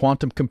the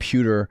quantum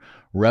computer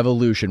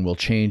revolution will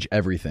change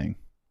everything.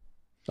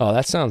 Oh,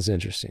 that sounds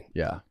interesting.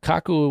 Yeah.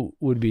 Kaku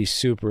would be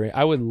super.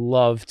 I would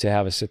love to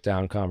have a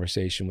sit-down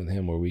conversation with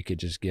him where we could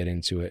just get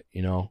into it,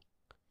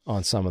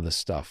 on some of the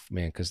stuff,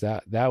 man, because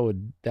that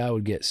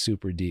would get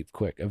super deep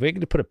quick. If we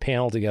could put a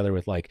panel together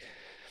with like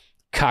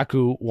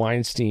Kaku,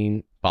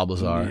 Weinstein, Bob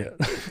Lazar.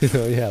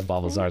 Yeah,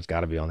 Bob Lazar's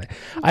got to be on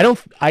there.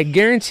 I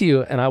guarantee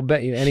you, and I'll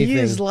bet you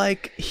anything.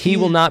 He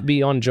will not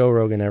be on Joe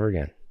Rogan ever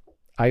again.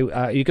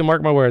 You can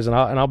mark my words, and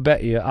I'll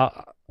bet you.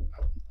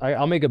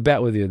 I'll make a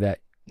bet with you that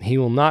he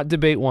will not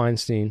debate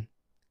Weinstein,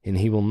 and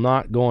he will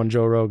not go on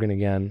Joe Rogan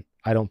again.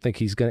 I think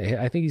he's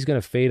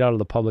gonna fade out of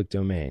the public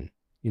domain.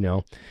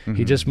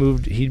 He just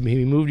moved. He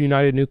moved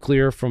United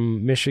Nuclear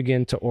from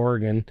Michigan to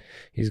Oregon.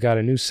 He's got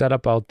a new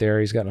setup out there.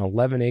 He's got an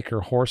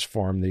 11-acre horse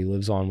farm that he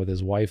lives on with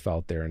his wife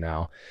out there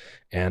now,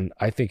 and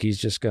I think he's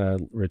just gonna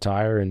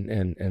retire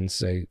and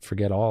say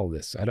forget all of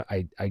this.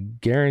 I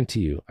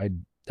guarantee you.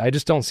 I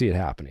just don't see it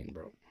happening,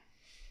 bro.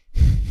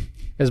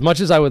 As much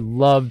as I would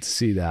love to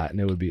see that,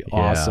 and it would be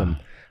awesome.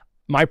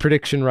 My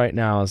prediction right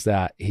now is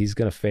that he's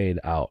gonna fade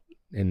out,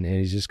 and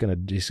he's just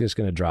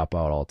gonna drop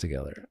out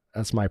altogether.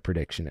 That's my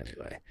prediction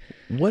anyway.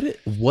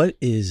 What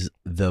is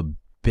the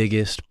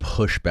biggest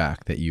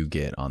pushback that you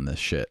get on this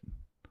shit?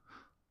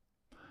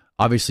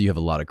 Obviously, you have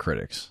a lot of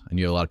critics, and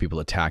you have a lot of people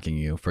attacking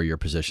you for your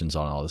positions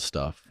on all this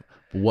stuff.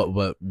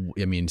 What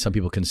I mean, some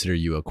people consider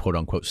you a quote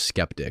unquote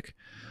skeptic,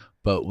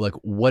 but like,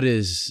 what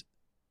is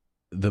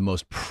the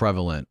most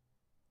prevalent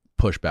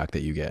pushback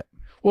that you get?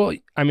 Well,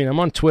 I mean, I'm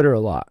on Twitter a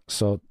lot,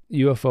 so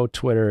UFO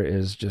Twitter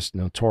is just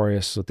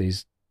notorious with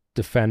these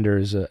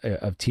defenders of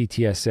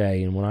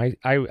TTSA. And when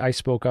I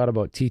spoke out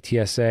about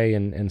TTSA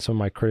and some of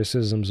my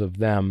criticisms of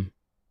them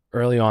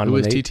early on. Who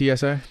was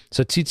TTSA?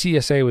 So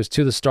TTSA was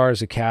To the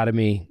Stars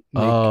Academy.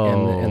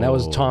 And that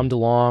was Tom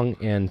DeLonge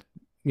and,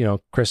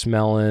 Chris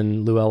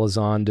Mellon, Lou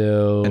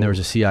Elizondo. And there was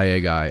a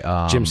CIA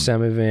guy. Jim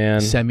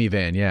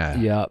Semivan,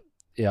 yeah.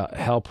 Yeah,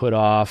 Hal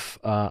Puthoff,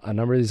 a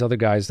number of these other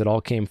guys that all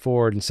came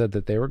forward and said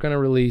that they were going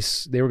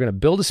to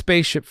build a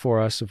spaceship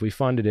for us if we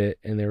funded it,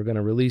 and they were going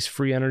to release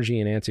free energy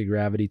and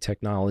anti-gravity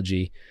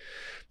technology.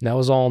 And that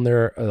was all in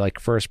their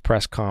first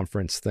press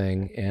conference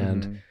thing.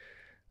 And,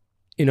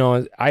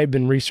 I had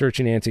been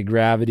researching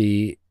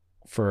anti-gravity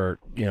for,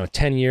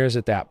 10 years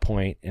at that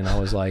point, and I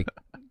was like,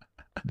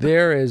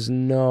 there is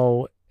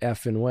no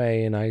effing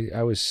way. And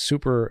I was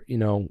super,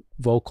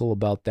 vocal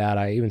about that.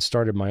 I even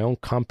started my own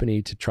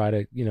company to try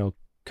to,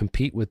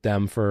 compete with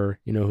them for,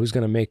 who's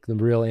going to make the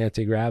real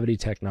anti-gravity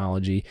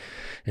technology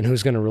and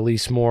who's going to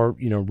release more,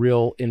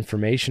 real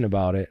information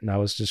about it. And I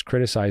was just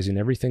criticizing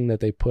everything that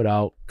they put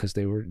out because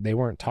they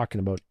weren't talking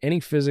about any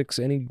physics,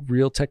 any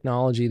real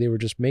technology. They were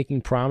just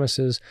making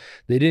promises.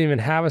 They didn't even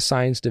have a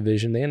science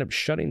division. They ended up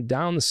shutting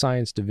down the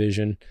science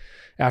division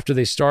after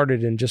they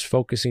started and just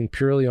focusing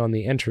purely on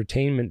the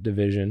entertainment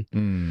division.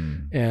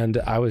 And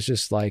I was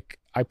just like,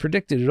 I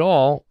predicted it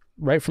all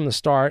right from the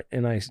start.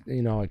 And I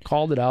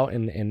called it out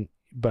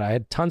but I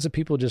had tons of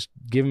people just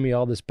giving me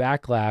all this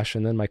backlash.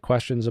 And then my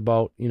questions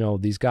about,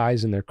 these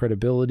guys and their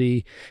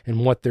credibility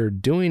and what they're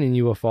doing in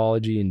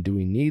ufology, and do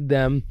we need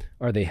them?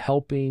 Are they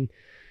helping?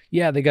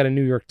 Yeah, they got a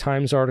New York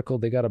Times article.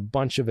 They got a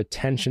bunch of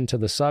attention to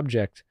the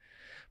subject,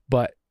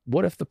 but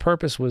what if the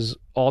purpose was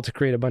all to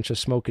create a bunch of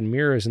smoke and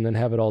mirrors and then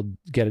have it all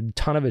get a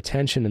ton of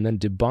attention and then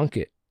debunk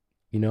it?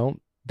 You know,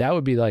 that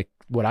would be like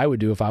what I would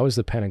do if I was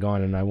the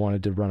Pentagon and I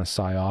wanted to run a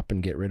psyop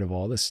and get rid of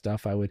all this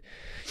stuff. I would,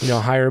 you know,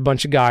 hire a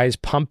bunch of guys,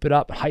 pump it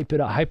up,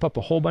 hype up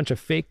a whole bunch of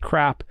fake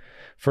crap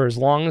for as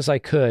long as I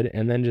could,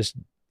 and then just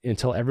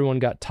until everyone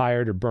got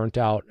tired or burnt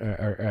out,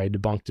 or I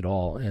debunked it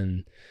all.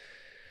 And,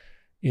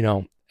 you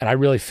know, and I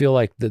really feel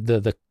like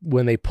the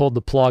when they pulled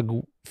the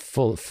plug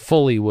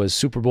fully was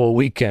Super Bowl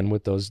weekend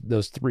with those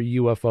 3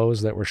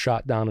 UFOs that were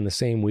shot down in the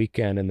same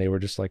weekend, and they were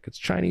just like, it's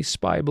Chinese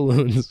spy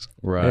balloons.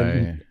 Right.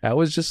 And that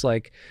was just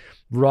like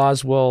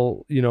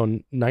Roswell, you know,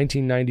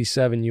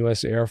 1997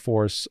 U.S. Air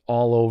Force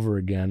all over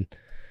again.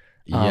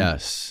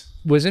 Yes.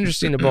 Was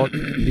interesting about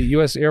the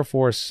U.S. Air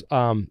Force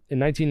in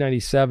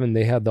 1997,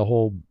 they had the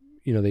whole,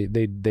 you know,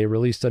 they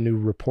released a new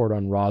report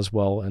on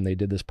Roswell, and they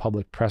did this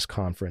public press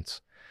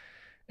conference.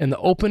 And the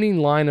opening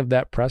line of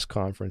that press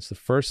conference, the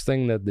first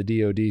thing that the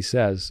DOD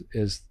says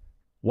is,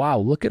 wow,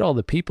 look at all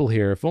the people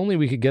here. If only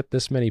we could get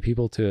this many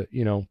people to,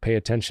 you know, pay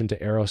attention to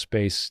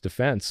aerospace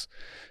defense,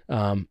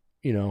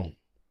 you know,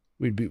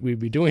 we'd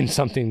be doing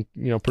something,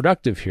 you know,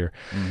 productive here.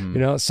 Mm-hmm. You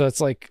know, so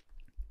it's like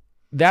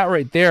that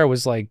right there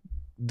was like,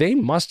 they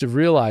must have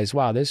realized,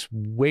 wow, there's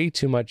way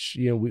too much,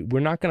 you know,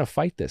 we're not going to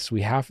fight this.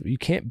 You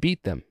can't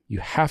beat them. You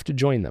have to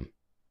join them.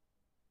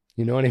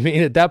 You know what I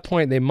mean? At that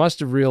point, they must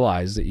have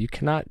realized that you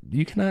cannot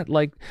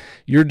like,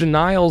 your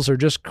denials are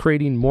just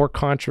creating more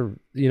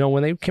you know,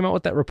 when they came out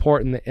with that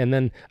report, and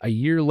then a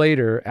year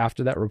later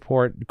after that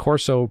report,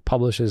 Corso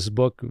published his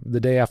book the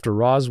day after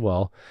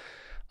Roswell.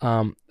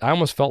 I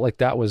almost felt like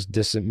that was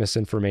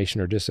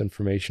misinformation or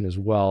disinformation as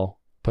well,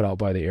 put out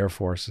by the Air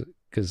Force,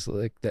 because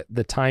like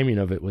the timing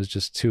of it was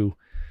just too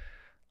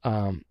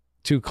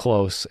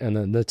close. And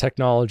then the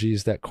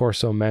technologies that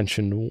Corso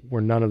mentioned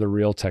were none of the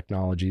real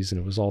technologies, and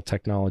it was all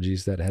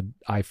technologies that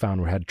I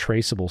found had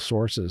traceable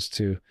sources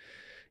to,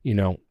 you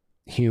know,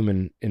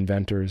 human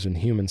inventors and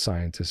human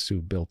scientists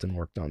who built and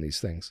worked on these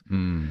things.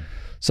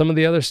 Some of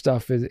the other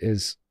stuff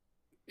is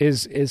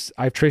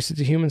I've traced it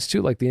to humans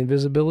too, like the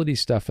invisibility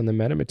stuff and the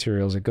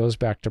metamaterials. It goes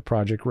back to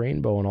Project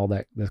Rainbow and all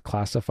that, the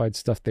classified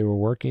stuff they were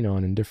working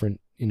on and different,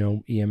 you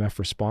know, EMF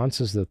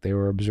responses that they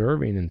were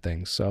observing and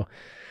things. So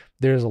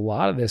there's a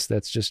lot of this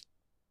that's just,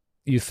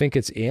 you think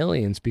it's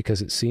aliens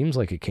because it seems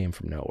like it came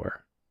from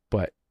nowhere,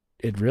 but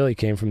it really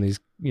came from these,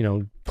 you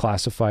know,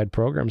 classified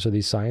programs or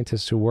these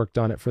scientists who worked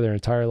on it for their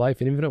entire life.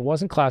 And even if it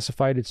wasn't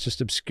classified, it's just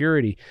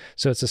obscurity.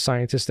 So it's a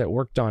scientist that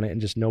worked on it and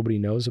just nobody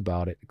knows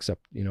about it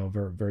except, you know,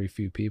 very, very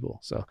few people.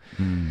 So,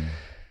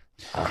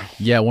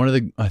 yeah,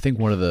 I think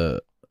one of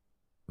the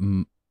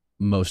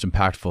most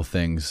impactful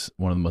things,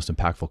 one of the most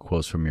impactful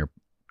quotes from your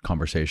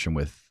conversation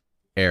with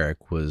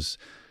Eric was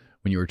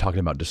when you were talking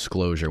about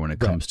disclosure when it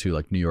comes to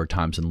like New York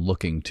Times and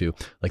looking to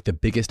like the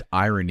biggest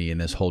irony in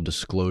this whole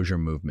disclosure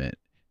movement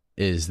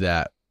is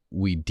that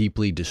we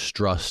deeply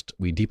distrust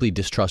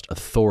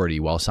authority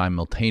while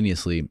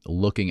simultaneously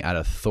looking at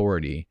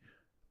authority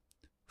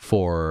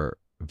for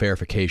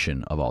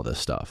verification of all this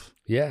stuff.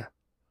 Yeah,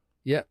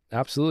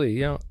 absolutely.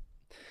 You know,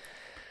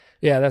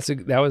 yeah, that's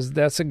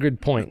a good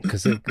point,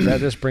 because that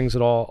just brings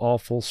it all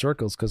full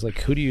circles. Because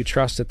like, who do you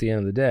trust at the end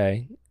of the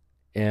day?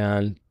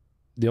 And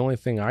the only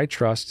thing I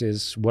trust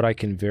is what I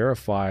can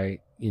verify,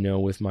 you know,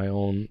 with my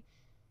own,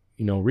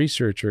 you know,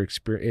 research or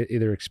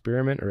either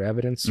experiment or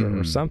evidence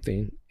or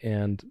something.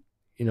 And,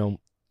 you know,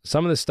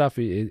 some of the stuff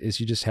is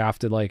you just have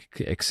to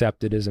like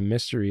accept it as a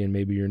mystery, and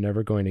maybe you're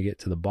never going to get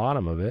to the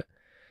bottom of it.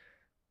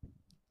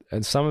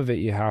 And some of it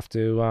you have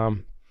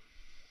to,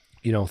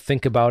 you know,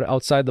 think about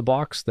outside the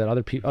box, that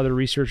other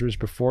researchers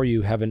before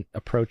you haven't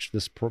approached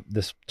this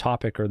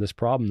topic or this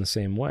problem the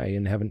same way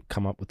and haven't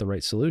come up with the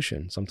right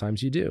solution.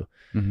 Sometimes you do.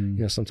 You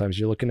know, sometimes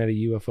you're looking at a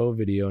UFO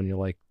video and you're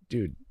like,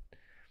 dude,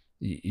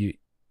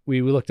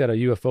 we looked at a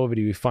UFO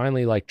video. We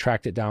finally like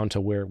tracked it down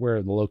to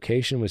where the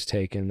location was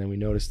taken. And then we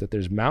noticed that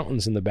there's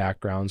mountains in the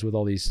backgrounds with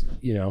all these,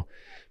 you know,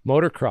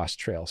 motocross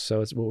trails.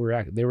 So it's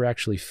what they were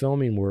actually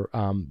filming were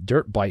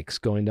dirt bikes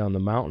going down the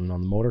mountain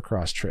on the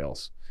motocross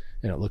trails.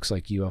 And it looks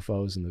like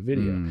UFOs in the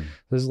video.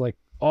 There's like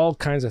all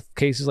kinds of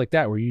cases like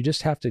that where you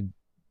just have to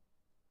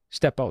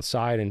step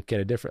outside and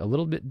get a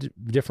little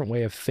bit different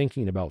way of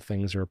thinking about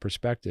things or a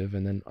perspective,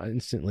 and then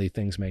instantly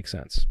things make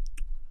sense.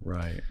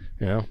 Right.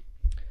 You know?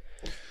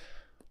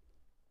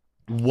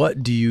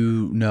 What do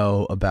you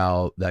know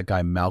about that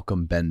guy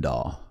Malcolm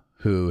Bendall,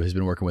 who has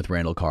been working with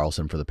Randall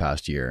Carlson for the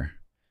past year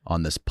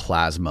on this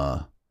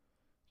plasma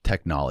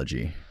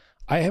technology?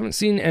 I haven't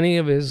seen any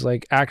of his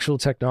like actual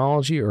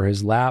technology or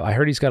his lab. I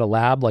heard he's got a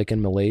lab like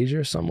in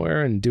Malaysia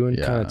somewhere and doing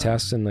kind of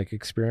tests and like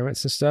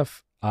experiments and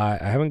stuff. I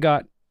haven't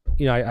got,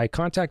 you know, I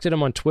contacted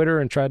him on Twitter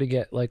and tried to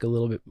get like a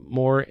little bit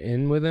more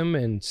in with him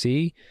and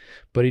see,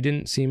 but he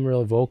didn't seem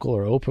real vocal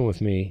or open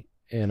with me,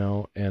 you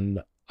know,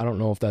 and I don't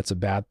know if that's a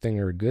bad thing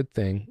or a good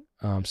thing.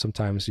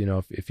 Sometimes, you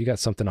know, if you got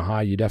something to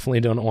hide, you definitely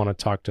don't want to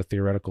talk to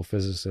theoretical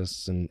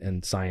physicists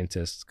and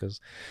scientists,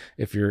 because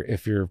if you're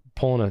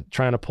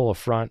trying to pull a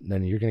front,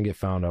 then you're going to get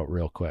found out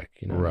real quick,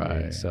 you know. Right. What I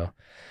mean? So,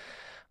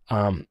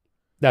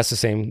 that's the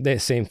same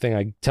thing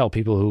I tell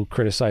people who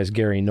criticize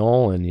Gary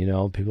Nolan. You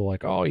know, people are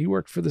like, oh, he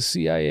worked for the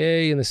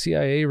CIA and the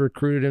CIA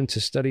recruited him to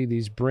study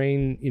these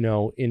brain,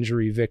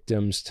 injury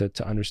victims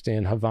to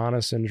understand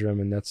Havana syndrome.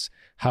 And that's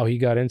how he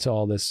got into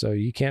all this. So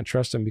you can't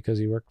trust him because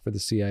he worked for the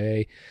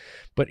CIA,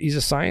 but he's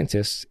a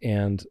scientist.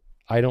 And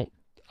I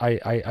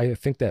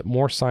think that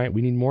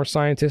we need more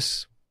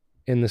scientists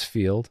in this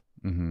field.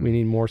 Mm-hmm. We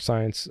need more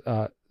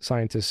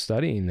scientists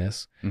studying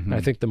this. Mm-hmm. And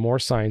I think the more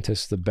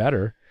scientists, the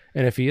better.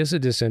 And if he is a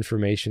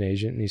disinformation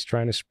agent and he's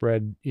trying to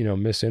spread,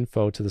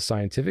 misinfo to the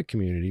scientific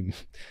community,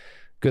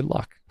 good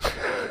luck.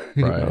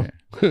 Right.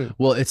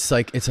 Well, it's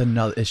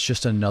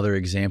just another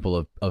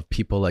example of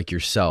people like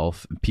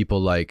yourself,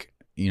 people like,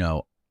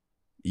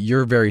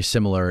 you're very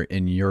similar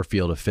in your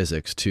field of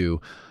physics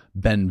to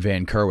Ben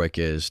Van Kerwick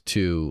is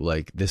to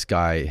like this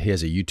guy. He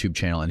has a YouTube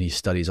channel and he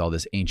studies all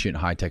this ancient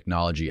high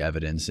technology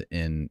evidence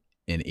in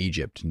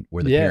Egypt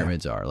where the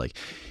pyramids are. Like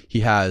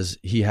he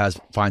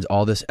finds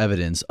all this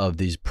evidence of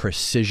these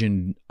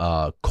precision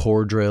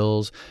core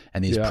drills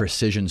and these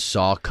precision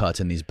saw cuts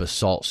and these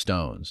basalt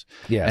stones.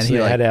 Yeah, and so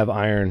they had to have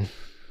iron.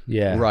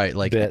 Yeah, right.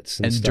 Like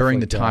bits and during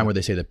the time where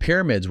they say the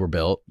pyramids were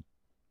built,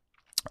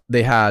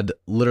 they had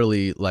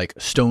literally like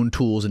stone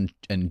tools and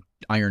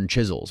iron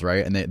chisels,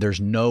 right? And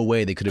there's no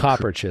way they could have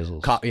copper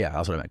chisels. Yeah,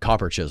 that's what I meant.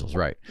 Copper chisels,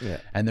 right? Yeah.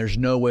 And there's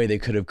no way they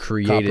could have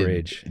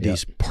created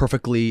these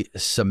perfectly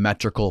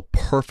symmetrical,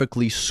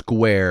 perfectly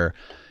square,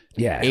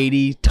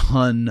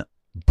 80-ton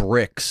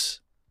bricks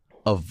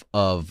of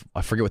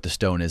I forget what the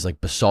stone is,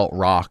 like basalt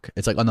rock.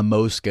 It's like on the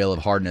Mohs scale of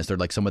hardness. They're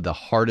like some of the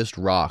hardest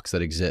rocks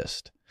that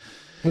exist.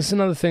 That's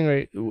another thing,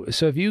 right?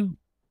 So if you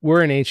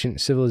were an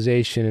ancient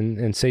civilization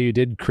and say you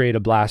did create a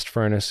blast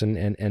furnace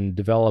and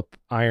develop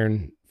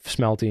iron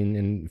smelting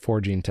and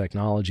forging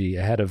technology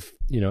ahead of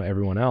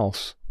everyone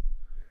else,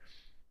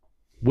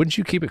 wouldn't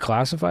you keep it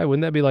classified?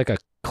 Wouldn't that be like a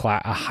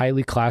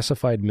highly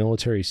classified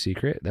military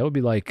secret? That would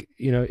be like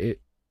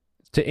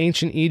to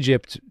ancient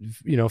Egypt,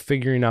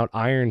 figuring out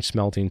iron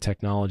smelting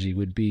technology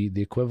would be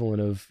the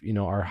equivalent of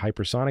our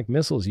hypersonic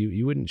missiles.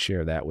 You wouldn't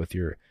share that with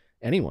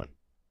anyone.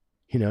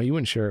 You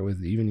wouldn't share it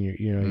with even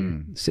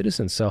your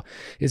citizens. So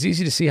it's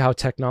easy to see how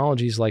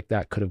technologies like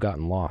that could have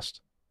gotten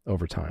lost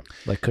over time,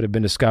 like could have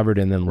been discovered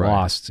and then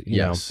lost.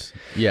 Yes.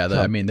 Yeah.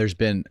 I mean, there's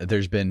been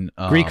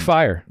Greek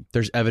fire.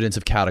 There's evidence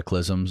of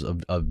cataclysms,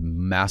 of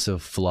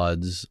massive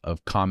floods,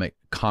 of comet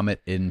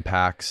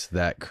impacts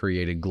that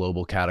created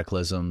global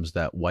cataclysms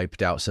that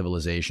wiped out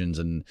civilizations,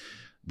 and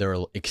there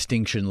are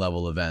extinction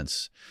level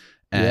events.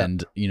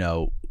 And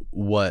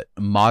what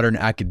modern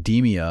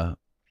academia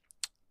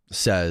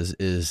says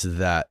is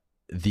that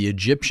the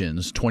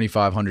Egyptians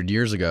 2,500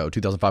 years ago,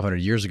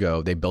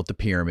 they built the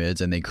pyramids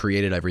and they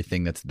created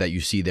everything that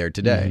you see there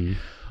today. Mm-hmm.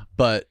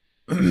 But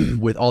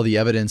with all the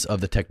evidence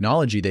of the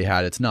technology they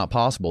had, it's not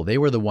possible. They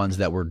were the ones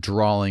that were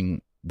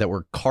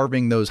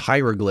carving those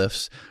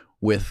hieroglyphs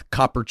with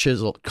copper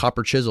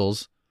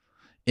chisels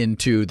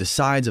into the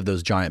sides of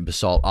those giant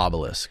basalt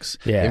obelisks.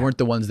 Yeah. They weren't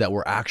the ones that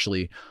were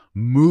actually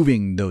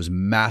moving those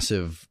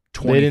massive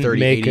 20,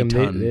 30, 80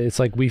 ton. It's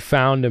like we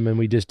found them and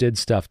we just did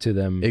stuff to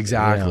them.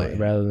 Exactly.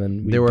 Rather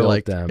than they were built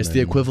like them. It's the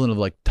equivalent of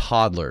like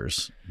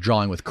toddlers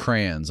drawing with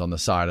crayons on the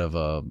side of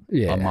a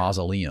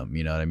mausoleum.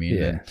 You know what I mean?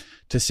 Yeah. And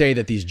to say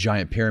that these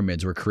giant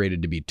pyramids were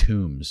created to be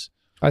tombs.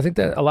 I think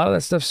that a lot of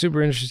that stuff's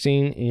super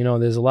interesting.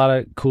 There's a lot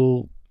of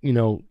cool,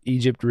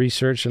 Egypt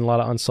research and a lot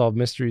of unsolved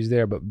mysteries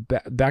there. But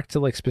back to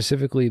like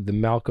specifically the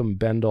Malcolm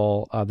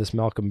Bendall,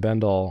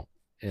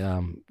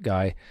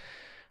 guy.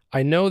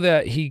 I know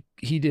that he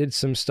did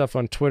some stuff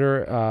on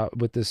Twitter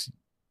with this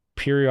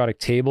periodic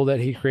table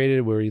that he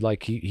created where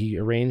he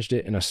arranged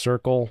it in a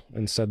circle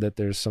and said that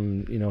there's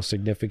some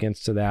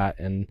significance to that.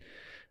 And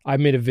I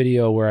made a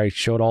video where I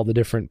showed all the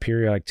different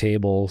periodic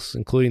tables,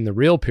 including the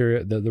real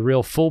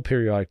full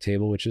periodic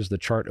table, which is the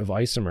chart of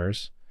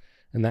isomers,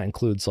 and that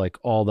includes like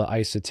all the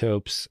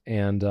isotopes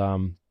and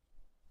all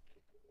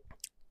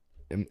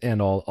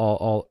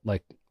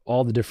like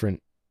all the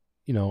different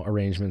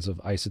arrangements of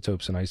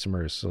isotopes and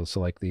isomers. So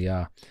like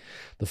the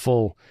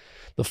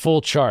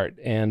full chart,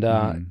 and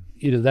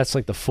that's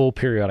like the full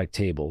periodic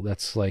table.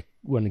 That's like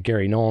when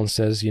Gary Nolan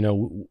says,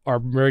 our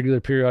regular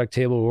periodic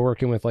table, we're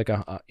working with like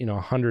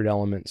 100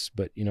 elements,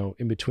 but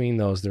in between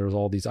those there's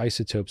all these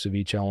isotopes of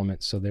each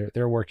element. So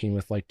they're working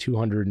with like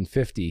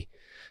 250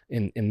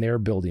 in their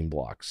building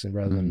blocks, and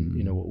rather than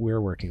what we're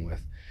working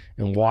with,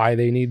 and why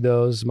they need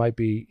those might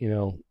be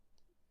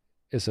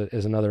is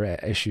another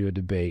issue of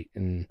debate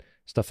and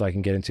stuff that I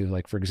can get into.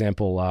 Like, for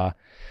example,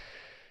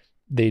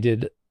 they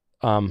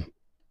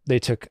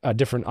took a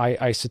different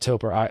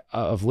isotope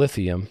of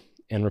lithium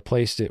and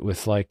replaced it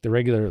with like the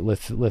regular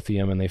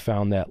lithium. And they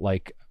found that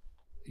like,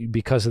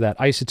 because of that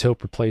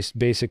isotope replaced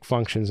basic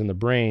functions in the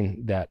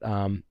brain, that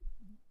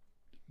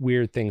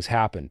weird things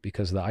happen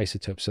because of the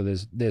isotope. So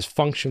there's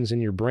functions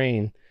in your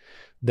brain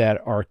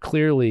that are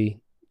clearly,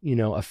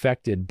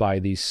 affected by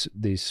these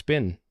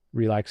spin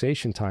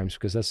relaxation times,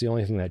 because that's the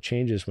only thing that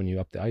changes when you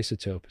up the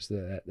isotope is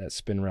that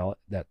spin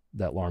that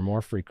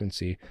Larmor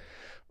frequency,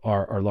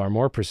 or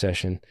more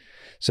precession.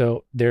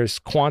 So there's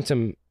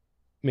quantum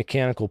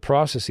mechanical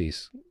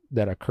processes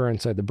that occur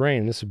inside the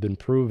brain. This has been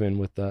proven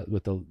with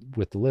the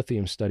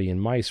lithium study in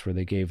mice, where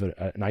they gave an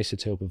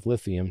isotope of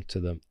lithium to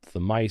the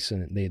mice,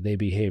 and they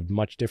behaved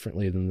much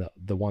differently than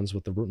the ones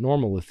with the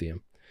normal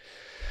lithium.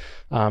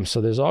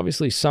 So there's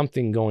obviously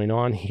something going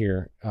on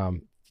here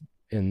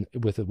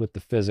with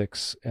the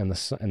physics and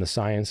the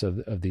science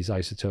of these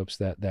isotopes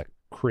that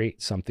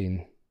create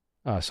something,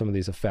 some of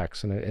these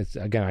effects. And it's,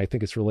 again, I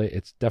think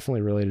it's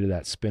definitely related to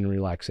that spin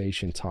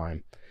relaxation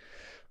time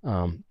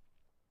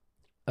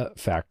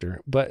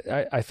factor. But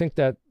I think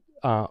that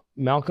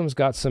Malcolm's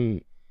got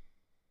some,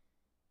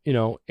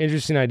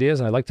 interesting ideas,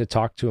 and I'd like to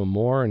talk to him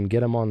more and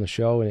get him on the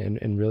show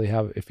and really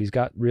have, if he's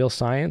got real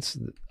science,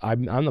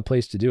 I'm the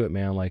place to do it,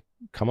 man. Like,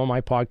 come on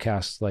my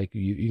podcast. Like,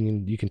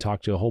 you can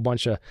talk to a whole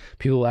bunch of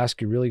people who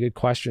ask you really good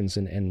questions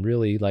and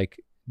really like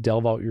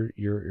delve out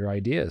your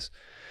ideas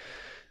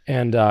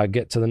and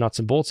get to the nuts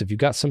and bolts. If you've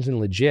got something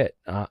legit,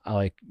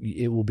 like,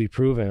 it will be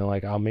proven.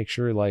 Like, I'll make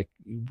sure, like,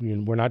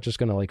 we're not just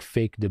going to like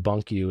fake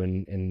debunk you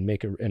and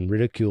make it and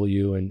ridicule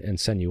you and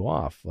send you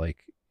off. Like,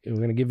 we're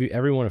going to give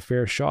everyone a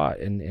fair shot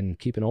and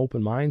keep an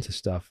open mind to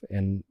stuff.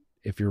 And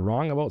if you're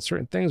wrong about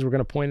certain things, we're going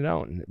to point it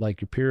out. And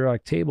like, your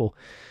periodic table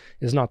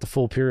is not the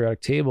full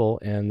periodic table.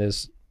 And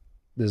there's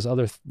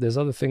other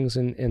things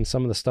in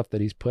some of the stuff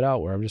that he's put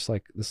out where I'm just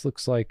like, this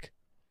looks like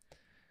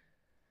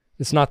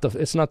it's not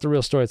the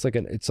real story. It's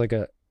like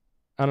a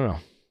I don't know.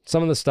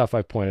 Some of the stuff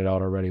I've pointed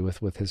out already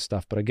with his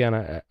stuff. But again,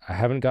 I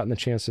haven't gotten the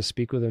chance to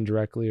speak with him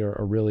directly or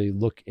really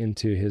look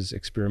into his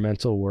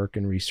experimental work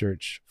and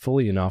research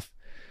fully enough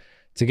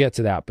to get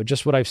to that. But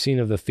just what I've seen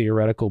of the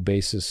theoretical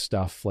basis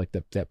stuff, like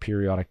that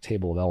periodic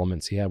table of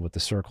elements he had with the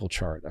circle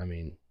chart. I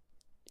mean,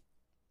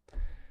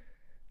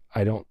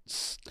 I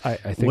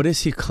think. What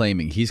is he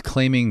claiming? He's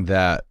claiming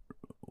that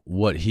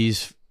what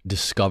he's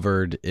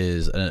discovered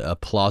is a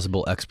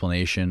plausible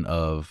explanation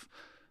of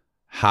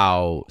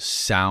how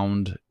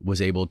sound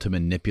was able to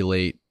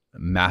manipulate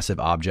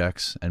massive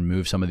objects and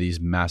move some of these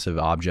massive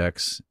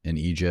objects in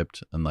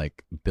Egypt and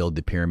like build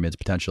the pyramids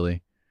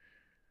potentially.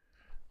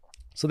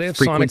 So they have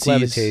sonic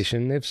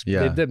levitation.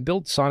 They've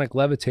built sonic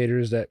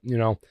levitators that,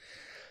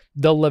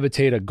 they'll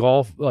levitate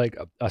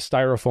a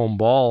styrofoam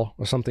ball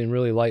or something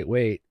really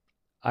lightweight.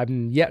 I've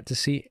yet to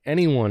see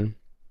anyone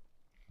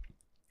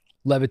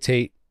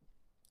levitate,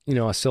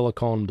 a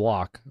silicone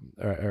block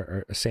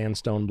or a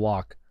sandstone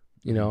block,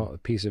 a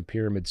piece of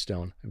pyramid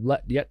stone.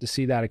 I've yet to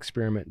see that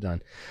experiment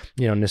done.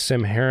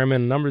 Nassim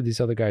Harriman, a number of these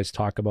other guys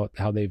talk about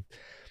how they've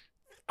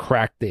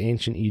cracked the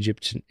ancient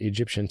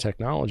Egyptian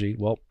technology.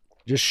 Well,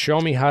 just show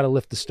me how to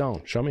lift the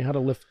stone. Show me how to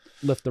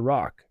lift the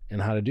rock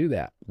and how to do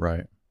that.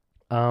 Right.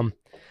 And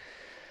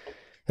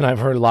I've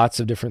heard lots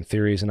of different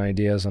theories and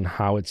ideas on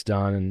how it's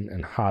done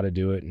and how to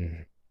do it.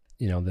 And,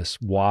 this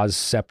Waz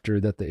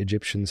scepter that the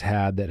Egyptians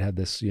had that had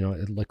this,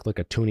 it looked like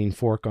a tuning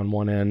fork on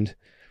one end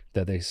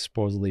that they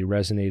supposedly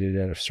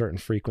resonated at a certain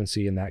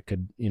frequency, and that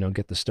could,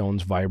 get the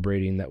stones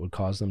vibrating that would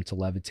cause them to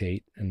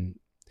levitate. And,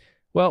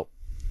 well,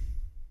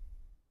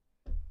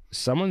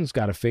 someone's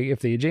got to figure, if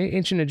the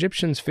ancient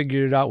Egyptians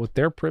figured it out with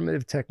their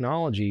primitive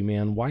technology,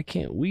 man, why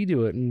can't we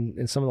do it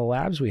in some of the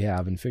labs we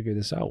have and figure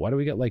this out? Why do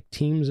we get like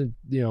teams of,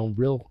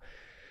 real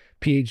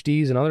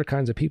PhDs and other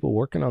kinds of people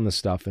working on this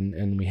stuff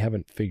and we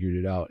haven't figured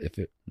it out? If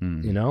it,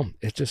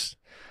 it's just,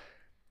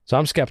 so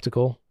I'm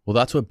skeptical. Well,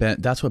 that's what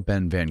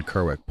Ben Van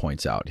Kerwick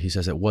points out. He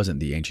says it wasn't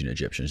the ancient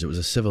Egyptians. It was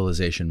a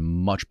civilization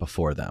much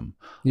before them.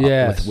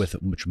 Yes. With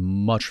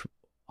much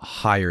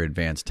higher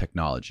advanced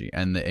technology,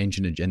 and the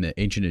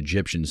ancient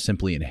Egyptians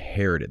simply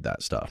inherited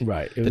that stuff.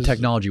 Right. The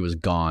technology was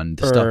gone.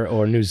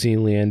 Or New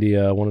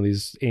Zealandia, one of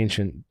these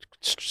ancient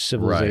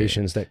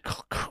civilizations that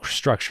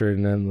structured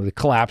and then they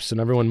collapsed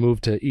and everyone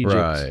moved to Egypt.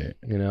 Right.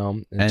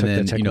 And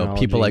then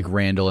people like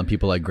Randall and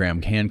people like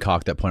Graham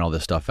Hancock that point all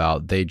this stuff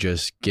out, they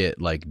just get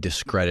like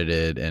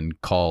discredited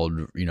and called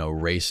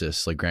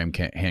racist. Like Graham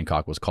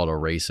Hancock was called a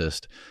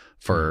racist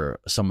for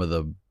some of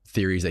the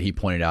theories that he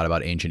pointed out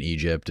about ancient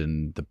Egypt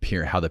and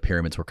how the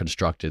pyramids were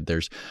constructed.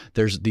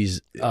 There's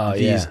these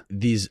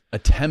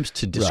attempts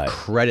to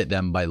discredit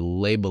them by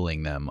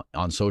labeling them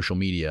on social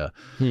media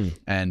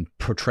and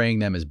portraying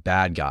them as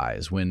bad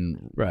guys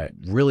when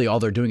really all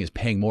they're doing is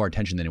paying more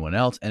attention than anyone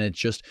else. And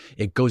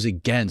it goes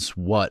against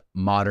what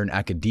modern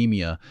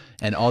academia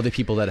and all the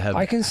people that have.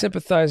 I can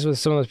sympathize with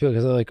some of those people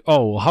because they're like,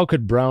 oh, well, how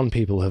could brown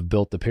people have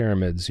built the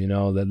pyramids?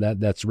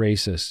 That's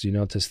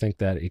racist. To think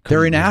that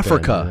they're in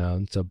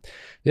Africa. So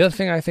the other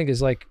thing I think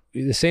is like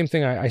the same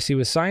thing I see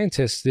with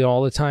scientists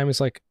all the time is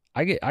like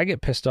I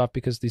get pissed off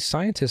because these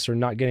scientists are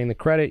not getting the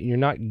credit and you're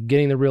not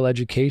getting the real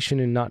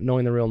education and not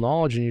knowing the real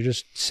knowledge, and you're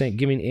just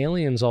giving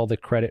aliens all the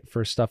credit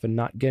for stuff and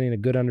not getting a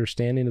good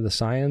understanding of the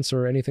science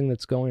or anything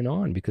that's going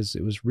on, because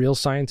it was real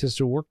scientists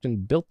who worked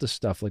and built this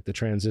stuff like the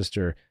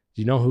transistor.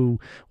 Do you know who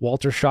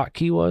Walter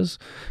Schottky was?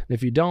 And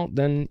if you don't,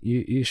 then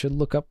you should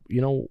look up,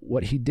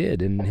 what he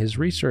did and his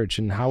research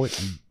and how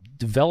it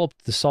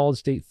developed the solid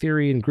state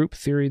theory and group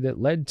theory that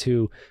led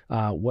to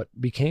what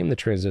became the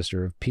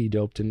transistor of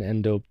p-doped and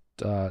n-doped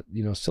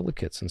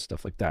silicates and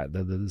stuff like that,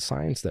 the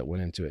science that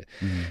went into it.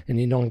 And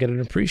you don't get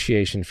an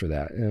appreciation for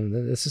that.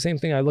 And it's the same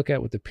thing I look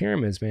at with the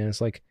pyramids, man.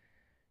 It's like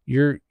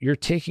you're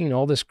taking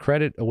all this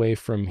credit away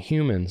from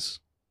humans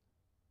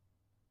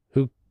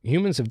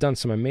have done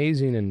some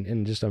amazing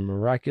and just a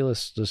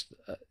miraculous, just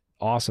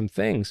awesome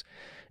things.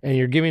 And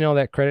you're giving all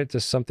that credit to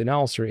something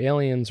else, or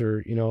aliens,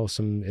 or,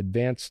 some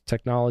advanced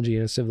technology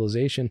and a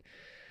civilization.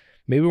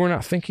 Maybe we're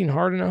not thinking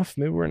hard enough.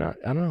 Maybe we're not,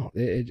 I don't know.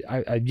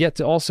 I've yet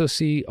to also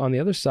see on the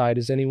other side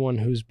is anyone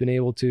who's been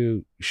able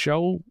to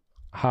show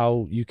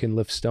how you can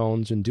lift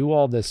stones and do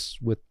all this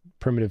with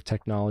primitive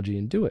technology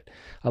and do it.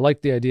 I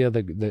like the idea of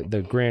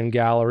the Grand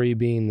Gallery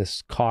being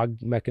this cog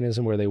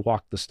mechanism where they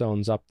walk the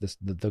stones up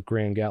the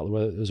Grand Gallery,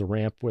 where there's a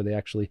ramp where they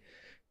actually,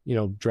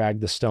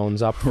 drag the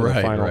stones up for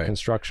the final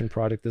construction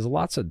project. There's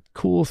lots of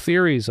cool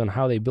theories on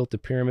how they built the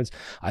pyramids.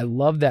 I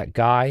love that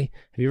guy.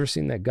 Have you ever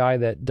seen that guy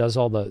that does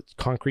all the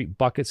concrete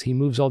buckets? He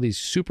moves all these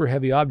super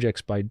heavy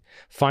objects by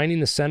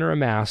finding the center of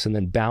mass and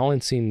then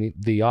balancing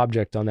the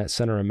object on that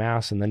center of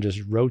mass and then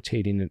just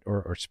rotating it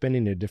or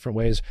spinning it different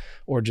ways,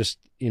 or just,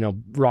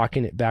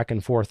 rocking it back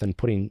and forth and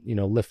putting,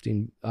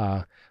 lifting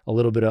a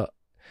little bit of,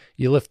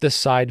 you lift this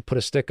side, put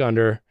a stick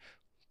under,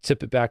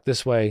 tip it back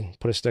this way,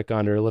 put a stick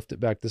under, lift it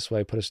back this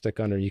way, put a stick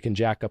under. You can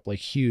jack up like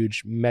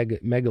huge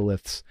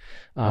megaliths.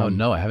 Oh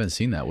no, I haven't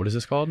seen that. What is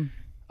this called?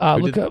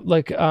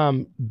 Look up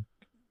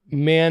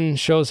man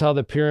shows how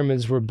the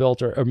pyramids were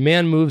built, or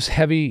man moves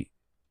heavy,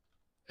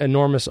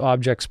 enormous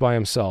objects by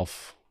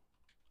himself.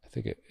 I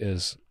think it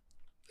is.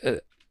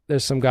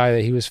 There's some guy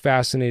that he was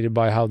fascinated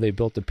by how they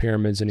built the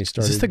pyramids, and he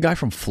started. Is this the guy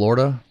from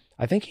Florida?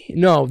 I think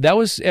no, that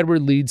was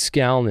Edward Leeds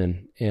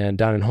Scalnan, and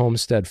down in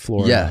Homestead,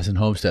 Florida. Yeah, it's in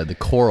Homestead. The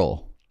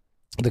Coral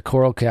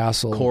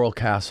Castle. Coral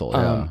Castle.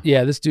 Yeah.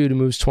 Yeah, this dude who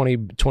moves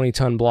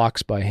 20-ton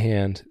blocks by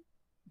hand.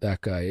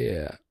 That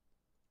guy.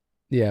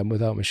 Yeah,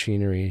 without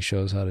machinery, he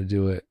shows how to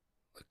do it.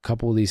 A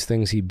couple of these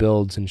things he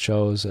builds and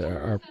shows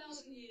are.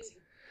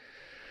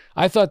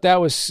 I thought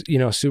that was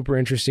super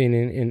interesting,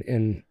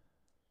 and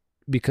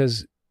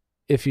because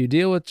if you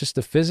deal with just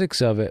the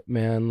physics of it,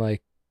 man,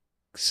 like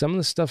some of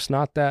the stuff's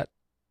not that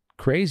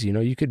crazy.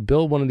 You could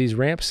build one of these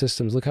ramp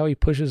systems. Look how he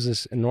pushes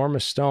this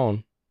enormous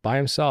stone by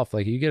himself.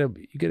 Like you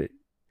get it.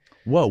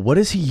 Whoa, what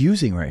is he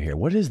using right here?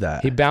 What is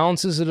that? He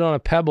balances it on a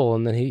pebble,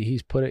 and then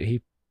he's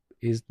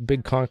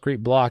big concrete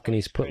block, and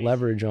he's put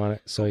leverage on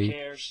it. So he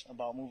cares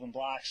about moving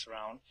blocks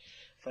around.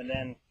 But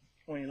then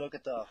when you look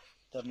at the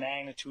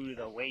magnitude of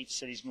the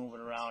weights that he's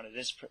moving around,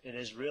 it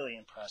is really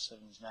impressive.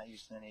 And he's not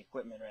using any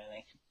equipment or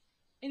anything.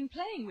 In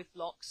playing with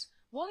blocks,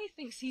 Wally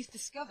thinks he's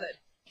discovered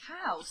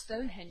how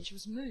Stonehenge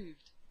was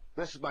moved.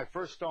 This is my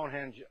first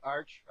Stonehenge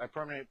arch I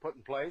permanently put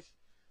in place.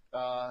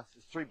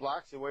 It's 3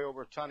 blocks, they weigh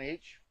over a ton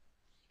each.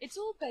 It's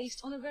all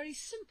based on a very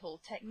simple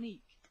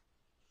technique.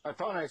 I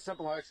found a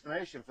simple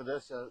explanation for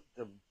this.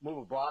 To move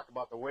a block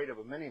about the weight of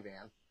a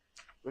minivan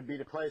would be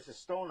to place a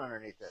stone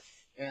underneath it.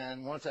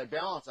 And once I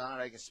balance on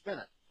it, I can spin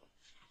it.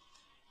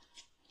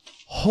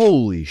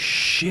 Holy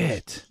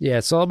shit. Yeah,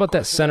 it's all about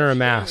that center of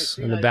mass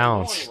and the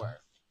balance.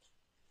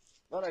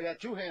 But I got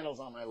 2 handles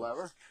on my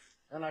lever,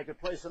 and I could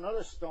place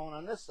another stone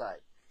on this side.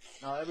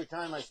 Now, every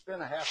time I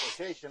spin a half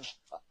rotation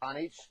on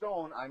each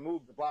stone, I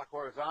move the block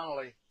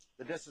horizontally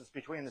the distance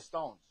between the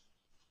stones.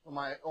 For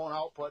my own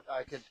output,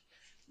 I could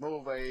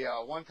move a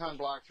 1-ton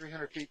block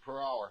 300 feet per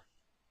hour.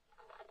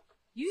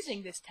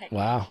 Using this technique,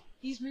 wow,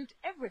 he's moved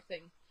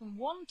everything from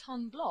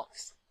 1-ton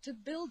blocks to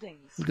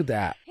buildings. Look at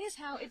that. Here's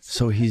how it's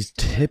so he's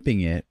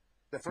tipping it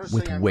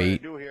with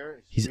weight.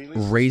 He's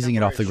raising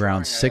it off the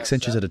ground 6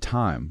 inches at a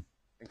time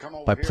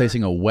by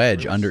placing a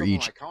wedge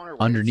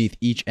underneath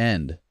each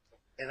end.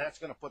 And that's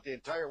going to put the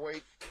entire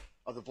weight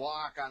of the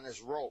block on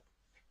this rope.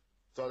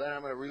 So then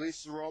I'm going to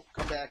release the rope,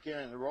 come back in,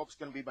 and the rope's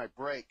going to be my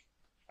brake.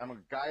 I'm going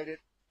to guide it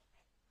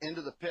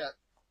into the pit.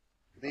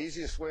 The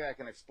easiest way I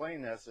can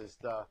explain this is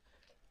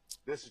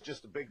this is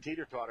just a big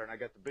teeter-totter, and I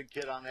got the big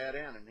kid on that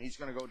end, and he's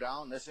going to go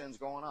down, this end's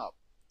going up.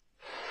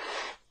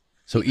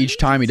 So each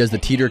time he does the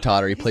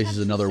teeter-totter, he places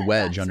another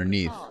wedge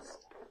underneath.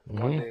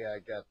 One day I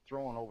got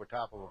thrown over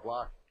top of a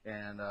block,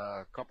 and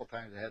a couple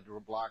times I had the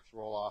blocks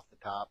roll off the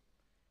top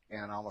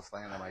and almost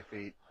land on my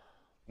feet.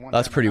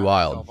 That's pretty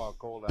wild.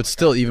 But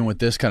still, even with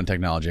this kind of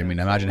technology, I mean,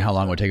 imagine how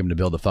long it would take him to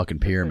build the fucking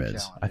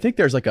pyramids. I think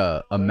there's like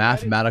a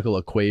mathematical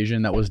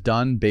equation that was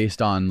done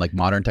based on like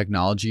modern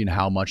technology and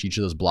how much each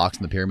of those blocks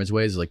in the pyramids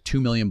weighs. Like 2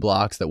 million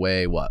blocks that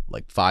weigh what,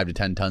 like 5 to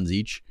 10 tons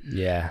each?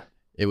 Yeah.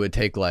 It would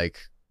take like,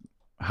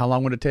 how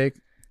long would it take?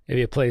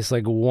 Maybe a place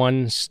like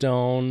 1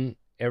 stone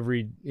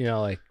every,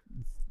 like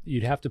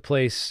you'd have to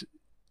place,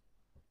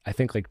 I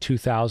think, like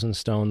 2,000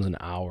 stones an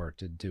hour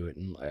to do it.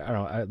 And I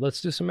don't know. Let's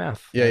do some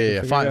math.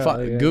 Yeah.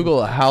 Fine.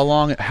 Google how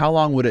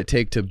long would it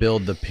take to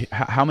build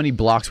how many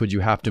blocks would you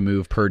have to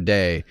move per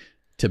day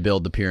to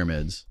build the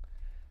pyramids?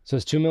 So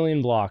it's 2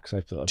 million blocks. I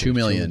feel 2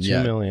 million.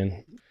 2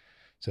 million.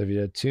 So if you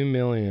had 2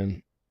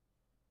 million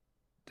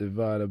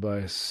divided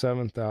by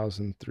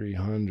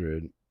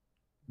 7,300,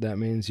 that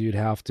means you'd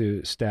have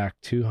to stack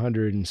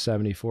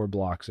 274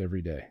 blocks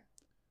every day.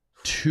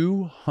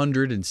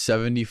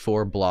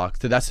 274 blocks.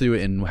 That's to do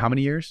it in how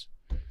many years?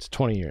 It's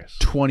 20 years.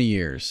 20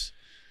 years.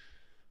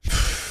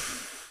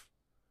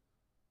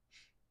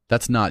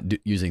 That's not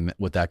using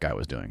what that guy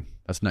was doing.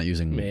 That's not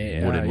using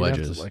wooden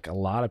wedges. Like a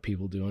lot of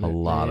people doing it. A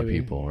lot of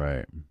people,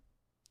 right?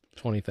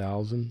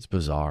 20,000. It's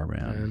bizarre,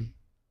 man.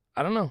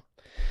 I don't know.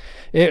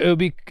 It would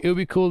be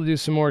cool to do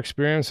some more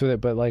experience with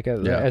it, but like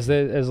as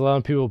a lot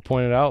of people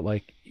pointed out,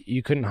 like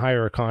you couldn't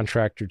hire a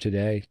contractor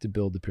today to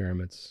build the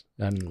pyramids,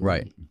 and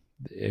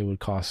it would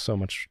cost so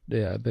much.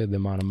 Yeah, the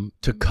amount of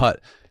to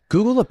cut.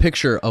 Google a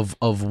picture of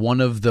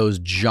one of those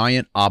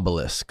giant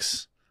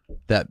obelisks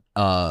that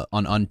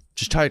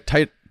just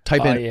type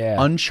in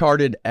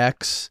Uncharted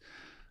X.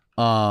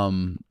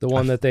 The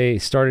one that they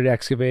started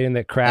excavating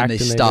that cracked and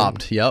they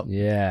stopped. Yep.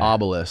 Yeah.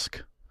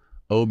 Obelisk.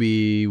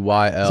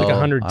 OBYL. It's like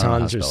 100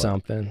 tons or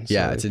something.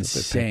 Yeah, it's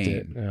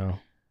insane.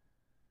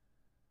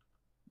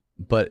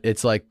 But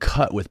it's like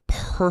cut with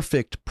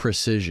perfect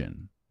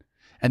precision,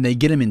 and they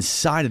get them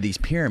inside of these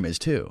pyramids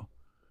too.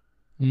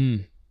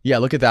 Yeah,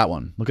 look at that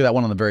one. Look at that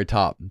one on the very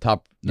top.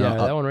 That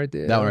one right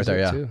there. That one right there.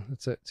 Yeah,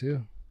 that's it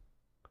too.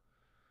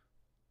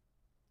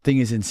 Thing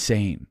is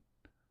insane.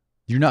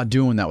 You're not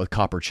doing that with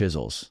copper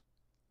chisels.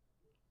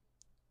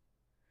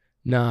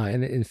 Nah,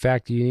 and in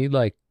fact, you need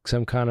like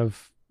some kind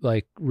of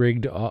like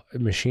rigged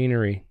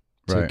machinery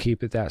to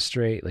keep it that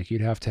straight. Like you'd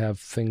have to have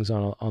things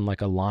on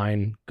like a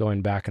line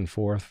going back and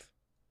forth.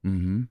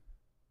 Mm-hmm.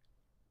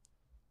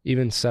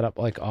 Even set up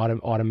like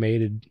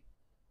automated,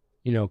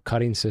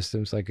 cutting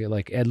systems.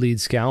 Like Ed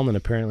Leeds Scalman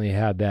apparently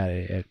had that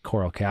at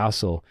Coral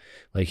Castle.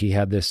 Like he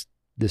had this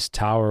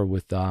tower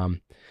with the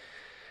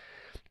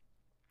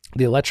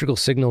electrical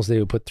signals they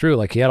would put through.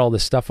 Like he had all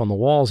this stuff on the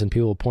walls, and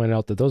people pointed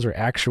out that those are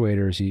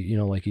actuators.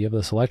 Like you have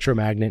this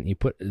electromagnet and you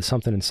put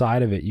something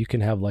inside of it. You can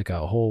have like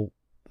a whole,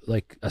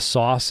 like a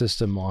saw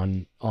system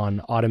on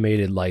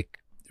automated, like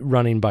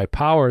running by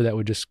power that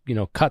would just,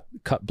 cut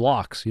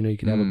blocks. You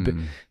can have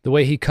the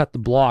way he cut the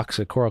blocks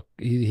at Coral,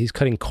 he's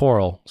cutting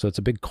coral. So it's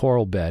a big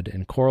coral bed,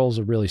 and coral's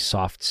a really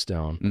soft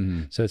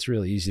stone. So it's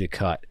really easy to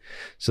cut.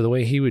 So the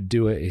way he would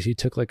do it is he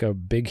took like a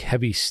big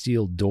heavy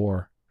steel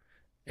door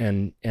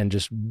and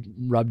just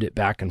rubbed it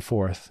back and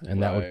forth,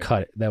 and that would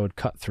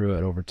cut through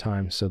it over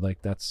time. So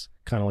like that's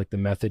kind of like the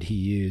method he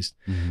used.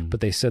 But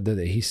they said that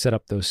he set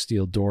up those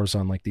steel doors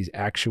on like these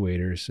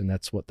actuators, and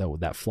that's what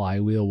that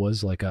flywheel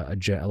was, like a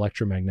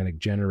electromagnetic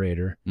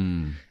generator,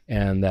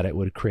 and that it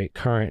would create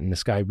current. And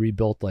this guy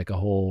rebuilt like a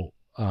whole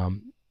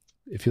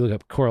if you look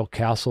up Coral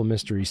Castle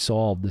Mystery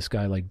Solved, this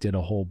guy like did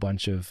a whole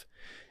bunch of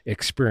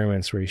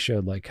experiments where he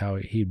showed like how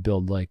he'd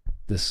build like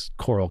this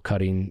coral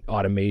cutting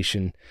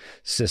automation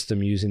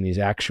system using these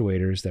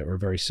actuators that were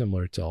very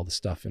similar to all the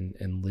stuff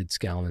in Leeds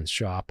Scalman's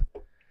shop.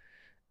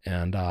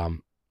 And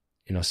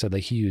said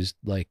like he used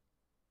like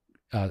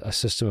a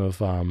system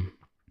of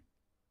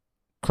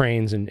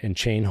cranes and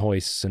chain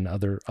hoists and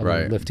other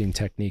lifting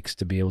techniques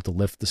to be able to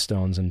lift the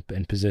stones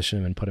and position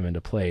them and put them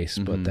into place.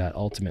 But that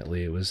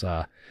ultimately it was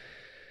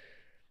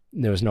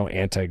there was no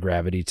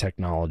anti-gravity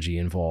technology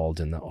involved,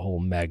 and the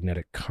whole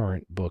magnetic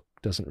current book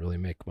doesn't really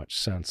make much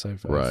sense.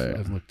 I've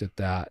looked at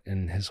that,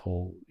 and his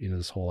whole,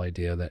 this whole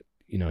idea that,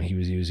 he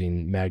was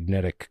using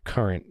magnetic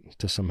current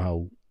to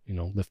somehow,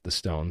 lift the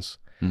stones.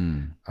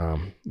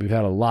 We've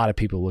had a lot of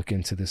people look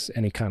into this,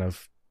 any kind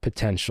of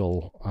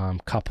potential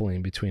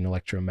coupling between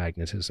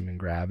electromagnetism and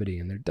gravity,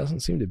 and there doesn't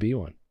seem to be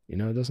one. It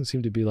doesn't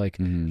seem to be like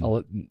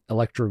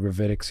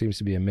electrogravitic seems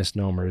to be a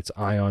misnomer. It's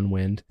ion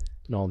wind.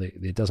 No,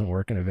 it doesn't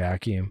work in a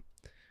vacuum,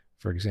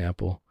 for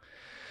example.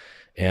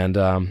 And,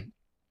 how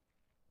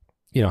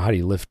do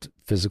you lift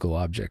physical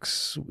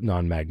objects,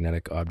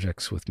 non-magnetic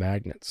objects with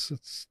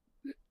magnets?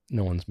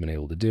 No one's been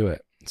able to do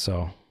it.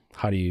 So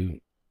how do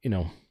you,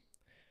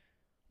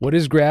 what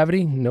is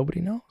gravity? Nobody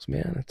knows,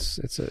 man.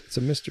 It's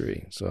a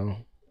mystery. So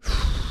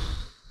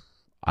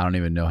I don't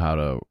even know how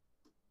to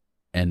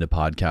end a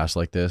podcast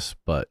like this,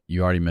 but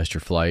you already missed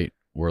your flight.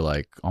 We're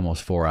like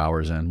almost 4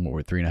 hours in.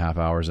 We're 3.5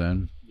 hours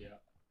in. Yeah.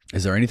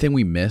 Is there anything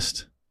we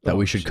missed that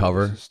we should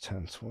cover? It's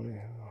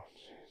 10:20.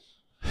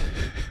 Oh,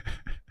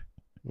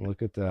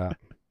 look at that.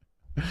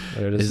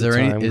 Is there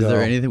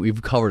anything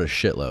we've covered a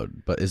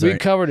shitload? But we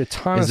covered a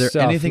ton of stuff. Is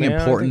there anything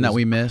important that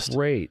we missed?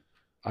 Great.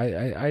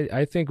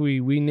 I think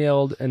we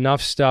nailed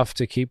enough stuff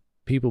to keep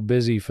people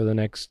busy for the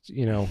next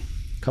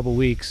couple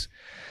weeks.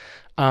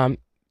 All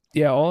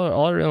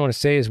I really want to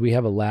say is we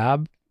have a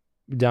lab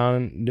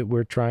down that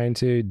we're trying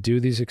to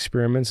do these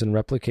experiments and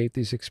replicate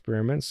these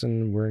experiments,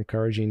 and we're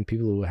encouraging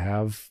people who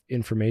have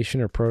information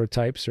or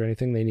prototypes or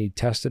anything they need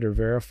tested or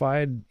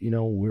verified.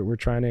 We're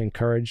trying to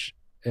encourage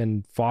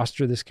and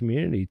foster this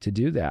community to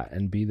do that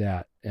and be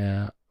the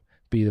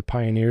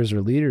pioneers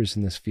or leaders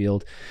in this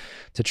field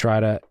to try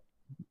to,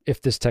 if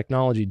this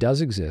technology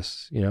does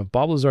exist,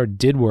 Bob Lazar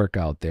did work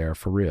out there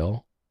for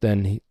real,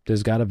 then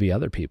there's got to be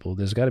other people.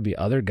 There's got to be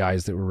other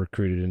guys that were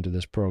recruited into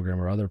this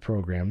program or other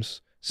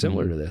programs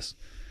similar to this.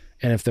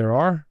 And if there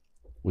are,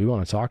 we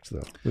want to talk to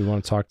them. We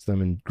want to talk to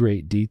them in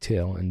great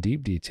detail and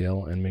deep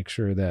detail and make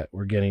sure that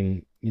we're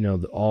getting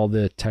all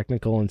the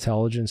technical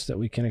intelligence that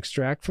we can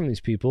extract from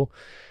these people.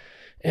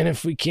 And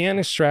if we can't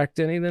extract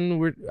any,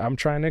 then I'm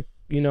trying to,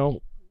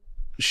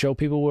 show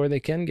people where they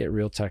can get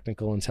real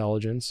technical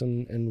intelligence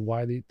and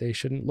why they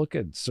shouldn't look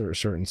at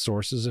certain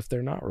sources if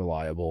they're not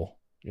reliable,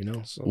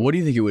 So. What do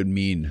you think it would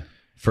mean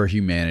for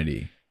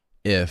humanity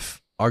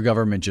if our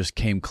government just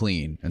came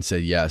clean and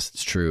said, yes,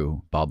 it's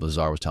true, Bob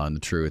Lazar was telling the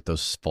truth,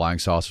 those flying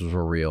saucers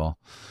were real,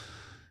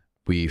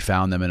 we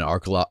found them in an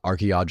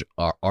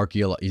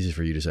easy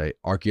for you to say,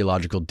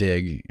 archaeological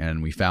dig,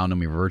 and we found them,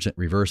 we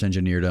reverse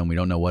engineered them, we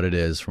don't know what it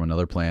is, from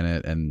another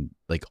planet, and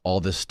like all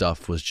this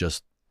stuff was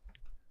just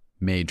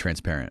made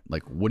transparent?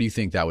 Like, what do you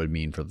think that would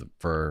mean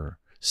for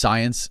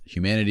science,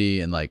 humanity,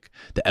 and like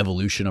the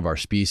evolution of our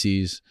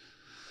species?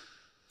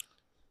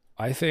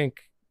 I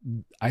think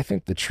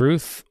the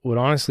truth would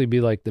honestly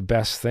be like the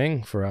best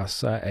thing for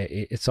us.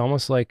 It's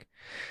almost like,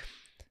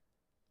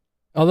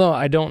 although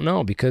I don't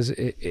know, because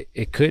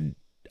it could,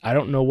 I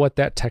don't know what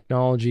that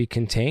technology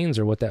contains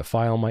or what that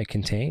file might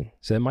contain.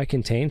 So it might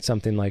contain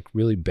something like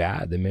really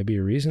bad. There may be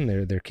a reason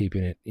they're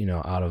keeping it,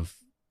 out of,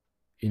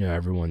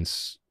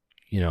 everyone's,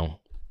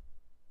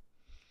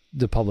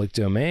 the public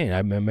domain.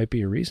 There might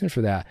be a reason for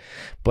that.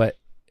 But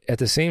at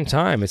the same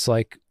time, it's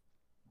like,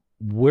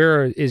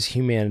 where is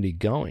humanity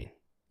going?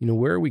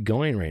 Where are we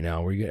going right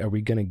now?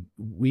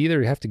 We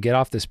either have to get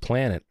off this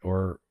planet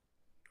or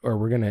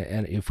we're going to,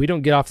 and if we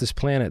don't get off this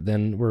planet,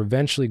 then we're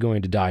eventually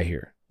going to die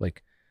here.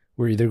 Like,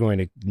 we're either going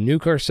to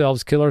nuke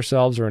ourselves, kill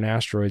ourselves, or an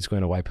asteroid's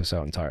going to wipe us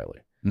out entirely.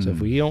 So if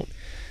we don't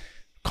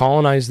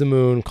colonize the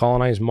moon,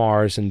 colonize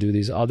Mars, and do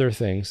these other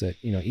things that,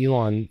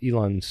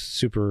 Elon's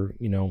super,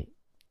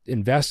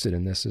 invested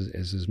in this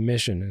as his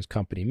mission, his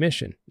company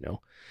mission,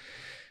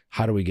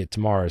 how do we get to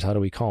Mars? How do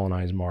we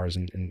colonize Mars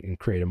and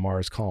create a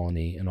Mars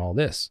colony and all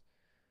this?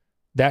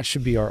 That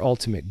should be our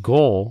ultimate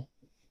goal,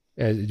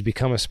 to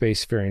become a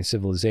spacefaring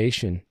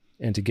civilization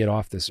and to get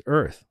off this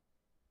Earth.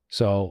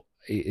 So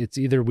it's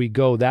either we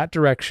go that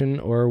direction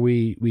or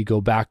we go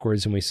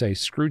backwards and we say,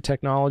 screw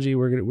technology.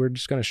 We're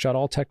just going to shut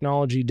all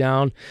technology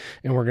down,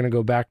 and we're going to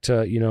go back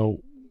to,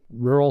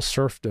 rural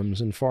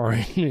serfdoms and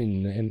foreign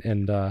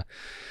and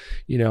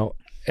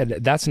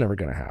that's never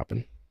going to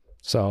happen.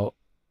 So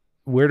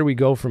where do we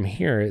go from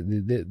here?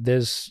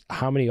 There's,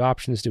 how many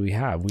options do we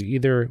have? We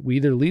either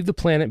leave the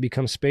planet,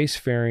 become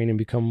spacefaring, and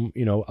become,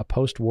 a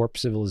post-warp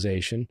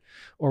civilization,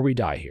 or we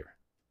die here.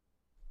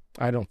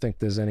 I don't think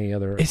there's any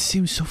other. It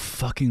seems so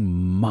fucking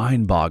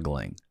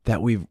mind-boggling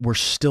that we're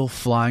still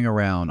flying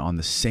around on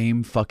the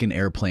same fucking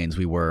airplanes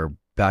we were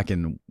back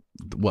in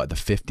the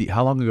 50s.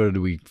 How long ago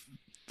did we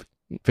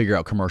figure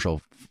out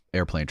commercial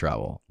airplane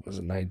travel? Was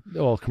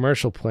it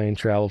commercial plane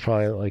travel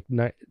probably like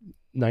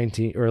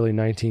early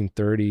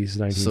 1930s,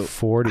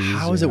 1940s. So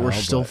how is it we're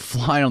still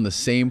flying on the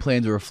same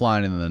planes we were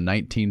flying in the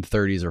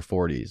 1930s or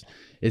 40s?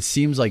 It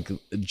seems like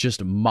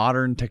just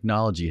modern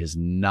technology has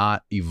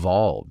not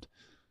evolved.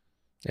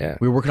 Yeah,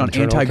 we were working on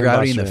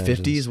anti-gravity in the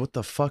 50s. What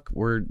the fuck?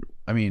 You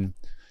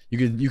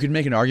could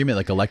make an argument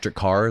like electric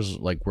cars,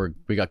 like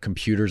we got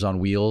computers on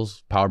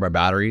wheels powered by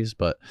batteries,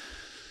 but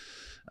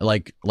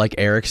like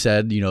Eric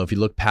said, if you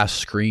look past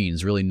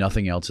screens, really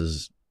nothing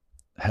else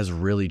has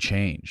really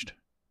changed.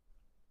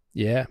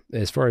 Yeah,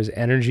 as far as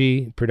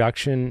energy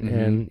production,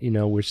 and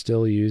we're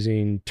still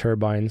using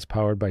turbines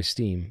powered by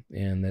steam,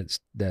 and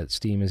that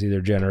steam is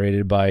either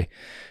generated by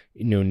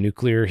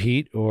nuclear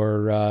heat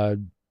or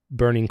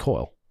burning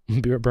coal,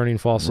 burning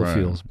fossil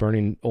fuels,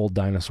 burning old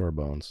dinosaur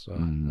bones. So,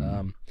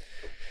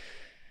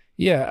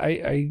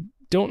 I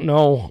don't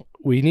know.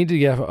 We need to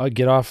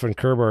get off and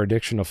curb our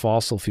addiction to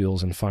fossil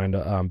fuels and find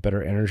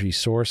better energy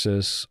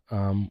sources.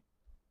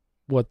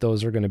 What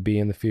those are going to be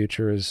in the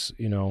future is,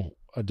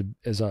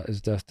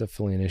 is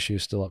definitely an issue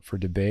still up for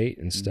debate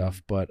and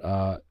stuff. But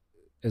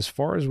as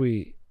far as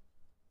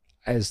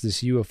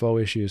this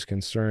UFO issue is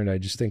concerned, I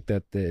just think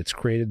that it's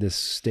created this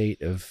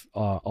state of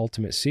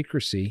ultimate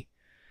secrecy,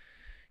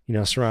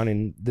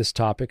 surrounding this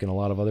topic and a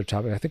lot of other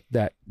topics. I think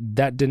that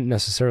didn't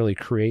necessarily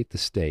create the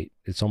state.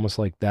 It's almost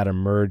like that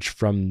emerged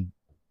from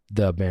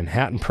the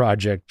Manhattan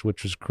Project,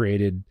 which was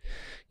created,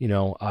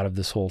 out of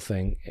this whole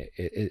thing.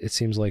 It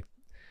seems like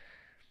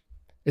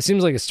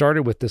it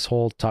started with this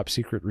whole top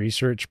secret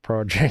research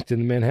project in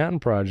the Manhattan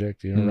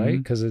Project, right?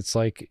 Because it's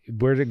like,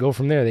 where did it go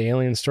from there? The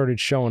aliens started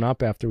showing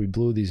up after we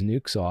blew these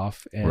nukes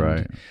off,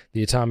 and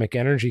the Atomic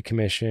Energy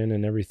Commission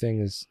and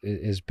everything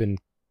has been,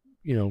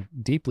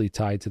 deeply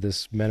tied to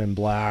this Men in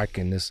Black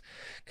and this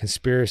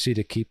conspiracy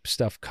to keep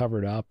stuff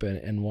covered up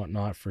and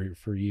whatnot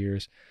for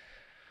years.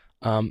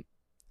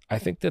 I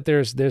think that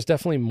there's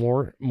definitely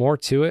more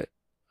to it.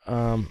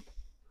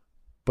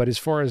 But as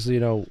far as,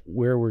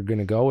 where we're going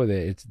to go with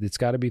it, it's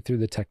got to be through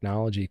the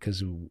technology,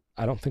 because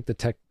I don't think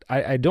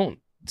I don't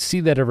see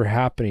that ever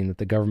happening, that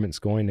the government's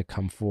going to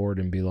come forward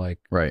and be like,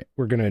 we're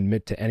going to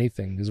admit to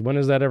anything. Because when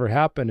does that ever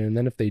happen? And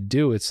then if they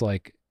do, it's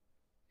like,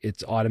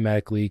 it's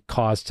automatically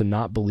caused to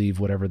not believe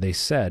whatever they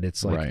said.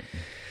 It's like,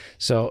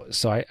 so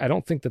I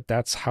don't think that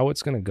that's how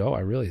it's going to go.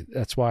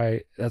 That's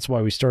why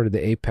we started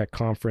the APEC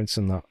conference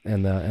and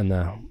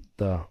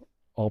the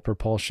all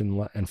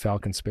propulsion and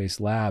Falcon Space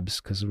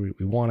Labs, because we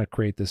want to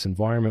create this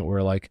environment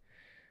where like,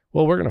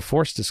 well, we're going to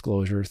force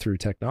disclosure through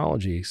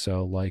technology.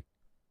 So like,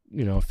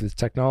 you know, if the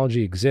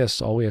technology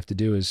exists, all we have to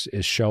do is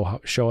show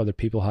other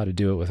people how to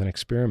do it with an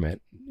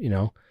experiment. You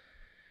know,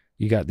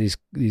 you got these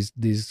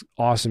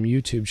awesome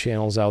YouTube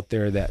channels out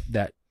there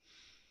that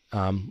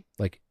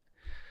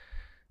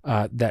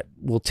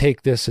will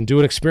take this and do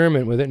an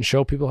experiment with it and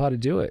show people how to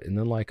do it. And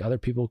then like other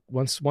people,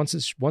 once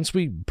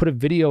we put a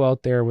video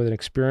out there with an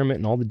experiment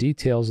and all the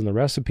details and the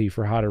recipe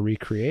for how to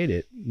recreate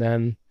it,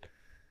 then,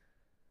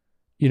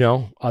 you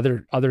know,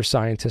 other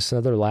scientists and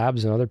other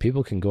labs and other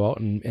people can go out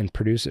and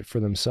produce it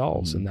for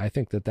themselves. And I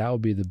think that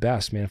would be the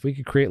best, man. If we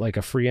could create like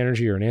a free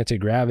energy or an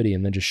anti-gravity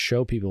and then just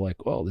show people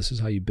like, well, this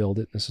is how you build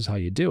it. This is how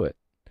you do it.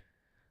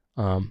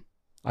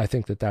 I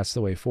think that's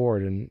the way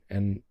forward.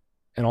 And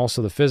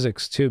also the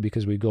physics too,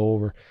 because we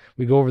go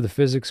over the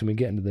physics and we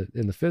get into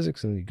the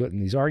physics and we go in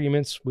these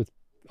arguments with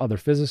other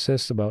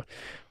physicists about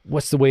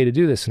what's the way to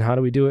do this and how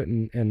do we do it.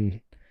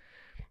 And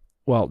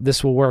well,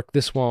 this will work,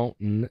 this won't.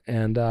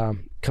 And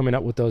coming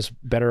up with those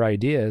better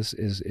ideas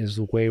is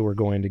the way we're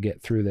going to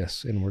get through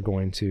this. And we're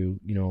going to,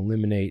 you know,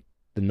 eliminate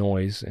the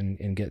noise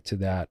and get to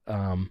that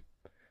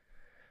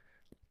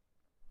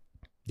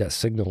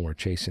signal we're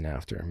chasing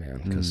after,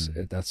 man. Because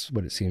that's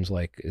what it seems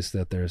like, is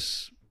that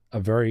there's a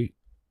very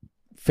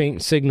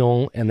faint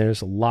signal and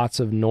there's lots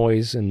of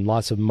noise and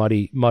lots of mud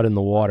in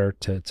the water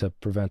to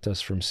prevent us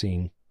from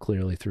seeing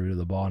clearly through to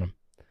the bottom.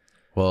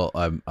 Well,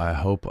 I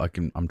hope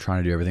I'm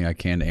trying to do everything I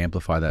can to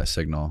amplify that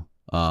signal.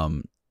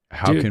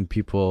 How can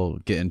people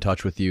get in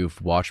touch with you,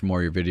 watch more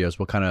of your videos?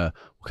 What kind of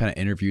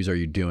interviews are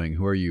you doing?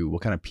 Who are you?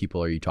 What kind of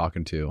people are you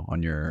talking to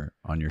on your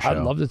show? I'd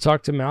love to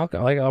talk to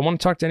Malcolm. Like, I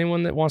want to talk to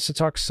anyone that wants to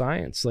talk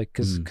science, like,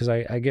 cause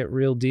I get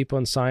real deep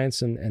on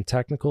science and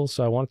technical.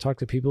 So I want to talk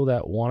to people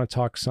that want to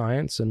talk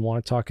science and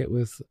want to talk it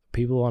with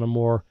people on a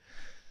more,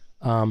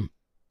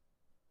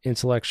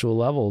 intellectual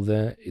level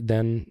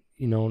than,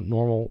 you know,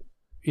 normal,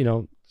 you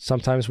know.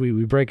 Sometimes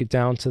we break it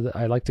down to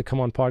I like to come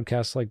on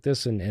podcasts like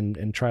this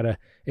and try to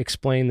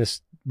explain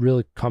this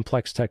really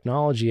complex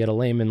technology at a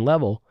layman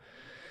level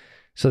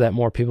so that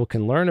more people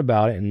can learn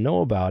about it and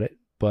know about it.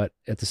 But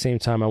at the same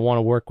time, I want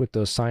to work with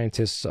those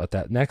scientists at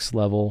that next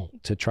level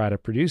to try to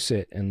produce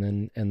it and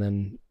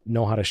then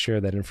know how to share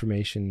that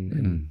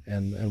information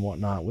and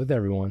whatnot with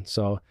everyone.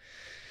 So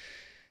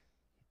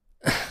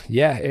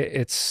yeah,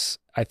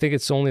 I think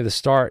it's only the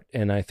start.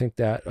 And I think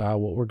that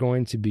what we're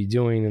going to be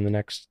doing in the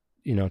next,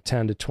 you know,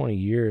 10 to 20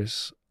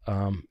 years,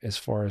 as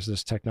far as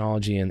this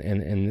technology and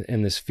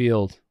in this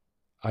field,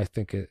 I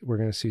think we're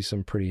going to see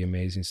some pretty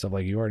amazing stuff.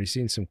 Like, you've already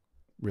seen some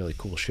really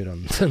cool shit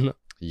on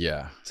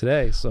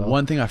today. So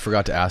one thing I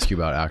forgot to ask you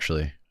about,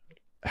 actually,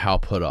 Hal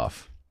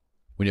Puthoff.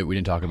 We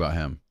didn't talk about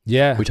him.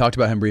 Yeah. We talked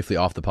about him briefly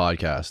off the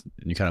podcast,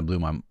 and you kind of blew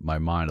my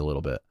mind a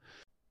little bit.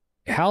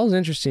 Hal's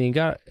interesting. He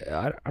got,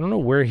 I don't know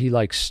where he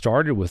like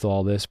started with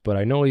all this, but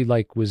I know he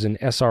like was in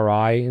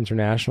SRI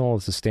International.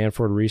 It's the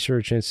Stanford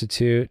Research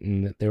Institute.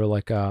 And they were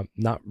like,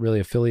 not really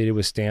affiliated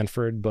with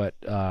Stanford, but,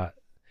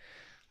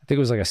 I think it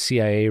was like a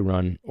CIA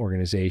run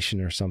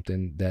organization or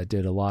something that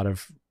did a lot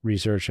of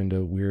research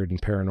into weird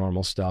and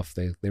paranormal stuff.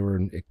 They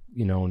were,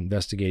 you know,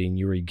 investigating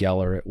Uri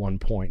Geller at one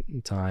point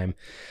in time.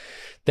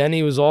 Then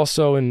he was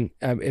also in,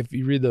 if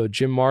you read the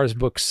Jim Marrs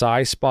book,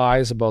 Sci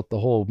Spies, about the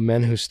whole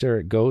Men Who Stare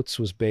at Goats,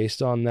 was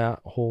based on that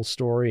whole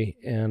story.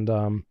 And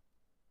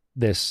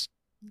this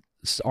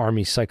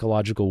Army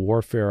Psychological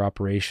Warfare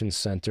Operations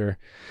Center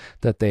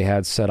that they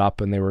had set up,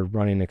 and they were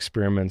running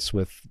experiments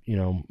with, you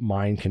know,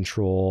 mind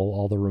control,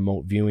 all the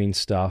remote viewing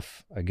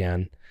stuff.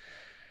 Again,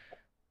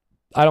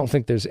 I don't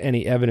think there's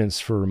any evidence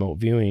for remote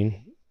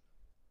viewing.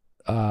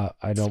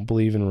 I don't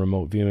believe in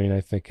remote viewing.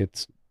 I think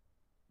it's,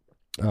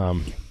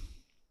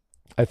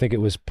 I think it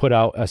was put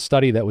out, a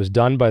study that was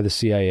done by the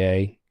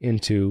CIA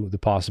into the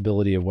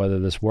possibility of whether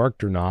this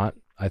worked or not.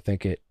 I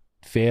think it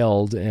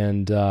failed.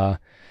 And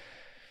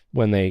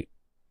when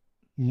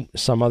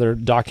some other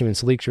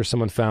documents leaked or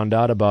someone found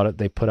out about it,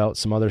 they put out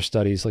some other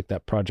studies like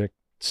that Project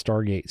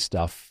Stargate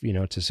stuff, you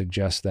know, to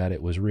suggest that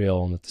it was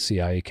real, and that the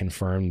CIA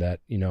confirmed that,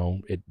 you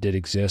know, it did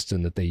exist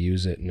and that they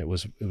use it and it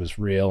was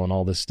real and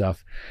all this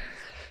stuff.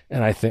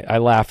 And I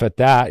laugh at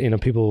that. You know,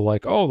 people are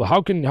like, oh,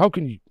 how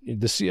can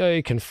the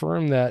CIA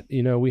confirm that,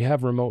 you know, we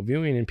have remote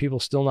viewing and people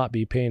still not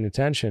be paying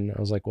attention? I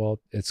was like, well,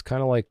 it's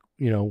kind of like,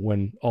 you know,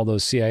 when all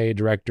those CIA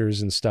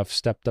directors and stuff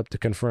stepped up to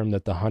confirm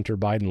that the Hunter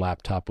Biden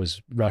laptop was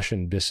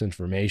Russian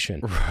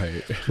disinformation.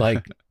 Right.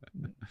 Like,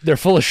 they're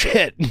full of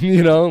shit,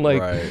 you know, like,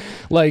 right.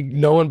 Like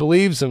no one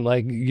believes them.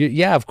 Like,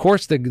 yeah, of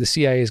course the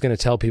CIA is going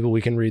to tell people we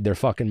can read their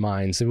fucking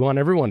minds. They want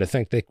everyone to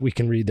think that we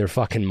can read their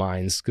fucking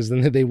minds, because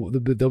then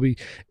they'll be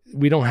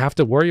we don't have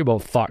to worry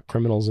about thought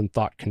criminals and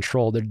thought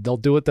control. They'll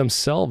do it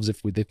themselves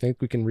if they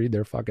think we can read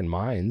their fucking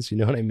minds. You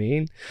know what I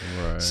mean?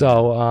 Right.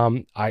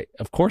 So,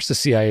 of course the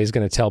CIA is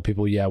going to tell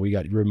people, yeah, we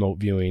got remote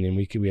viewing and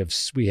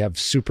we have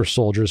super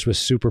soldiers with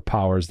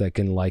superpowers that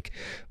can like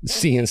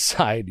see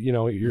inside,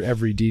 your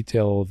every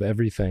detail of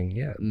everything.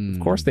 Yeah. Of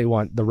course they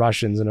want the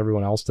Russians and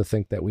everyone else to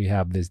think that we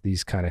have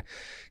these kind of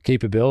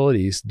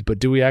capabilities, but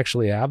do we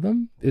actually have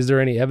them? Is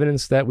there any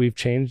evidence that we've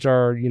changed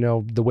our,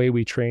 the way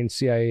we train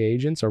CIA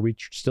agents? Are we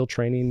still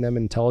training them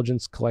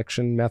intelligence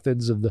collection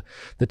methods of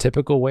the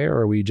typical way, or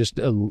are we just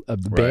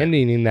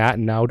abandoning that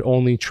and now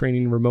only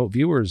training remote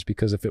viewers?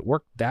 Because if it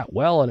worked that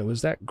well and it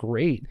was that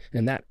great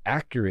and that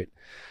accurate,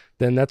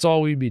 then that's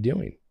all we'd be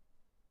doing.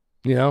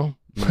 We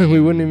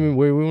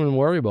wouldn't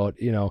worry about,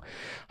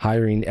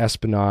 hiring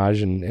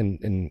espionage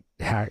and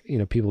hack,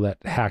 people that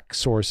hack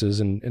sources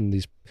and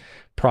these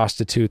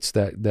prostitutes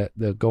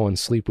that go and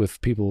sleep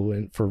with people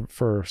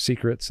for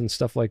secrets and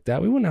stuff like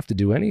that. We wouldn't have to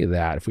do any of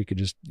that if we could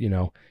just,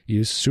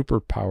 use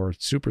super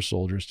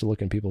soldiers to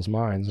look in people's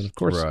minds. And of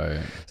course,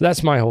 so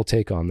that's my whole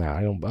take on that.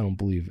 I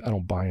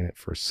don't buy in it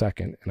for a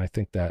second. And I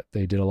think that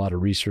they did a lot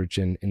of research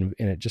in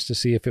it just to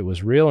see if it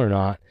was real or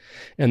not.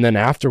 And then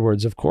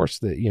afterwards, of course,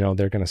 they're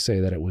going to say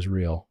that it was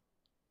real,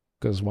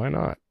 because why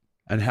not?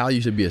 And Hal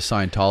used to be a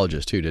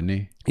Scientologist too, didn't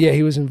he? Yeah,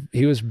 he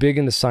was big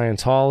into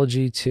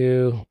Scientology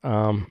too.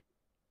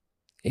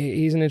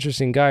 He's an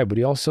interesting guy, but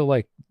he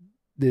also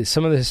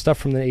some of his stuff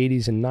from the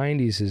 80s and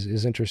 90s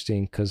is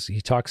interesting, because he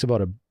talks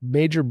about a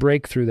major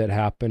breakthrough that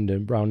happened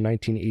around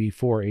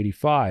 1984,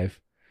 85.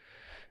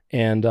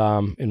 And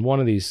in one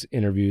of these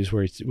interviews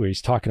where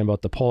he's talking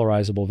about the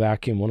polarizable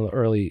vacuum, one of the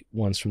early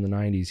ones from the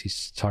 90s,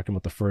 he's talking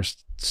about the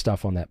first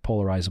stuff on that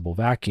polarizable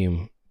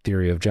vacuum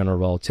theory of general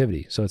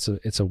relativity. So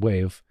it's a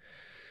way of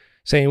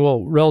saying,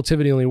 well,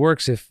 relativity only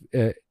works if,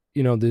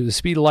 the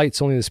speed of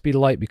light's only the speed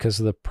of light because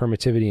of the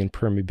permittivity and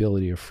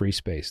permeability of free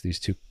space, these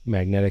two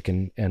magnetic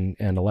and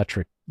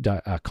electric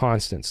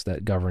constants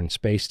that govern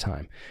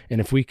space-time.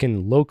 And if we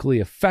can locally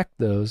affect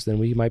those, then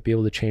we might be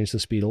able to change the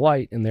speed of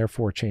light and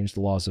therefore change the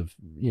laws of,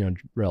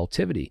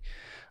 relativity,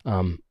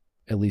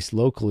 at least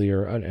locally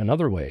or in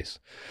other ways.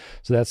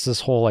 So that's this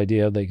whole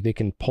idea they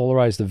can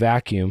polarize the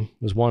vacuum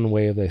was one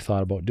way they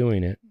thought about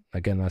doing it.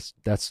 Again,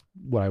 that's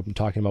what I'm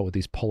talking about with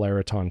these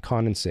polariton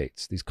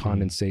condensates, these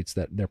condensates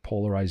that they're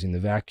polarizing the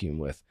vacuum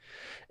with.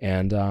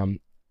 And,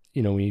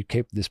 when you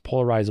keep this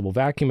polarizable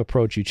vacuum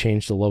approach, you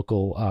change the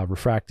local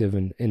refractive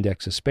and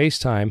index of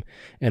space-time.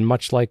 And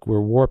much like we're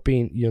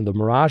warping, the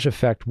mirage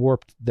effect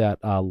warped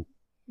that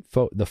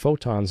the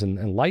photons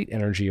and light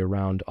energy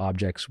around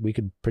objects, we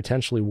could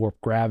potentially warp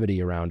gravity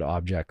around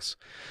objects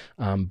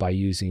by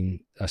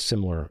using a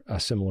similar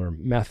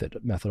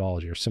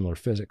methodology or similar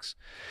physics.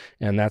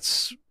 And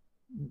that's,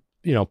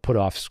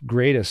 Puthoff's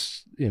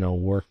greatest,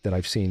 work that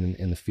I've seen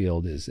in the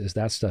field is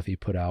that stuff he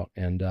put out.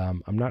 And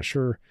I'm not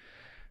sure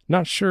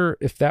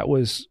if that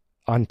was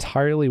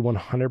entirely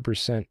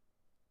 100%,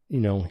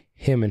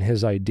 him and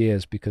his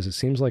ideas, because it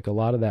seems like a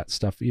lot of that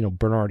stuff,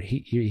 Bernard,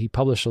 he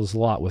publishes a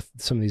lot with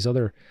some of these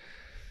other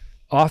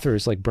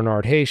authors like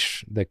Bernard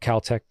Haish, the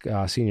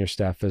Caltech senior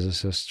staff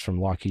physicist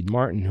from Lockheed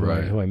Martin,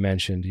 who I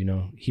mentioned.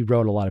 He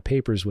wrote a lot of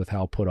papers with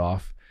Hal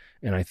Puthoff.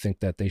 And I think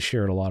that they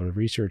shared a lot of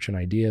research and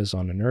ideas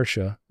on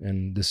inertia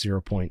and the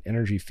 0-point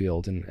energy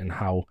field and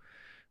how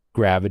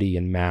gravity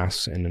and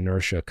mass and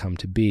inertia come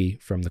to be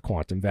from the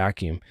quantum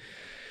vacuum.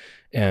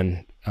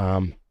 And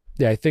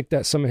I think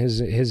that some of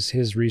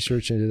his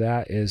research into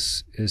that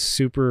is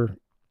super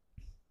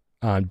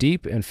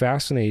deep and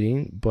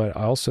fascinating. But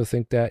I also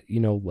think that,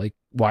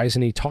 why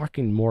isn't he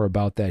talking more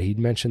about that? He'd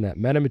mentioned that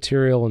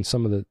metamaterial and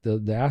some of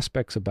the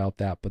aspects about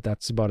that, but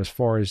that's about as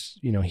far as,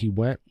 he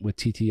went with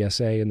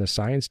TTSA and the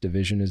science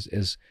division as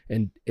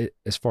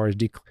far as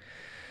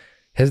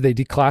has they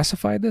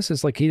declassified this?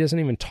 It's like he doesn't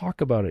even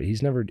talk about it.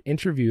 He's never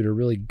interviewed or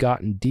really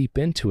gotten deep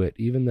into it.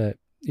 Even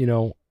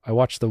I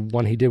watched the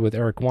one he did with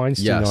Eric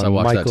Weinstein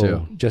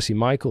on Jesse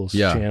Michaels'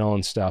 channel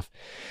and stuff.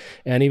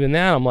 And even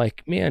that, I'm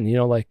like, man,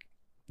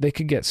 they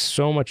could get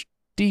so much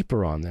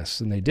deeper on this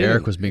than they did.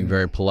 Eric was being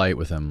very polite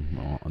with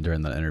him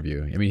during that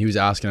interview. I mean, he was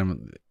asking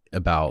him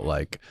about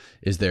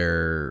is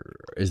there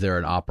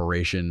an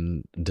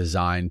operation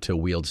designed to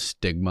wield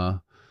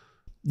stigma?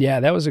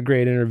 Yeah, that was a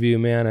great interview,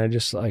 man. I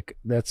just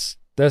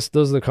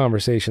those are the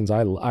conversations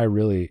I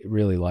really,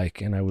 really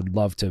like, and I would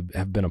love to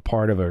have been a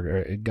part of it,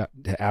 or got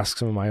to ask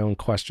some of my own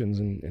questions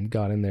and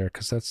got in there,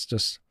 because that's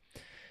just,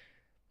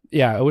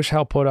 I wish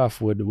Hal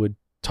Puthoff would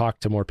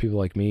talk to more people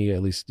like me,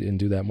 at least, and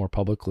do that more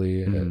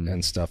publicly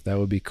and stuff. That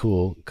would be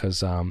cool,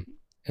 because and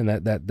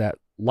that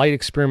light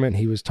experiment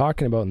he was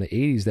talking about in the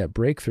 80s, that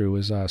breakthrough,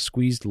 was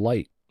squeezed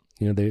light.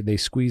 They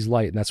squeeze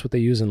light, and that's what they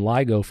use in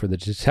LIGO for the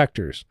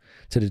detectors,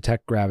 to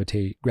detect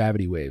gravity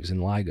waves in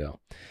LIGO.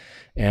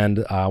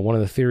 And one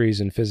of the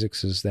theories in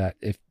physics is that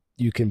if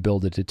you can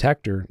build a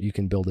detector, you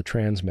can build a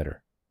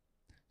transmitter.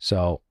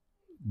 So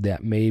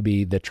that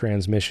maybe the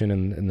transmission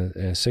and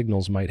the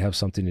signals might have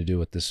something to do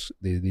with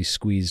these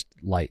squeezed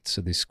lights,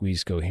 or these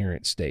squeezed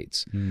coherent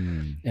states.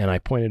 And I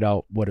pointed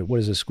out what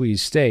is a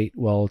squeezed state.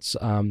 Well, it's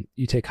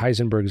you take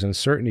Heisenberg's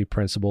uncertainty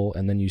principle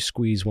and then you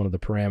squeeze one of the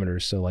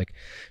parameters. So like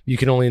you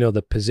can only know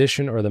the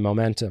position or the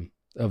momentum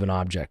of an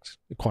object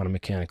quantum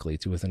mechanically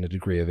to within a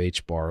degree of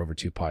h bar over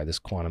 2 pi, this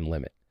quantum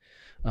limit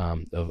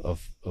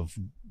of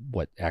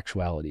what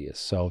actuality is.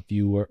 So if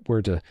you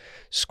were to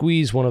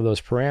squeeze one of those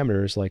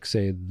parameters, like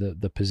say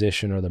the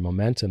position or the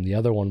momentum, the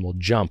other one will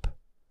jump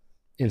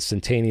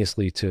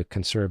instantaneously to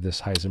conserve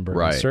this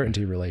Heisenberg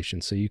uncertainty relation.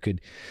 So you could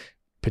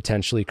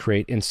potentially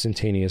create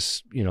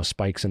instantaneous,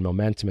 spikes in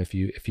momentum if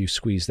you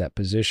squeeze that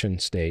position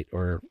state,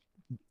 or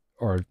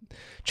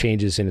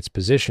changes in its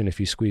position if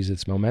you squeeze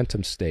its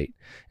momentum state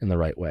in the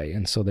right way.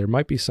 And so there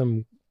might be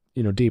some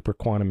deeper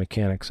quantum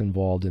mechanics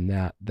involved in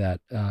that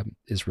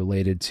is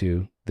related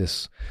to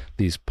these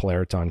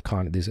polariton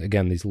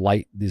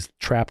these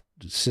trapped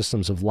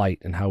systems of light,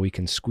 and how we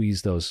can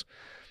squeeze those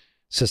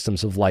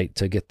systems of light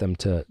to get them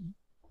to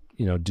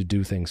to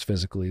do things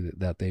physically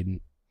that they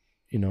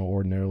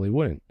ordinarily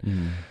wouldn't.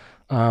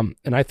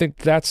 And I think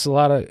that's a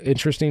lot of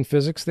interesting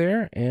physics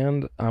there,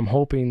 and I'm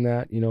hoping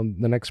that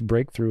the next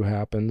breakthrough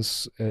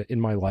happens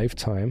in my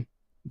lifetime,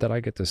 that I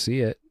get to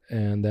see it,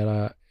 and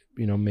that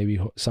maybe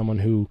someone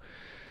who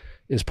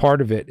is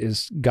part of it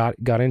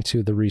got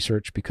into the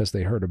research because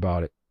they heard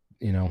about it,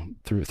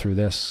 through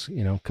this,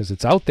 because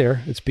it's out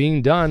there, it's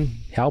being done.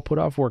 Hal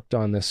Puthoff worked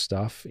on this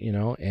stuff,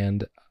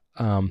 and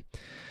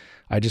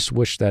I just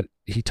wish that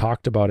he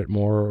talked about it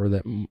more, or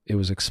that it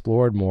was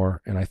explored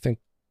more. And I think,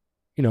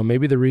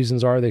 maybe the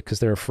reasons are because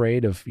they're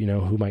afraid of,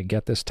 who might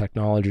get this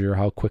technology or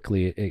how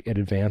quickly it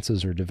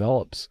advances or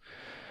develops.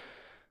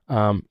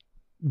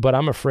 But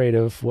I'm afraid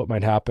of what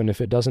might happen if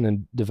it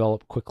doesn't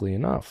develop quickly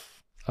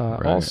enough.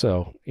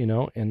 Also,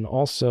 and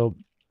also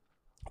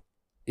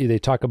they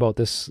talk about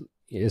this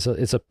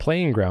it's a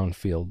playing ground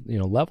field,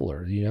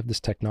 leveler. You have this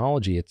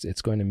technology.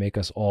 It's going to make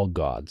us all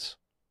gods,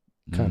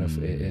 kind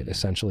of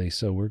essentially.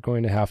 So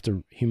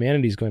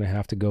humanity's going to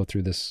have to go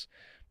through this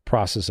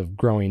process of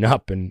growing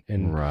up, and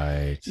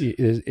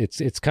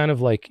it's kind of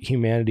like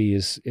humanity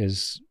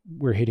is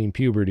we're hitting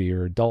puberty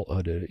or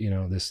adulthood. We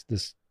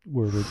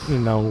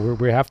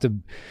have to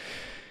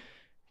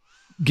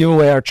give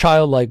away our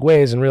childlike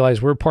ways and realize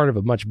we're part of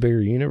a much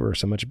bigger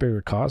universe, a much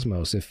bigger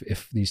cosmos.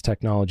 If these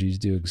technologies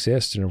do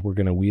exist, and if we're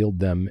going to wield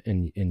them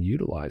and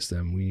utilize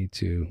them, we need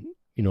to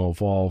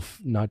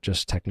evolve, not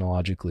just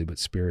technologically but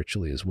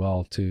spiritually as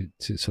well,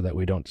 so that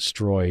we don't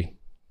destroy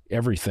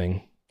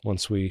everything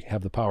once we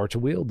have the power to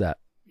wield that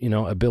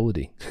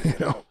ability.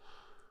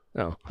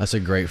 No. That's a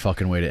great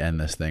fucking way to end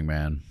this thing,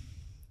 man.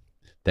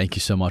 Thank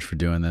you so much for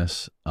doing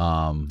this.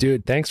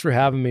 Dude, thanks for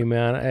having me,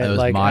 man. It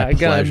was my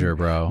pleasure,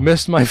 bro.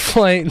 Missed my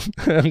flight.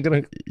 I'm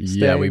going to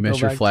Yeah, we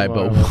missed your flight,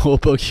 but we'll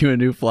book you a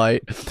new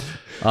flight.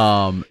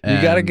 You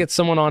got to get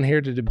someone on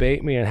here to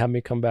debate me and have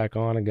me come back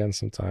on again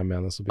sometime,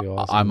 man. This will be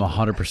awesome. I'm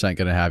 100%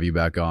 going to have you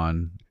back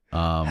on.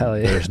 Hell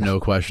yeah. There's no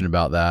question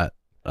about that.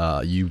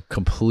 You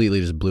completely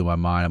just blew my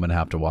mind. I'm going to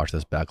have to watch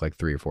this back like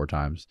 3 or 4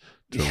 times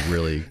to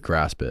really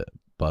grasp it.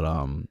 But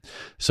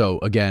so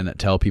again,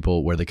 tell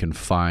people where they can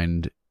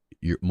find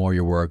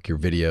your work, your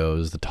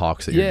videos, the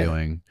talks that you're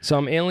doing. So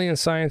I'm Alien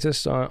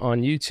Scientist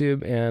on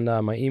YouTube, and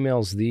my email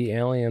is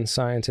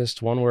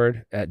thealienscientist, one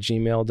word,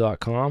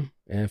 @gmail.com.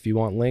 And if you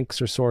want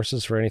links or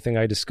sources for anything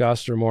I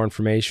discussed, or more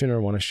information, or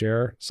want to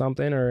share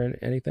something or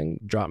anything,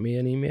 drop me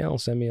an email,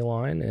 send me a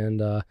line. And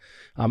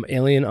I'm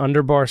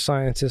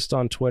Alien_Scientist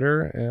on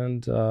Twitter,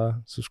 and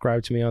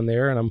subscribe to me on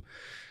there. And I'm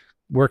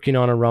working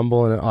on a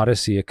Rumble and an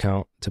Odyssey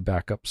account to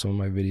back up some of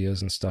my videos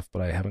and stuff,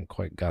 but I haven't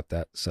quite got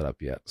that set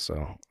up yet.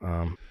 So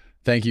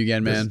thank you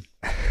again, man.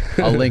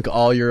 I'll link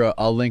all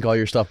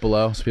your stuff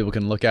below so people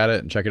can look at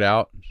it and check it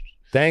out.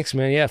 Thanks,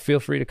 man. Yeah, feel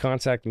free to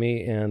contact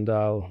me, and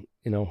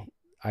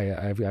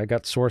I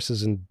got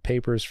sources and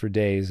papers for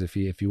days if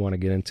you want to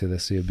get into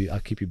this. I'll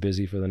keep you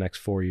busy for the next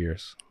 4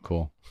 years.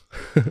 Cool.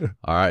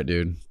 All right,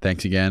 dude.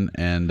 Thanks again,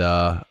 and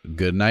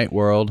good night,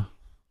 world.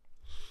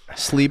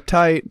 Sleep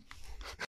tight.